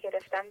زیاد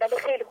گرفتم ولی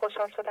خیلی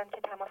خوشحال شدم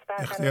که تماس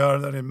برقرار اختیار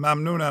داریم.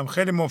 ممنونم.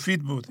 خیلی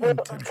مفید بود این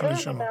تلفن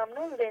شما.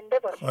 ممنون. زنده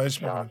باشید.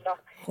 خواهش میکنم.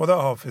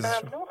 خدا حافظ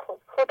شما. ممنون.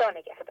 خدا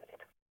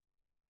نگهدارت.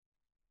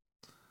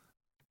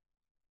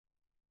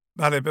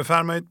 بله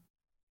بفرمایید.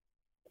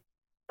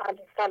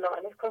 سلام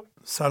علیکم.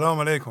 سلام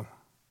علیکم.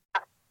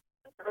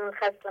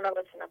 خسته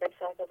نباشین آقای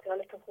شهبازی،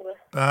 حالتون خوبه؟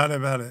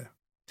 بله.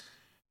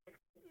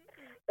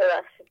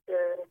 ببخشید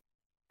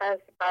از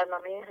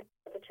برنامه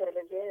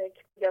 41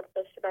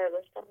 یادداشتی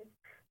برداشتم،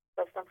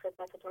 خواستم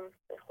خدمتتون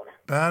بخونم.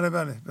 بله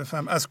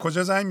بفهم. از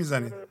کجا زنگ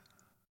میزنید؟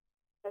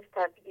 از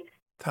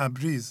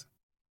تبریز.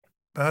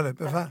 بله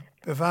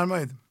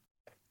بفرمایید.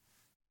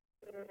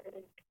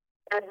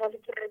 در حالی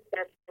که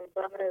در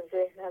نظام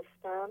ذهن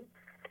هستم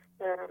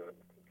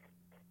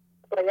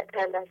باید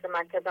هر لحظه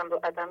مرکزم رو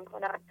عدم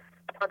کنم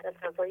تا در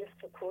فضای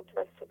سکوت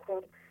و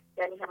سکون،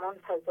 یعنی همان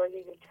فضای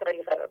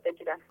یکتایی قرار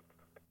بگیرم.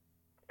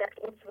 در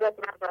این صورت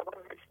من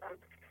روان هستم،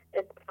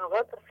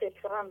 اتفاقات و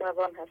فکرها هم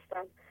روان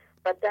هستند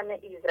و دم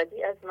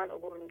ایزدی از من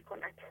عبور می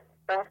کند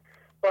و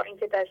با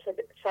اینکه در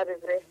شب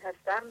ذهن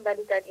هستم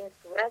ولی در این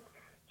صورت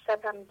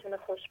شب هم میتونه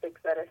خوش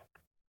بگذره.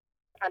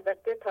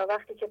 البته تا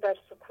وقتی که در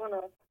سکون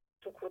و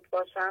سکوت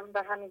باشم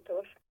و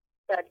همینطور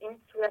در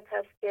این صورت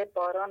هست که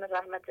باران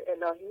رحمت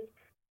الهی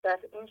در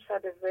این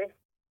شب ذهن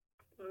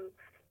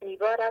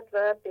میبارد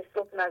و به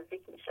صبح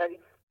نزدیک میشویم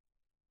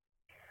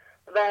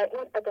و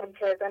این عدم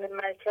کردن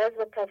مرکز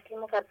و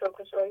تسلیم و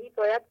فضاگشایی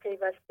باید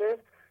پیوسته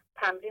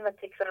تمرین و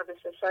تکرار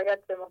بشه.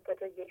 شاید به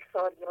مدت 1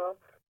 سال یا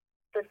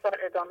 3 سال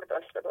ادامه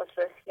داشته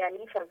باشه.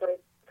 یعنی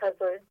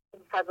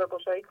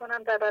فضاگشایی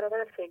کنم در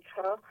برابر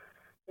فکرها،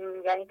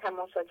 یعنی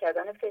تماشا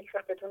کردن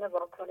فکرها بدون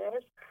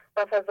واکنش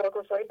و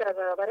فضاگشایی در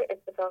برابر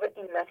اتفاق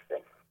این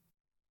لحظه.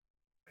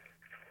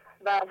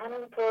 و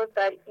همینطور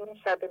در این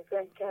شب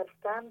ذهن که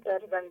هستم،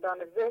 در زندان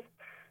ذهن،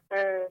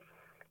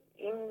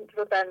 این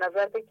رو در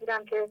نظر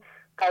بگیرم که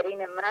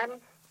قرین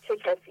من چه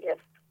کسی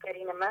است.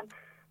 قرین من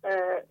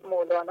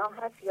مولانا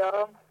هست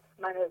یا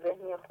من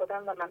ذهنی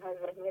خودم و من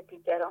ذهنی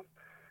دیگران.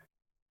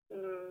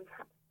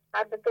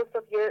 البته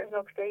یه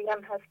نکته‌ای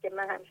هم هست که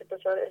من همیشه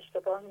دچار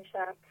اشتباه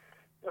میشم،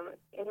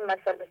 این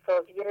مسئله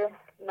سازی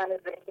من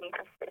ذهنی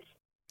هستش.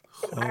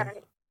 من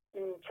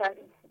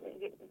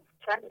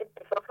چند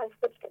اتفاق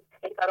هستش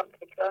که برام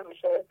تکرار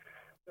میشه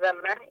و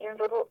من این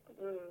رو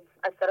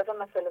از طرف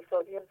مسئله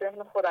سازی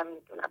ذهن خودم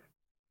میدونم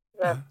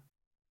و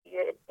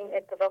این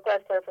اتفاق رو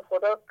از طرف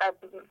خدا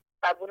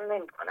قبول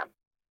نمی کنم.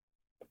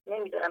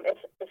 نمیدونم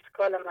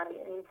اشکال من،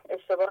 این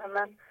اشتباه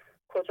من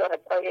کجا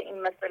هست؟ آیا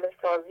این مسئله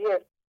سازی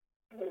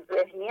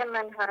ذهنی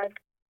من هست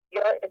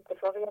یا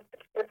اتفاقی هست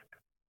که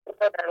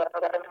خدا در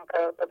برابر من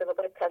قرار داده و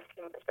باید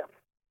تسلیم بشم؟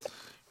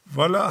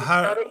 والا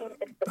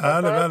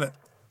بله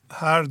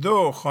هر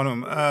دو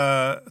خانم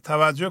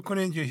توجه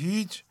کنید که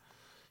هیچ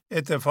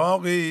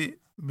اتفاقی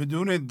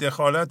بدون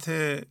دخالت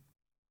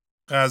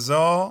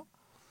قضا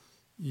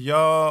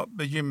یا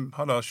بگیم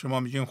حالا شما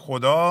میگین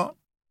خدا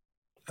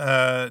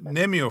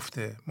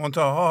نمیفته.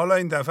 منتها حالا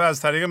این دفعه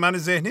از طریق من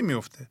ذهنی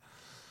میفته.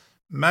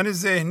 من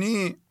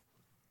ذهنی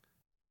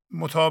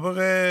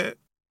مطابق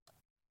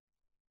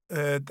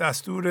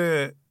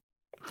دستور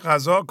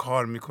قضا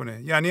کار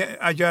میکنه. یعنی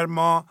اگر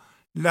ما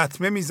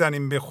لطمه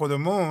میزنیم به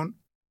خودمون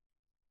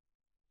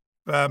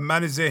و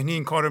من ذهنی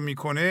این کارو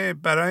میکنه،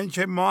 برای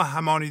اینکه ما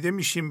همانیده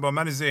میشیم با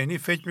من ذهنی،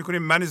 فکر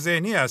میکنیم من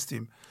ذهنی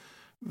هستیم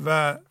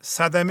و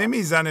صدمه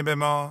میزنه به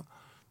ما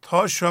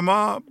تا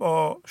شما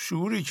با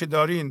شعوری که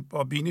دارین،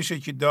 با بینشی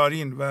که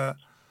دارین و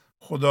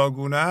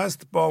خداگونه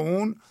است، با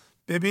اون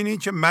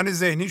ببینید که من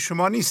ذهنی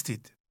شما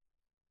نیستید.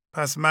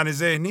 پس من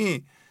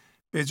ذهنی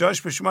به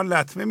جاش به شما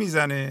لطمه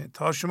میزنه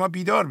تا شما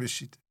بیدار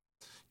بشید.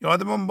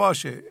 یادمون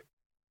باشه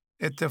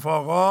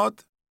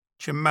اتفاقات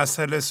که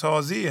مسئله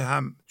سازی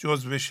هم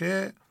جزو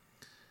بشه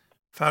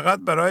فقط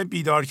برای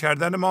بیدار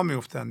کردن ما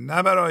میفتن،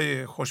 نه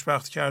برای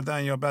خوشبخت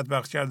کردن یا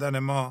بدبخت کردن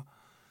ما.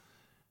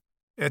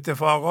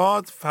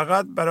 اتفاقات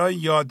فقط برای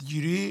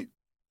یادگیری،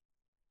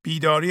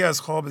 بیداری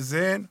از خواب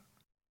ذهن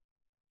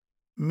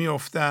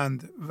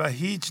میافتند و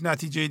هیچ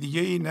نتیجه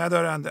دیگه ای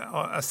ندارند،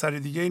 اثر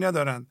دیگه ای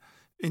ندارند.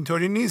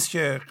 اینطوری نیست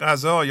که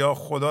قضا یا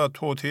خدا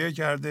توطئه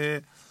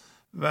کرده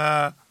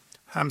و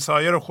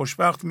همسایه رو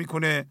خوشبخت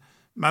میکنه،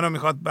 منو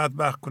میخواد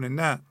بدبخت کنه.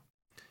 نه،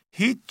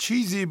 هیچ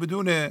چیزی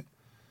بدون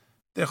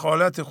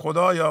دخالت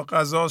خدا یا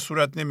قضا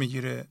صورت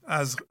نمیگیره،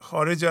 از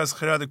خارج از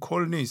خرد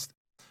کل نیست.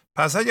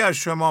 پس اگر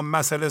شما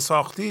مسئله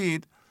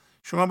ساختید،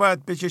 شما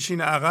باید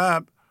بکشین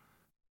عقب،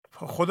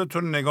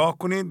 خودتون نگاه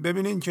کنید،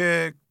 ببینین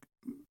که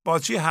با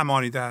چی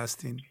همانیده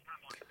هستین،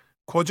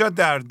 کجا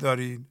درد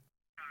دارین،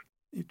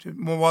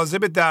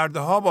 مواظب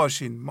دردها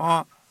باشین.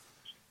 ما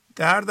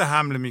درد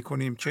حمل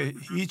میکنیم که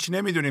هیچ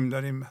نمیدونیم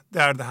داریم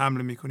درد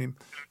حمل میکنیم.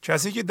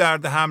 کسی که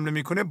درد حمل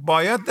میکنه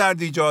باید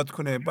درد ایجاد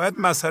کنه، باید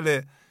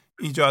مسئله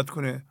ایجاد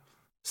کنه،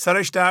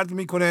 سرش درد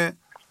میکنه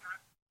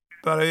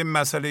برای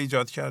مسئله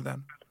ایجاد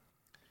کردن.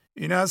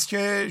 این است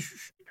که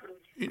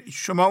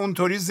شما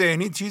اونطوری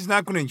ذهنی چیز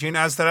نکنید که این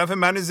از طرف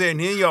من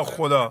ذهنی یا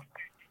خدا.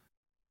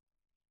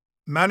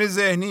 من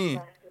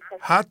ذهنی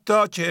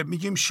حتی که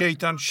میگیم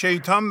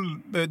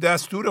شیطان به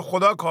دستور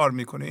خدا کار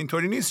میکنه.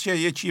 اینطوری نیست که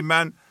یکی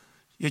من،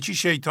 یکی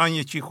شیطان،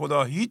 یکی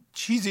خدا. هیچ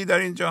چیزی در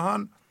این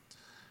جهان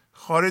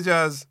خارج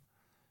از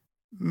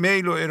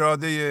میل و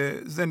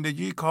اراده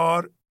زندگی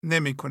کار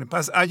نمیکنه.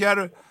 پس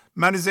اگر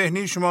من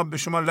ذهنی شما به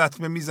شما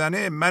لطمه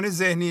میزنه، من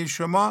ذهنی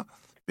شما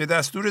به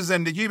دستور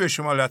زندگی به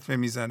شما لطمه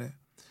میزنه.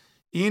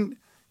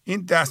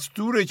 این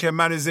دستوره که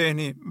من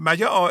ذهنی.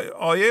 مگه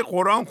آیه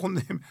قرآن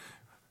خوندیم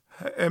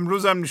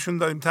امروز هم نشون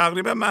دادیم.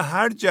 تقریبا من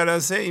هر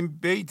جلسه این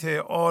بیت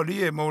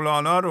عالی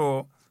مولانا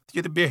رو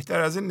دیگه بهتر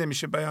از این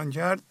نمیشه بیان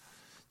کرد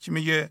که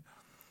میگه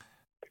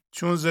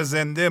چون ز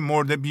زنده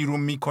مرده بیرون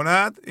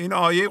میکند. این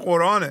آیه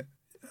قرآنه،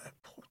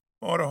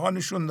 بارها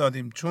نشون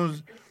دادیم.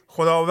 چون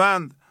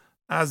خداوند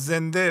از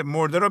زنده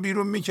مرده رو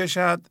بیرون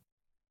میکشد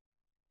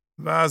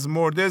و از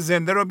مرده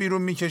زنده رو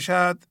بیرون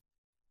میکشد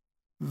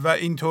و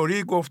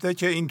اینطوری گفته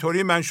که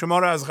اینطوری من شما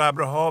رو از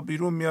قبرها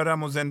بیرون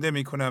میارم و زنده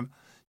میکنم.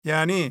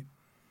 یعنی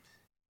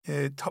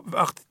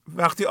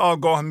وقتی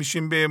آگاه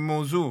میشیم به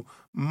موضوع،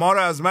 ما رو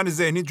از من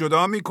ذهنی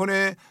جدا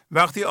میکنه.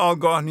 وقتی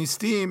آگاه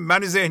نیستیم،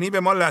 من ذهنی به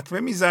ما لطمه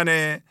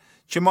میزنه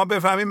که ما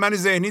بفهمیم من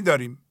ذهنی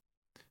داریم.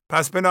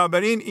 پس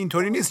بنابراین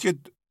اینطوری نیست که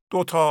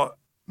دو تا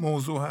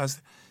موضوع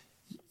هست،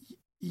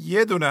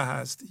 یه دونه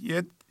هست،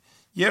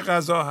 یه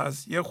قضا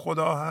هست، یه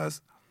خدا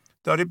هست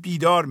داره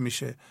بیدار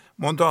میشه.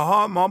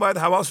 منتها ما باید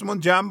حواسمون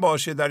جمع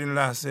باشه در این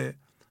لحظه.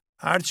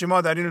 هرچی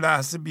ما در این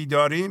لحظه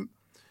بیداریم،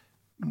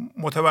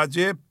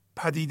 متوجه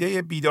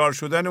پدیده بیدار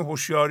شدن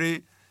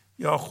هوشیاری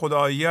یا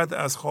خداییت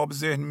از خواب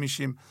ذهن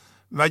میشیم،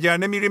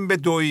 وگرنه میریم به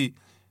دویی.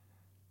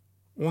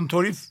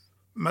 اونطوری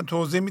من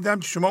توضیح میدم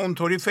که شما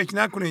اونطوری فکر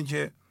نکنید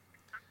که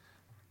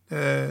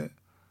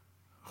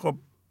خب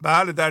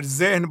بله در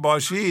ذهن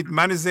باشید،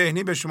 من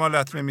ذهنی به شما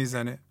لطمه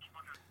میزنه،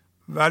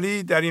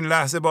 ولی در این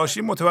لحظه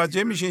باشید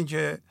متوجه میشین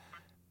که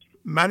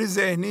من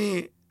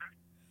ذهنی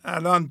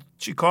الان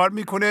چی کار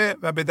میکنه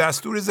و به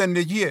دستور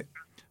زندگیه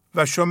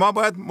و شما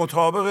باید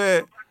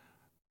مطابق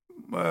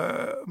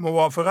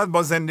موافقت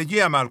با زندگی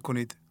عمل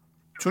کنید،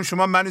 چون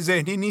شما من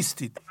ذهنی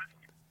نیستید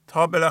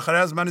تا بالاخره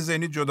از من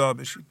ذهنی جدا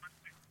بشید.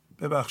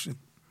 ببخشید،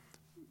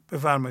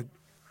 بفرمایید.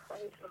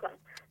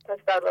 پس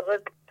در واقع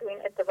تو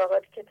این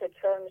اتفاقاتی که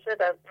تکرار میشه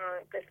در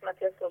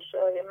قسمتی از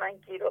هوشیاری من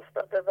گیر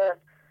افتاده و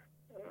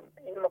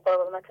این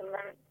مقاومت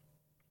من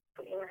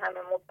تو این همه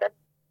مدت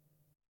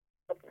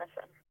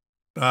نشن.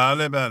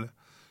 بله بله،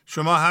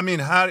 شما همین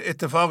هر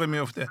اتفاقی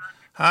میفته،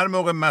 هر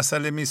موقع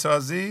مسئله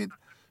میسازید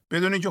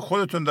بدونید که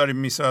خودتون دارید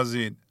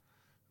میسازید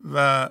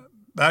و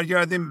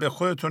برگردیم به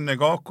خودتون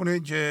نگاه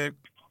کنید که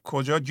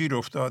کجا گیر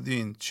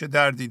افتادین، چه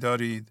دردی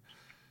دارید،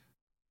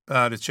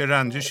 بله چه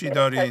رنجشی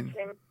دارین.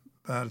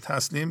 بله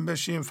تسلیم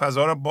بشین،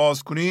 فضا رو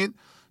باز کنید،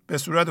 به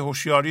صورت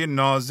هوشیاری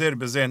ناظر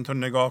به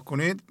ذهنتون نگاه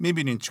کنید،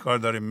 میبینید چیکار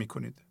دارین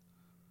میکنید.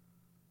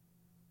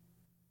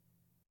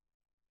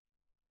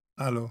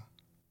 الو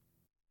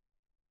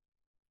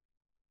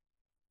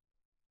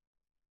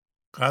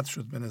قطع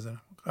شد، به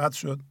نظرم قطع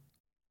شد.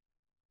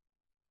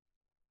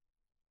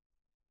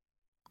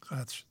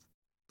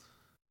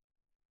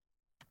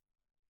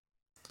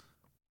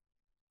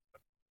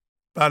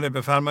 بله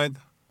بفرمایید.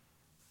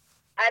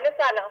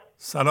 سلام.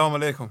 سلام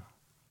علیکم.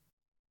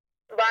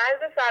 با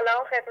عرض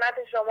سلام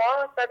خدمت شما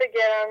استاد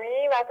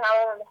گرامی و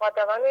تمام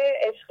مخاطبان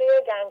عشقی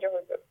گنج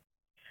حضور.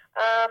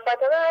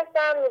 فاطمه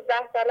هستم، 19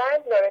 ساله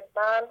از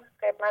لرستان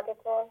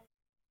خدمتتون.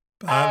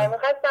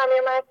 میخواستم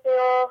یه متنی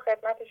رو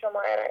خدمت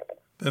شما ارائه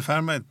بدم.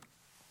 بفرمایید.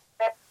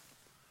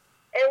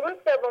 امروز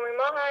سومین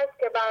ماه هست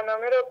که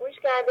برنامه رو گوش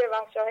کرده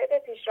و شاهد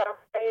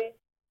پیشرفتی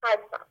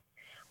هستم.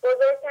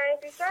 بزرگترین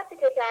پیشرفتی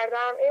که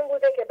کردم این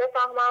بوده که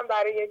بفهمم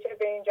برای چه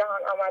به این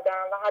جهان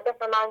آمدم و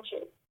هدف من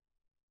چیست.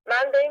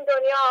 من به این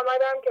دنیا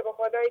آمدم که به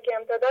خدایی که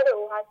امتداد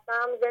او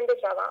هستم زنده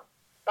شوم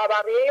و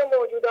بقیه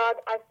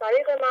موجودات از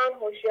طریق من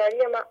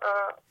هوشیاری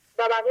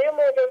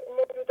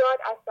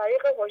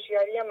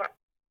من.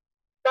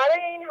 برای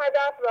این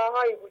هدف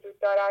راههایی وجود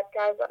دارد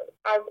که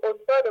از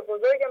استاد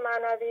بزرگ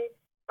معنوی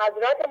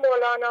حضرت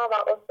مولانا و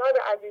استاد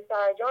عزیز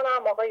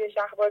سرجانم آقای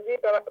شهبازی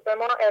به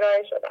ما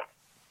ارائه شده.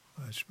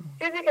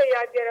 چیزی که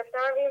یاد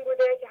گرفتم این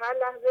بوده که هر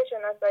لحظه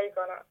شناسایی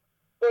کنم،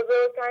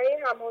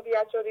 بزرگترین هم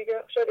هویت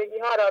شدگی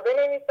ها را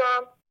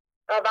بنویسم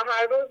و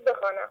هر روز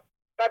بخوانم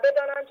و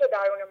بدانم چه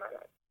درون من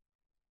است.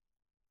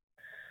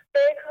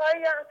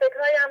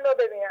 فکرهایم را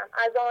ببینم،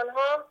 از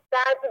آنها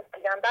درد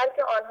بگیرم،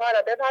 بلکه آنها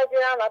را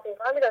بپذیرم و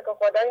پیغامی را که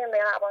خدای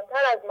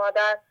مهربانتر از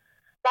مادر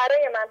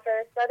برای من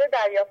فرستاده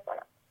دریافت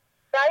کنم.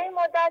 در این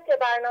مدت که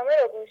برنامه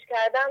را گوش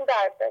کردم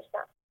درد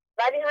داشتم،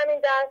 ولی همین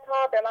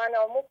دردها به من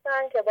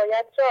آموختند که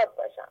باید شاد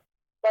باشم،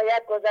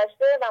 باید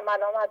گذشته و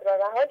ملامت را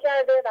رها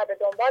کرده و به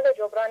دنبال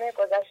جبران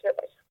گذشته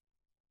باشم.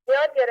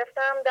 یاد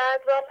گرفتم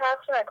درد را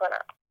پخش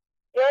نکنم.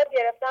 یاد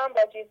گرفتم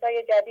با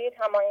چیزهای جدید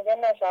هماهنگ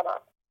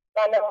نشوم.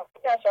 و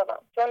ناامید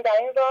نشوم، چون در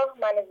این راه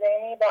من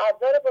ذهنی با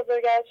ابزار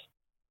بزرگش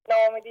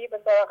ناامیدی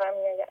به سراغم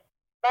میآید.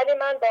 ولی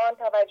من با آن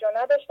توجه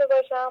نداشته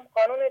باشم.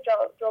 قانون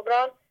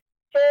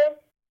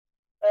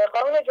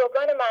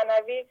جبران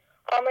معنوی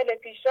عامل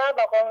پیشرفت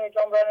و قانون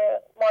جبران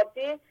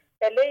مادی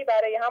پله‌ای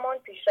برای همان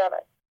پیشرفت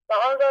است و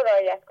آن را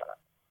رعایت کنم.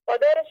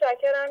 خدای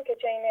شاکرم که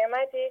چنین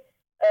نعمتی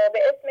به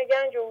اسم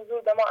گنج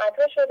حضور به ما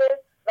عطا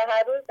شده و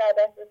هر روز در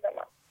دسترس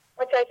ما.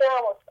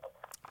 متشکرم استاد.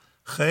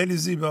 خیلی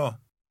زیبا.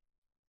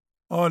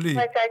 عالی.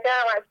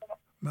 متشکرم از شما.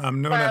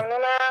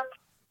 ممنونم.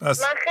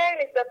 بس. من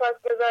خیلی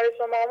سپاسگزار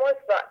شما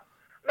استاد.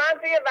 من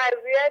توی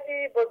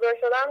وضعیتی بزرگ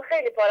شدم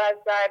خیلی پر از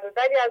درد بود،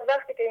 ولی از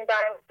وقتی که این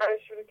برنامه رو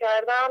شروع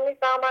کردم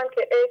میفهمم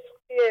که عشق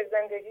چیه،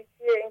 زندگی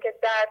چیه، اینکه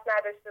درد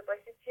نداشته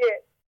باشی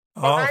چیه.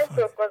 واقعا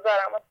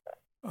شکرگزارم استاد.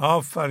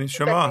 آفرین.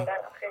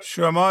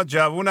 شما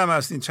جوونم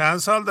هستین. چند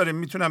سال دارین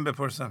میتونم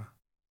بپرسم؟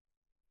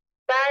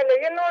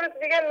 بله، یه نوروز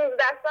دیگه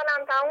 19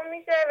 سالم تموم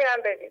میشه،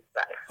 میرم به 20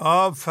 سال.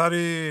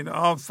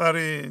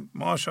 آفرین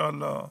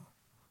ماشاءالله.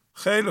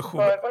 خیلی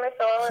خوبه.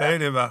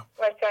 خیلی وقت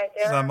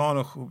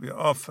زمان خوبیه.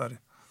 آفرین.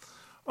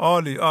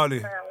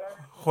 عالی.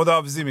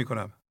 خداحافظی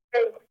میکنم.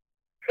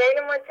 خیلی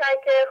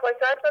متشکرم.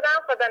 خوشحال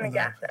شدم. خدا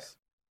نگهدار.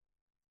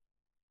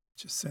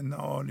 چه سن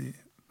عالی.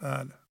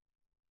 بله.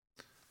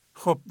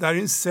 خب در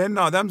این سن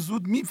آدم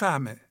زود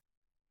میفهمه.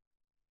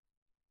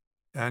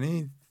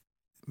 یعنی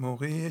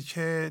موقعیه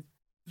که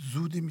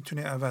زودی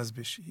میتونه عوض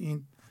بشی.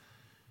 این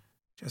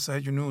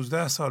کسایی که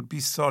 19 سال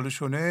 20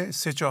 سالشونه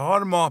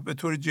 3-4 ماه به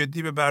طور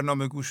جدی به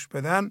برنامه گوش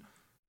بدن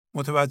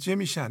متوجه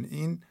میشن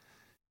این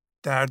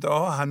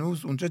دردها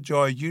هنوز اونجا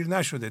جایگیر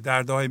نشده.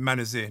 دردهای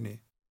من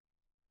ذهنی.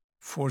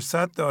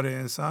 فرصت داره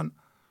انسان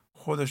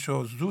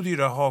خودشو زودی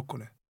رها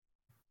کنه.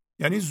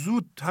 یعنی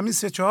زود، همین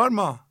 3-4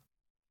 ماه.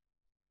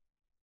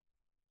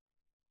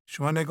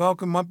 شما نگاه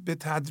کن، ما به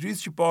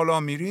تدریج که بالا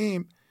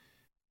میریم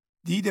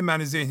دید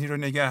من ذهنی رو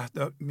نگه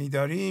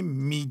میداریم،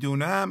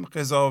 میدونم،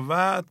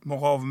 قضاوت،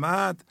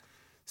 مقاومت،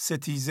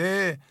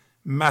 ستیزه،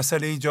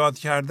 مسئله ایجاد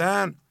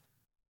کردن،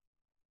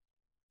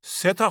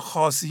 3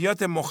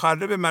 خاصیت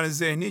مخرب من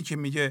ذهنی که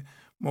میگه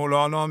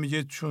مولانا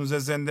میگه چون ز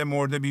زنده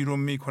مرده بیرون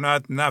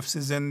میکند، نفس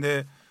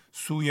زنده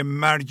سوی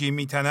مرگی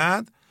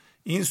میتند.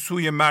 این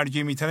سوی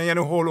مرگی میتنه یعنی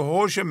هول و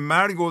هوش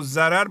مرگ و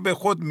ضرر به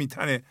خود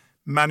میتنه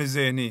من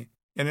ذهنی،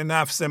 یعنی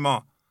نفس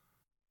ما.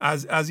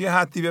 از یه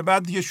حدی به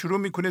بعد دیگه شروع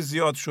میکنه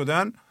زیاد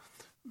شدن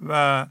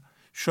و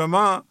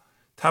شما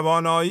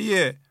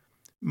توانایی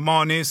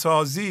مانع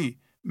سازی،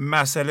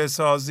 مسئله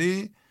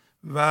سازی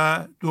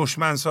و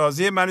دشمن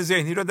سازی من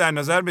ذهنی رو در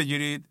نظر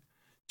بگیرید.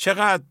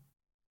 چقدر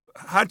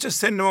هرچه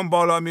سنمون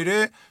بالا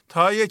میره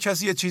تا یه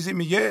کسی یه چیزی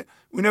میگه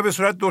اونو به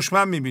صورت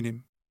دشمن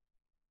میبینیم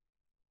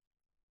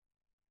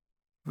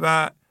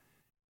و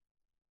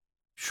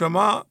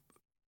شما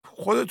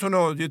خودتون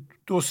رو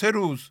 2-3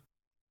 روز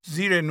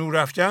زیر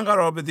نورافکن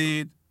قرار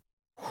بدید،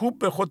 خوب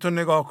به خودتون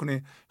نگاه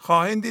کنید،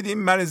 خواهید دید این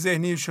من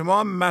ذهنی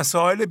شما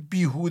مسائل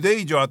بیهوده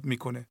ایجاد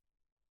میکنه.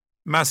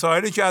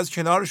 مسائلی که از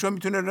کنارشون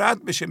میتونه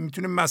رد بشه،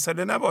 میتونه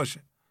مسئله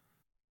نباشه.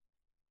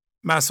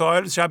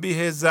 مسائل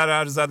شبیه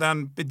ضرر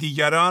زدن به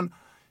دیگران،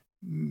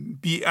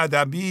 بی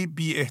ادبی،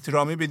 بی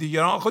احترامی به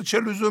دیگران. خود چه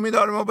لزومی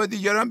داره ما به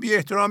دیگران بی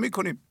احترامی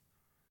کنیم؟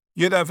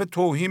 یه دفعه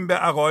توهین به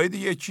عقاید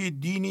یکی،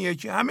 دینی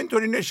یکی،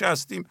 همینطوری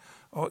نشستیم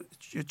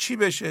چی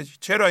بشه؟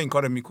 چرا این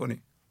کارو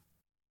میکنی؟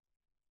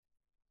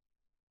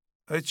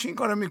 چی این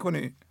کارو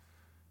میکنی؟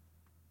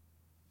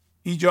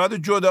 ایجاد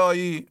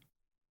جدایی،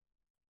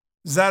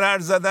 ضرر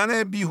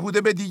زدن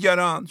بیهوده به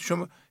دیگران،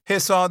 شما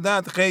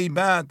حسادت،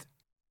 غیبت،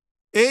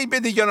 عیب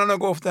دیگران رو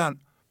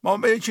گفتن. ما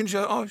به یکی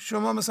نشه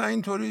شما مثلا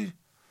اینطوری،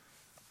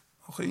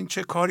 آخه این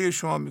چه کاری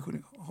شما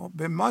میکنی؟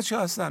 به ما چه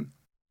هستن؟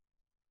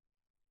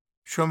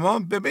 شما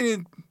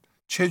ببینید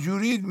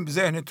چجوری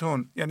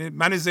ذهنتون، یعنی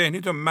من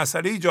ذهنیتون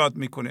مسئله ایجاد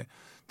میکنه.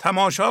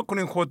 تماشا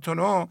کنین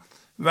خودتونو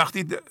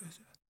وقتی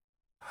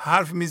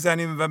حرف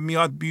میزنیم و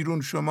میاد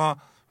بیرون، شما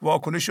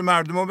واکنش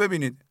مردم رو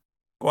ببینید.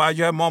 و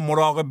اگر ما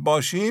مراقب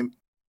باشیم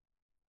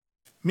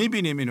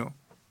میبینیم اینو.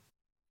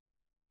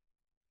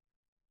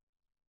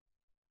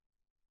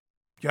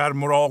 گر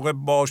مراقب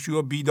باشی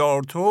و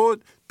بیدار تو،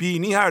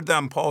 بینی هر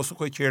دم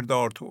پاسخ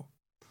کردار تو.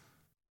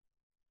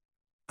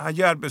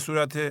 اگر به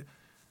صورت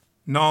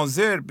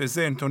ناظر به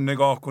ذهنتون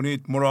نگاه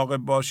کنید، مراقب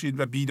باشید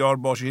و بیدار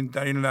باشید،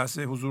 در این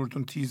لحظه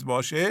حضورتون تیز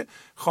باشه،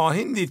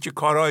 خواهید دید که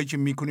کارهایی که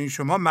میکنید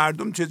شما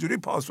مردم چجوری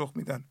پاسخ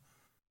میدن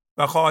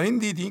و خواهید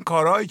دید این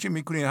کارهایی که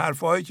میکنید،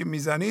 حرفهایی که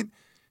میزنید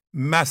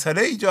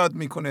مسئله ایجاد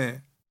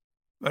میکنه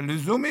و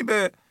لزومی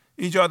به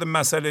ایجاد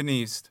مسئله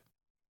نیست.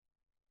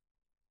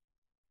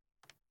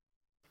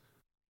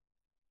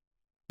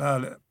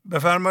 بله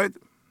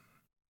بفرمایید.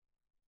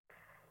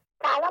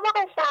 سلام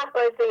آقای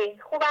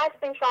شهبازی، خوب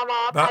هستین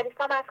شما؟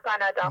 پریسا از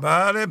کانادا.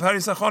 بله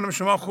پریسا خانم،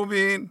 شما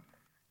خوبین؟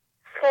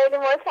 خیلی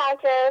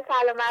متشکرم،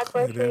 سلامت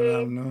باشید. خیلی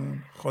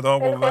ممنون، خدا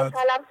قوت. خیلی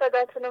خوشحالم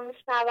صداتون رو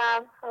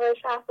میشنوم آقای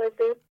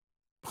شهبازی.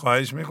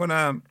 خواهش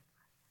میکنم.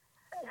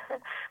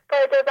 با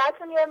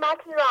اجازهتون یه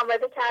متنی رو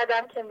آماده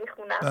کردم که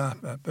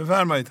میخونم.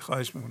 بفرمایید.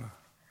 خواهش میکنم.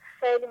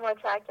 خیلی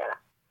متشکرم.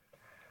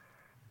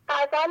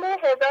 غزل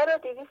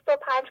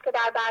 1205 که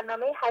در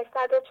برنامه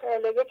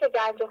 841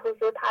 گنج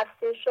حضور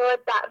تفسیر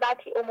شد،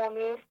 دعوتی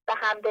عمومی است به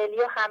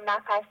همدلی و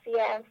همنفسی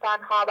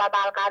انسانها و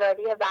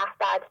برقراری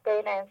وحدت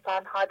بین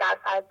انسانها در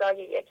فضای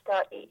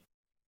یکتایی.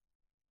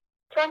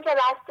 چون که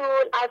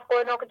رسول از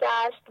قنق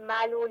گشت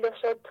ملول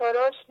شد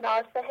ترش،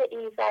 ناصح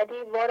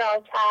ایزدی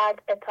ورا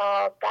کرد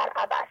عتاب در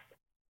عبس.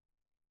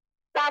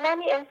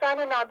 زمانی انسان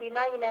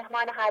نابینایی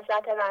مهمان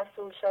حضرت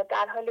رسول شد،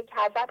 در حالی که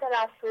حضرت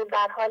رسول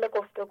در حال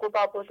گفتگو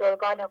با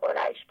بزرگان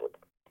قریش بود.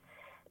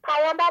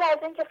 پیامبر از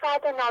اینکه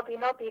فرد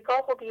نابینا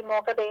بیگاه و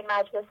بی‌موقع به این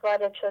مجلس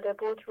وارد شده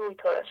بود روی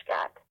ترش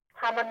کرد.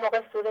 همان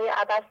موقع سوره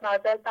عبس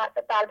نازل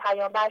بر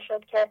پیامبر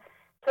شد که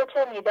تو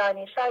چه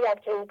می‌دانی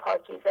شاید که او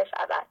پاکیزه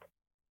شود.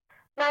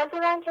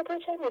 منظورم که تو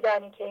چه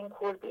می‌دانی که این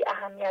کور بی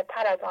اهمیت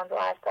تر از آن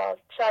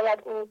رؤساست،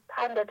 شاید او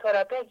پند تو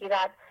را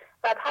بگیرد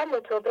و پند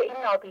تو به این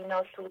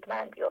نابینا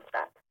سودمند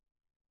بیفتد.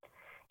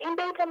 این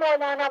بیت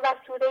مولانا و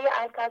سوره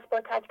عبس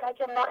با تک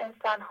تک ما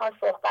انسان‌ها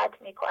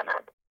صحبت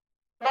می‌کند.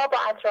 ما با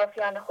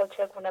اطرافیان خود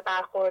چگونه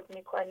برخورد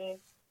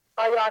می‌کنیم؟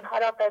 آیا آنها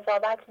را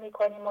قضاوت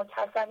می‌کنیم و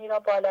کسانی را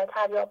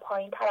بالاتر یا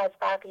پایین‌تر از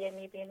بقیه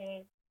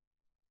می‌بینیم؟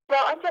 یا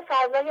آنکه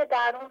فضای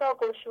درون را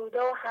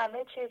گشوده و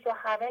همه چیز و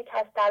همه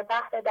کس در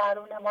بحر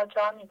درون ما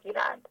جا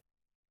می‌گیرند؟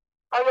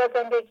 آیا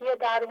زندگی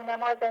درون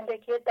ما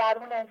زندگی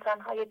درون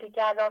انسان‌های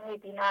دیگر را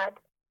می‌بیند؟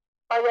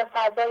 آیا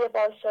فضای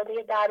باز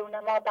شده درون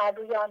ما بر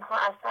روی آنها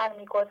اثر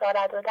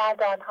می‌گذارد و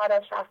درد آنها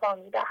را شفا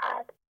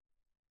می‌دهد؟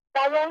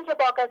 یا اینکه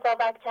با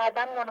قضاوت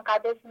کردن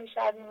منقبض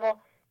می‌شویم و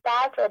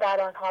درد را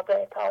در آنها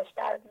به تاج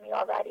در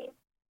می‌آوریم؟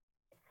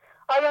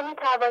 آیا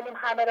می‌توانیم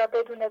همه را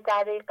بدون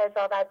ذره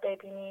قضاوت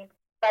ببینیم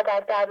و در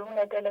درون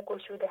دل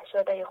گشوده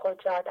شده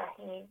خود جا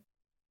دهیم؟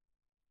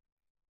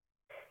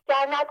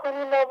 گر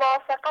نکنی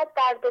موافقت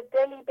درد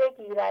دلی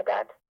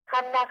بگیردد،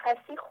 هم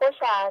نفسی خوش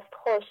است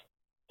خوش،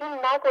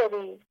 این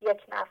نگریز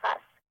یک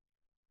نفس.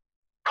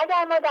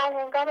 اگر ما در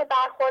هنگام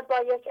برخورد با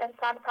یک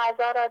انسان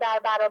فضا را در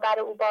برابر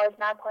او باز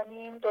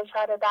نکنیم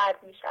دچار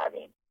درد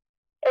می‌شویم.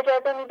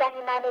 اجازه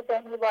می‌دهیم من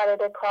ذهنی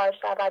وارد کار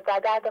شود و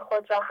درد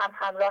خود را هم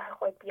همراه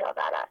خود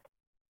بیاورد.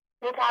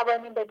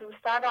 می‌توانیم به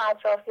دوستان و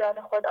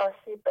اطرافیان خود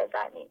آسیب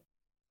بزنیم.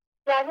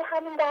 یعنی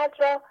همین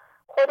درد را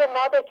خود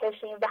ما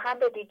بکشیم و هم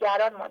به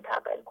دیگران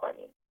منتقل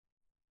کنیم.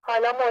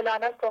 حالا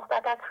مولانا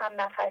صحبت از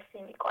هم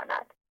نفسی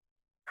می‌کند.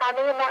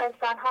 همه ما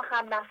انسان‌ها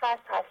هم نفس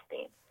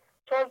هستیم.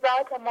 چون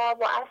ذات ما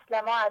و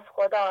اصل ما از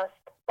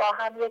خداست، با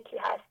هم یکی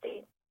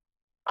هستیم.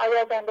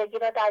 آیا زندگی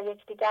را در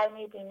یکدیگر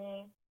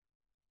می‌بینیم؟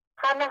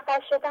 هم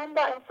نفس شدن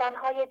با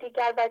انسان‌های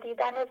دیگر و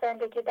دیدن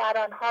زندگی در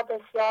آنها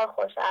بسیار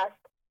خوش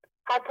است.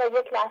 حتی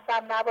یک لحظه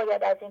هم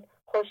نباید از این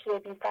خوشی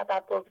بی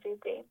سبب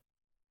بگریزیم.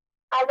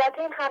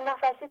 البته این هم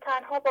نفسی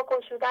تنها با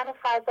گشودن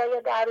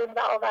فضای درون و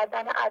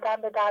آوردن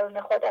عدم به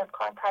درون خود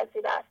امکان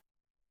پذیر است.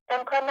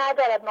 امکان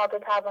ندارد ما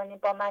بتوانیم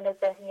با من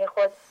ذهنی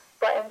خود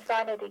با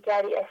انسان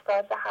دیگری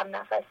احساس هم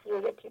نفسی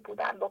و یکی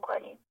بودن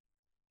بکنیم.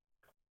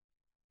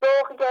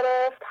 ذوق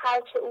گرفت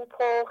هرچه او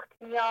پخت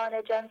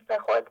میان جنس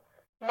خود،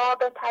 ما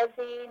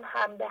بپزیم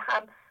هم به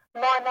هم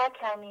ما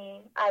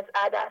نکنیم از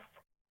عدس.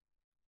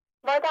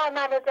 ما در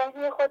من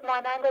ذهنی خود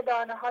مانند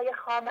دانه های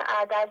خام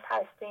عدس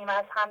هستیم،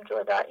 از هم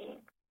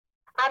جداییم.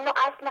 اما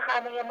اصل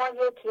همه ما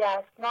یکی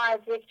است، ما از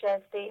یک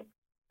جنسیم،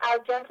 از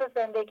جنس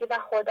زندگی و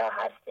خدا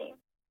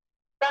هستیم.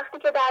 وقتی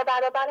که در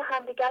برابر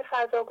همدیگر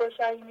فضا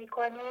گشایی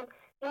می‌کنیم،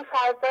 این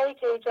فضایی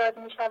که ایجاد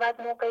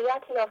می‌شود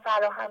موقعیتی را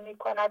فراهم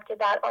می‌کند که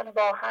در آن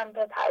با هم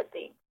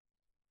بپزیم.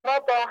 ما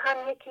با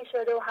هم یکی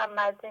شده و هم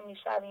مزه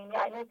می‌شویم،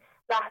 یعنی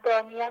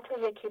وحدانیت و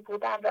یکی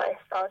بودن را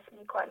احساس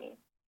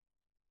می‌کنیم.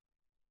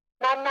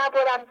 من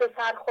نبرم ز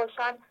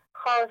سرخوشان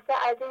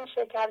خاصه از این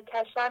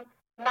شکرکشان،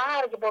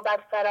 مرگ بود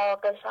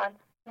فراقشان،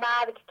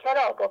 مرگ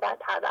کرا بود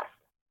هوس.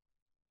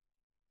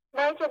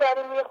 ما که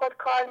داریم روی خود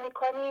کار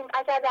میکنیم،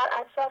 اگر در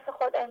اطراف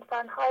خود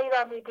انسانهایی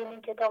را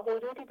میبینیم که تا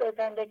حدودی به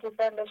زندگی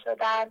زنده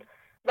شدند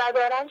و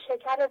دارن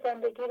شکر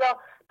زندگی را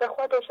به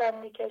خودشان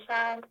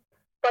میکشند،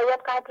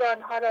 باید قدر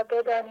آنها را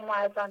بدانیم و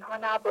از آنها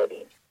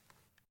نبریم.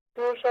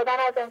 دور شدن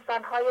از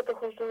انسانهای به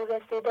حضور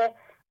رسیده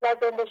و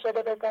زنده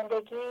شده به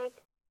زندگی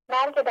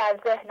مرگ در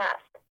ذهن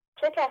است.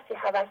 چه کسی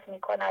هوس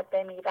میکند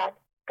بمیرد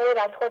غیر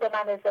از خود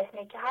من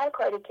ذهنی که هر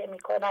کاری که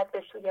میکند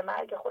به سوی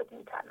مرگ خود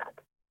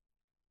میتند.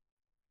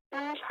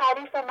 دوش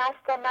حریف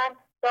مست من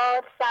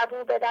داد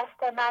سبو به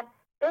دست من،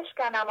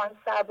 بشکنم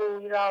آن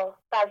سبوی را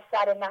بر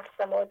سر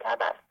نفس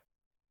معتبر.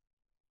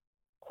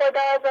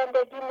 خدا،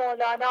 زندگی،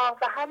 مولانا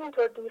و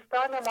همینطور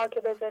دوستان ما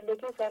که به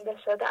زندگی زنده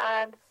شده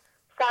اند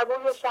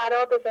سبوی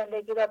شراب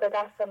زندگی را به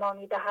دست ما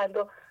میدهند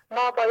و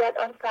ما باید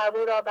آن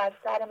سبو را بر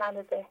سر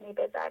من ذهنی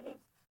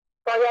بزنیم.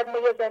 باید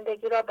می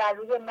زندگی را بر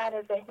روی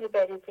من ذهنی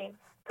بریزیم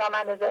تا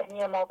من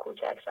ذهنی ما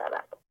کوچک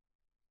شود.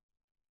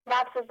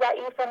 نفس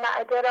ضعیف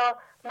معده را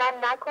من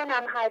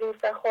نکنم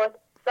حریف خود،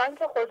 زان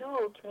که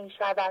خودوک می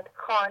شود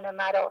خانه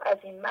مرا از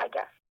این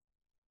مگس.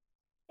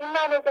 این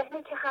من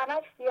ذهنی که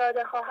همش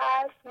زیاده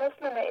خواهد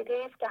مثل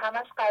معده است که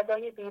همش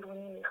غذای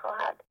بیرونی می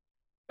خواهد.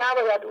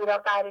 نباید او را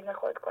قرین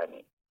خود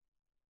کنیم.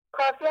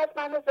 کافی است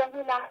من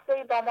ذهنی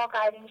لحظه‌ای با ما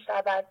قرین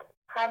شود،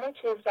 همه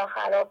چیز را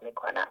خراب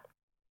می‌کند.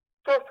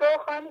 سفره و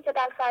خوانی که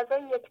در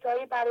فضای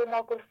یکتایی برای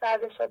ما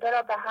گسترده شده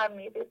را به هم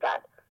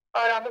می‌ریزد.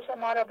 آرامش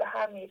ما را به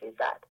هم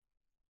می‌ریزد.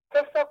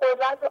 حس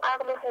قدرت و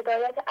عقل و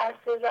هدایت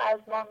اصلی را از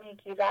ما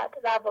می‌گیرد.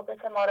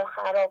 روابط ما را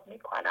خراب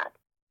می‌کند.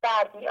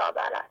 درد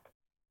می‌آورد.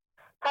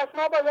 پس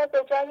ما باید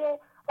به جای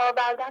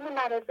آوردن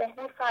من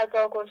ذهنی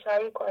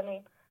فضاگشایی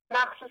کنیم،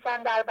 مخصوصا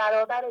در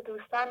برابر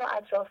دوستان و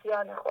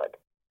اطرافیان خود،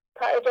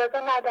 تا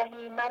اجازه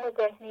ندهیم من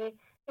ذهنی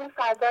این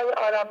فضای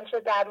آرامش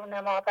درون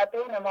ما و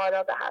بین ما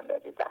را به هم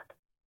بریزد.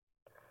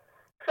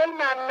 خیلی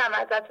ممنونم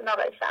ازتون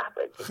آقای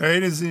شهبازی.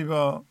 خیلی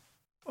زیبا.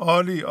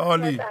 عالی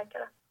عالی.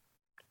 متشکرم.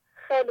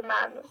 خیلی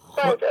ممنون.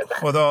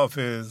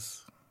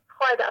 خداحافظ.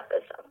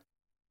 خداحافظ.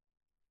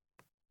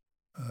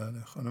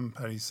 بله، خانم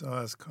پریسا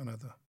از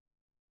کانادا.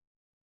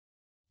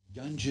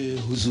 گنج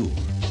حضور،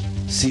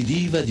 سی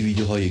دی و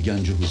دیویدیوهای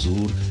گنج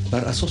حضور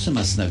بر اساس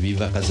مثنوی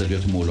و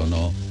غزلیات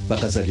مولانا و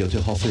غزلیات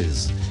حافظ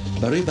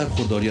برای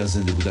برخورداری از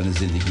زنده بودن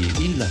زندگی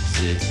این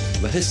لحظه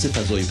و حس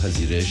فضای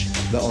پذیرش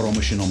و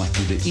آرامش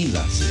نامحدود این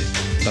لحظه،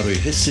 برای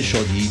حس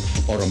شادی،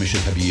 آرامش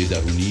طبیعی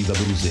درونی و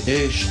بروز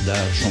عشق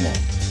در شما،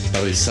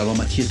 برای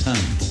سلامتی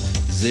تن،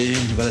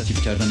 ذهن و لطیف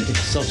کردن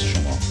احساس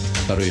شما،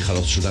 برای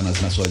خلاص شدن از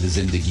مسائل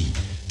زندگی،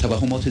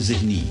 توهمات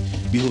ذهنی،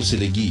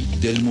 بی‌حوصلگی،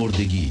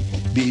 دلمردگی،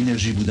 بی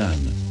انرژی بودن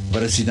و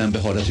رسیدن به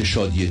حالت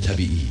شادی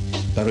طبیعی،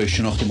 برای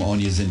شناخت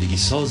معانی زندگی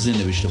ساز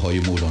نوشته‌های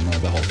مولانا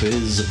و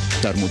حافظ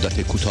در مدت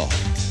کوتاه.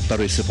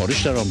 برای سفارش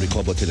در آمریکا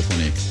با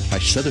تلفن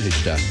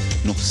 818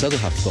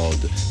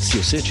 970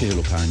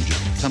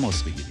 3345 تماس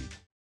بگیرید.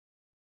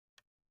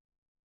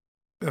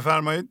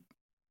 بفرمایید.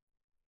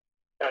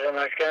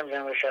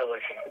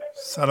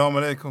 سلام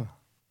علیکم.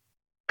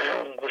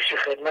 گوشی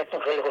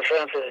خدمتتون، خیلی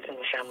خوشحالم صداتون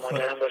میشم.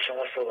 مادرم با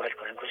شما صحبت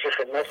کنم. گوشی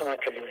خدمتتون، من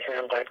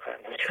تلویزیونم قطع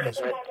کنم. گوشی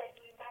خدمت.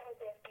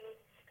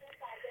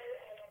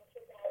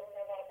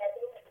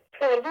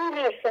 پرویز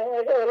هستم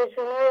از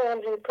آریزونا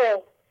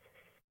آمریکا.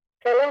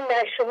 سلام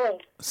بر شما.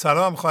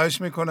 سلام،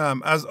 خواهش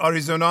میکنم. از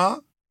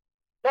آریزونا؟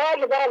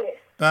 بله بله.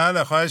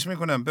 بله، خواهش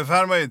میکنم.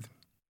 بفرمایید.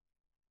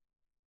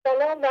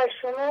 سلام بر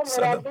شما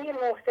مربی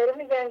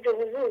محترم گنج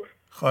حضور.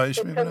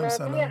 خواهش میکنم.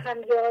 سلام.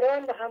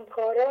 همیاران و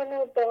همکاران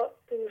و با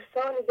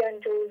دوستان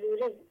گنج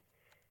حضوری.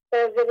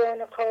 با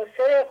زبان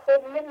قاصر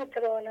خود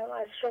نمیتوانم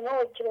از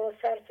شما که با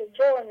صرف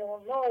جان و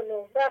مال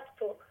و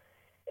وقت و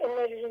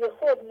انرژی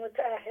خود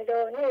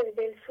متعهدانه و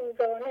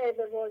دلسوزانه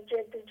و با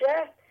جد و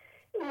جهد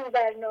این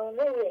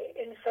برنامه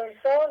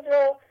انسانساز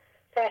را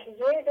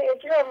تهیه و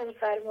اجرا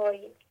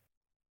می‌فرمایید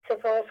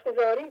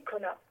سپاسگزاری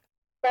کنم.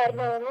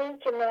 برنامه‌ای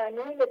که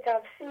معنی به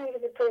تفسیر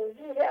به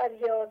توضیح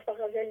ابیات و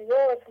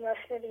غزلیات و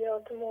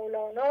مثنویات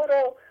مولانا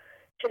را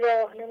که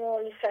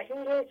راهنمای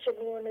صحیح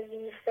چگونه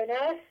زیستن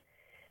است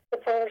به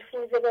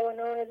فارسی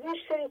زبانان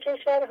بیشتر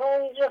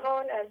کشورهای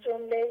جهان از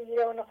جمله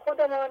ایران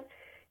خودمان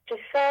که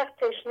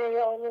سخت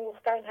تشنه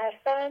آموختن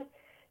هستند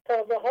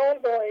تا به حال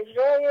با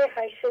اجرای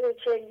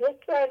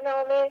 841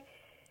 برنامه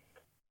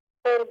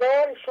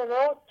قربان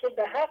شما که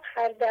به حق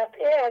هر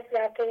دفعه از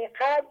دفعه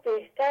قبل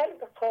بهتر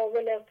و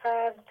قابل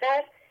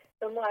فهمتر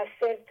و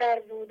مؤثرتر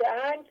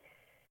بودند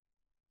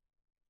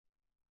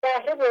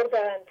بهره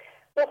بردند.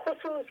 به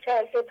خصوص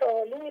کسب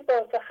عالی با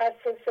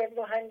تخصص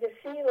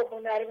مهندسی و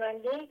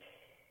هنرمندی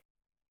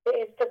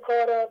به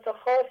ابتکارات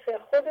خاص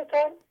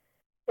خودتان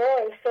با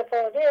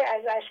استفاده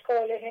از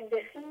اشکال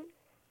هندسی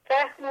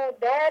فهم و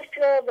درک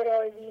را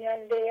برای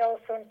بیننده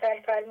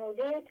آسان‌تر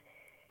فرمودید.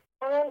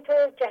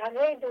 همانطور که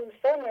همه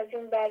دوستان از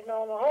این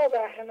برنامه‌ها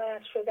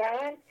بهره‌مند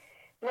شده‌اند،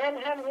 من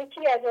هم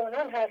یکی از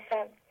آنان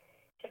هستم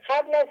که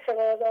قبل از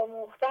سواد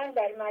آموختن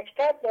در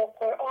مکتب با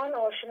قرآن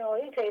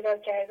آشنایی پیدا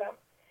کردم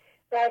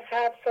و از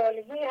 7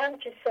 سالگی هم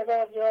که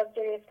سواد یاد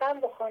گرفتم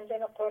به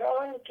خواندن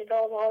قرآن و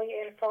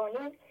کتاب‌های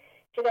عرفانی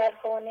که در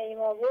خانه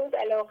ما بود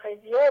علاقه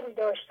زیادی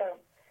داشتم،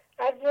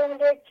 از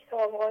جمله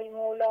کتاب‌های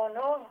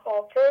مولانا،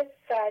 حافظ،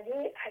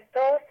 سعدی،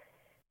 عطار،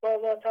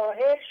 بابا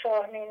طاهر،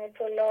 شاه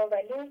نعمت الله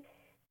ولی،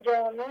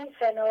 جامی،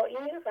 سنایی،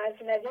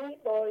 غزنوی،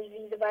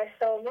 بایزید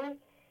بسطامی،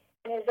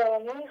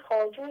 نظامی،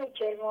 خواجوی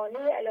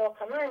کرمانی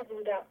علاقه‌مند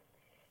بودم.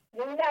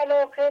 این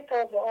علاقه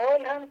تا به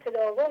حال هم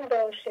تداوم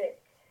داشته.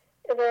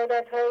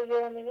 عبادت‌های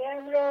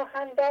یومیه‌ام را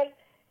هم در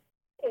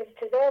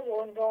ابتدا به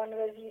عنوان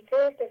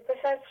وظیفه به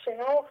پس از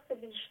شناخت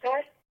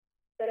بیشتر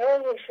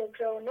برای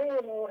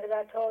شکرانه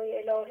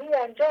موهبت‌های الهی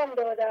انجام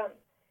دادم،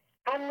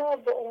 اما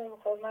به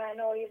عمق و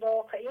معنای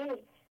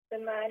واقعی به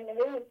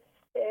معنوی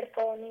به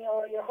عرفانی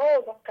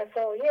آیه‌ها و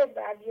قصاید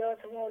و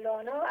ابیات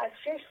مولانا از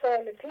 6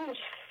 سال پیش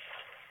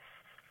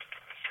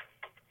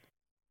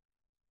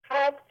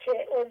قبل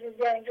که عضو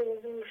گنج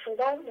حضور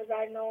شدم به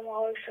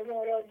برنامه‌های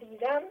شما را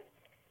دیدم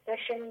و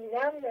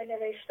شنیدم و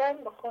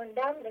نوشتم و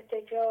خوندم و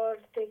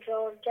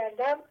تکرار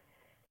کردم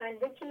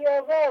اندکی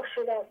آگاه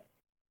شدم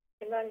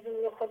که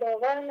منظور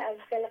خداوند از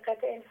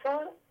خلقت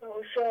انسان و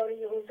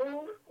هوشیاری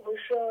حضور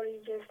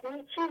هوشیاری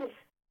جسمی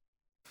چیست.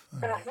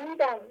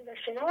 فهمیدم و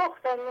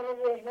شناختم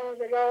من ذهنم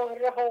به راه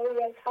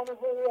رهایی از همه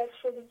هویت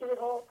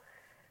شدگی‌ها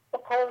و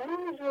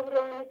قانون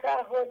جبران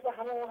تعهد و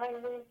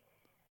هماهنگی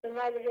به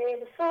مدر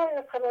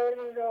ارسال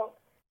قوانین را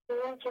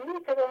این که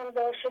میتوان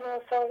با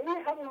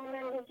شناسایی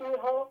همانندگی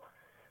ها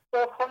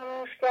با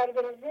خاموش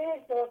کردن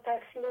ذهن با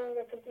تسلیم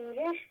و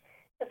پذیرش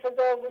و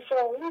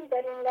فضاگشایی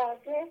در این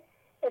لحظه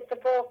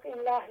اتفاق این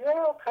لحظه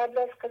را قبل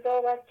از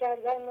قضاوت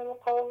کردن و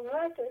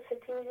مقاومت و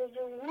ستیزه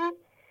جویی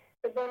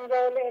به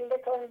دنبال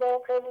علت آن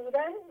واقع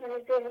بودن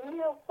من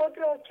ذهنی خود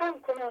را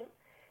کم کنم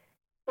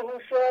و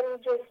هوشیاری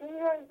جسمی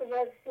را به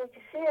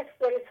نزدیک صفر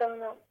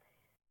برسانم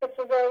و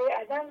فضای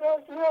عدم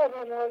را زیاد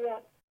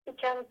نمایم که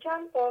کم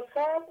کم با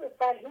صبر و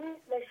پرهیز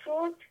و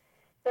شکر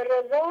و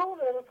رضا و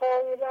به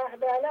پای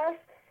وحد الست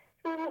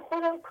روی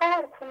خودم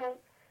کار کنم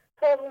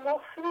تا به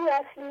مخصوص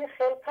اصلی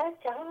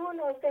خلقت که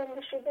همان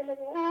زنده شدن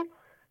او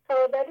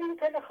تا در این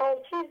تن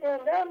خاکی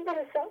زنده هم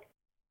برسم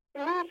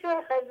هیچ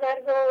وقت از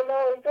درگاه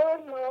لایدار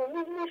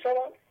ناامید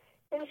میشوم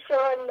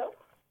انشاءالله.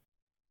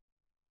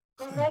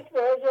 اینک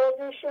به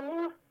اجازه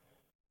شما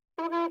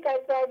بگید از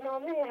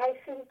برنامه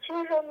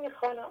 840 را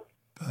میخوانم.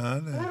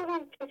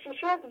 بله. که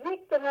شد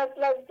یک به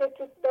لذت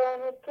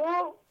دان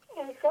تو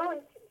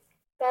انسان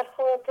در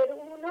خاطر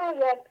او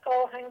ناید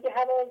آهنگ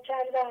هوا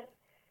کردن.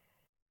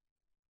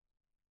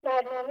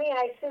 برنامه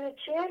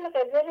 840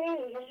 غزل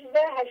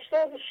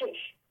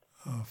 1886.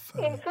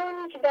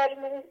 انسانی که در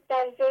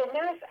ذهن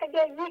است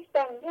اگر یک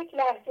دم یک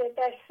لحظه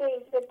در سیر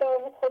به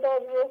دام خدا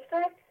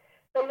بیفتد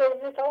و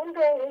لذت آن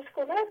را حس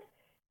کند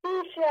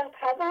هیچ وقت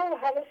هوا و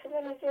هوس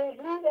من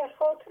ذهنی در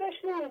خاطرش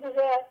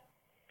نمیگذرد.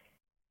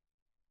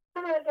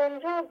 من از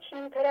آنجا که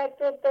این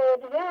تردد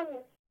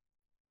دادیم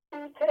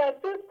این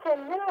تردد کن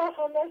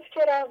نراهم از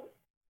کرم.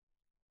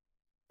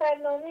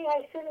 برنامه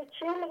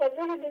 840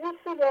 غزل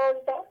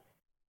 211.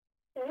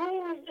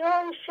 زین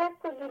جای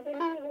شک و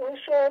زبلی و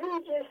هوشیاری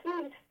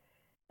جسمی است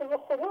و به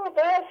خدا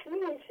بس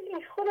نیست.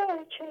 ای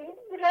خدای که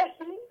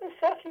رحیم و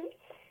سخی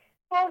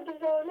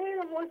عاجزانه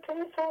و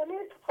ملتمسانه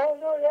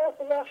تقاضای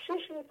عفو و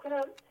بخشش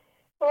میکنم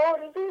و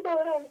آرزو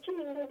دارم که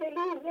این دلی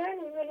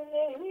یعنی من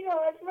ذهنی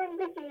را از من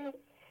بگیری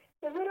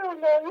و مرا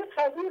لایق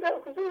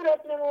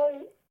حضورت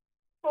نمایی.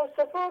 با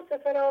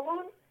سپاس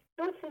فراوان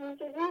لطف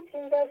می‌جزید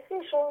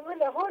پیوسته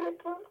شامل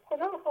حالتون.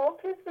 خدا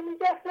حافظ و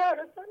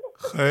نگهدارتون.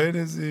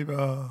 خیلی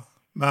زیبا،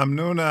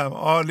 ممنونم.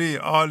 عالی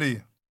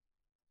عالی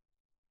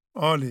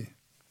عالی.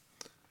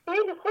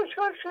 خیلی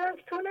خوشحال شدم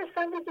که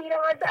تونستم بگیرم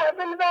از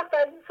اول وقت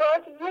از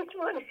ساعت 1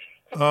 مانه.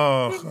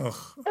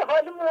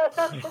 حال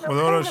موفق شدم.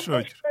 خدا را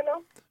شکر.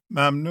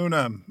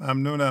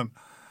 ممنونم.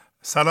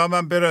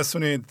 سلامم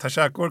برسونید،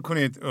 تشکر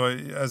کنید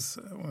از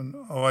اون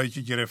آقایی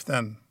که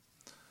گرفتن.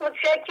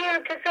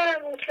 متشکرم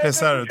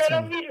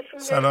پسرتون.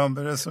 سلام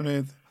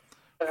برسونید.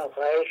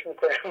 خواهش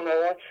میکنم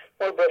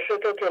ما با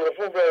تا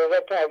تلفن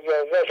ضرورت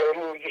اجازه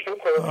رو میگیم.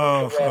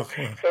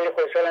 خیلی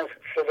خوشحالم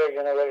صدای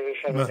جناب رو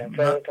بشنیدم.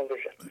 سلامتون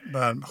بشه.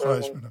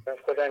 خواهش میکنم.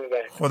 خدا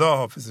نگهدار. خدا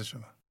حافظ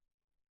شما.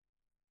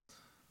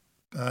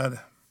 بله،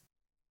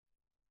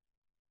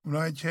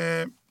 اونایی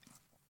که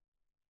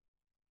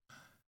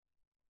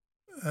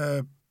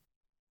به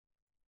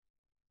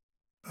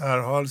هر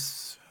حال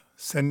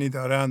سنی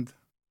دارند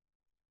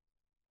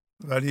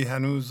ولی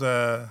هنوز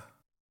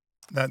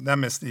نه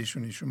مثل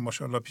ایشون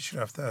ماشاءالله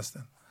پیشرفته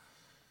هستن.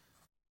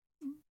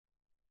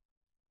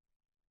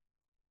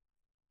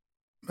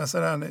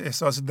 مثلا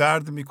احساس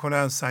درد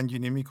میکنند،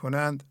 سنگینی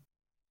میکنند،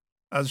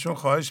 ازشون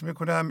خواهش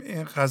میکنم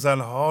این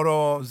غزلها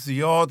رو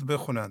زیاد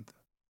بخونند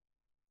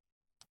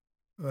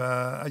و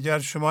اگر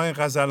شما این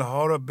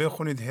غزلها رو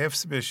بخونید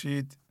حفظ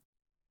بشید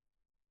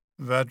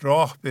و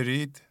راه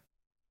برید،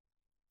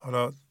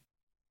 حالا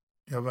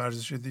یا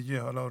ورزش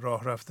دیگه، حالا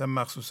راه رفتن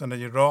مخصوصا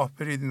اگه راه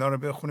برید اینا رو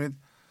بخونید.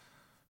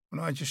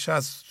 اونایی که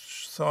 60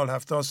 سال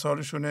 70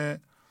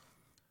 سالشونه،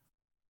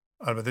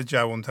 البته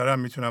جوانتر هم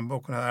میتونن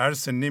بکنن، هر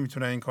سنی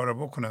میتونن این کار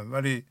رو بکنن،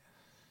 ولی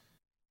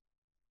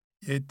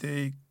یه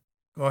عده‌ای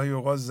گاهی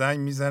اوقات زنگ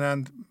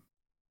میزنند،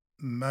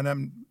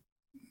 منم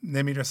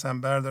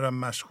نمیرسم بردارم،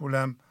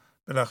 مشغولم،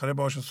 بالاخره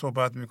باشون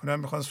صحبت میکنم،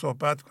 میخوان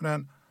صحبت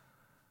کنن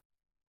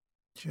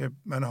که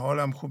من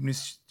حالم خوب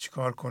نیست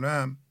چیکار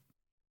کنم.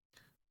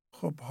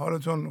 خب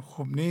حالتون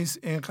خوب نیست،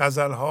 این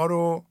غزل ها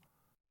رو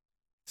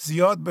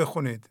زیاد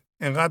بخونید،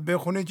 اینقدر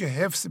بخونید که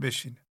حفظ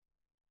بشین،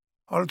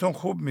 حالتون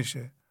خوب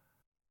میشه.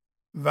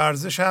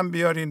 ورزش هم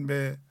بیارین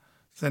به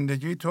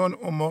زندگیتون،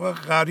 اون موقع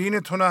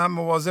قرینتون هم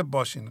مواظب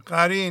باشین.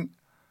 قرین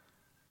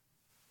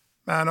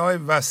معنای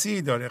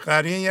وسیع داره.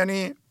 قرین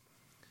یعنی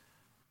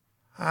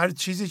هر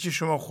چیزی که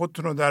شما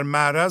خودتون رو در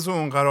معرض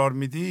اون قرار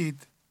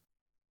میدید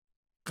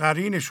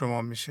قرین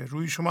شما میشه،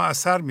 روی شما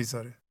اثر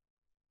میذاره.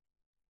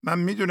 من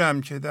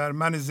میدونم که در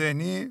من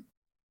ذهنی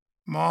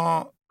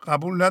ما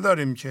قبول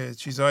نداریم که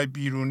چیزهای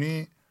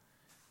بیرونی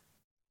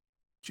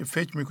که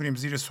فکر میکنیم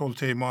زیر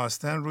سلطه ما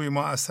هستن روی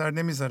ما اثر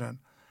نمیذارن.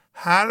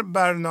 هر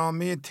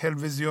برنامه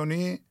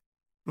تلویزیونی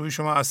روی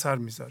شما اثر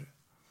میذاره.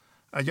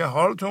 اگر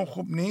حالتون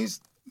خوب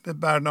نیست به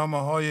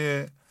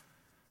برنامه‌های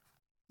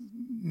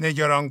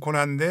نگران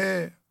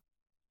کننده،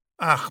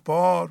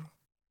 اخبار،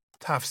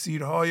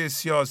 تفسیرهای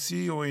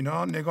سیاسی و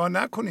اینا نگاه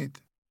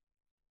نکنید.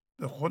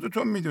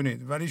 خودتون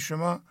میدونید. ولی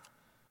شما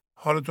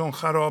حالتون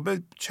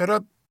خرابه،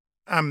 چرا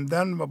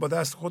عمدن و با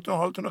دست خودتون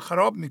حالتون رو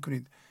خراب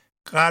میکنید؟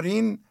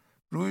 قرین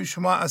روی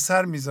شما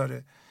اثر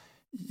میذاره.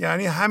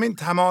 یعنی همین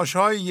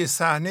تماشای یه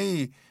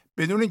صحنه‌ای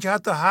بدون اینکه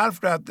حتی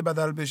حرف رد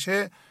بدل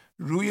بشه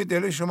روی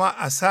دل شما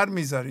اثر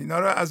میذاره. اینا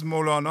رو از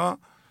مولانا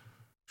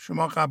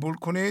شما قبول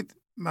کنید.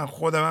 من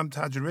خودم هم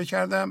تجربه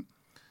کردم.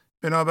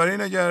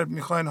 بنابراین اگر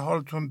میخواین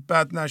حالتون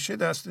بد نشه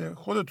دست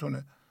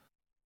خودتونه.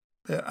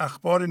 به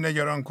اخبار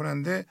نگران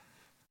کننده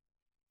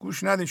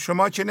گوش ندید.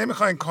 شما که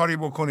نمیخواین کاری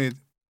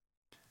بکنید،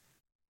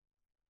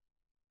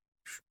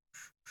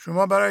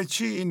 شما برای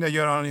چی این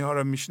نگرانی ها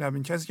رو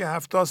میشنوین؟ کسی که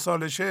 70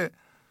 سالشه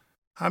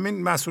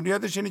همین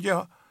مسئولیتش اینه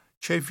که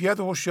کیفیت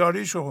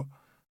هوشیاریشو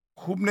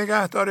خوب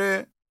نگه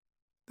داره،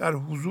 در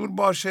حضور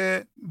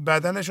باشه،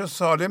 بدنش رو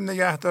سالم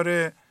نگه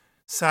داره،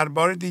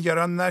 سربار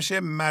دیگران نشه،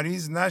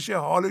 مریض نشه،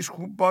 حالش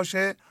خوب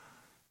باشه،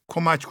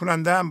 کمک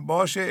کننده هم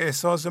باشه،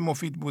 احساس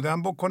مفید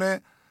بودن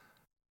بکنه.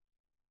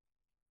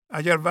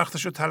 اگر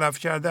وقتش رو تلف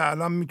کرده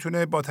الان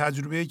میتونه با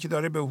تجربه‌ای که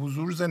داره به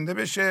حضور زنده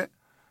بشه.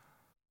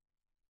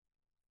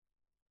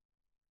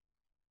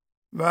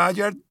 و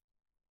اگر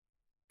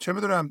چه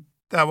میدونم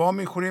دوا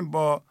میخوریم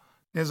با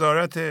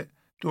نظارت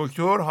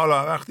دکتر،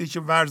 حالا وقتی که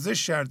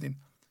ورزش کردین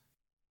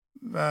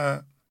و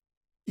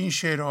این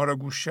شعرها رو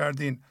گوش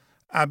کردین،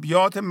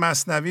 ابیات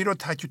مثنوی رو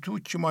تک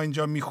توک که ما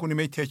اینجا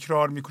میخونیم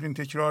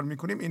تکرار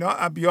میکنیم، اینا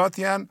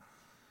ابیاتی هن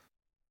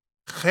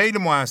خیلی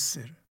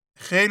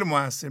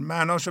مؤثر.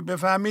 معناشو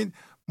بفهمید،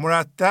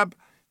 مرتب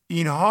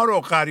اینها رو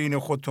قرین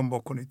خودتون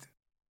بکنید.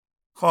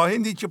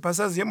 خواهید دید که پس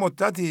از یه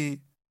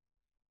مدتی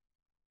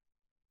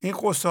این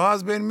قصه ها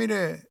از بین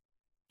میره،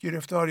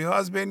 گرفتاری ها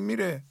از بین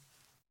میره.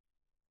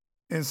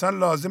 انسان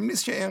لازم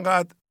نیست که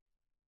اینقدر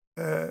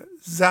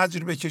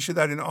زجر بکشه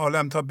در این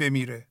عالم تا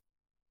بمیره،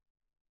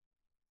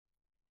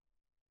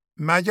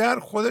 مگر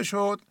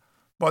خودشو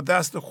با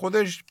دست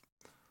خودش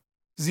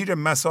زیر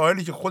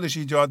مسائلی که خودش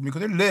ایجاد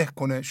میکنه له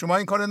کنه. شما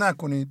این کارو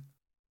نکنید.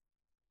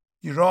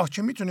 این راه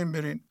که میتونیم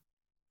برین.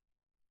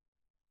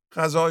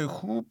 غذای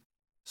خوب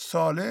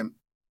سالم،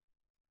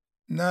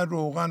 نه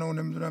روغن و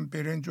نمیدونم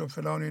برنج و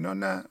فلان اینا،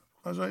 نه،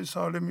 غذای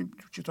سالم.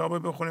 کتابو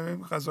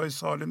بخونیم غذای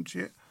سالم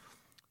چیه،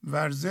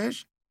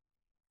 ورزش،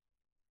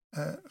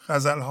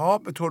 غزل ها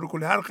به طور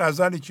کلی هر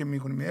غزلی که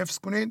میکنیم حفظ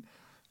کنید،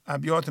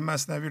 ابیات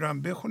مثنوی رو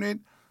هم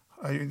بخونید.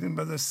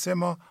 بعد از 3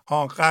 ماه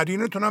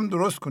قرینتون هم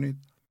درست کنید.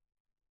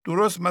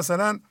 درست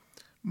مثلا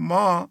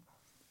ما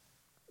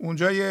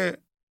اونجا یه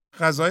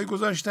غذایی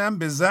گذاشتم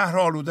به زهر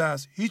آلوده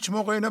است، هیچ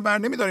موقع اینا بر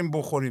نمیداریم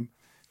بخوریم.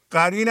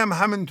 قرین هم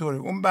همینطوره.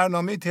 اون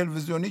برنامه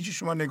تلویزیونی که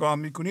شما نگاه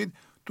میکنید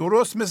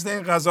درست مثل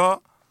این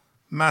غذا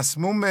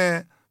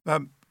مسمومه و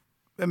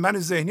به من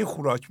ذهنی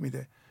خوراک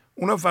میده.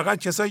 اونا فقط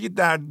کسایی که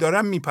درد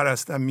دارن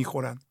میپرستن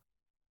میخورن.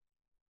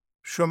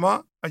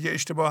 شما اگه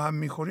اشتباه هم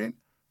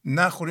میخورین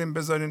نخورین،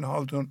 بذارین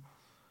حالتون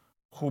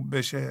خوب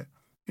بشه.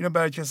 اینا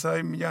برای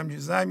کسایی میگم که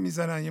زنگ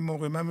میزنن، یه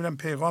موقع من میرم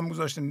پیغام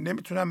گذاشتن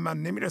نمیتونم، من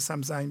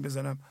نمیرسم زنگ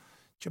بزنم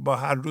که با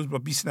هر روز با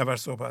 20 نفر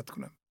صحبت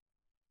کنم.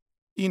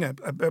 اینه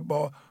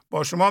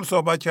با شما هم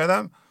صحبت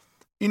کردم،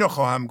 اینو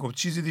خواهم گفت،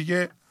 چیزی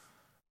دیگه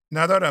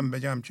ندارم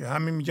بگم، که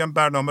همین میگم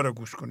برنامه رو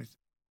گوش کنید.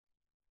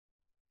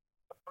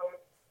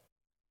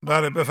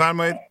 بله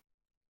بفرمایید.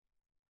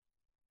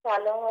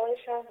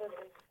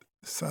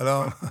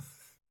 سلام.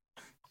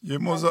 یه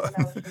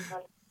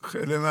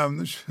خیلی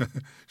ممنون.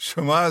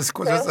 شما از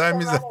کجا زنگ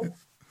میزنید؟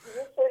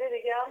 یه سری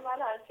دیگه هم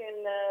من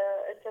همچین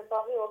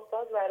اتفاقی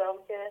افتاد برام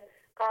که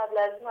قبل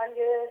از من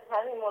یه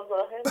همین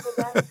مزاحم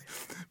بودن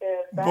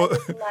بعد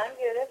من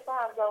گرفتم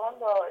همزمان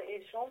با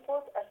ایشون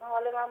بود. اصلا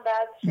حال من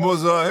بعد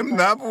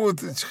مزاحم نبود،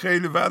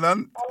 خیلی بعداً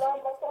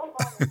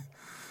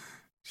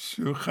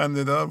شو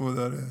خنده‌دار بود.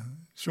 داره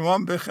شما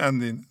هم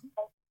بخندین.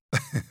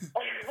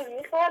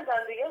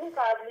 میخوردن دیگه. اون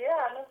قبلیه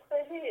هنوز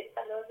خیلی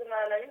علاوه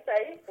معنوی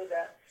ضعیف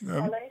بودن.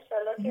 حالا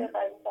انشالله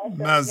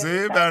که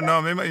مزه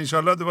برنامه ما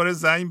انشالله دوباره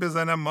زنگ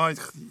بزنم، ما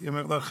یه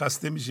مقدار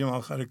خسته میشیم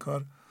آخر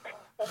کار،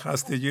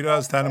 خستگی رو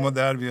از تن ما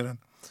در بیارن.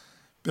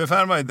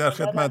 بفرمایید در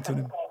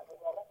خدمتتونیم.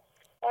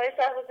 آقای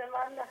شهبازی،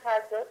 من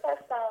حضرت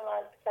هستم،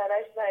 از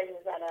کرج زنگ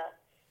میزنم.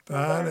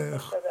 بله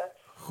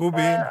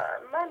خوبین؟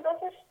 من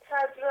دوستش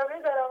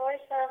تجربه دارم آقای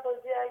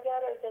شهبازی،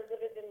 اگر اجازه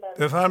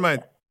بدیم.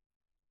 بفرمایید.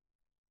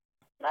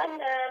 من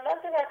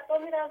بعضی وقتا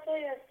میرم تو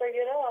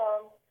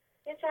اینستاگرام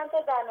یه چند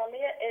تا برنامه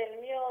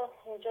علمی رو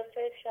اونجا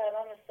سیو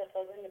کردم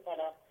استفاده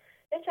میکنم.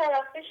 یه چند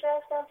وقت پیش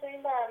رفتم تو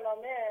این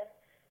برنامه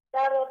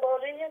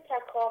درباره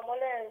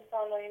تکامل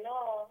انسان و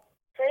اینا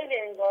خیلی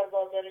انگار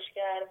بازارش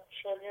گرم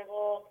شده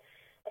و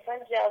اصلا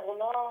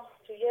جوونا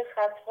توی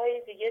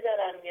خطهای دیگه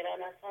دارن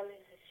میرن. اصلا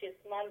چیز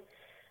من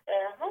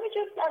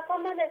همینجور اصلا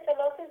من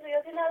اطلاعات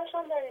زیادی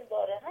نداشتم در این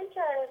باره. هم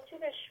که عرصی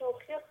به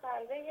شوخی و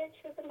خنده یه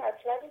چیز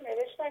مطلبی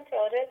نوشتن که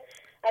آره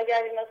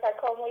اگر اینا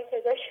تکامل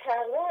پیدا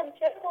کردن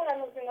چرا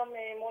هنوز اینا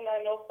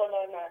میمونن و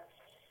فلانن.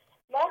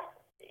 وقت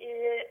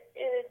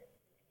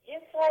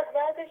یه ساعت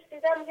بعدش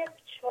دیدم یه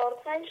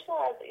 4-5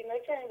 تا از اینا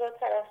که انگار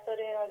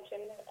طرفدار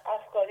همچین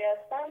افکاری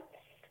هستن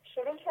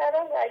شروع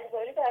کردن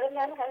رگباری برای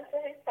من هم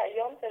سری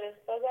پیام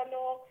فرستادن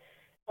و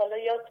حالا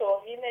یا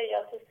توهینه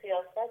یا تو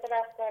سیاست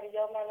رفتن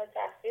یا منو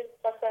تحقیر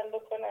خواستن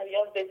بکنن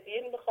یا به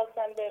دین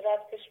میخواستن به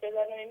رفتش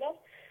بدن و اینا.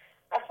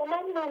 اصلا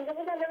من مونده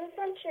بودم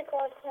نمیستم چه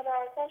کار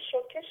کنم، اصلا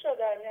شوکه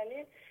شدم،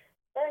 یعنی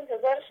من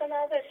انتظارشو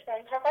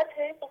نداشتم. فقط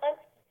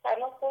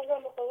پناه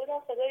خوردم بخدا بودم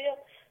خدایا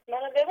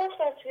منو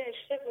ببخشم چه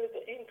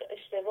این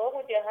اشتباه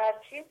بود یا هر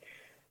چی.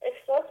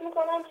 احساس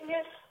میکنم که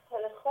یه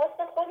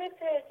خواست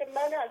خودته که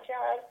من همچه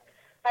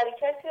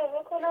حرکتی رو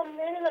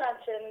بکنم، نمیدونم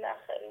چه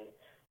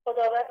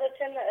خداوند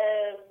چه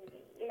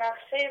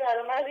نقشه‌ای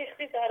برای من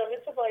ریختی در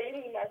رابطه با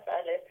این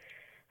مسئله.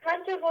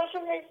 همچه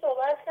باشون هی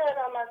صحبت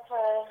کردم از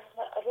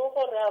روح و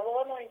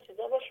روان و این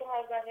چیزا باشون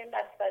هستن، هی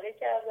مسخره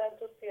کردن،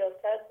 تو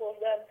سیاست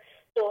بردن،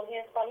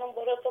 توهین خانم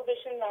برو تو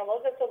بشین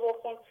نمازتو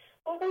بخون.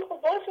 گفتم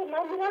خب باشه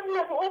من میرم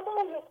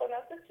نمازم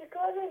میخونم، تو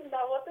چیکار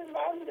نماز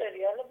من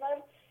داری؟ حالا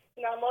من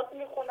نماز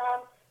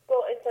میخونم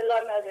تو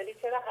اطلاع نداری،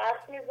 چرا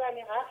حرف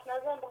میزنی؟ حرف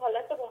نزن، به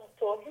حالت با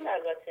توهین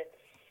البته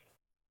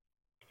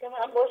که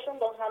من باشون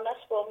با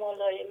همش با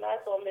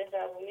ملایمت با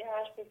مهربونی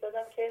حرف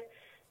میزدم که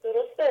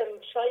درسته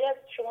شاید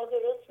شما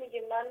درست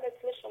میگید، من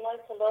مثل شما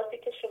اطلاعاتی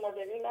که شما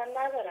دارین من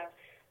ندارم،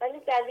 ولی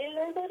دلیل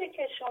نداره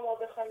که شما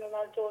بخواید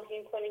من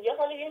توهین کنید یا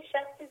حالا یه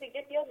شخصی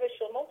دیگه بیاد به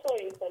شما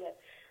توهین کنه.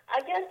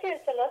 اگر که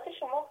اطلاعات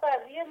شما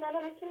قویه منو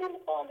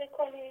میتونید قانع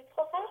کنید،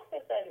 خب حرف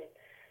بزنید.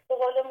 به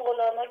قول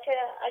مولانا که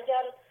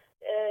اگر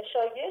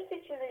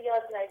شاگردی چیزی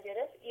یاد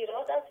نگرفت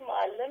ایراد از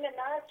معلم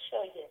نه از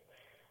شاگرد.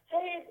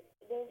 هی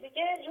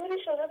دیگه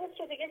جوری شده بود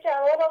که دیگه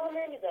جوابمو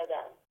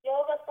نمیدادم،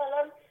 یا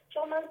مثلا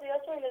چون من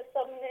زیاد تو این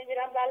حساب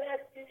نمیرم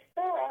بلد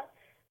نیستم،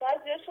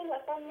 بعضیاشون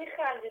مثلا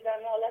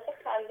میخندیدن، حالت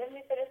خنده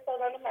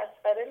میفرستادن و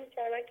مسخره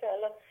میکردن که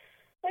حالا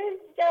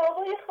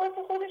جوابای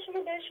خاص خودشون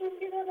رو بهشون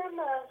میدادم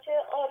که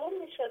آروم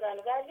میشدن.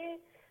 ولی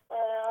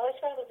آقای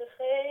شهبازی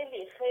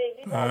خیلی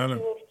خیلی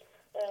بدجور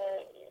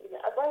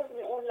اصلا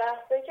اون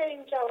لحظه که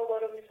این جوابا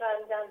رو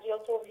میفرمیدن یا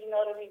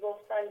توهینا رو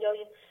میگفتن یا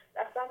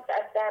اصلا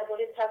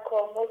درباره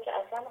تکامل که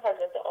اصلا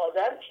حضرت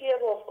آدم کیه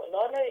و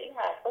فلان این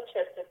حرفا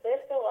چرت و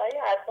پرت و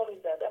این حرفا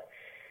میزدن.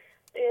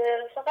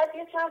 فقط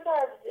یه چند تا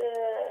از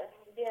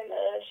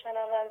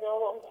شنونده ها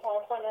و اون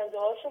خواننده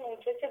هاشون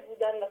اونجا که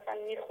بودن مثلا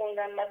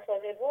میخوندن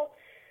مطالب رو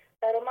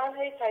برای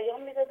من هی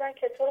پیام میدادن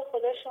که تو رو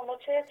خدا شما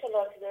چه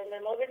اطلاعاتی دارین؟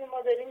 ما ببین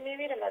ما داریم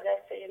میمیریم از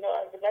دست اینا،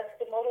 از بس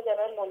که ما رو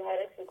دارن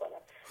منحرف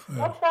میکنن.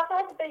 ما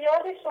فقط به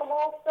یاد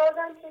شما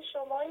افتادم که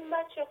شما این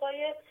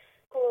بچه‌های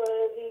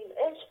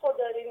عشق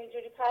دارین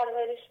اینجوری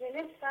پرورش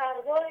میدین،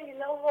 فردا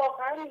اینا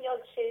واقعا یا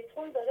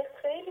شیطون داره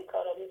خیلی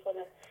کارا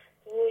میکنه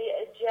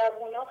روی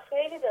جوونا،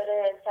 خیلی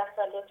داره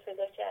تسلط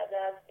پیدا کرده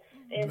از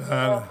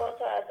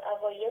انحرافات و از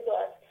عقاید و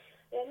از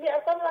یعنی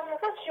اصلا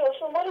فقط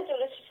شما رو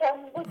جلوش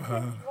هم بود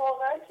که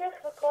واقعا چه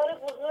کار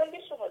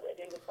بزرگی شما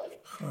دارین میکنید.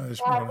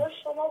 فردا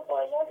شما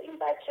باید این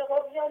بچه ها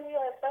بیان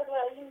یا اصلا و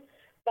این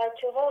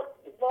بچه ها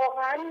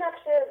واقعا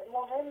نقش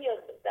مهمی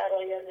در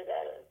آینده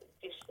در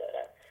پیش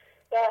دارن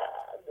و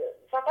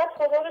فقط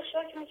خدا رو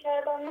شکر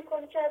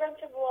میکردم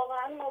که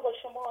واقعا ما با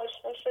شما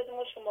آشنا شدیم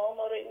و شما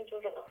ما رو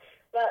اینجور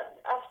و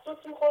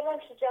افسوس میخوردم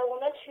که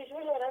جوانا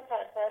چجور دارن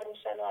پرتر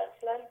میشن و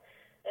اصلا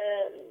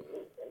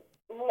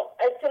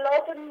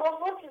اطلاعات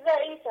ما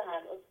ضعیف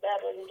هنوز در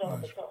این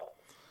رابطه ها.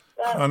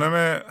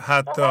 خانم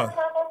حداد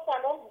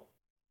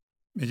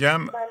میگم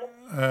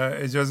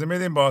اجازه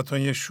میدیم با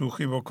اتون یه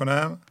شوخی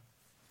بکنم؟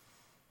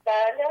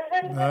 بله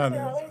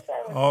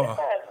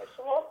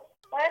شما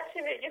هر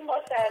چی بگید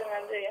ما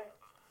شرمنده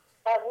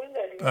قبول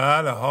داریم.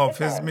 بله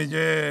حافظ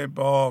میگه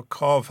با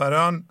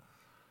کافران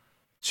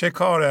چه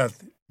کارت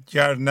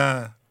گر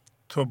نه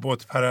تو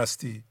بت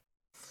پرستی،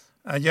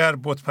 اگر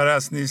بت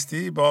پرست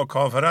نیستی با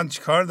کافران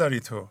چی کار داری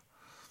تو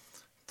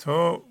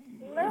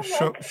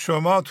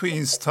شما تو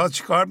اینستا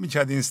چی کار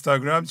میکردی؟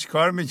 اینستاگرام چی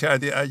کار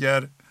میکردی؟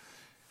 اگر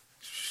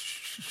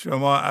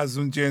شما از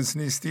اون جنس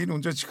نیستین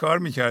اونجا چی کار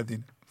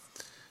میکردین؟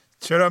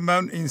 چرا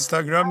من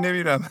اینستاگرام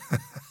نمیرم؟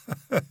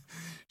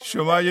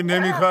 شما اگه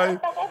نمیخوای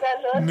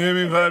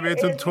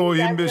بهتون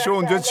توهین بشه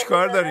اونجا چی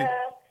کار دارید؟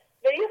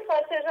 به این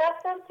خاطر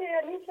رفتم که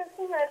یعنی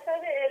کسی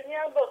مطلب علمی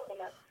هم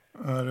بخونم.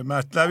 آره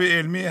مطلب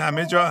علمی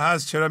همه جا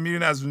هست، چرا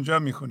میرین از اونجا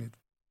میخونید؟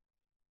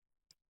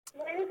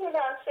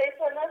 نمیدونم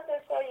شیطانت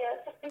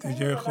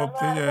دیگه خب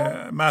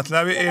دیگه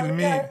مطلب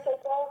علمی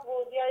اتفاق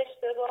بود یا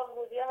اشتباه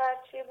بود یا هر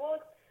چی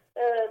بود،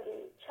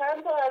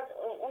 چند تا از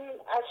اون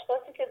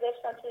اشخاصی که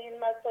داشتن تو این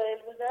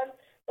مسائل بودن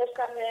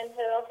داشتن به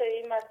انحراف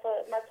این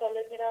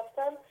مطالب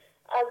میرفتن،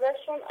 از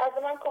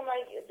من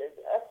کمک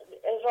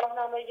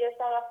راهنمایی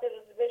گرفتم وقتی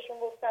بهشون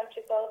گفتم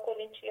چی کار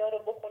کنین چی ها رو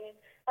بخونین،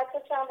 حتی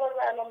چند بار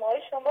برنامه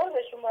های شما رو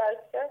بهشون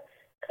معرفی کرد،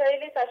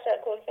 خیلی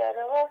تشکر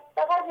کردم و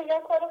فقط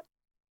میگم کارو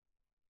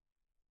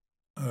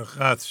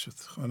قطع شد.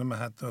 خانم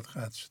حداد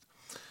قطع شد.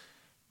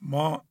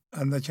 ما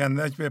اندک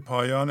اندک به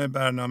پایان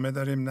برنامه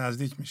داریم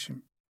نزدیک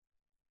میشیم.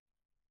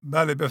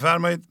 بله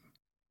بفرمایید.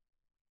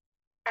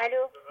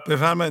 الو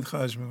بفرمایید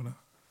خواهش میکنم.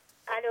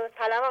 الو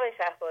سلام آقای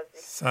شهبازی.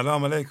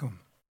 سلام علیکم.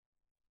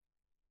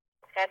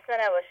 خسته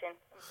نباشین.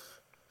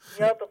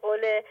 یا به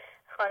قول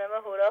خانم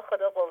هورا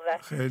خدا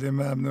قوت. خیلی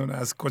ممنون.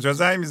 از کجا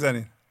زنگ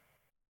میزنین؟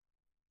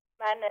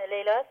 من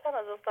لیلا هستم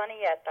از استان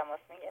یزد تماس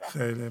میگیرم.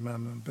 خیلی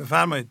ممنون.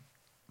 بفرمایید.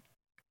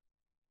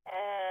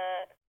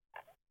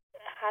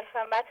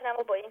 متنم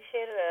رو با این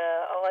شعر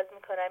آغاز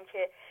میکنم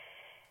که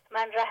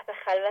من ره به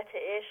خلوت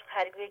عشق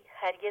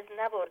هرگز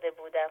نبرده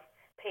بودم،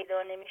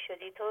 پیدا نمی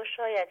شدی تو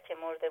شاید که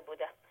مرده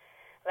بودم.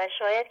 و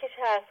شاید که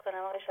چه عرض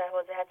کنم آقای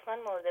شهبازی، حتما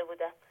مرده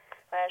بودم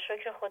و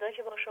شکر خدا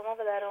که با شما و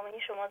برنامه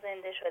شما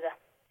زنده شدم.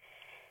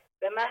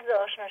 به محض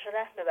آشنا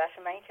شدن، ببخشید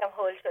من یکم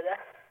هول شدم،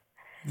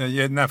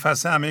 یه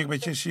نفس عمیق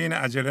بکشین،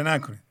 عجله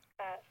نکنید.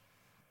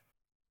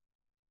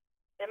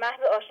 به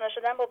محض آشنا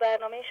شدن با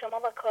برنامه شما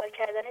و کار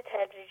کردن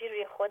تدریجی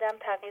روی خودم،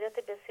 تغییرات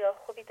بسیار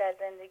خوبی در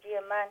زندگی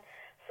من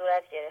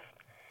صورت گرفت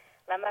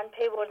و من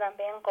پی بردم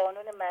به این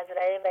قانون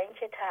مزرعه و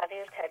اینکه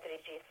تغییر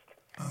تدریجی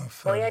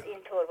است. باید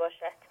اینطور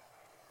باشد.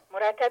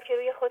 مرتب که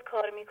روی خود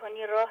کار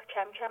میکنی راه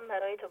کم کم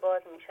برای تو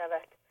باز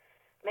میشود.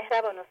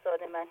 مهربان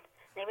استاد من،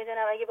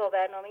 نمیدونم اگه با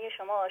برنامه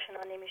شما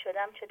آشنا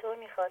نمیشدم چطور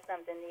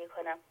میخواستم زندگی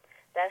کنم.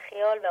 در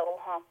خیال و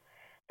اوهام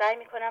سعی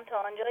میکنم تا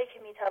آنجایی که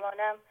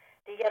میتوانم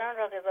دیگران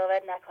را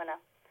قضاوت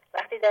نکنم.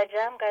 وقتی در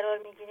جمع قرار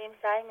میگیریم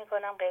سعی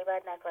میکنم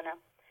غیبت نکنم،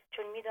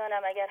 چون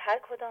میدانم اگر هر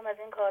کدام از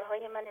این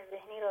کارهای من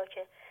ذهنی را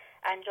که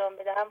انجام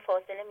بدهم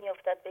فاصله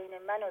میافتد بین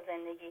من و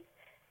زندگی.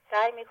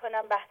 سعی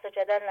میکنم بحث و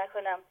جدل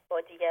نکنم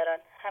با دیگران.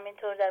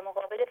 همینطور در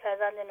مقابل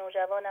فرزند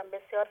نوجوانم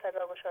بسیار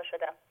فضاگشا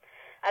شدم.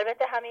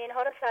 البته همه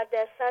اینها را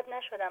 100%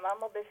 نشدم،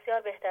 اما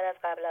بسیار بهتر از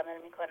قبل عمل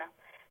میکنم،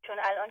 چون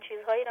الان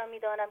چیزهایی را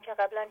میدانم که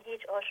قبلا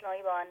هیچ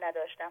آشنایی با آن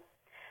نداشتم.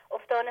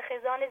 افتان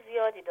خیزان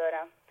زیادی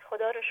دارم.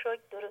 خدا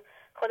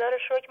رو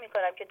شکر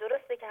میکنم که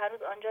درسته که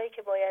هنوز آنجایی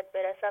که باید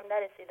برسم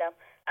نرسیدم،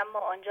 اما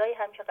آنجایی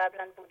هم که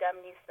قبلا بودم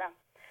نیستم.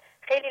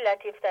 خیلی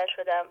لطیفتر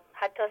شدم.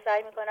 حتی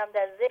سعی میکنم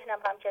در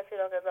ذهنم هم کسی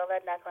را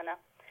قضاوت نکنم.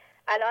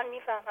 الان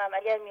میفهمم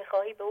اگر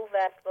میخواهی به او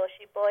وصل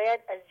باشی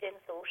باید از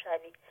جنس او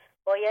شوی،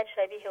 باید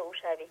شبیه او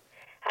شوی.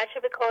 هرچه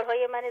به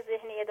کارهای من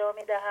ذهنی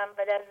ادامه دهم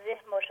و در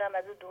ذهن باشم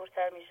از او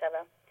دورتر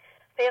میشوم.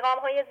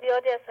 پیغام‌های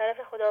زیادی از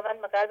طرف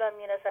خداوند به قلبم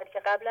میرسد که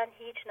قبلا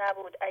هیچ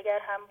نبود، اگر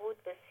هم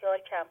بود بسیار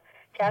کم،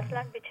 که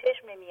اصلا به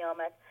چشم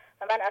نمیآمد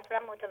و من اصلا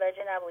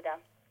متوجه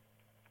نبودم.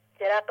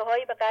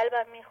 جرقه‌هایی به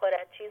قلبم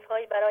میخورد،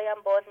 چیزهایی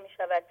برایم باز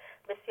میشود،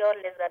 بسیار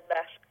لذت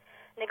بخش.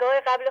 نگاه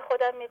قبل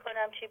خودم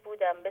میکنم چی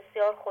بودم،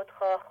 بسیار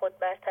خودخواه،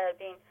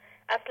 خودبرتربین.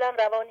 اصلا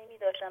روا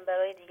نمیداشتم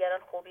برای دیگران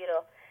خوبی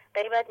را.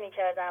 غیبت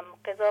میکردم،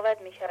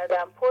 قضاوت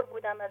میکردم، پر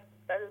بودم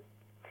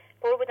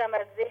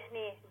از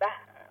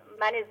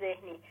من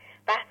ذهنی.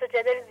 بحث و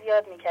جدل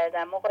زیاد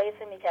میکردم،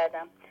 مقایسه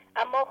میکردم.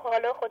 اما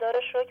حالا خدا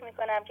را شکر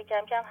میکنم که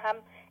کم کم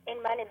هم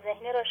این من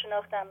ذهنی را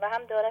شناختم و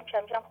هم دارم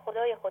کم کم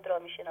خدای خود را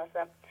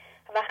میشناسم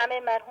و همه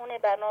مرهون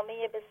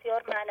برنامه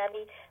بسیار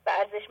معنوی و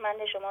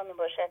ارزشمند شما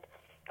میباشد.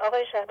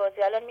 آقای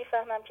شهبازی، الان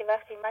میفهمم که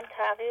وقتی من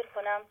تغییر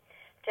کنم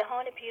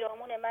جهان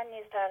پیرامون من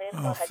نیز تغییر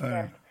خواهد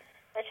کرد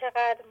و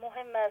چقدر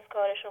مهم است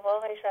کار شما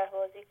آقای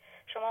شهبازی.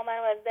 شما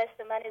منو از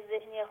دست من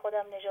ذهنی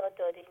خودم نجات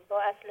دادید،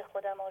 با اصل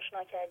خودم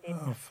آشنا کردید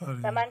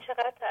و من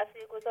چقدر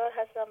تاثیرگذار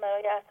هستم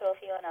برای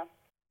اطرافیانم.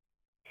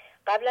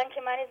 قبلا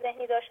که من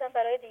ذهنی داشتم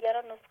برای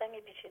دیگران نسخه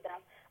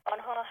میپیچیدم.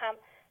 آنها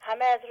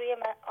همه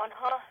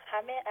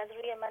از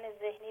روی من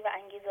ذهنی و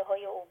انگیزه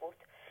های او بود.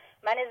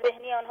 من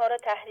ذهنی آنها را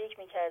تحریک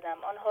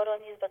میکردم، آنها را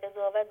نیز به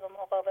قضاوت و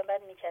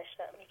مقاومت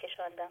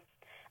میکشاندم.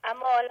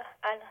 اما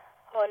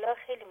حالا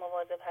خیلی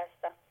مواظب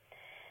هستم.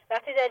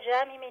 وقتی در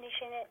جمعی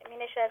می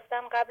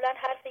نشستم قبلا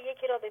حرف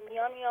یکی را به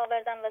میان می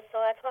آوردم و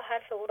ساعتها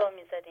حرف او را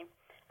می زدیم.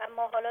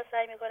 اما حالا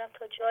سعی می کنم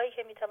تا جایی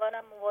که می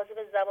توانم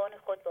مواظب زبان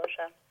خود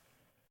باشم.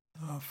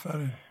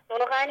 آفرین.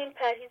 واقعا این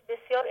پرهیز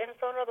بسیار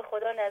انسان را به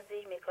خدا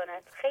نزدیک می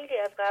کند. خیلی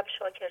از قبل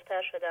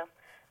شاکرتر شدم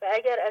و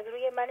اگر از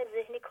روی من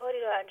ذهنی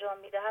کاری را انجام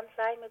می دهم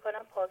سعی می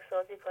کنم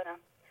پاکسازی کنم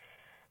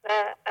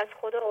و از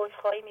خدا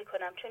عذرخواهی می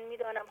کنم، چون می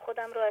دانم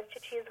خودم را از چه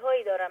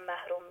چیزهایی دارم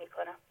محروم می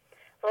کنم.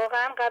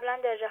 واقعا قبلا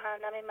در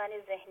جهنم من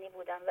ذهنی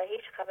بودم و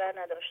هیچ خبر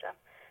نداشتم.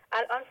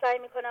 الان سعی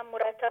میکنم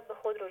مرتب به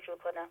خود رجوع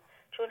کنم،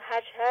 چون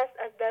هرچه هست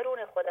از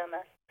درون خودم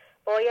است.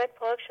 باید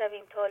پاک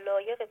شویم تا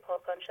لایق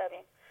پاکان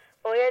شویم.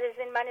 باید از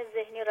این من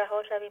ذهنی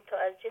رها شویم تا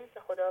از جنس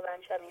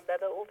خداوند شویم و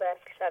به او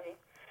وصل شویم.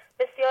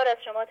 بسیار از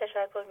شما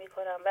تشکر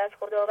میکنم و از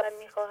خداوند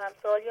میخواهم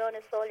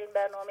سالیان سال این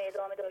برنامه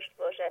ادامه داشته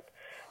باشد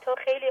تا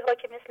خیلی ها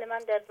که مثل من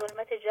در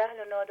ظلمت جهل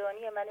و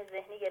نادانی من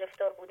ذهنی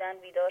گرفتار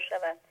بودند بیدار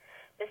شوند.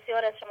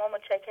 بسیار از شما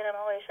متشکرم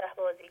آقای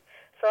شهبازی.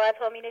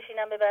 ساعت‌ها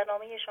می‌نشینم به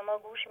برنامه شما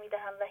گوش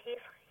می‌دهم و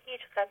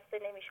هیچ خسته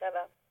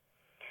نمی‌شوم.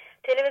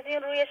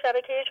 تلویزیون روی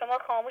شبکه شما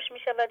خاموش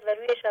می‌شود و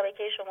روی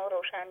شبکه شما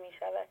روشن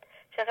می‌شود.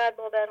 چقدر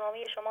با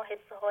برنامه شما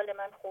حس حال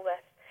من خوب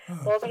است.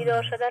 با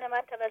بیدار شدن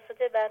من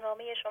توسط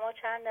برنامه شما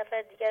چند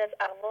نفر دیگر از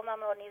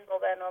اقوامم را نیز با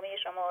برنامه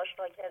شما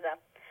آشنا کردم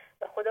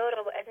و خدا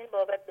را از این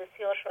بابت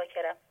بسیار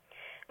شاکرم.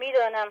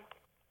 می‌دانم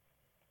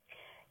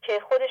که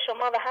خود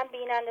شما و هم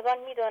بینندگان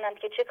میدانند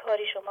که چه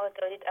کاری شما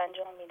دارید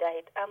انجام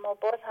میدهید، اما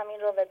باز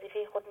همین را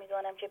وظیفه خود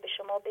میدانم که به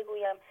شما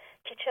بگویم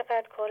که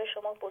چقدر کار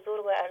شما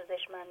بزرگ و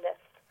ارزشمند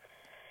است.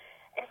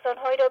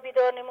 انسان‌هایی را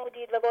بیدار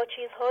نمودید و با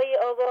چیزهایی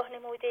آگاه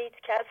نمودید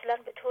که اصلا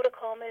به طور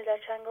کامل در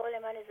چنگال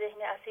من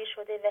ذهنی اسیر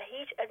شده و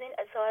هیچ از این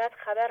اسارت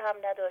خبر هم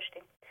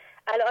نداشتیم.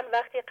 الان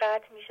وقتی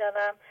قطع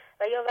میشوم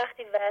و یا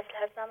وقتی وصل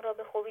هستم را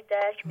به خوبی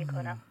درک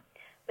میکنم.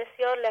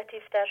 بسیار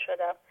لطیفتر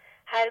شدم.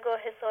 هرگاه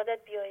حسادت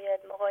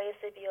بیاید،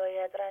 مقایسه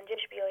بیاید،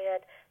 رنجش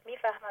بیاید،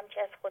 میفهمم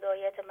که از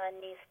خدایت من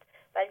نیست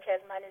بلکه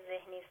از من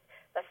ذهنی است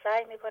و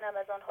سعی میکنم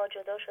از آنها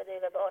جدا شده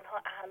و به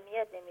آنها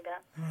اهمیت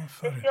نمیدم.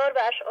 بسیار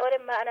به اشعار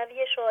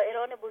معنوی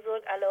شاعران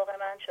بزرگ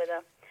علاقه‌مند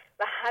شدم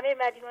و همه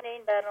مدیون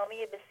این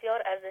برنامه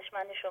بسیار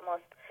ارزشمند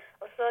شماست.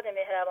 استاد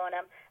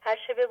مهربانم، هر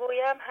چه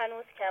بگویم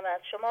هنوز کم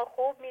است. شما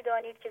خوب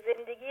میدانید که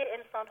زندگی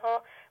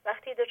انسانها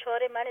وقتی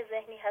دچار من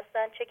ذهنی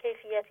هستند چه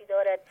کیفیتی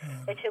دارد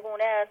و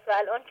چگونه است و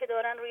الان که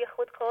دارن روی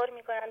خود کار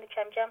میکنند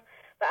کم کم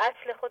و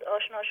اصل خود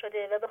آشنا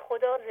شده و به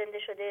خدا زنده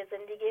شده،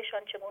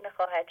 زندگیشان چگونه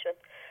خواهد شد.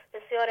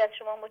 بسیار از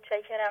شما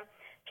متشکرم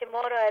که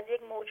ما را از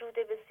یک موجود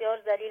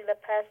بسیار ذلیل و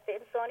پست به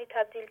انسانی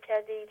تبدیل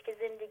کرده اید که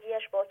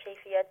زندگیش با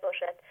کیفیت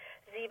باشد،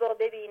 زیبا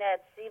ببیند،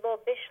 زیبا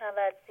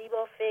بشنود،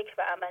 زیبا فکر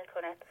و عمل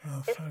کند.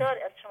 بسیار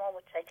از شما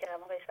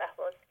متشکرم آقای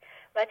شهباز.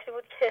 مطلبی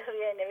بود که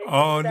روی نوشتم.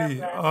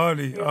 عالی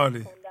عالی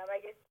عالی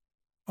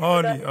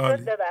عالی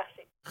عالی،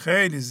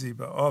 خیلی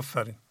زیبا.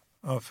 آفرین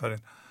آفرین.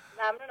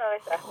 ممنون آقای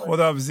شهباز.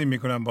 خداحافظی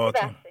میکنم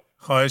باهاتون.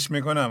 خواهش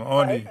میکنم.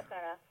 عالی.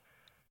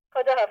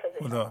 خداحافظ.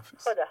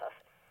 خداحافظ.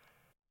 خداحافظ.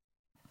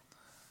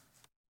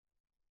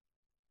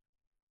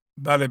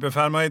 بله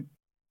بفرمایید.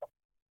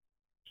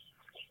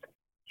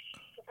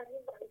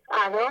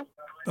 الو.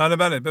 بله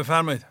بله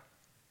بفرمایید.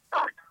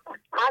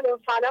 الو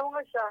سلام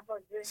آقای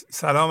شهبازی.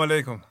 سلام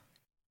علیکم.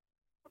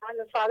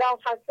 الو سلام،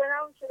 خسته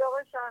نباشید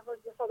آقای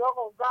شهبازی. خدا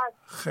قوت.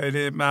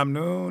 خیلی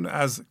ممنون.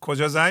 از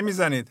کجا زنگ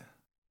میزنید؟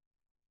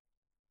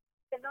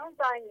 من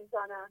زنگ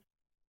میزنم.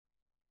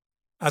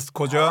 از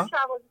کجا؟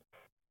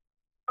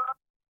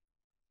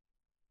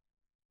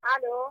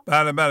 الو.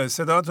 بله بله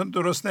صداتون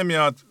درست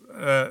نمیاد.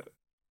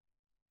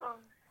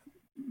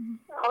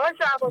 آقای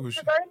شهبازی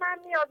صدای من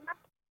میاد؟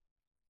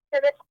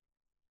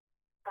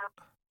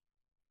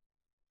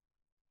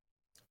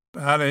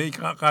 بله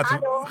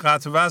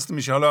قطع وصل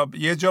میشه. حالا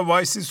یه جا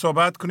وایسی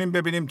صحبت کنیم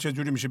ببینیم چه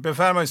جوری میشه.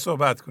 بفرمایید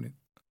صحبت کنید.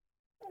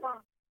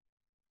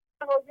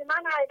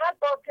 من حقیقت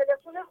با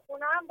تلفن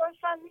خونه‌ام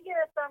داشتم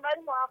میگرفتم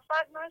ولی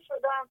موفق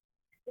نشدم.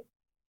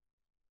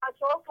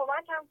 بچه‌ها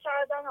کمکم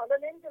کردن، حالا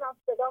نمیدونم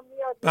صدا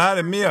میاد.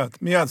 بله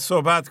میاد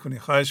صحبت کنید.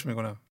 خواهش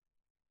میکنم.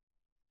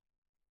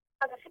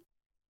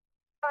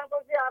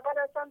 اول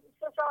اصلا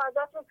دوست داشتم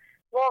ازتون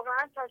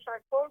واقعا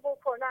تشکر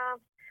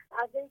بکنم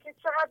از اینکه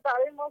چقدر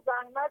برای ما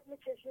زحمت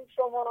میکشید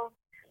شما،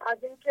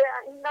 از اینکه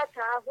این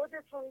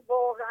تعهدتون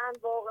واقعا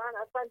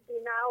اصلا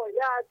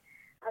بی‌نهایت،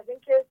 از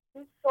اینکه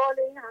 20 سال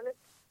این همه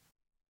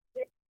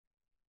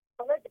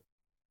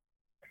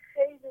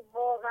خیلی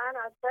واقعا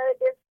از سر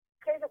دل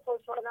خیلی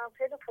خوشحالم،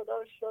 خیلی خدا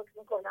رو شکر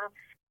میکنم.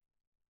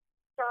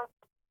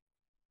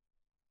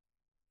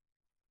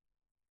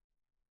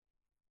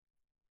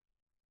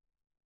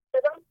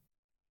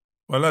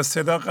 والا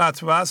صدا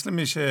قطع وصل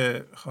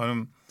میشه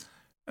خانم.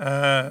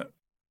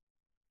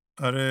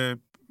 آره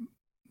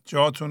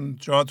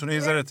جاتون یه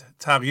ذره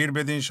تغییر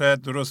بدین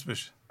شاید درست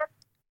بشه.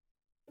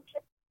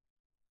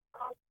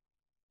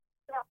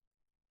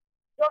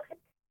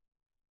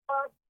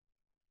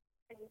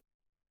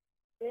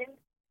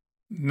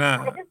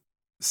 نه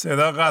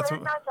صدا قطع.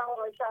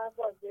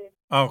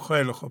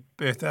 خیلی خوب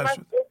بهتر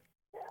شد.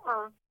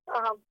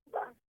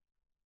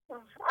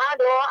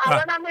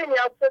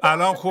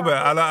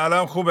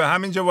 الان خوبه.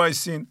 همینجا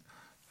وایسین،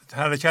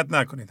 حرکت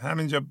نکنید،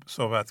 همینجا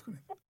صحبت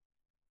کنید.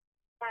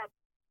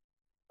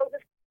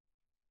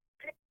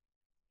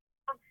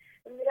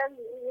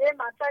 یه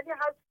مسئله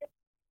هست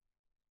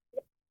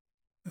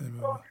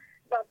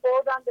و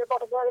بردم به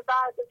بازار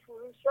بعد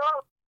فروش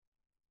ها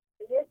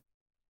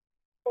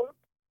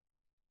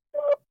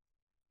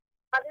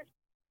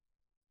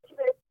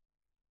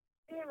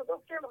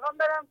گفت که میخوام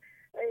برم،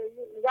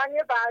 یعنی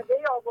یه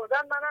برده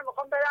آوردن، منم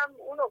میخوام برم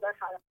اونو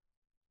بخرم.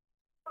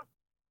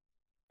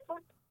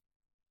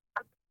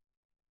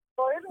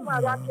 باید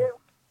اومدم که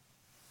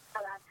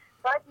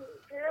بعد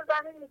پیر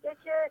زمین میگه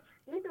که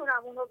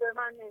میدونم اونو به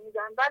من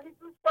نمیدن ولی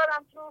دوست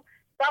دارم تو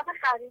صف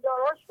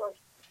خریداراش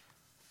باشه.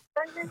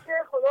 میگه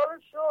که خدا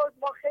رو شکر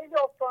ما خیلی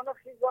افتان و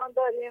خیزان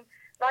داریم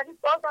ولی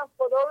بازم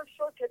خدا رو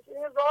شکر که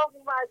توی راه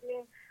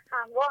اومدیم،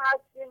 همراه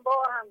هستیم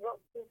با همراه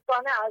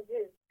دوستان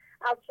عزیز.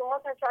 از شما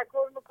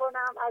تشکر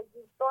میکنم، از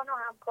دوستان و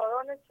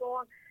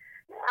همکارانتون،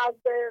 از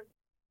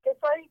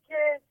کسایی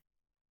که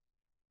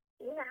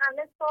این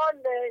همه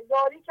سال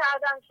یاری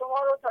کردن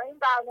شما رو تا این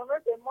برنامه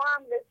به ما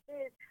هم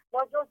رسید،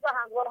 ما جزو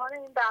همراهان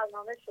این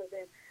برنامه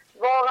شدیم.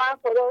 واقعا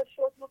خدا رو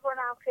شکر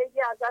میکنم،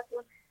 خیلی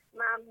ازتون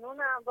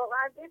ممنونم.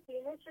 واقعا یه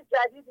بینش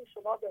جدیدی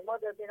شما به ما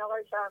دادین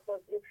آقای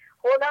شهبازی.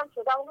 خودم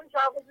شدم اون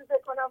شهبازی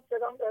بکنم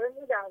صدام داره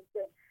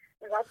میدنسه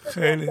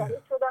خیلی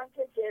شدم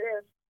که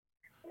گرفت.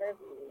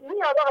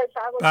 میاد آقای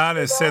شهبازی؟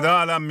 بله صدا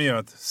الان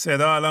میاد،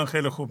 صدا الان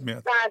خیلی خوب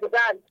میاد.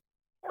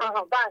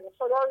 بله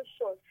خدا رو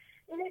شکر.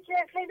 اینه که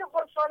خیلی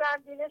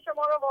خوشحالم بینش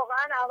ما رو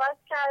واقعا عوض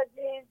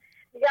کردین.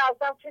 دیگه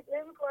اصلا فکر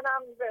نمی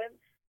کنم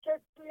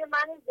که توی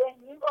من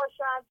ذهنی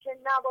باشم که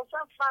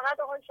نباشم. فقط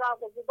آقای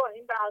شهبازی با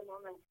این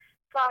برنامه،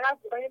 فقط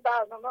با این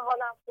برنامه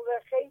حالم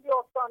خوبه. خیلی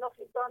افتان و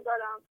خیزان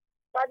دارم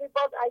ولی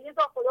باز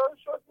عیزا خدا رو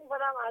شکر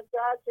میکنم از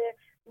جهت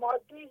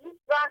مادی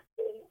هیچ وقت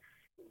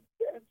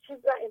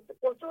چیز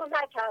قصور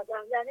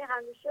نکردم، یعنی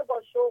همیشه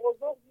با شوق و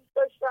ذوق دوست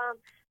داشتم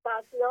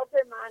تحصیلات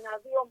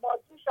معنوی و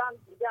مادیش هم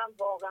دیدم.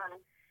 واقعا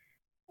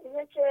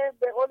اینه که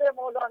به قول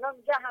مولانا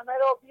میگه همه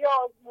را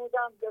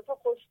بیازمودم به تو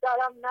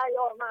خوشترم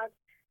نیامد،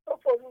 تو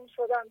فرو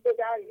شدم به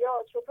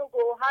دریا چو تو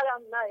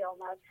گوهرم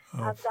نیامد.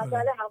 از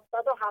غزل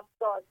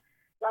 770.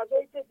 و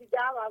بیت دیگه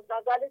هم از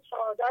غزل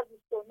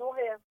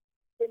 1429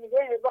 که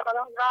میگه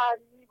هزاران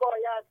قرن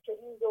میباید که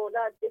این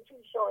دولت به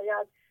پیش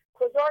آید،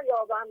 کجا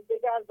یابم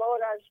دگر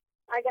بارش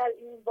اگر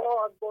این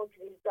بار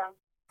بگریزم.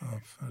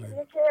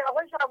 اینه که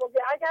آقای شهبازی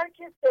اگر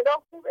که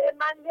صدا خوبه،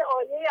 من یه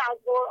آیه از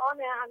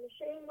قرآن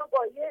همیشه اینو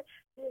با یه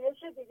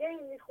بینش دیگه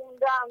این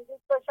میخوندم،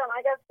 دوست داشتم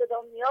اگر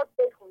صدا میاد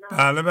بخونم.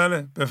 بله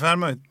بله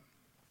بفرمایید.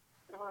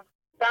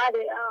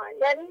 بله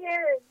یعنی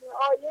یه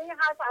آیه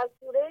هست از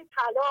سوره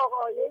طلاق،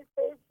 آیه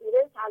 3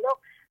 سوره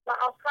طلاق و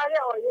آخر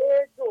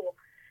آیه 2.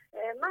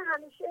 من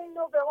همیشه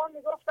اینو به ما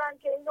میگفتن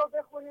که اینو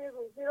بخونی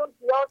روزی رو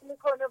زیاد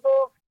میکنه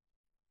و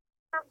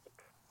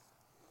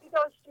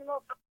داشتیم و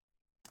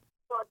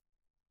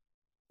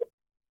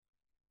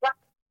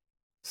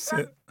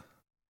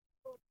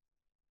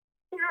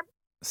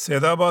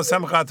صدا باز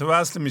هم قطع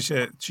وصل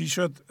میشه. چی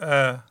شد؟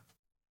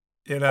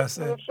 یه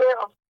لحظه.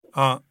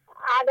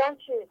 الان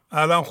چی؟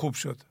 الان خوب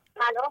شد.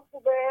 الان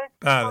خوبه؟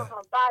 بله.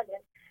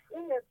 بله.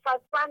 این پس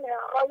من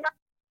آیا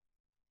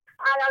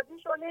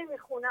عربیشو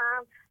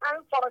نمیخونم،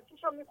 همین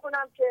فارسیشو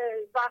میخونم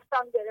که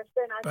وقتم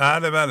گرفته نشه.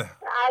 بله بله.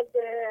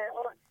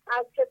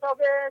 از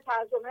کتاب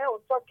ترجمه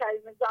استاد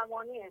کریم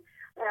زمانیه.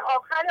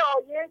 آخر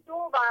آیه 2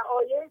 و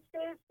آیه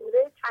 3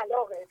 سوره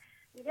طلاقه.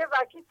 میگه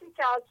و کسی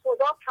که از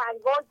خدا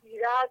پروا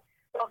گیرد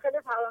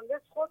داخل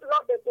پرانتز خود را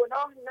به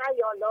گناه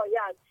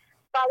نیالاید،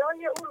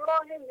 برای اون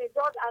راه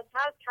نجات از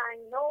هر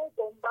تنگنا و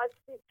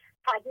بنبستی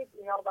پدید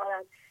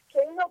میآورد.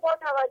 که اینو با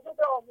توجه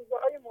به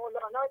آموزه‌های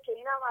مولانا که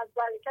اینم از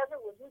برکت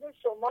وجود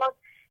شماست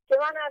که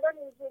من الان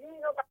اینجوری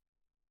اینو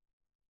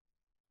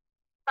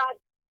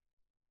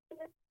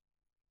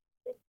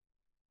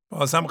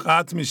بازم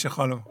قطع میشه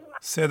خانم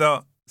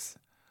صدا.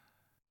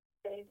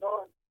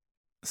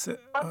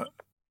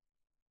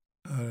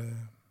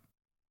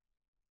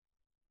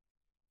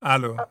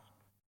 الو.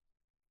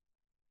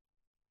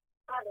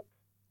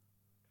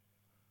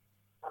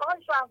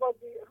 آقای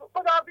شهبازی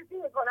خداحافظی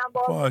میکنم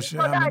با باشه.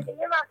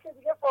 یه وقت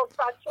دیگه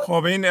فرصت شد.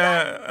 خب این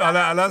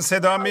الان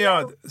صدا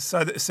میاد.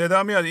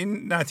 صدا میاد.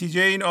 این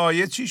نتیجه این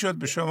آیه چی شد؟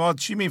 به شما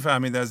چی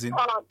میفهمید از این؟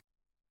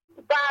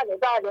 بله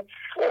بله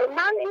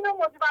من اینو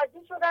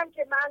متوجه شدم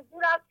که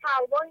منظور از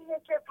پروا اینه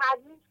که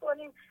پرهیز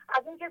کنیم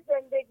از اینکه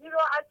زندگی رو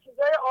از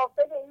چیزای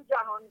آفل این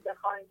جهان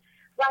بخوایم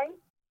و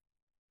این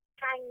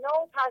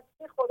تنگنا و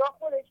پستی خدا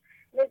خودش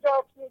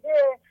نجات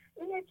میده.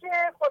 اینه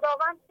که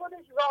خداوند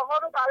خودش راه ها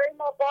رو برای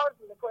ما باز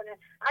میکنه.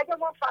 اگه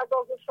ما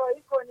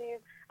فضاگشایی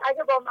کنیم،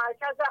 اگه با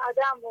مرکز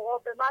عدم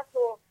مقاومت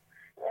و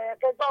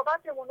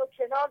قضاوتمون رو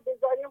کنار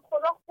بذاریم،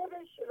 خدا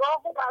خودش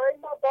راه رو برای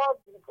ما باز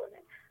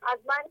میکنه. از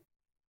من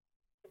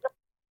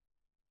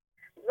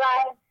و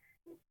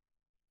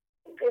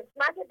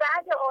قسمت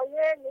بعد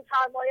آیه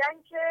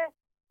میفرمایند که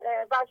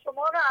و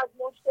شما را از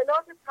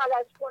مشکلات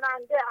فلج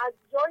کننده از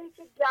جایی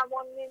که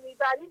گمان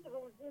نمیبرید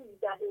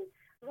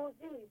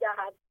روزی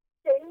میدهد.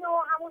 که اینو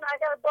همون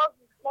اگر باز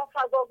ما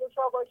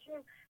فضاگشا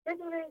باشیم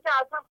بدون اینکه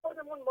اصلا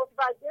خودمون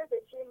متوجه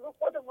بشیم، رو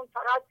خودمون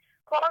فقط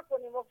کار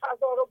کنیم و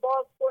فضا رو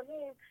باز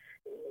کنیم،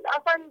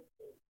 اصلا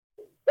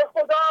به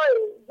خدا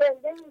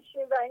زنده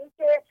میشیم. و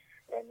اینکه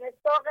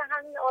مصداق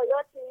همین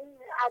آیات این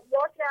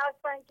ابیاتی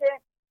هستن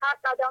که هر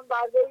قدم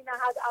بر وی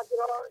نهد از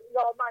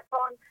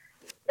لامکان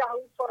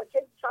دهو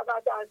ساکت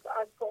شود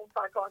از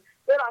کنفکان.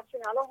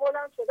 ببخشید الان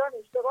هولم شدن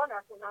اشتباه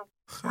نکنم.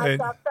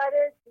 از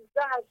دفتر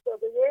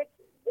 1381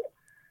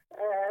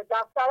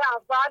 دفتر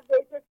اول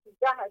بیت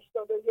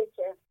 1381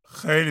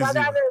 خیلی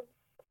زیبا.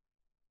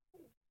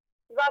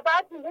 و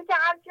بعد میگه که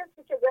هر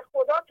کسی که به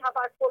خدا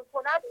توکل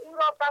کند این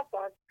را بس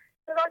است،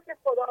 چرا که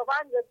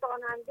خداوند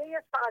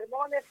رساننده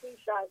فرمان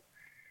خویش است.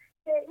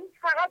 که این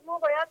فقط ما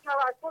باید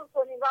توکل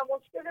کنیم و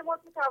مشکل ما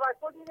تو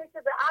توکل اینه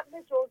که به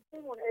عقل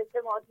جزئیمون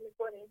اعتماد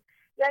میکنیم.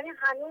 یعنی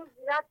هنوز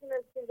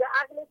نتونستیم به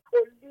عقل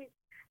کلی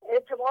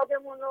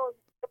اعتمادمون رو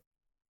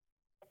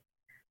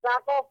و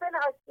غافل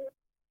هستیم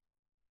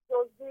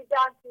جزئی ده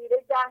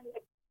تیره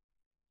ده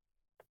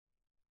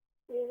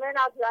ایمن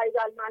از رید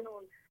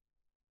المنون.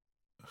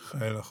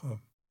 خیلی خوب.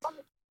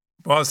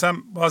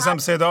 بازم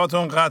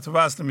صداتون قطع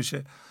وصل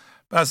میشه.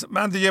 پس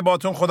من دیگه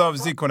باتون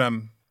خداحافظی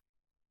کنم.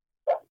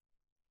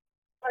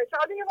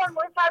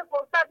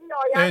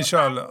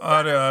 انشالله.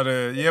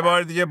 آره یه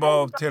بار دیگه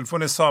با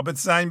تلفن ثابت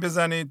زنگ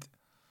بزنید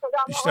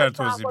بیشتر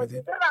توضیح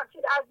بدید.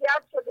 ببخشید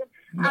اذیت شدیم.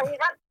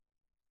 حقیقت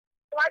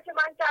که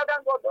من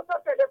کردم با 2 تا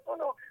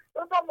تلفن و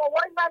 2 تا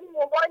موبایل ولی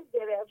موبایل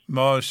گرفت.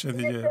 باشه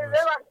دیگه.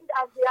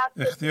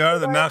 اختیار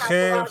ده. نه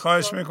خیر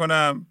خواهش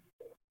میکنم.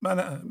 من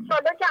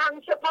انشالله که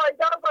همیشه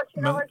پایدار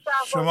باشین.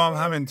 شما هم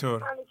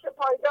همینطور. همیشه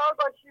پایدار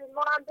باشین.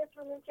 ما هم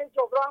بتونیم که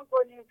جبران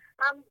کنیم.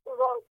 هم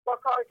با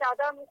کار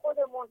کردن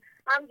خودمون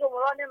هم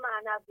جبران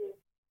معنوی،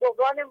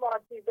 جبران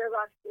مادی.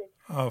 ببخشید.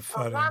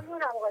 آفرین.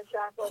 ممنونم آقای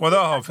شهبازی.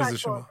 خدا حافظ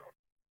شما.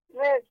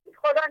 مرسی.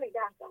 خدا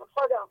نگهدار.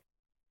 خدا.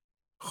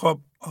 خب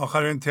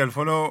آخرین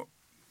تلفن رو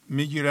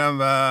میگیرم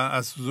و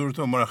از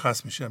حضورتون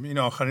مرخص میشم. این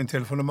آخرین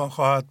تلفن ما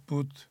خواهد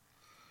بود.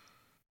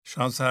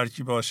 شانس هر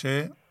کی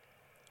باشه.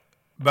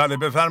 بله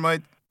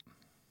بفرمایید.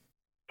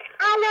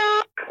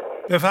 الو.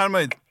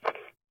 بفرمایید.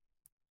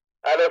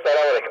 الو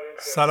سلام علیکم.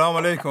 سلام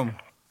علیکم.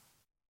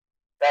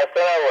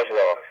 دسته نباشید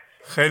آقا.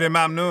 خیلی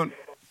ممنون.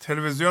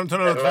 تلویزیونتون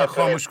رو لطفا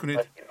خاموش کنید.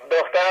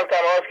 دخترم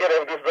تماس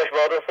گرفت، دوست داشت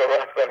باهاتون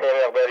صحبت کنه،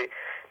 یه مقداری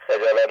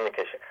خجالت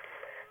میکشه.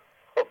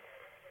 خب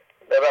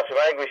ببخشید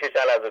من گوشی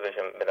چند لحظه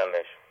بدم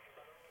بهش.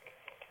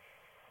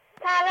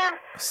 سلام.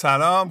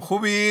 سلام،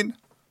 خوبین؟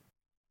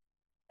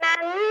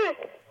 ممنون.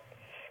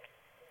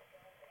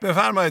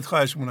 بفرمایید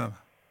خواهش مونم.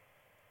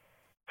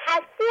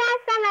 هستی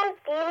هستم از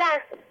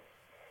گیلان.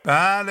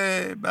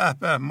 بله به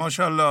به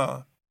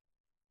ماشاءالله.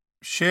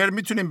 شعر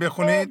میتونیم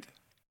بخونید؟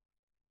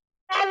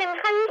 بله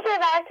میخوام این شعر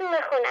براتون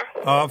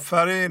بخونم.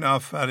 آفرین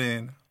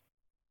آفرین.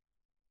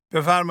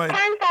 بفرمایید.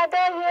 چند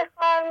فدای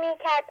خار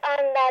میکرد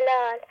آن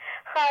دلال،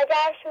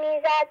 خواجه‌اش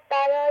میزد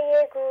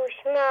برای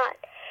گوشمال،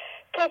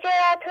 که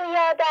چرا تو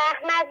یاد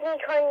احمد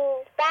میکنی،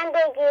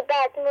 بندگی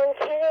بد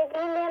منکر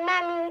دین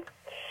منی.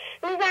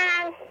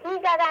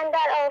 میزدن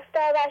در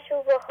آفتابش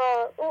رو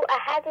بخار، او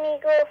احد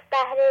میگفت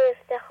بهر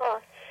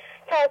افتخار،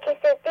 تا که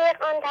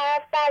صدیق آن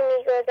طرف بر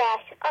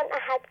میگذشت، آن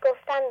احد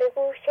گفتن به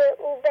گوش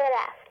او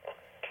برفت.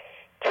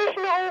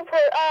 چشم او پر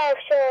آب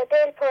شد،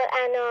 دل پر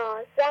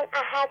انا، زان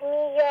احد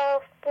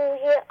مییافت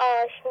بوی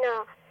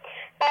آشنا.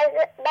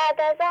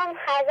 بعد از آن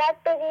حضرت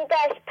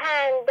بدیدش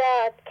پند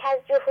داد، که از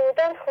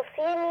جهودان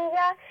خفی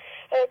می‌داد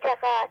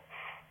اعتقاد.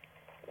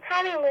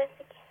 همین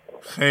بود.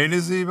 خیلی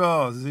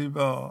زیبا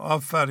زیبا.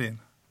 آفرین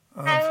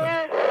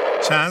آفرین.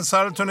 چند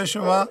سالتونه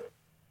شما؟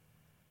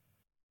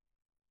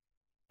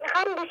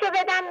 میخوام گوشو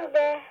بدم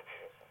به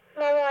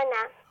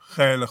مامانم.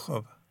 خیلی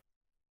خوب.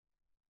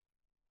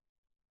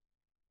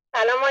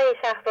 سلام آقای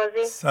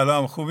شهبازی.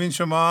 سلام، خوبین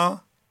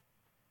شما؟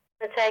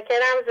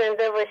 متشکرم،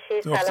 زنده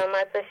باشید،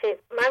 سلامت باشید.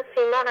 من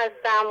سیما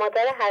هستم،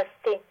 مادر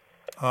هستی.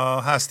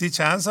 هستی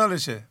چند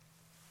سالشه؟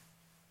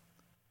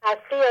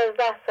 هستی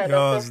 11 سالشه.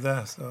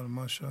 11 سال،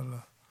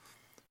 ماشاءالله.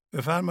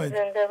 بفرمایید.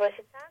 زنده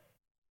باشید.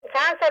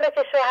 چند ساله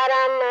که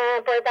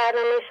شوهرم پای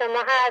برنامه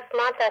شما هست،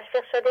 ما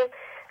تشویق شدیم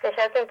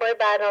نشستیم پای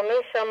برنامه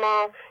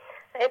شما،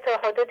 تا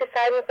حدودی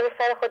سعی میکنیم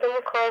سر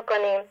خودمون کار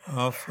کنیم.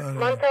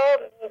 من تا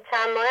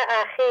چند ماه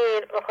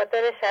اخیر به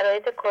خاطر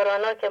شرایط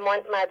کرونا که ما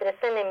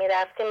مدرسه نمی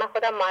رفتیم، من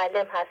خودم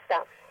معلم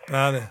هستم.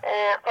 بله.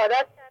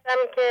 عادت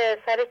کردم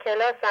که سر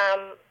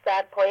کلاسم،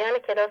 در پایان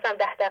کلاسم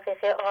 10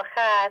 دقیقه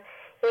آخر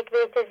یک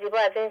بیت زیبا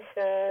از این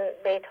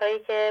بیت هایی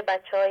که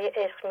بچه های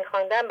عشق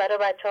میخواندم برای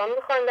بچه ها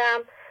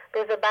میخواندم.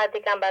 روز بعد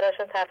دیگم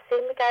براشون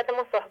تفسیر میکردم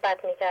و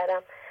صحبت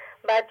میکردم.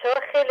 بچه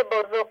ها خیلی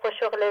با ذوق و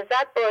شوق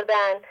لذت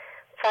بردن.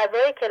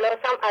 فضای کلاس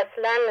هم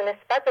اصلا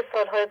نسبت به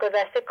سالهای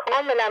گذشته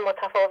کاملا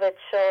متفاوت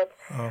شد.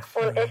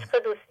 اون عشق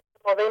دوستی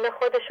با بین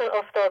خودشون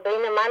افتاد،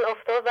 بین من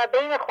افتاد و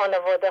بین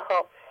خانواده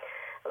ها،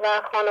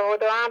 و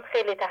خانواده هم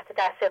خیلی تحت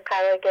تاثیر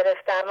قرار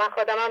گرفتن. من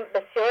خودم هم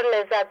بسیار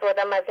لذت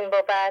بردم از این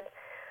بابت.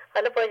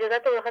 حالا با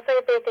اجازهتون میخواستم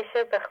یه بیت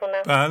شعر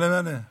بخونم. بله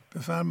بله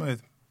بفرمایید.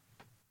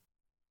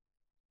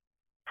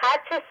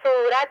 هرچه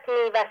صورت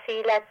می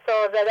وسیلت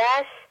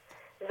سازدش،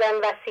 زن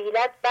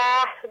وسیلت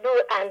بحر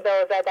دور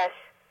اندازدش.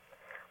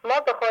 ما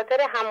به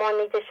خاطر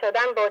همانیده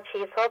شدن با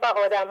چیزها و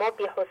آدم‌ها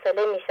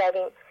بی‌حوصله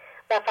می‌شویم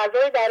و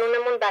فضای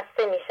درونمون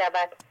بسته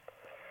می‌شود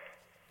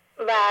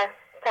و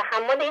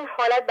تحمل این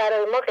حالت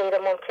برای ما غیر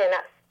ممکن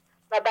است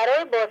و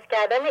برای باز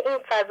کردن این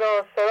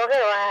فضا سراغ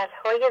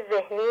راه‌حل‌های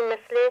ذهنی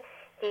مثل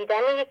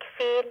دیدن یک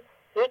فیلم،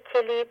 یک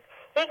کلیپ،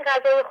 یک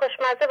غذای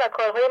خوشمزه و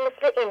کارهای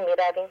مثل این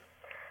می‌رویم.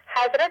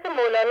 حضرت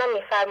مولانا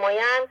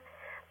می‌فرمایند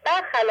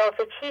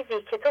برخلاف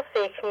چیزی که تو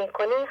فکر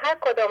می‌کنی، هر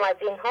کدام از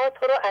اینها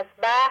تو رو از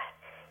بحر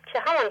که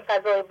همان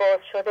فضای باز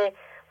شده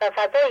و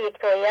فضای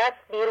یکتایی است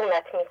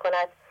بیرونت می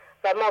کند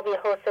و ما بی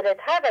حوصله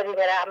تر و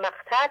بی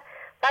رحمق‌تر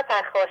و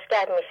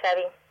پرخاشگر می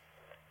شویم.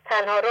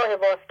 تنها راه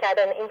باز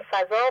کردن این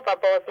فضا و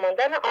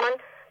بازماندن آن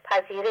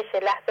پذیرش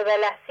لحظه به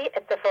لحظه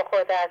اتفاق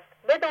خورده است،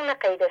 بدون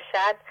قید و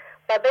شرط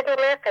و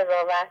بدون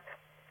قضاوت.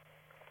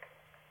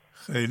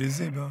 خیلی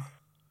زیبا.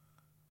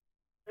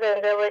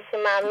 زنده باشی.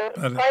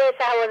 ممنون. آقای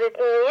شهبازی،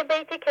 یه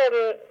بیتی که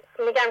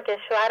میگم که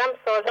شوهرم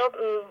سالها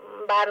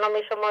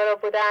برنامه شما را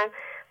بودن،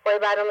 با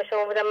برنامه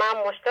شما بودن، من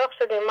مشتاق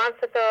شدیم. من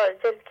 3 تا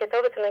جلد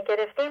کتابتون رو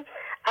گرفتیم.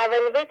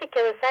 اولین بیتی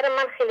که به سر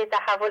من خیلی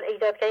تحول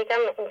ایجاد کرد، یکم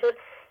اینجور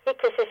یک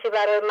کششی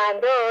برای من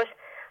داشت،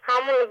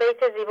 همون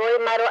بیت زیبای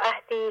مرا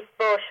عهدی است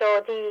با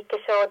شادی که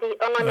شادی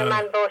آن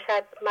من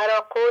باشد،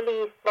 مرا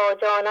قولی است با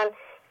جانان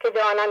که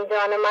جانان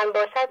جان من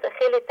باشد،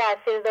 خیلی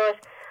تاثیر داشت.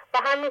 و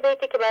همین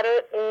بیتی که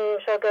برای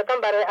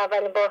شاگردان برای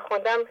اولین بار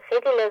خوندم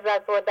خیلی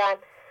لذت بردن.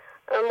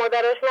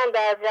 مادراشون هم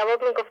در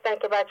جواب میگفتن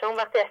که بچه‌ها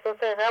وقتی احساس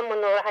غم و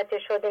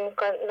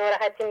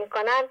ناراحتی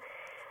میکنن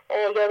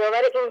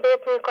یادآور این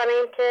بیت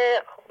میکنیم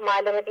که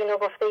معلم اینو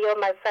گفته، یا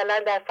مثلا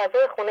در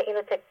فضای خونه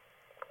اینو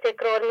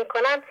تکرار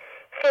میکنن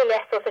خیلی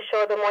احساس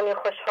شادمانی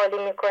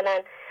خوشحالی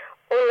میکنن.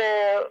 اون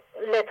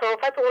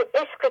لطافت و اون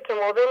عشقی که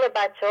ما بین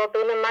بچه‌ها،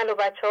 بین من و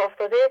بچه‌ها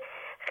افتاده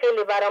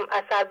خیلی برام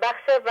اثر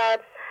بخشه و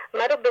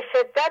من رو به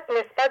شدت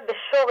نسبت به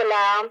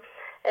شغلم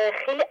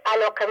خیلی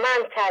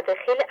علاقمند کرده،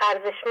 خیلی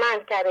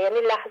ارزشمند کرده.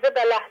 یعنی لحظه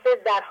به لحظه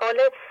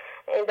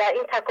در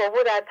این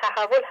تکاور، در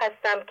تحول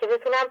هستم که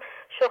بتونم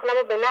شغلم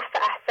رو به نحو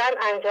احسن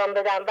انجام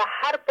بدم و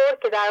هر بار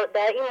که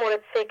در این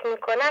مورد فکر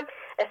میکنم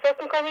احساس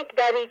میکنم یک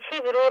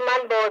دریچه‌ای روی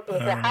من باز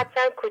میشه،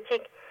 هرچند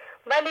کوچیک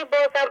ولی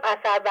بازم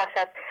اثر بخش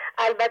است.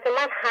 البته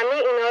من همه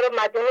اینا رو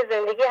مدیون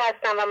زندگی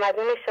هستم و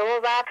مدیون شما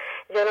و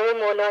جناب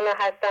مولانا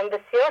هستم.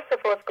 بسیار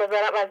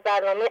سپاسگزارم از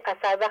برنامه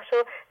اثر بخش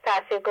و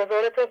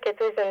تاثیرگذارتون که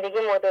توی زندگی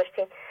ما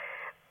داشتین.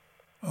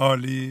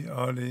 عالی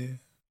عالی.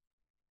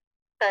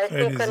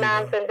 خیلی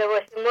میکنم زنده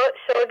باشید. ما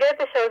شاگرد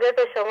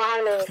شما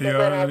هم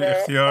نمیشه.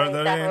 اختیار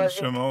دارین.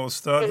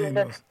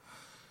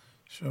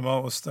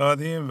 شما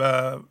استادین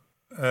و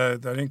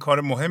در این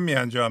کار مهمی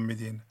انجام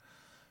میدین.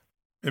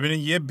 ببینید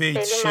یه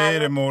بیت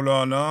شعر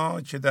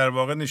مولانا که در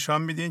واقع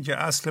نشان میدین که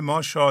اصل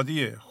ما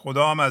شادیه،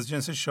 خدا هم از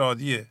جنس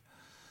شادیه.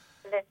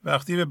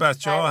 وقتی به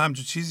بچه ها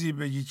همچون چیزی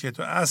بگی که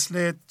تو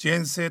اصل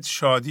جنست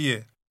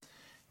شادیه،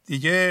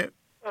 دیگه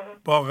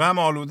با غم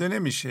آلوده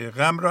نمیشه،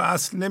 غم را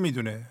اصل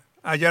نمیدونه.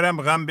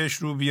 اگرم غم بهش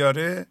رو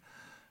بیاره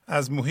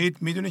از محیط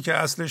میدونه که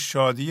اصلش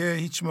شادیه،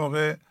 هیچ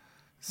موقع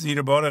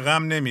زیر بار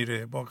غم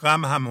نمیره، با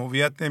غم هم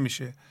هویت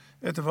نمیشه.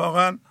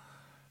 اتفاقا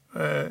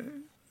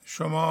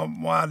شما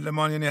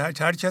معلمان، یعنی هر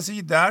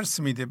کسی درس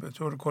میده به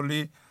طور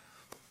کلی،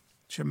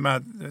 چه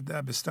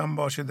دبستان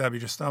باشه،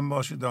 دبیرستان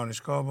باشه،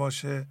 دانشگاه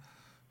باشه،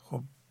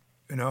 خب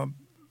اینا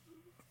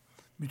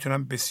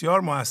میتونن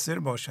بسیار مؤثر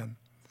باشن.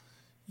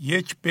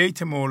 یک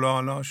بیت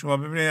مولانا، شما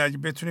ببینید اگه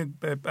بتونید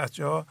به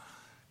بچه ها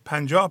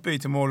 50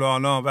 بیت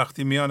مولانا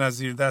وقتی میان از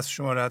زیر دست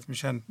شما رد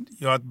میشن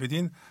یاد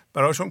بدین،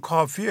 براشون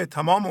کافیه،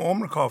 تمام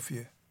عمر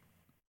کافیه.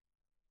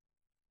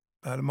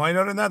 بله، ما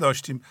اینا رو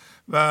نداشتیم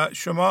و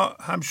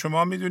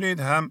شما میدونید،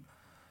 هم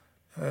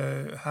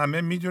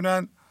همه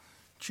میدونن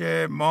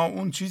که ما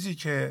اون چیزی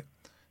که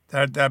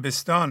در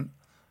دبستان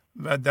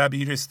و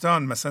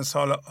دبیرستان، مثلا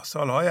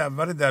سالهای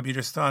اول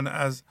دبیرستان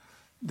از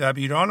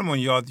دبیرانمون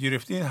یاد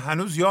گرفتین،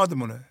 هنوز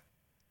یادمونه.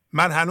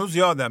 من هنوز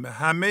یادمه،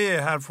 همه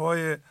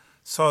حرفهای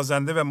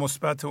سازنده و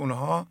مثبت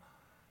اونها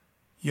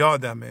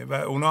یادمه و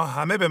اونها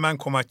همه به من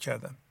کمک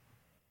کردن.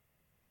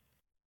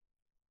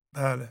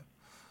 بله.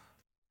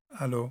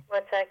 الو.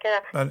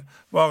 متشکرم. بله.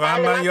 واقعا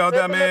من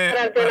یادمه.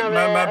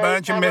 من برای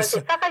اینکه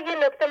فقط یه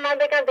نکته من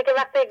بگم دیگه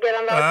وقتی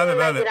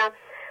گرانبهاتون نگیرم.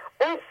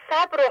 اون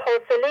صبر و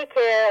حوصله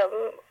که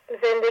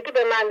زندگی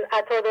به من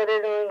عطا داده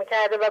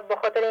کرده و به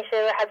خاطر این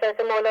شعر حضرت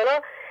مولانا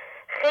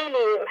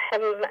خیلی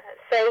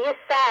سعی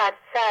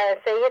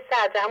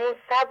سرد همون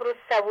صبر و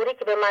صبوری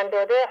که به من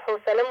داده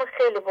حوصله‌مون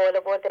خیلی بالا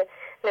برده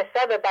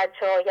نسبت به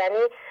بچه‌ها.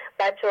 یعنی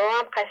بچه‌ها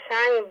هم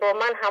قشنگ با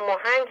من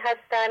هماهنگ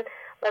هستن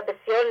و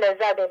بسیار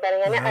لذت میبرن.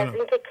 یعنی از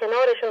اینکه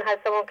کنارشون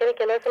هستم، ممکنه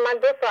کلاس من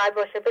 2 ساعت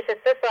باشه بشه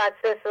 3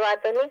 ساعت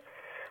و نیم،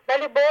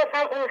 ولی باز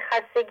هم اون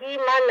خستگی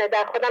من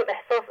در خودم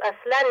احساس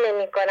اصلا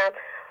نمی کنم.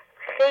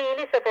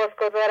 خیلی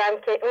سپاسگزارم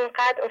که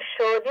اینقدر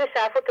شادی و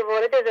شفا که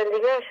وارد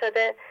زندگیم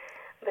شده.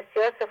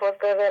 بسیار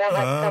سپاسگزارم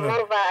از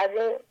شما و از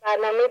این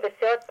برنامه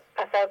بسیار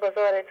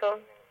اثرگذارتون.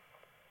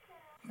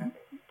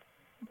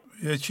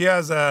 یکی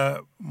از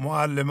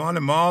معلمان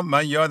ما،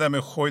 من یادم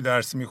خوی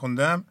درس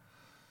میخوندم،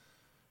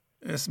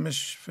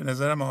 اسمش به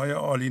نظرم آقای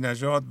عالی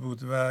نژاد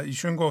بود و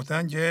ایشون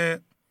گفتن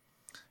که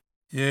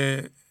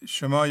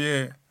شما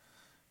یه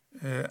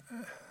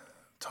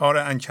تار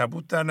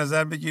عنکبوت در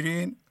نظر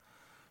بگیرین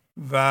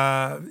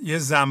و یه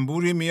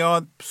زنبوری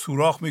میاد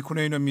سوراخ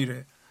میکنه اینو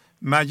میره،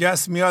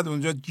 مگس میاد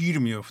اونجا گیر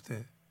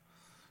میفته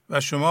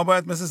و شما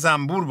باید مثل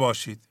زنبور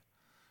باشید.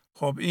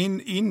 خب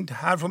این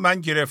حرف رو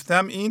من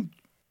گرفتم.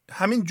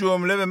 همین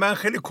جمله به من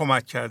خیلی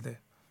کمک کرده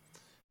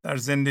در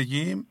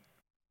زندگیم،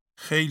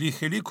 خیلی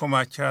خیلی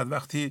کمک کرد.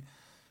 وقتی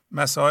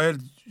مسائل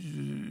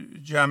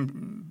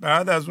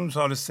بعد از اون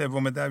سال 3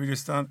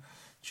 دبیرستان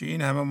که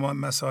این همه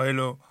مسائل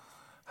رو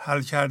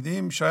حل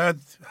کردیم،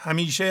 شاید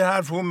همیشه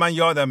حرف اون من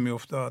یادم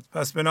میافتاد.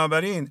 پس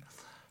بنابراین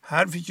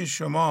حرفی که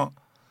شما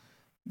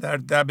در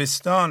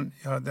دبستان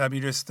یا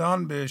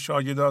دبیرستان به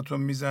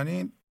شاگرداتون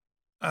میزنین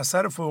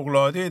اثر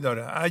فوق‌العاده‌ای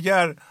داره.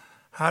 اگر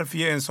حرف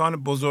یه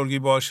انسان بزرگی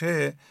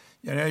باشه،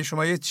 یعنی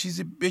شما یه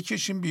چیزی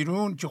بکشین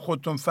بیرون که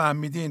خودتون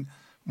فهمیدین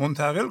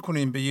منتقل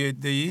کنین به یه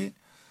عده‌ای،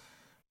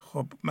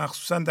 خب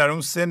مخصوصا در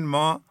اون سن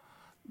ما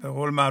به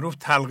قول معروف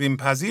تلقین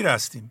پذیر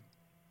هستیم.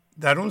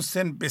 در اون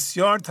سن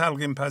بسیار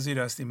تلقین پذیر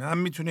هستیم. هم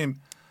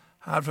میتونیم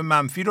حرف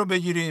منفی رو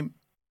بگیریم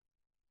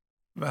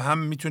و هم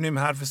میتونیم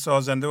حرف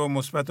سازنده و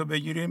مثبت رو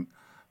بگیریم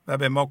و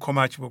به ما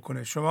کمک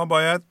بکنه. شما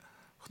باید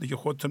دیگه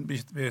خودتون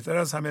بهتر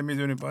از همه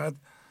میدونید، باید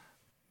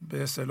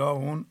به اصطلاح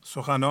اون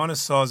سخنان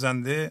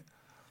سازنده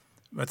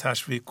و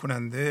تشویق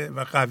کننده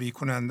و قوی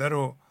کننده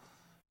رو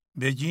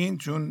بگین،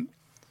 چون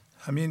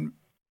همین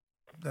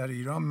در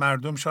ایران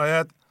مردم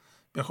شاید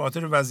به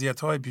خاطر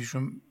وضعیت‌های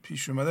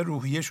پیش اومده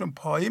روحیه‌شون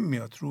پایین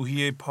میاد.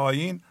 روحیه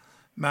پایین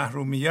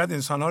محرومیت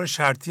انسانها رو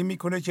شرطی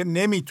میکنه که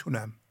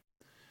نمیتونم.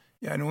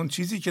 یعنی اون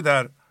چیزی که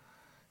در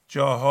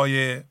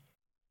جاهای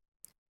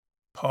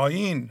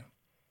پایین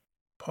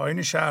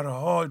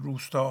شهرها،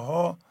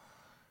 روستاها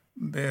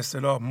به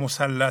اصطلاح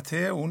مسلطه،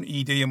 اون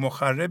ایده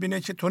مخرب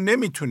اینه که تو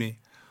نمیتونی.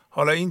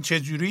 حالا این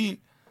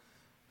چجوری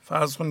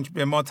فرض کنید که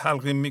به ما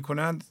تلقین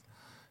میکنند،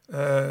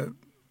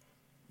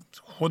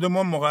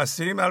 خودمون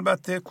مقصریم،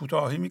 البته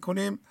کوتاهی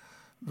میکنیم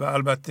و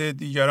البته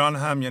دیگران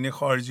هم، یعنی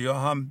خارجی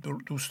ها هم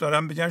دوست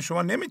دارن بگن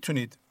شما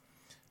نمیتونید،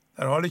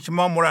 در حالی که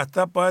ما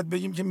مرتب باید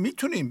بگیم که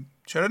میتونیم.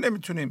 چرا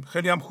نمیتونیم؟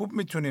 خیلی هم خوب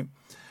میتونیم.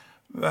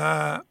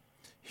 و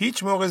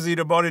هیچ موقع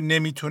زیر بار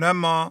نمیتونم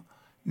ما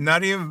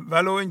نریم،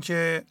 ولو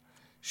اینکه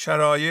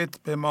شرایط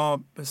به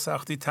ما به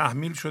سختی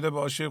تحمیل شده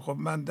باشه. خب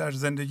من در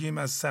زندگیم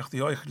از سختی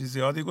های خیلی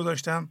زیادی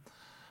گذاشتم،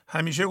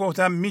 همیشه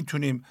گفتم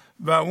میتونیم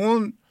و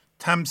اون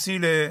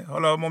تمثیل،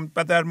 حالا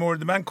در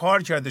مورد من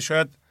کار کرده،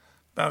 شاید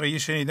بقیه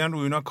شنیدن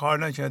روی اینا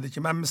کار نکرده،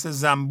 که من مثل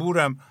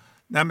زنبورم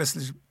نه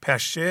مثل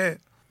پشه.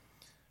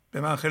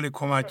 به من خیلی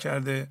کمک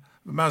کرده.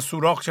 من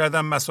سوراخ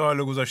کردم،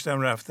 مسائل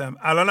گذاشتم رفتم.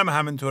 الان هم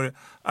همینطوره.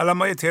 الان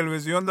ما یه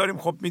تلویزیون داریم،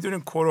 خب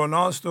میدونیم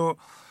کروناست و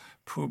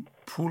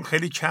پول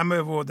خیلی کمه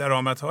و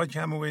درآمدها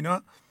کمه و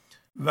اینا،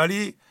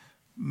 ولی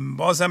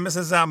بازم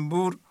مثل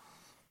زنبور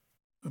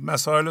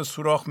مسائل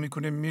سوراخ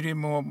میکنیم،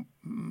 میریم و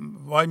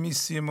وای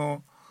میسیم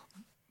و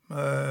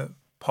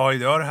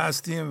پایدار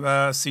هستیم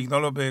و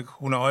سیگنال رو به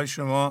خونه های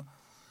شما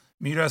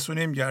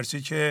میرسونیم،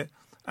 گرچه که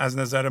از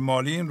نظر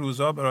مالی این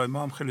روزا برای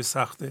ما هم خیلی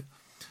سخته.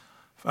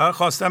 فقط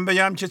خواستم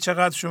بگم که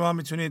چقدر شما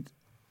میتونید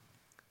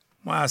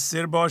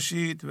مؤثر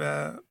باشید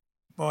و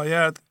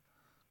باید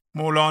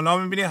مولانا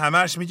میبینی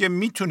همش میگه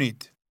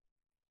میتونید.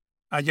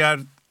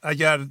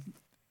 اگر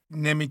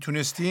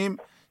نمیتونستیم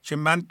که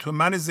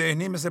من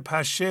ذهنی مثل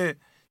پشه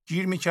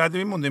گیر میکرده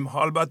میموندیم.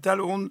 البته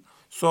اون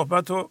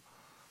صحبت رو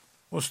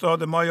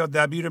استاد ما یا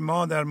دبیر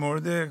ما در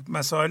مورد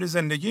مسائل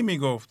زندگی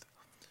میگفت،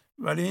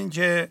 ولی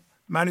اینکه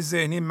من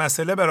ذهنی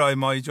مسئله برای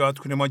ما ایجاد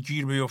کنه ما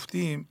گیر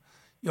بیفتیم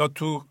یا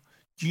تو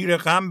گیر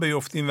غم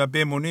بیفتیم و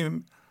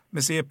بمونیم،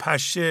 مثل یه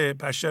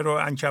پشه رو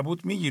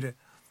عنکبوت میگیره،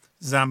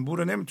 زنبور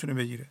رو نمیتونه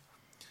بگیره.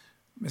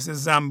 مثل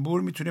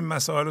زنبور میتونیم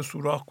مسائل رو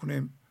سوراخ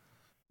کنیم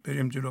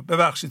بریم جلو.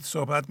 ببخشید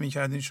صحبت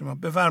میکردین شما،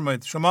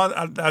 بفرمایید. شما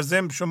در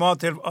ضمن شما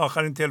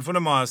آخرین تلفن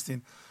ما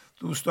هستین،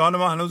 دوستان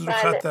ما هنوز رو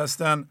خط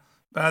هستن،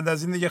 بعد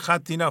از این دیگه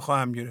خطی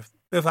نخواهم گرفت.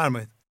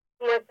 بفرمایید.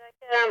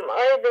 متشکرم.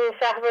 آقای دین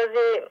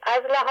شهبازی،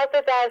 از لحاظ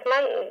درس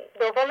من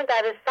دوم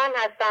دبستان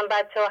هستم،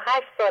 بچه ها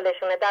 8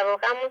 سالشونه، در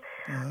واقع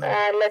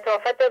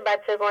لطافت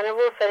بچگانه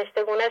و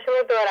فرشتگونهشون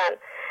رو دارن.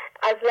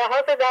 از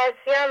لحاظ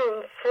درسی هم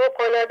فوق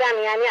العاده‌ام،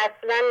 یعنی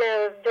اصلا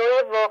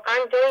واقعا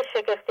جای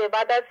شگفتی.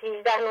 بعد از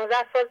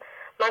 18-19 سال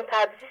من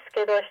تدریس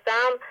که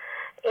داشتم،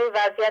 این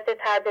وضعیت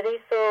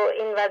تدریس و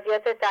این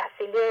وضعیت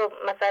تحصیلی و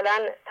مثلا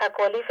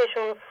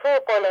تکالیفشون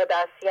فوق العاده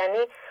است،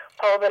 یعنی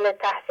قابل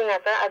تحسین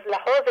است از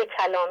لحاظ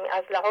کلامی،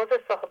 از لحاظ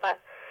صحبت.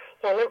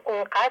 یعنی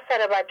اونقدر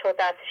سر بچه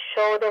دست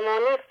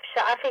شادمانی،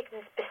 شعف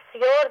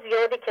بسیار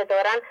زیادی که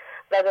دارن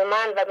و به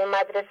من و به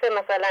مدرسه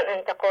مثلا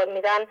انتقال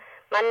میدن.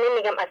 من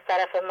نمیگم از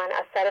طرف من،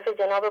 از طرف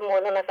جناب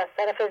مولانا، از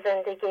طرف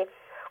زندگی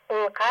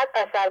اونقدر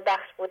اثر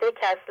بخش بوده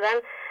که اصلا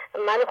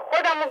من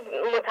خودم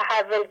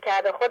متحول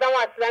کرده، خودم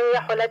اصلا یه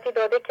حالتی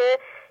داده که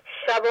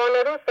شبانه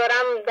روز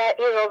دارم در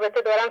این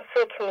رابطه دارم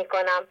فکر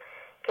میکنم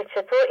که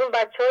چطور این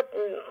بچه،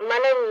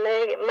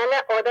 من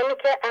آدمی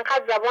که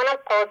انقدر زبانم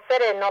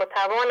قاصره،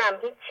 ناتوانم،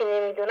 هیچی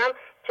نمیدونم،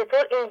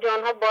 چطور این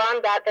جانها با هم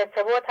در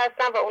ارتباط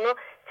هستن و اونا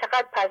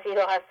چقدر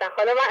پذیرا هستن.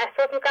 حالا من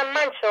احساس میکنم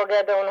من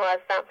شاگرد اونها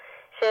هستم.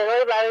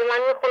 شعرهای برای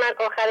من میخونن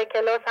آخر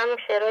کلاس، همون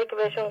شعرهایی که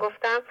بهشون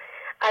گفتم،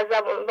 از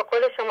به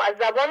قول شما از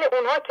زبان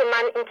اونها که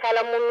من این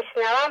کلمو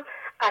میشنوم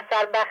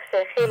اثر بخشه،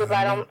 خیلی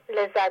برام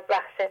لذت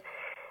بخشه.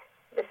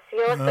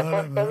 بسیار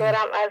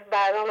سپاسگزارم از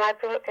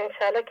برنامه‌تون.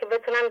 انشالله که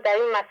بتونم در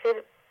این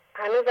مسیر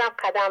هنوزم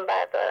قدم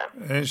بردارم.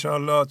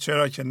 انشالله،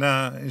 چرا که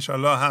نه.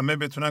 انشالله همه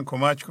بتونن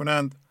کمک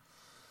کنند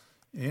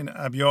این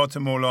ابیات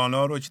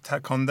مولانا رو که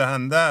تکان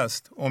دهنده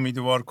است،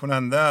 امیدوار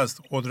کننده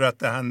است، قدرت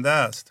دهنده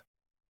است،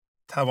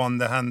 توان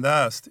دهنده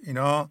است.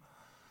 اینا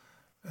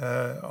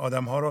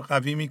آدم ها رو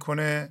قوی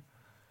میکنه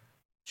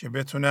که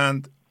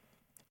بتونند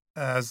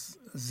از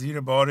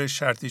زیر بار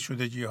شرطی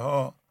شدگی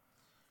ها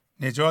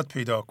نجات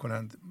پیدا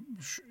کنند.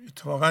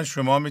 اتفاقا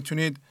شما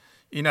میتونید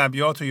این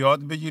ابیات رو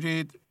یاد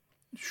بگیرید،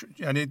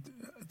 یعنی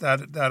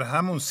در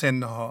همون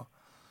سنها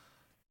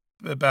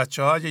به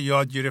بچه ها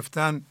یاد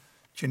گرفتن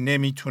که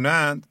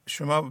نمیتونند،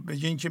 شما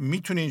بگین که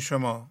میتونین.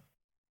 شما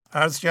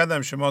عرض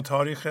کردم شما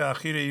تاریخ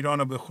اخیر ایران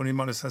رو بخونید،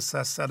 مال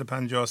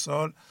 150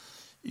 سال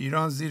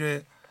ایران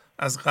زیر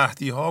از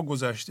قحطی ها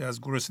گذشته،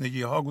 از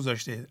گرسنگی ها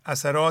گذشته.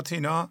 اثرات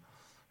اینا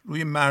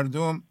روی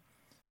مردم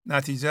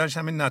نتیجهش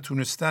همین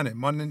نتونستنه.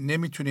 ما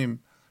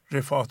نمیتونیم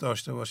رفاه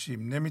داشته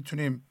باشیم،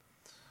 نمیتونیم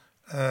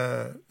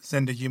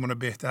زندگیمون رو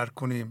بهتر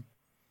کنیم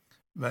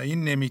و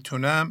این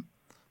نمیتونم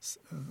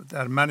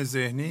در من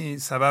ذهنی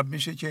سبب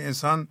میشه که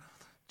انسان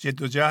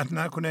جد و جهد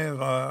نکنه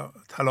و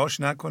تلاش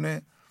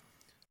نکنه،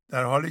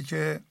 در حالی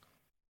که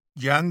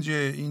گنج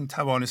این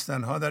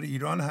توانستن‌ها در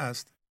ایران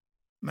هست.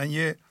 من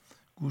یه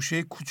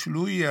گوشه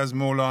کوچولویی از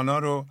مولانا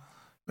رو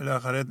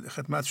بالاخره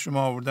خدمت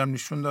شما آوردم،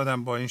 نشون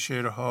دادم با این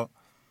شعرها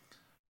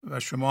و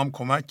شما هم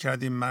کمک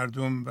کردیم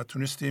مردم و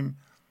تونستیم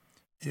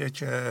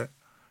یک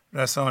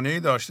رسانه‌ای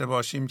داشته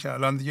باشیم که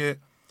الان دیگه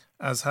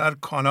از هر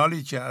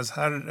کانالی که از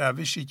هر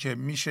روشی که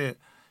میشه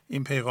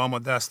این پیغام رو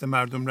دست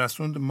مردم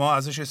رسوند ما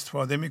ازش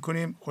استفاده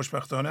میکنیم.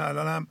 خوشبختانه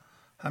الان هم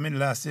همین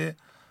لحظه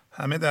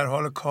همه در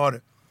حال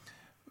کاره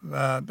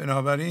و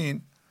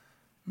بنابراین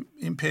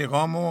این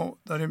پیغام رو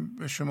داریم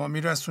به شما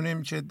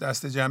میرسونیم که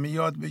دست جمعی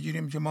یاد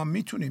بگیریم که ما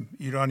میتونیم،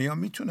 ایرانی ها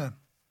میتونن.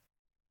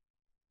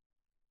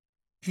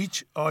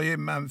 هیچ آیه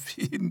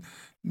منفی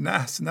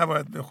نحس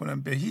نباید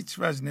بخونن، به هیچ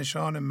وجه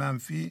نشان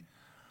منفی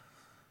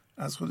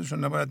از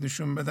خودشون نباید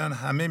نشون بدن.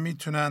 همه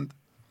میتونند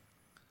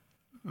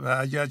و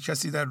اگر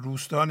کسی در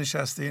روستا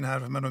نشسته این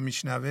حرف منو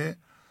میشنوه،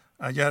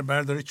 اگر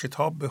برداره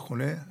کتاب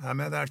بخونه،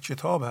 همه در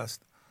کتاب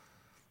هست،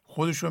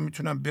 خودشون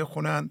میتونن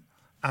بخونن،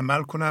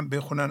 عمل کنن،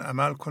 بخونن،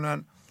 عمل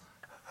کنن،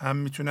 هم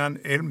میتونن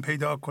علم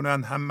پیدا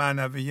کنن، هم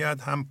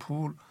معنویت، هم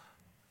پول،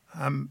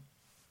 هم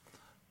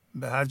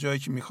به هر جایی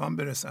که میخوان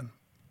برسن،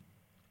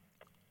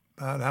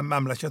 بعد هم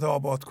مملکت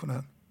آباد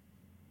کنن.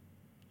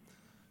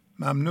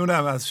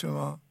 ممنونم از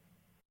شما.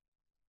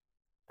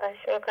 خواهش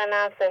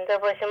میکنم، زنده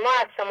باشه. ما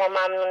از شما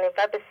ممنونیم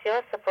و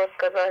بسیار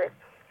سپاسگزاریم.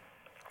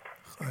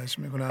 خواهش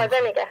میکنم. خدا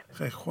نگهدار.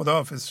 خیلی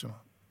خداحافظ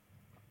شما.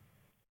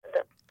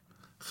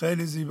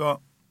 خیلی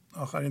زیبا.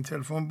 آخرین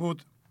تلفن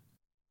بود.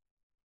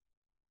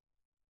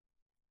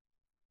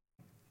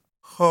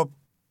 خب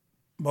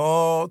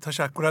با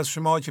تشکر از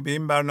شما که به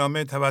این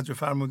برنامه توجه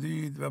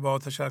فرمودید و با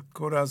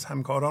تشکر از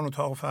همکاران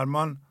اتاق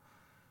فرمان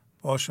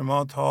با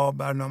شما تا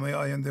برنامه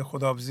آینده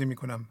خداحافظی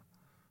میکنم.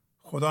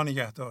 خدا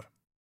نگهدار.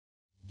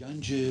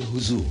 گنج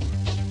حضور،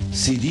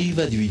 CD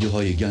و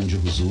دیویدیوهای گنج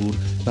حضور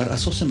بر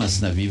اساس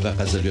مثنوی و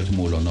غزلیات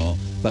مولانا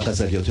و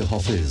غزلیات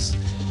حافظ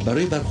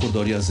برای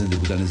برخورداری از زنده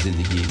بودن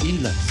زندگی این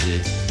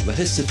لحظه و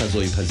حس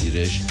فضای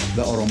پذیرش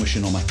و آرامش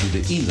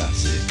نامحدود این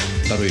لحظه،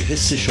 برای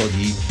حس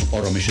شادی،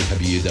 آرامش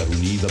طبیعی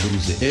درونی و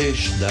بروز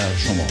عشق در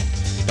شما،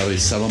 برای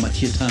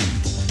سلامتی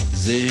تن،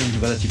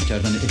 ذهن و لطیف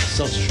کردن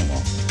احساس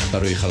شما،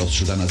 برای خلاص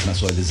شدن از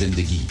مسائل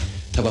زندگی،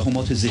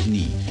 توهمات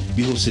ذهنی،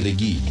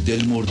 بی‌حوصلگی،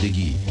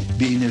 دلمردگی،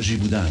 بی انرژی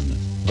بودن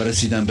و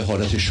رسیدن به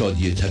حالت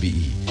شادی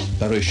طبیعی،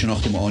 برای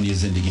شناخت معانی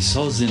زندگی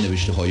ساز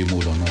نوشته‌های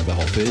مولانا و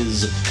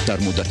حافظ در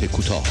مدت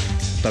کوتاه.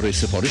 برای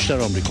سفارش در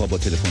آمریکا با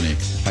تلفن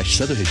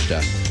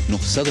 818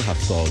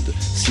 970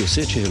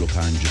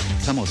 3345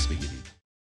 تماس بگیرید.